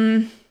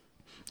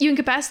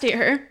incapacitate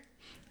her.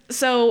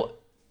 So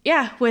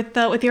yeah,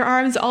 with your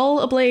arms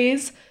all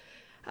ablaze,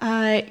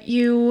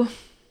 you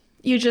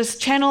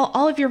just channel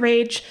all of your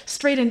rage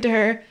straight into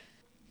her,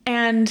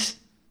 and,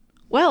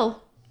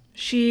 well,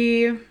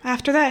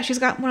 after that, she's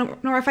got one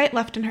more fight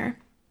left in her.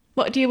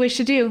 What do you wish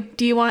to do?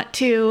 Do you want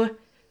to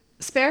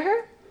spare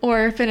her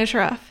or finish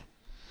her off?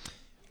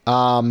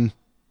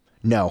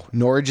 No,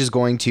 Norage is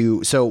going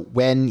to, so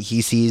when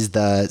he sees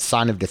the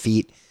sign of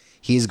defeat,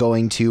 he's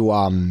going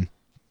to,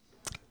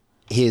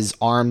 his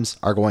arms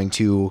are going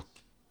to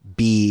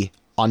be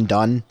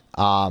undone.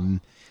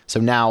 So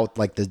now,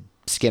 like, the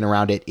skin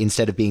around it,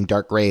 instead of being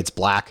dark gray, it's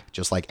black,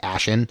 just like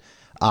ashen.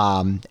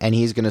 And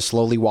he's going to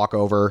slowly walk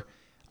over,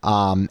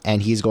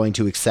 and he's going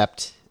to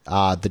accept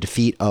the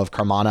defeat of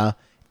Carmana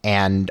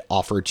and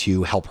offer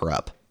to help her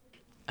up.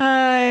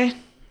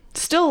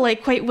 Still,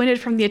 like, quite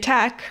winded from the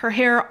attack, her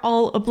hair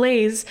all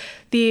ablaze,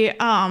 the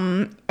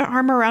arm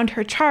around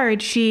her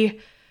charred, she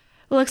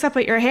looks up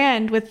at your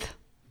hand with,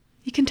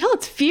 you can tell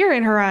it's fear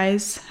in her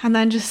eyes, and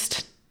then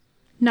just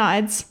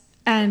nods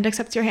and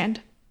accepts your hand.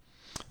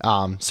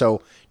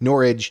 So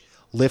Norage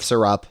lifts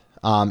her up,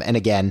 and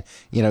again,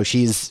 you know,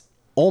 she's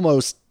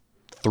almost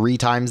 3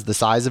 times the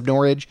size of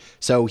Norage,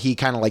 so he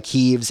kind of like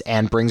heaves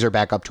and brings her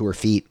back up to her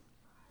feet.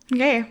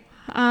 Okay.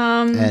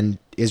 And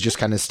is just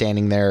kind of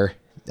standing there,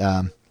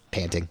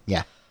 panting.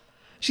 Yeah.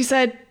 She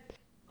said,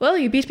 well,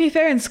 you beat me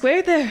fair and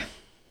square there.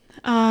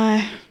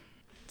 Well,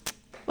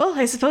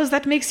 I suppose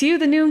that makes you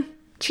the new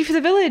chief of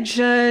the village.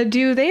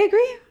 Do they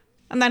agree?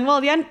 And then,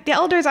 well, the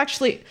elders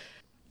actually,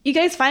 you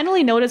guys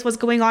finally notice what's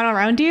going on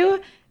around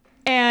you.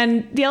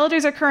 And the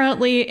elders are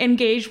currently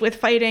engaged with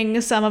fighting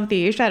some of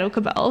the Shadow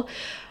Cabal.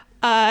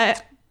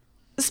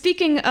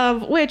 Speaking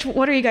of which,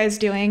 what are you guys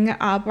doing,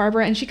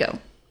 Barbara and Chico?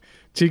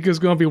 Chico's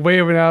going to be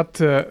waving out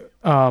to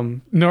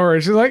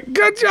Norage. She's like,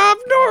 good job,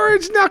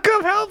 Norage. Now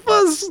come help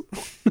us.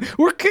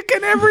 We're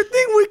kicking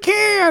everything we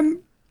can.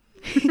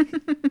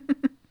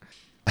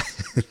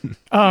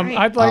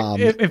 I'd like,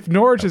 if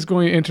Norage is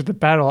going to enter the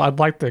battle, I'd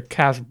like to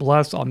cast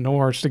Bless on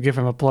Norage to give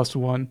him a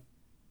 +1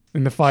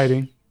 in the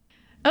fighting.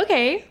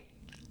 Okay.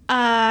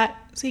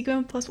 So you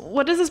go plus,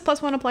 what does this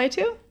 +1 apply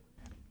to?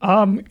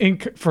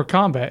 For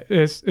combat,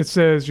 it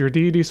says your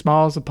deity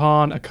smiles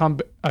upon a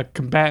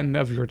combatant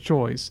of your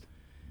choice.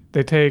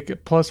 They take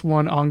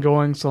 +1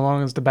 ongoing so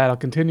long as the battle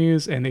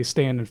continues, and they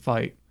stand and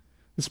fight.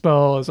 The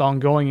spell is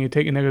ongoing, and you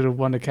take a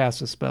 -1 to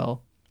cast a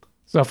spell.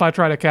 So if I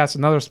try to cast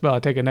another spell, I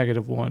take a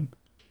 -1.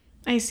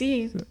 I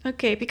see.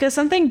 Okay, because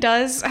something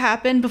does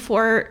happen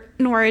before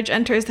Norage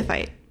enters the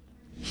fight.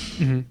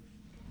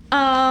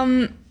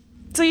 Mm-hmm.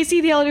 So you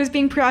see the elders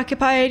being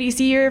preoccupied. You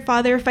see your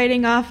father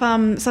fighting off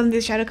some of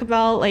the Shadow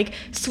Cabal, like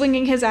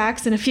swinging his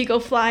axe, and a few go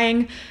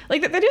flying.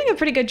 Like they're doing a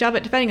pretty good job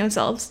at defending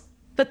themselves.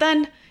 But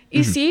then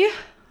you see,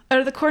 out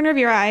of the corner of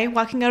your eye,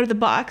 walking out of the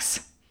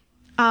box,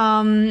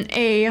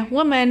 a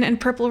woman in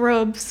purple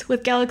robes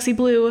with galaxy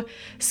blue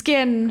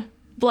skin,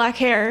 black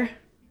hair.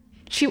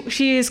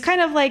 She's kind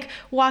of like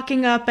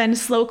walking up and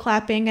slow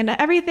clapping, and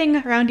everything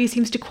around you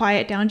seems to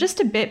quiet down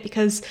just a bit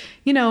because,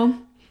 you know,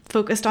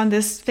 focused on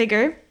this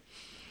figure.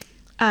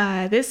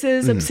 This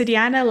is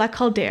Obsidiana La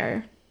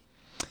Caldere.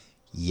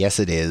 Yes,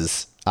 it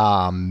is.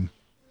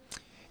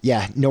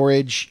 Yeah,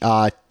 Norage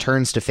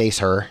turns to face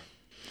her.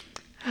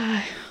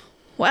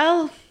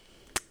 Well,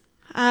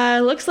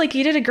 looks like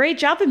you did a great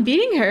job in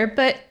beating her,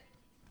 but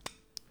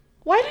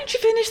why don't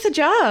you finish the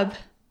job?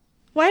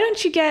 Why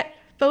don't you get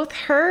both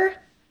her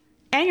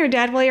and your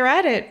dad while you're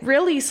at it?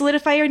 Really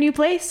solidify your new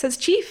place as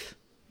chief,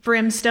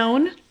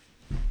 Brimstone.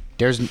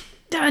 There's...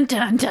 Dun,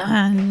 dun,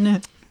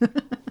 dun.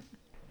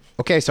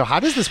 Okay, so how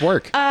does this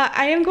work?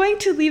 I am going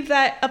to leave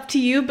that up to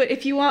you, but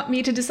if you want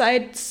me to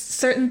decide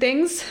certain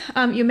things,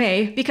 you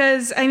may.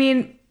 Because, I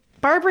mean,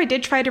 Barbara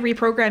did try to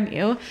reprogram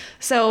you,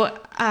 so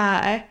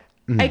I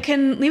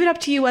can leave it up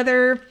to you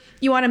whether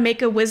you want to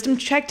make a wisdom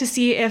check to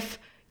see if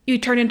you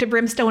turn into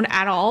Brimstone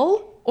at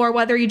all, or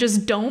whether you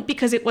just don't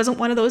because it wasn't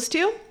one of those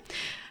two.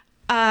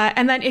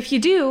 And then if you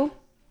do,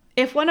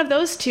 if one of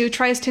those two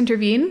tries to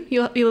intervene,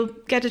 you'll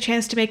get a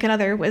chance to make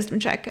another wisdom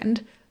check,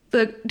 and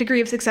the degree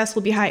of success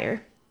will be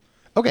higher.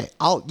 Okay,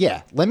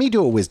 let me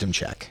do a wisdom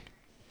check.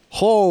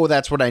 Oh,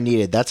 that's what I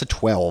needed. That's a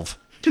 12.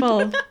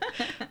 12.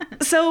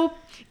 So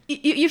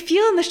you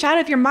feel in the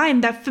shadow of your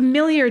mind that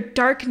familiar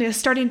darkness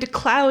starting to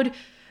cloud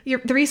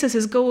the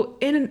recesses, go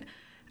in,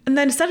 and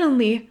then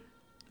suddenly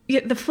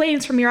the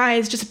flames from your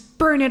eyes just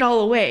burn it all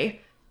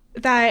away.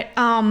 That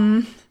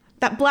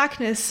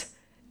blackness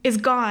is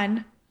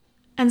gone,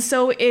 and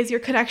so is your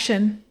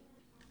connection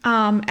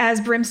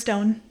as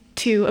Brimstone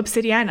to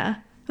Obsidiana.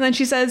 And then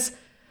she says,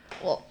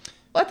 well,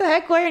 what the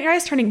heck? Why aren't your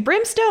eyes turning?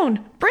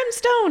 Brimstone!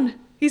 Brimstone!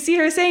 You see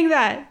her saying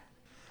that.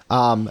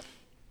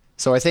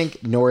 So I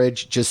think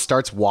Norage just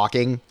starts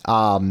walking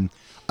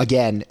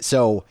again.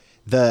 So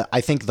I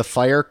think the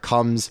fire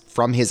comes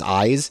from his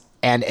eyes,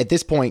 and at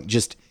this point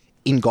just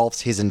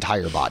engulfs his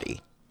entire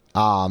body.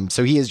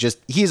 So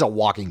he's a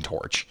walking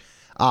torch.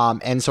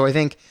 And so I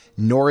think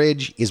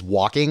Norage is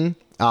walking.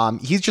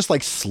 He's just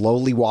like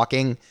slowly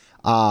walking.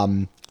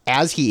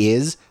 As he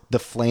is, the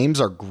flames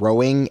are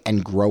growing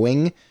and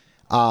growing.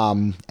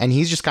 And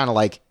he's just kind of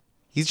like,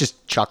 he's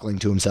just chuckling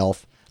to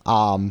himself.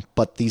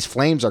 But these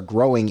flames are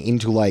growing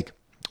into like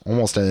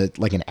almost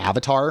like an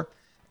avatar.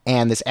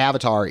 And this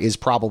avatar is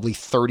probably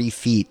 30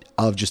 feet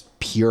of just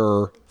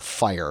pure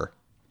fire.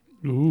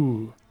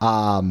 Ooh.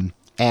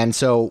 And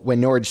so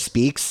when Norage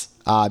speaks,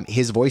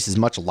 his voice is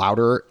much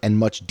louder and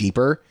much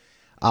deeper.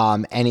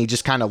 And he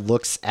just kind of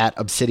looks at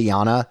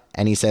Obsidiana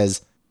and he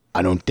says,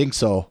 I don't think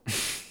so.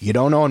 You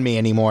don't own me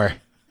anymore.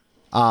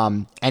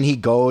 And he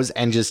goes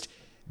and just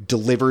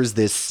delivers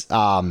this.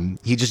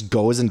 He just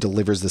goes and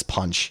delivers this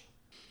punch.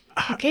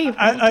 Okay,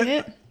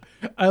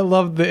 I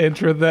love the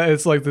intro that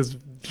it's like this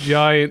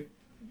giant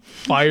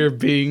fire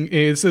being.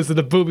 It says in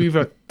the movie,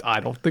 but I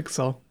don't think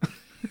so.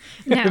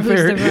 Now who's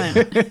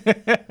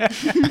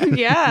the run?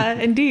 Yeah,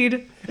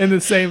 indeed. In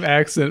the same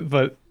accent,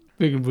 but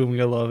big and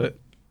booming. I love it.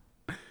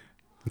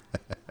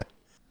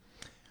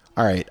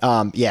 All right.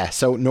 Yeah.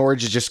 So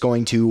Norage is just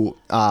going to.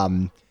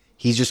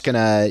 He's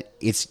gonna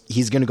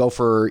go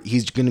for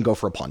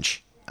a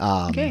punch.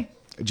 Okay.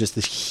 Just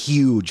this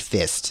huge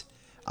fist.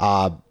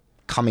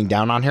 Coming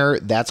down on her.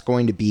 That's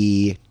going to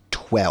be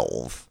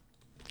 12.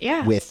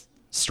 Yeah. With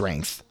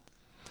strength.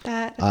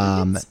 That.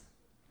 All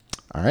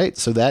right.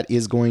 So that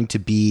is going to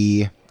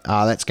be.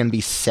 That's going to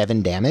be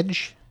 7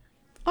 damage.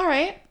 All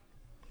right.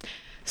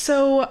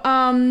 So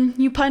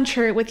you punch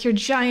her with your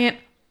giant,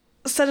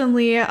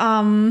 suddenly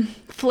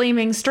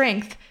flaming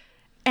strength,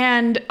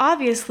 and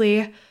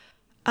obviously,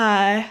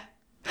 yeah,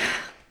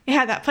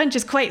 that punch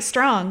is quite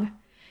strong.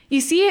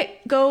 You see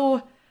it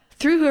go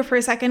through her for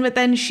a second, but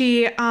then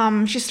she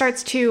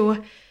starts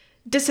to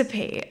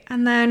dissipate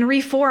and then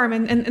reform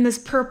in this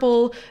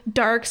purple,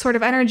 dark sort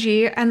of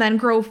energy, and then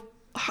grow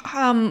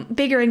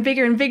bigger and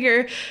bigger and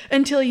bigger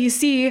until you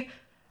see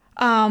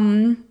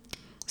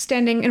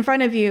standing in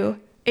front of you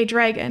a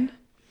dragon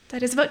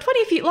that is about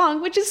 20 feet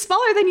long, which is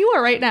smaller than you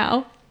are right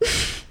now.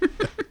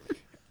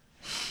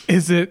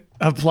 Is it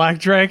a black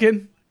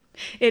dragon?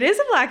 It is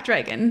a black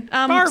dragon.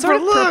 Barbara, sort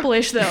of look!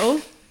 purplish though.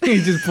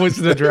 He just points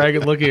to the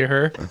dragon looking at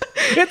her.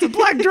 It's a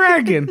black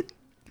dragon.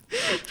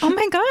 Oh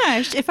my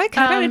gosh. If I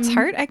cut out its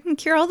heart, I can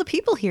cure all the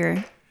people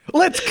here.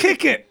 Let's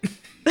kick it.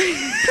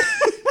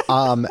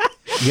 You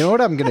know what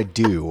I'm going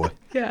to do?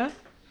 Yeah.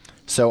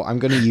 So I'm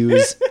going to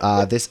use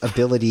this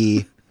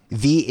ability,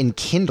 the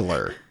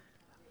Enkindler.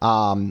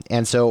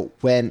 And so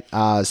when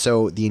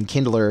the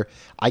Enkindler,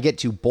 I get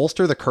to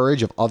bolster the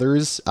courage of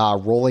others,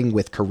 rolling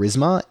with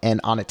charisma, and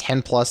on a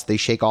 10+, they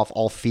shake off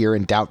all fear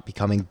and doubt,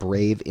 becoming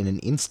brave in an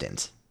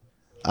instant.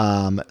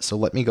 So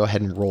let me go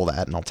ahead and roll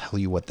that, and I'll tell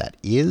you what that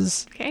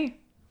is. Okay.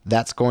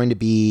 That's going to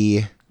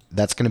be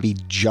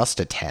just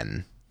a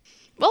 10.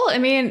 Well, I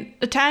mean,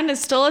 a 10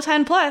 is still a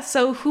 10 plus.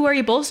 So who are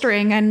you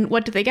bolstering, and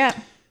what do they get?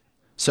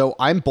 So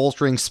I'm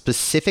bolstering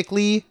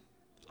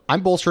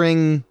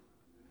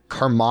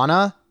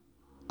Carmana,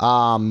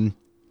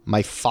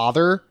 my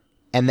father,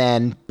 and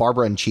then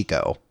Barbara and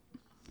Chico.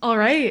 All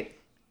right.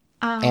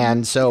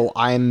 And so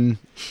I'm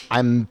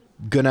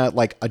gonna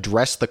like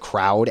address the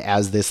crowd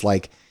as this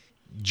like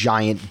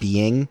giant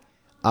being.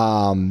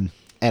 And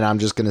I'm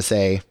just gonna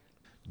say,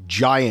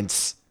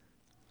 giants.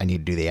 I need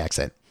to do the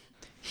accent.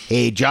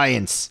 Hey,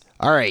 giants.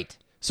 All right.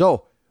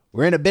 So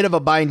we're in a bit of a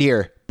bind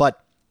here,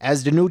 but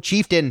as the new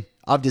chieftain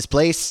of this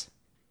place,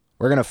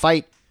 we're gonna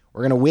fight.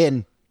 We're gonna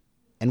win.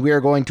 And we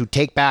are going to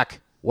take back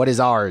what is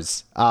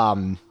ours.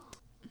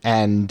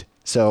 And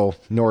so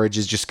Norage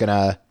is just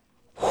gonna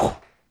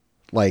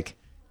like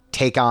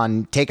take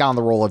on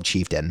the role of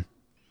chieftain.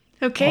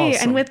 Okay,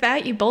 Awesome. and with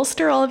that, you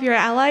bolster all of your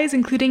allies,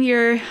 including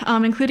your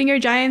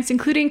giants,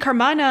 including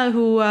Carmana,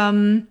 who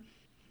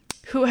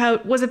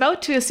was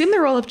about to assume the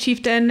role of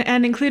chieftain,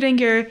 and including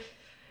your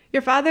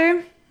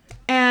father,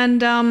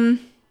 and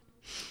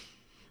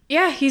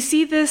yeah, you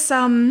see this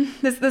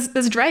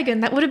this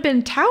dragon that would have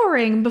been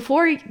towering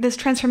before this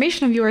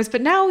transformation of yours,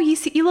 but now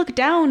you look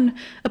down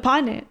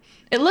upon it.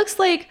 It looks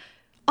like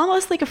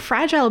almost like a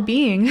fragile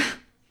being.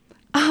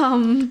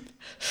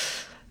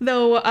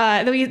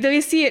 Though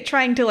you see it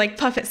trying to like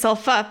puff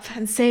itself up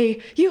and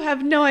say, "You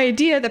have no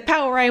idea the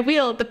power I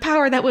wield, the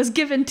power that was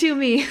given to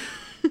me."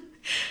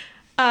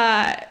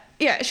 Yeah,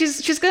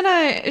 she's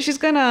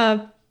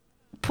gonna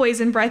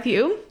poison breath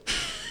you.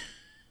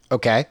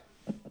 Okay.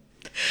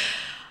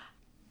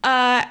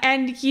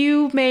 And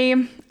you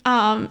may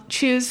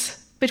choose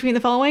between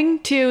the following: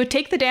 to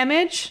take the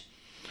damage,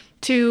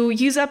 to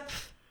use up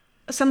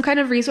some kind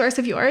of resource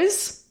of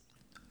yours,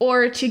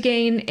 or to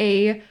gain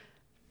a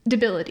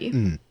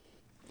debility.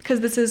 Because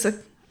this is a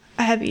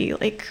heavy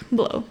like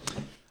blow.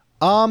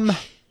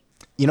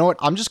 You know what?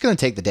 I'm just gonna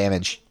take the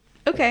damage.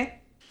 Okay.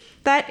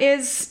 That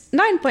is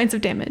 9 points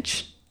of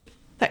damage.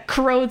 That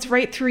corrodes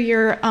right through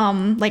your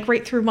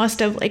right through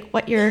most of like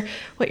what you're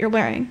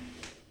wearing.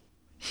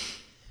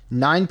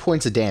 9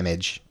 points of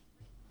damage.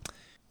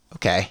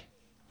 Okay.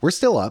 We're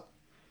still up.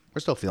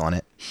 We're still feeling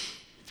it.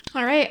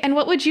 All right. And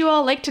what would you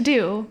all like to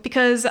do?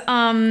 Because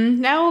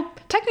now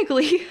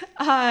technically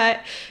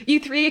you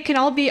three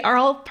are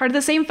all part of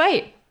the same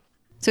fight.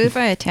 So if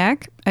I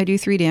attack, I do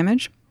 3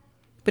 damage.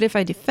 But if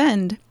I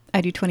defend,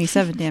 I do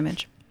 27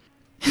 damage.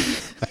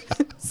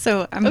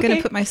 So I'm going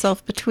to put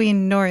myself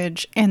between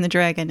Norage and the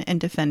dragon and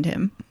defend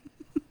him.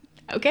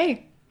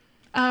 Okay.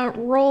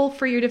 Roll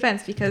for your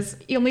defense because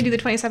you only do the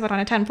 27 on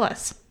a 10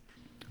 plus.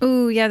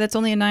 Ooh, yeah, that's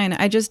only a 9.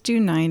 I just do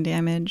 9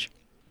 damage.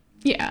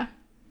 Yeah.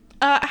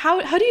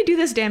 How do you do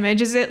this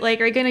damage? Is it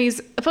like, are you gonna use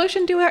a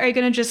potion to it? Are you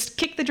gonna just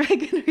kick the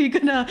dragon? Are you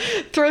gonna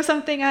throw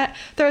something at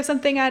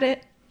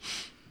it?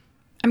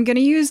 I'm going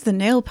to use the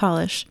nail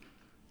polish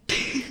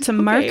to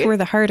mark where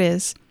the heart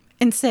is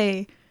and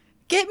say,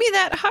 "Get me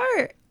that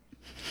heart."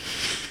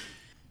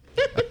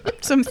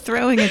 So I'm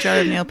throwing a jar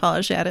of nail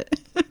polish at it.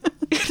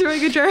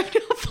 Throwing a jar of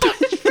nail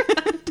polish for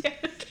that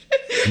damage.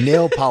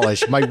 Nail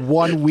polish, my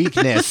one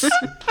weakness.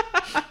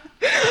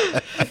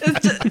 It's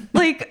just,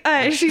 like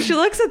she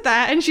looks at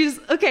that and she's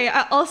okay.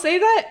 I'll say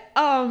that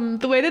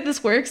the way that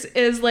this works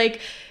is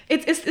like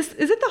is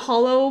it the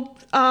hollow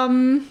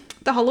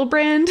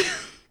brand?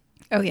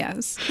 Oh,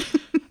 yes.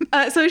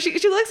 So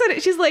she looks at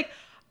it. She's like,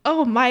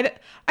 "Oh my,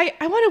 I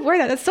want to wear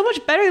that. That's so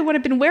much better than what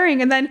I've been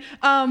wearing." And then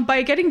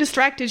by getting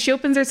distracted, she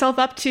opens herself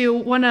up to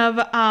one of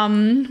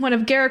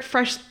Garrick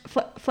Flesh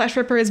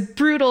Ripper's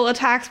brutal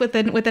attacks with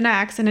an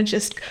axe, and it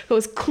just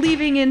goes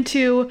cleaving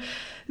into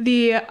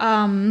the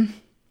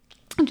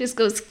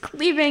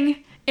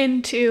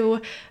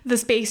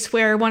space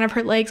where one of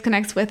her legs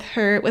connects with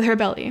her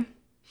belly.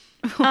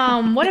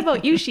 What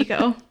about you,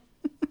 Chico?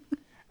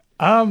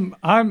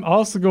 I'm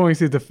also going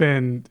to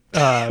defend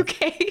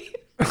Okay.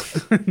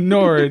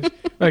 Norage.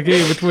 Like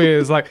in between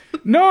is like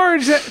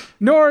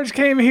Norage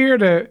came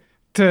here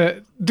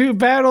to do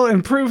battle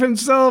and prove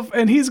himself,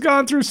 and he's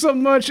gone through so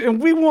much, and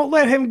we won't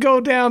let him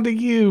go down to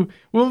you.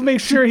 We'll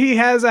make sure he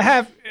has a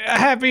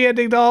happy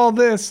ending to all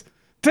this.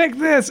 Take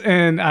this,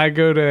 and I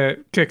go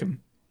to kick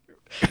him.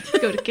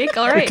 Go to kick.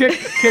 All right. Kick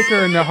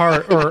her in the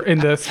heart or in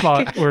the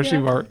spot where she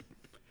marked.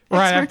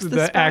 Right after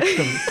the axe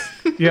comes.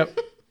 Yep.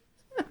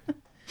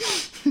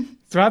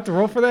 Do I have to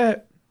roll for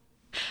that?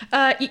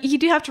 You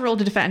do have to roll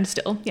to defend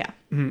still. Yeah.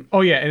 Mm-hmm.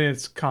 Oh, yeah, and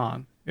it's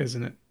con,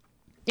 isn't it?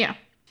 Yeah.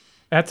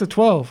 That's a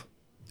 12.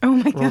 Oh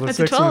my Roll god. the That's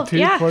a 6 and 12, the 2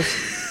 yeah.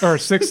 plus, or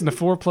 6 and the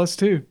 4 plus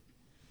 2.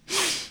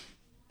 So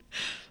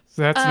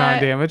that's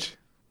 9 damage.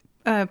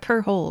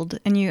 Per hold,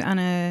 and you on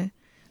a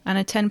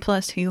 10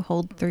 plus, you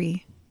hold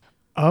 3.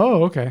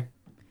 Oh, okay.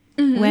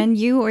 Mm-hmm. When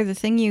you or the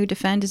thing you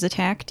defend is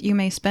attacked, you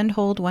may spend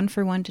hold 1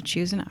 for 1 to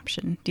choose an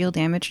option. Deal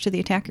damage to the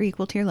attacker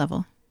equal to your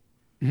level.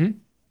 Mm-hmm.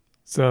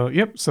 So,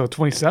 yep, so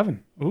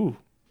 27. Ooh.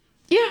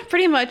 Yeah,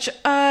 pretty much.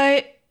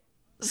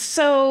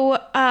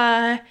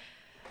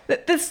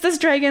 This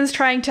dragon's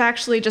trying to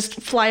actually just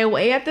fly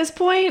away at this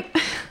point.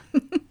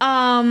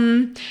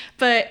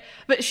 But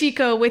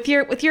Chico, with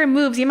your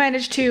moves, you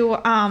managed to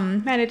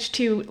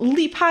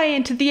leap high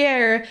into the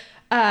air,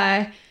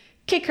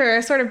 kick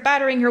her, sort of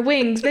battering her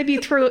wings. Maybe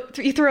you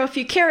throw a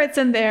few carrots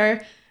in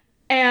there,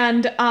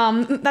 and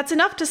that's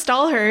enough to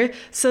stall her,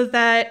 so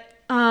that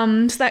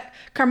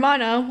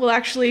Carmana will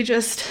actually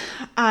just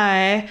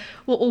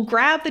will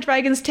grab the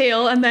dragon's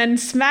tail and then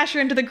smash her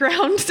into the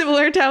ground,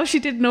 similar to how she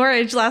did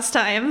Norage last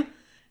time.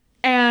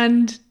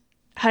 And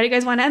how do you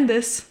guys want to end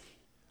this?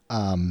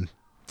 I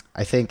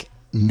think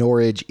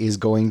Norage is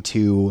going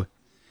to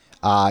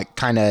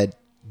kind of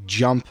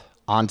jump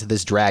onto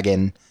this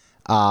dragon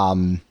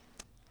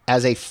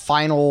as a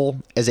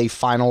final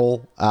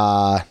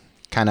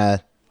kind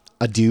of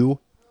adieu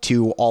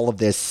to all of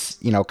this,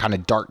 kind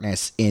of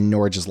darkness in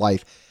Norage's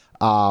life.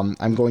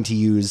 I'm going to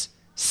use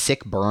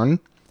Sick Burn.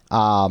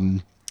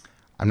 I'm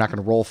not going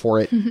to roll for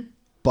it,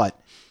 but,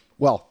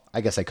 well,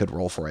 I guess I could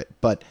roll for it.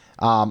 But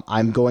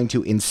I'm going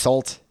to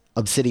Insult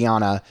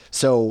Obsidiana.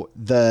 So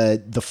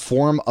the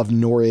form of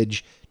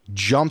Norage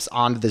jumps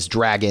onto this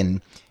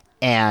dragon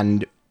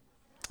and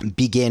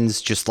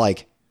begins just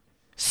like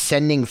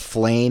sending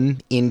flame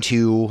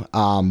into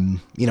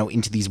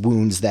into these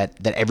wounds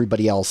that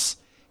everybody else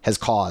has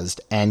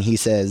caused. And he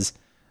says,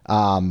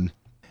 I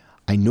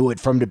knew it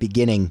from the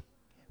beginning,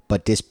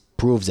 but this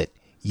proves it.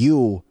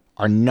 You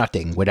are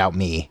nothing without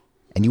me,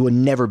 and you will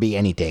never be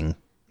anything.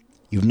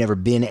 You've never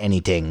been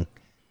anything,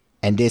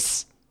 and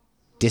this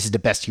is the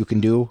best you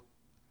can do.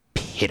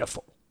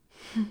 Pitiful.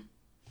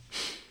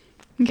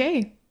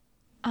 Okay.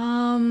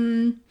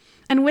 And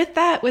with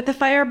that, with the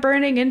fire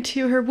burning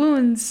into her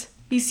wounds,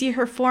 you see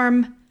her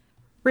form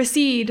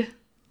recede,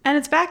 and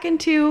it's back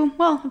into,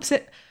 well,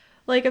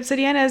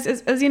 Obsidiana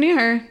as you knew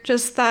her,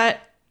 just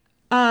that,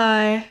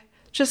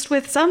 just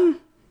with some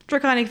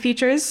draconic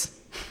features.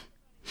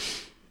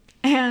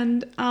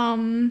 And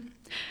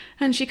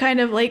she kind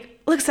of like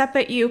looks up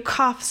at you,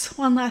 coughs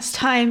one last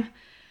time,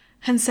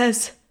 and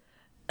says,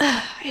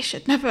 I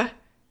should never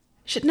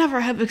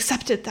have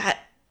accepted that.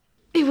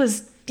 It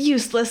was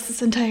useless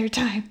this entire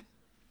time.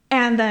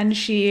 And then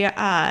she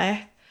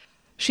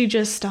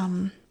just,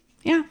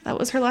 that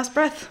was her last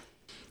breath.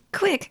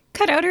 Quick,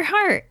 cut out her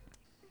heart.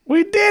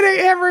 We did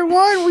it,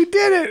 everyone! We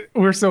did it!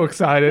 We're so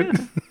excited.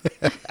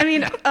 I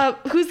mean,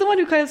 who's the one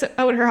who cuts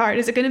out her heart?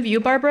 Is it going to be you,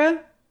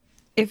 Barbara?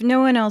 If no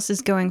one else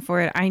is going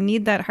for it, I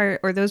need that heart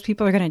or those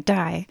people are going to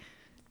die.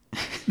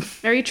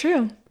 Very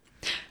true.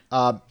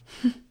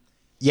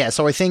 Yeah,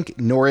 so I think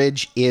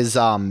Norage is,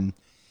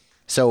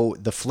 so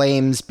the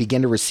flames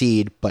begin to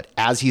recede, but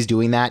as he's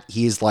doing that,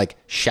 he's like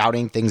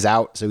shouting things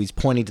out. So he's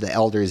pointing to the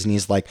elders and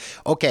he's like,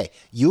 okay,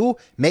 you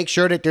make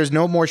sure that there's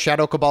no more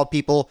Shadow Cabal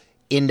people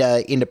in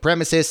the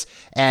premises,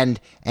 and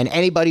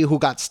anybody who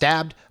got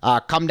stabbed,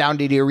 come down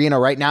to the arena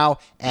right now.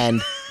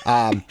 And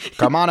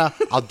Carmana,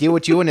 I'll deal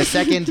with you in a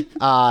second.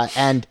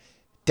 And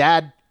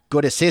Dad,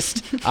 good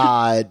assist.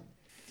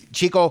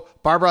 Chico,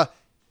 Barbara,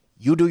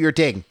 you do your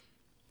thing.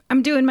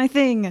 I'm doing my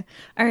thing.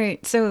 All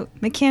right, so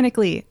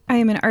mechanically, I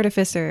am an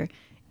artificer,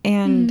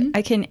 and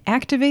I can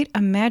activate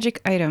a magic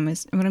item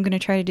is what I'm going to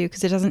try to do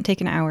because it doesn't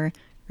take an hour.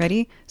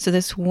 Ready? So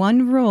this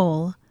one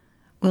roll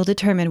will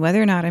determine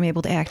whether or not I'm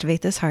able to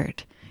activate this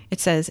heart. It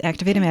says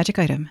activate a magic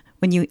item.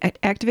 When you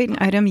activate an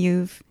item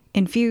you've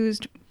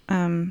infused,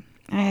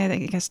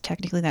 I guess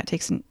technically that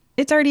takes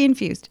it's already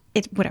infused.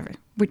 It's whatever.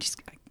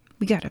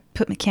 We got to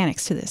put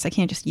mechanics to this. I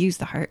can't just use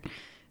the heart.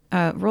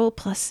 Roll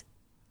plus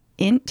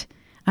int.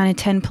 On a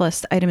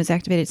 10+, the item is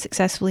activated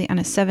successfully. On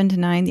a 7 to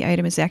 9, the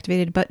item is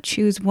activated, but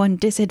choose one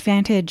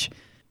disadvantage.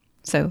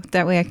 So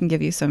that way I can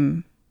give you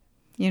some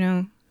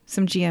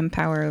GM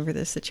power over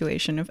this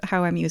situation of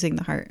how I'm using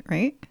the heart,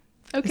 right?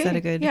 Okay. Is that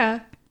a good?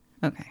 Yeah.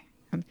 Okay.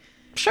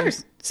 Sure.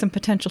 There's some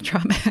potential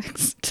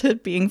drawbacks to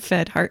being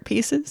fed heart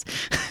pieces.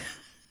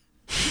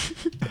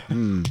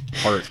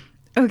 Heart.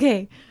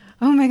 Okay.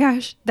 Oh my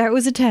gosh. That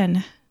was a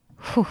 10.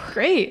 Whew.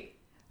 Great.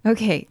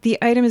 Okay, the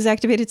item is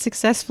activated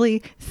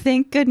successfully.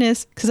 Thank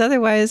goodness, because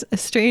otherwise a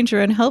strange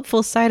or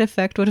unhelpful side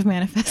effect would have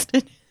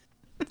manifested.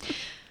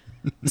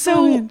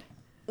 So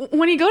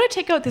when you go to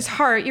take out this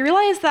heart, you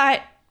realize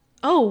that,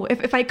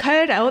 if I cut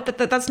it out,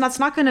 that's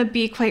not going to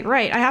be quite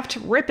right. I have to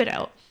rip it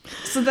out.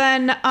 So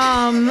then,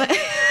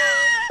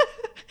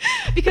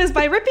 because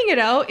by ripping it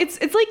out, it's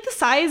like the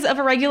size of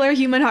a regular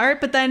human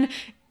heart, but then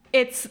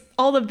it's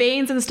all the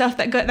veins and stuff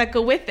that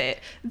go with it.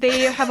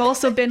 They have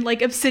also been like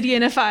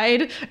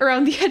obsidianified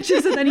around the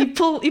edges, and then you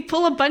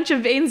pull a bunch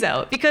of veins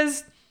out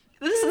because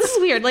this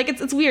is weird. Like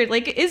it's weird.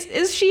 Like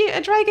is she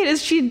a dragon?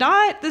 Is she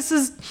not? This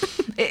is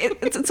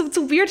it's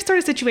a weird sort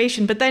of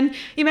situation. But then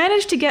you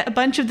manage to get a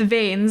bunch of the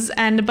veins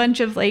and a bunch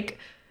of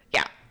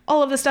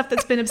all of the stuff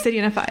that's been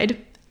obsidianified,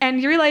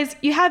 and you realize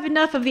you have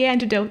enough of the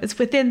antidote that's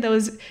within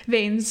those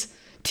veins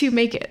to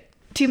make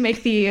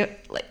the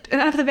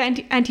enough of the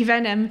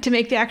anti-venom to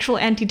make the actual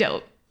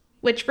antidote,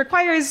 which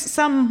requires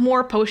some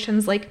more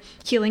potions like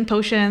healing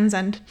potions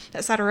and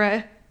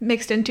etc.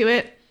 mixed into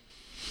it.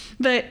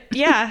 But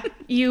yeah,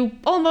 you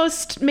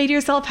almost made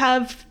yourself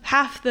have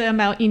half the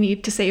amount you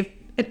need to save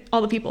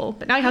all the people,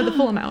 but now you have the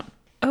full amount.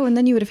 Oh, and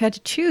then you would have had to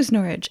choose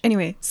Norage.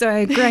 Anyway, so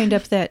I grind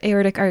up that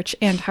aortic arch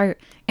and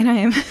heart, and I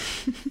am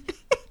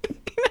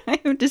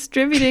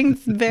distributing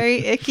very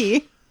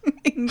icky,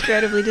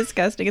 incredibly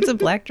disgusting. It's a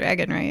black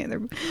dragon, right?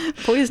 They're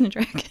poison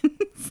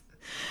dragons.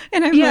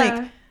 And I'm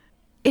like,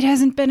 it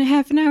hasn't been a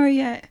half an hour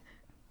yet.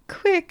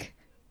 Quick.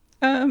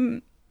 I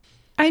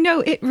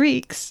know it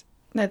reeks.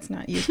 That's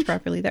not used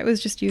properly. That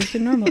was just used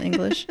in normal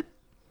English.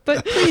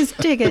 But please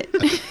dig it.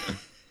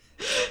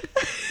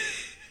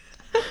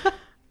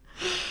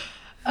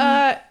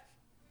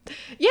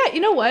 Yeah, you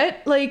know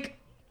what? Like,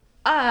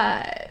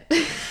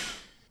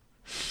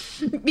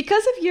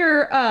 because of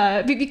your,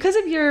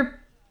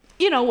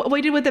 what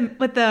we did with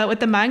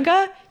the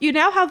manga, you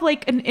now have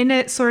like an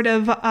innate sort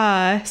of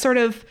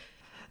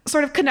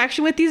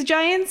connection with these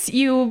giants.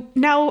 You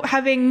now,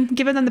 having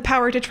given them the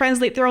power to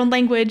translate their own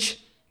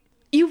language,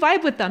 you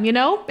vibe with them,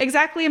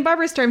 exactly in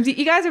Barbara's terms.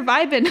 You guys are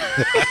vibing.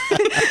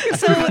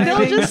 So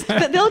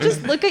they'll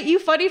just look at you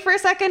funny for a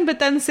second, but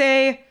then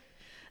say,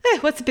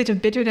 what's a bit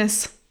of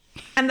bitterness?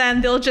 And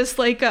then they'll just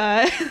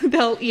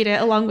they'll eat it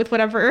along with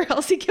whatever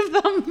else you give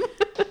them.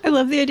 I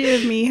love the idea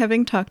of me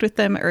having talked with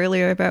them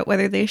earlier about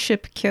whether they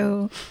ship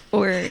Kyo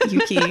or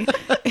Yuki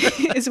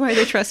is why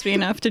they trust me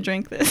enough to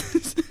drink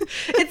this.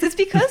 It's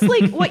because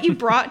like what you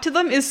brought to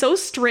them is so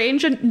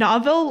strange and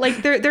novel.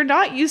 Like they're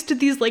not used to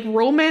these like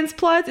romance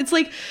plots. It's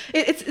like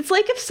it's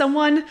like if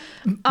someone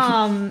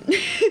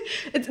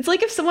it's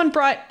like if someone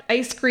brought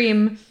ice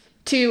cream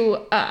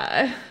to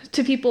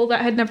people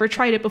that had never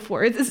tried it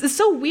before. It's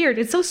so weird.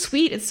 It's so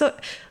sweet. It's so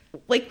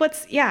like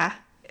that's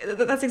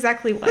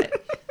exactly what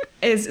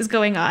is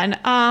going on.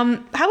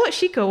 How about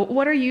Chico?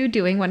 What are you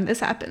doing when this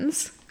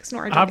happens?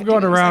 I'm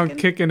going around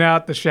kicking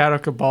out the Shadow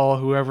Cabal,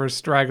 whoever's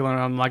straggling.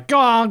 I'm like, go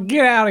on,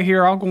 get out of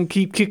here. I'm going to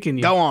keep kicking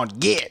you. Go on,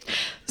 get.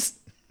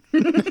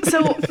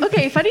 So,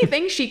 okay, funny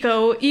thing,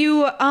 Chico,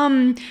 you,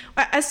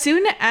 as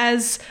soon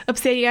as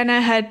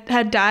Obsidiana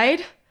had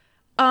died,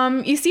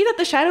 you see that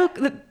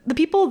the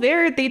people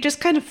there, they just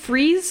kind of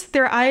freeze.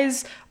 Their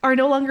eyes are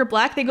no longer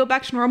black. They go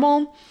back to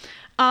normal.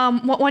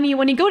 When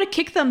you go to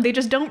kick them, they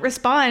just don't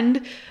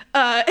respond.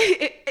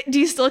 Do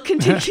you still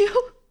continue?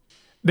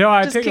 No,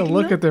 I take a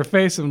look at their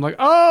face and I'm like,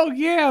 oh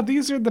yeah,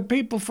 these are the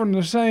people from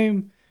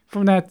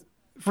that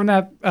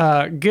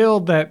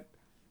guild that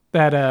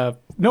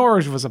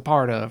Norage was a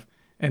part of,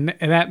 and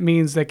that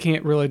means they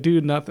can't really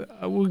do nothing.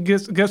 Well,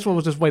 guess we'll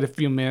just wait a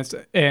few minutes,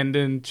 and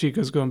then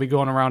Chico's going to be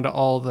going around to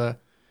all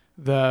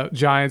the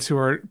giants who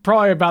are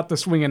probably about to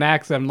swing an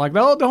axe at them. Like,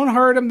 oh, don't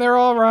hurt them, they're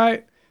all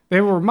right.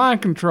 They were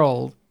mind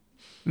controlled.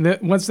 And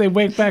once they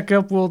wake back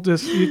up, you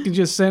can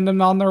just send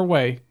them on their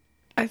way.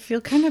 I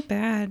feel kind of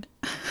bad.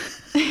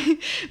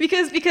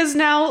 because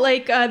now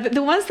like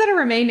the ones that are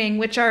remaining,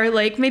 which are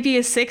like maybe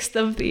a sixth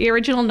of the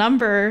original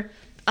number,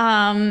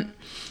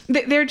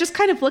 they're just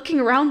kind of looking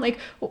around like,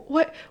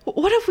 what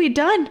have we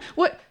done?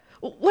 What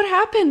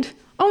happened?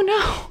 Oh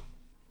no.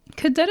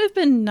 Could that have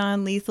been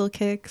non-lethal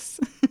kicks?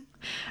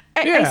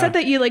 I said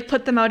that you like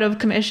put them out of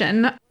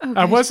commission.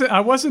 Okay. I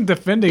wasn't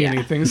defending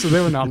anything, so they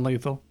were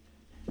non-lethal.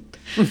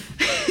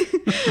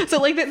 So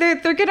like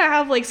they're gonna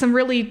have like some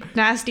really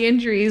nasty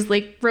injuries,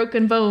 like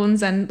broken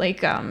bones, and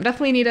like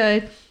definitely need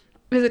a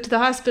visit to the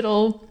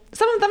hospital.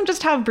 Some of them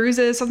just have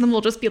bruises. Some of them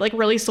will just be like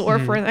really sore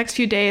for the next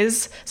few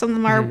days. Some of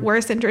them are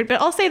worse injured.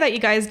 But I'll say that you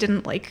guys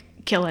didn't like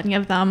kill any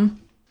of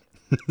them.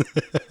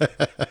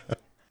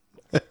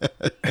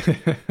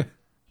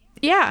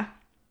 Yeah.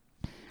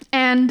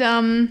 And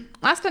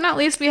last but not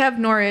least, we have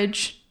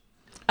Norage.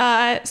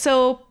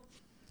 So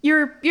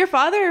your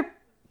father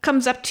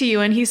comes up to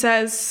you and he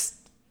says,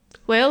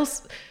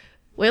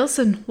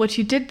 Wilson, what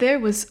you did there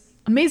was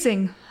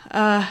amazing.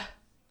 I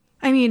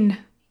mean,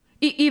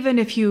 even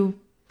if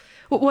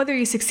whether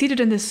you succeeded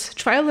in this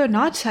trial or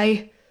not,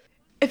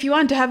 if you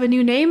want to have a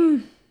new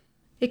name,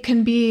 it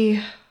can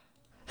be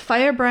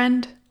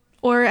Firebrand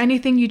or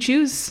anything you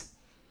choose,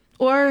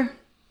 or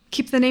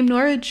keep the name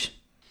Norage.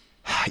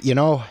 You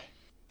know,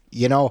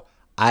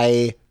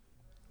 I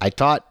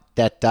thought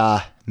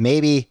that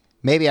maybe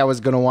I was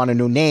gonna want a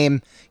new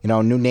name,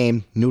 new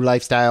name, new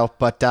lifestyle,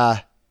 but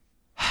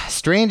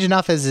strange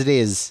enough as it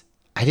is,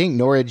 I think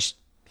Norage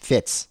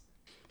fits.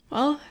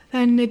 Well,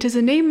 then it is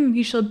a name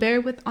you shall bear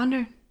with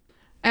honor.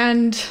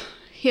 And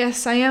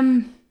yes, I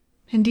am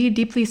indeed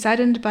deeply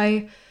saddened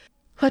by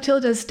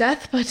Clotilda's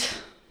death, but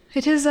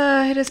it is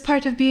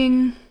part of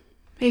being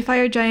a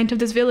fire giant of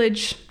this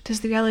village. It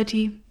is the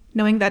reality,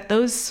 knowing that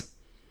those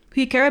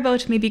who you care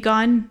about may be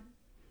gone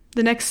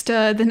the next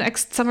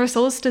summer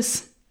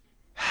solstice.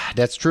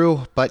 That's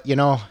true, but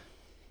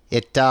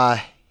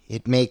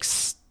it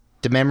makes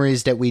the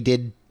memories that we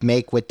did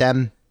make with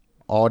them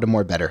all the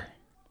more better.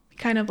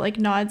 Kind of like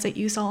nods at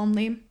you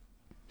solemnly.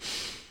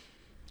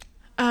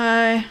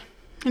 And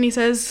he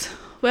says,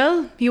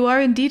 well, you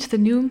are indeed the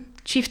new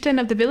chieftain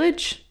of the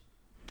village,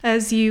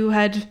 as you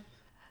had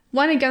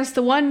won against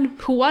the one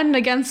who won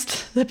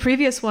against the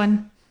previous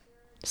one.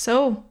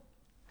 So,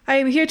 I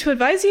am here to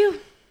advise you,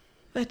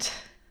 but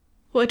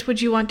what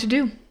would you want to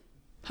do?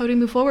 How do we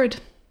move forward?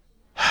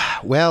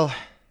 Well,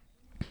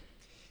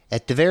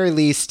 at the very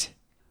least,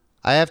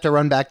 I have to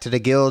run back to the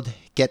guild,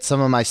 get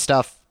some of my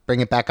stuff,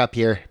 bring it back up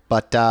here.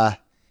 But, I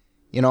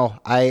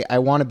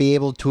want to be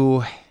able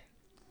to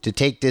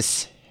take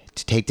this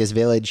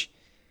village,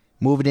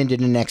 move it into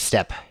the next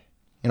step.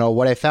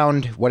 What I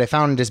found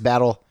in this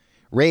battle,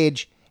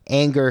 rage,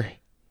 anger,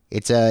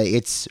 it's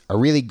a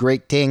really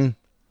great thing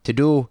to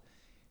do.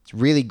 It's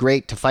really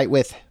great to fight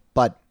with,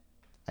 but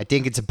I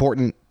think it's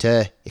important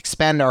to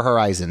expand our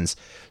horizons.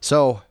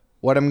 So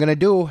what I'm going to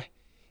do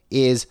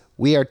is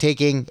we are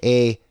taking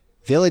a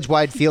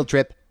village-wide field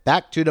trip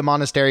back to the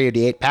Monastery of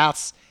the Eight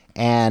Paths,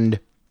 and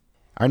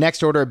our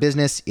next order of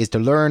business is to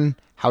learn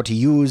how to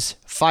use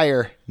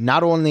fire,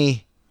 not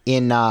only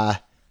in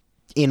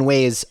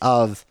ways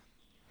of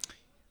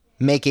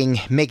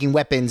making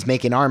weapons,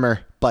 making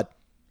armor, but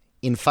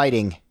in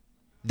fighting.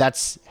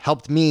 That's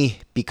helped me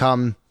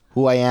become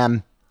who I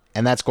am,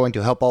 and that's going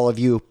to help all of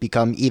you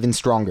become even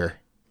stronger.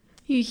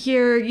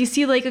 You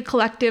see like a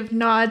collective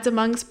nods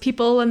amongst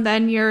people, and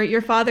then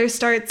your father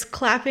starts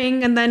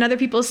clapping, and then other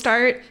people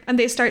start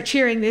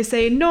cheering. They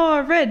say,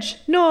 Norage,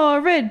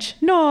 Norage,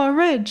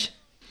 Norage.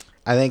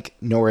 I think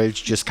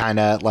Norage just kind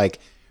of like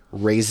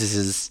raises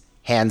his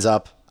hands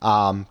up,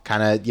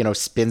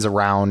 spins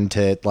around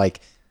to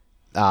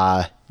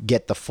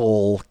get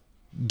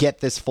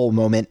this full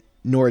moment.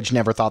 Norage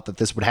never thought that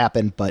this would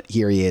happen, but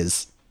here he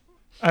is.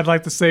 I'd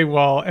like to say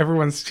while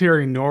everyone's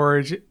cheering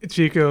Norage,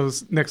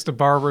 Chico's next to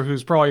Barbara,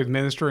 who's probably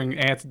administering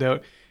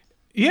antidote.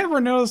 You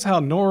ever notice how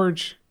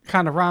Norage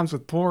kind of rhymes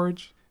with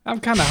porridge? I'm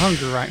kind of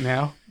hungry right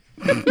now.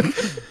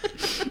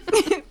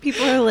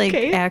 People are like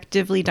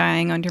actively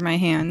dying under my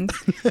hands.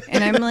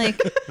 And I'm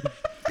like,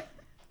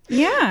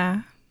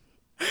 yeah.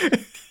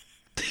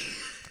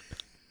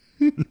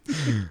 And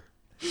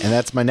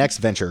that's my next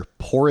venture,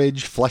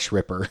 Porridge Flesh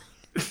Ripper.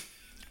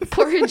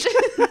 Porridge.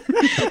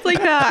 It's like,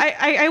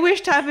 I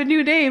wish to have a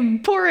new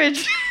name.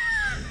 Porridge.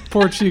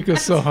 Poor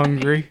Chico's so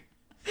hungry.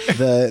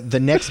 The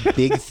next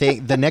big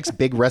thing, the next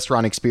big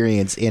restaurant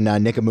experience in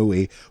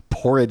Nikamui,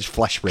 Porridge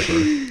Flesh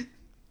Ripper.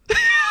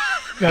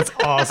 That's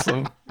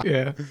awesome.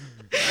 Yeah.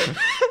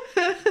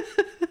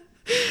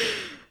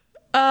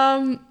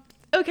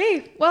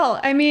 Okay, well,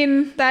 I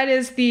mean, that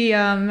is the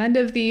end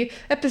of the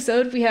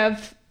episode. We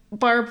have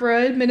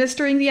Barbara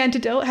administering the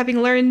antidote,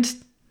 having learned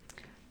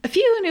a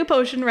few new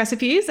potion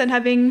recipes and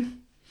having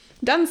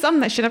done some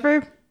that she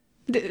never...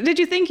 Did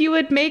you think you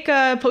would make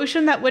a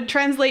potion that would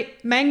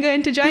translate manga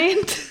into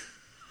giant?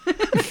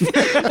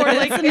 Or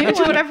like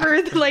into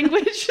whatever the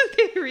language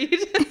they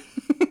read?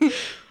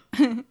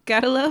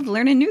 Gotta love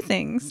learning new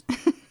things.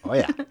 Oh,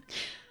 yeah.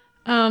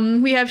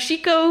 We have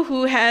Chico,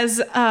 who has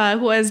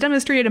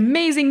demonstrated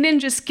amazing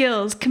ninja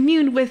skills,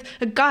 communed with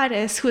a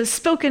goddess who has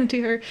spoken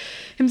to her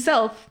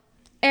himself,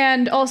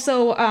 and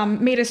also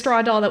made a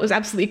straw doll that was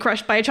absolutely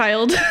crushed by a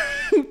child,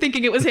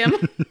 thinking it was him.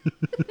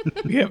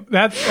 Yep,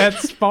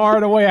 that's far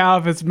and away out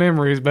of his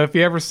memories. But if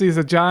he ever sees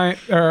a giant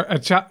or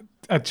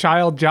a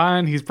child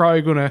giant, he's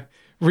probably going to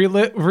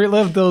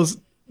relive those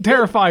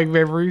terrifying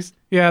memories.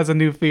 He has a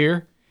new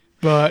fear.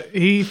 But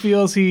he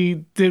feels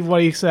he did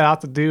what he set out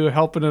to do,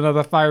 helping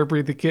another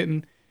fire-breathing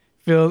kitten.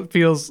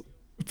 Feels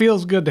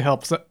good to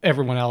help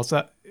everyone else,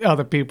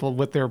 other people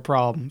with their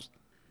problems.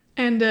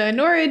 And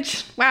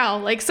Norage, wow,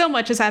 like so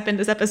much has happened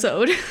this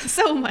episode.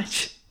 So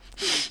much.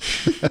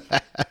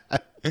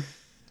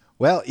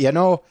 Well,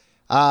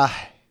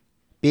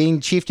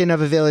 being chieftain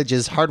of a village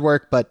is hard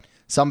work, but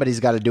somebody's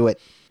got to do it.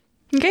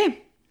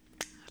 Okay.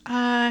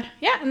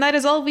 Yeah, and that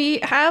is all we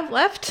have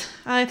left.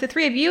 If the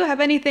three of you have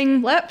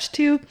anything left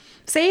to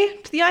say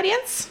to the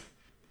audience,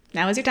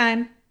 now is your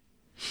time.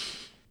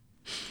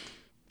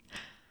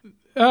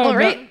 All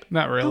right.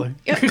 Not really. Oh,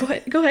 yeah,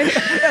 go ahead.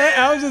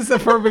 I was just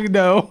affirming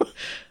no.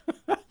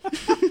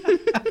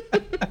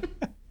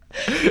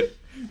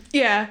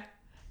 Yeah.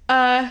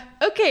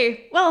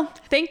 Okay. Well,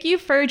 thank you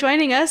for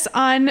joining us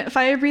on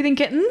Fire Breathing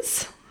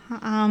Kittens.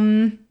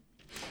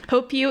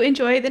 Hope you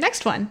enjoy the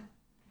next one.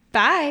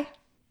 Bye.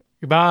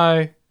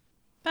 Goodbye.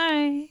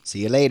 Bye. See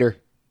you later.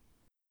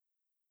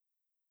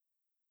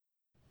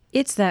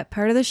 It's that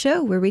part of the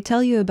show where we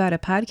tell you about a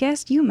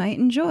podcast you might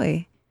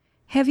enjoy.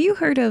 Have you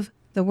heard of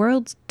The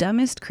World's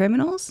Dumbest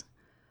Criminals?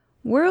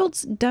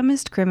 World's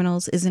Dumbest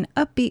Criminals is an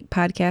upbeat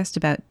podcast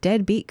about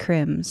deadbeat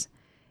crims.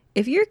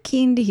 If you're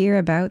keen to hear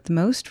about the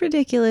most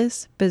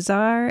ridiculous,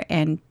 bizarre,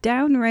 and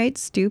downright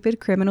stupid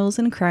criminals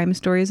and crime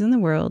stories in the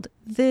world,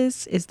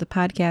 this is the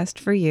podcast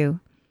for you.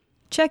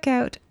 Check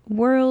out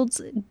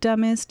World's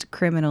Dumbest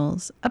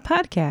Criminals, a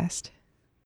podcast.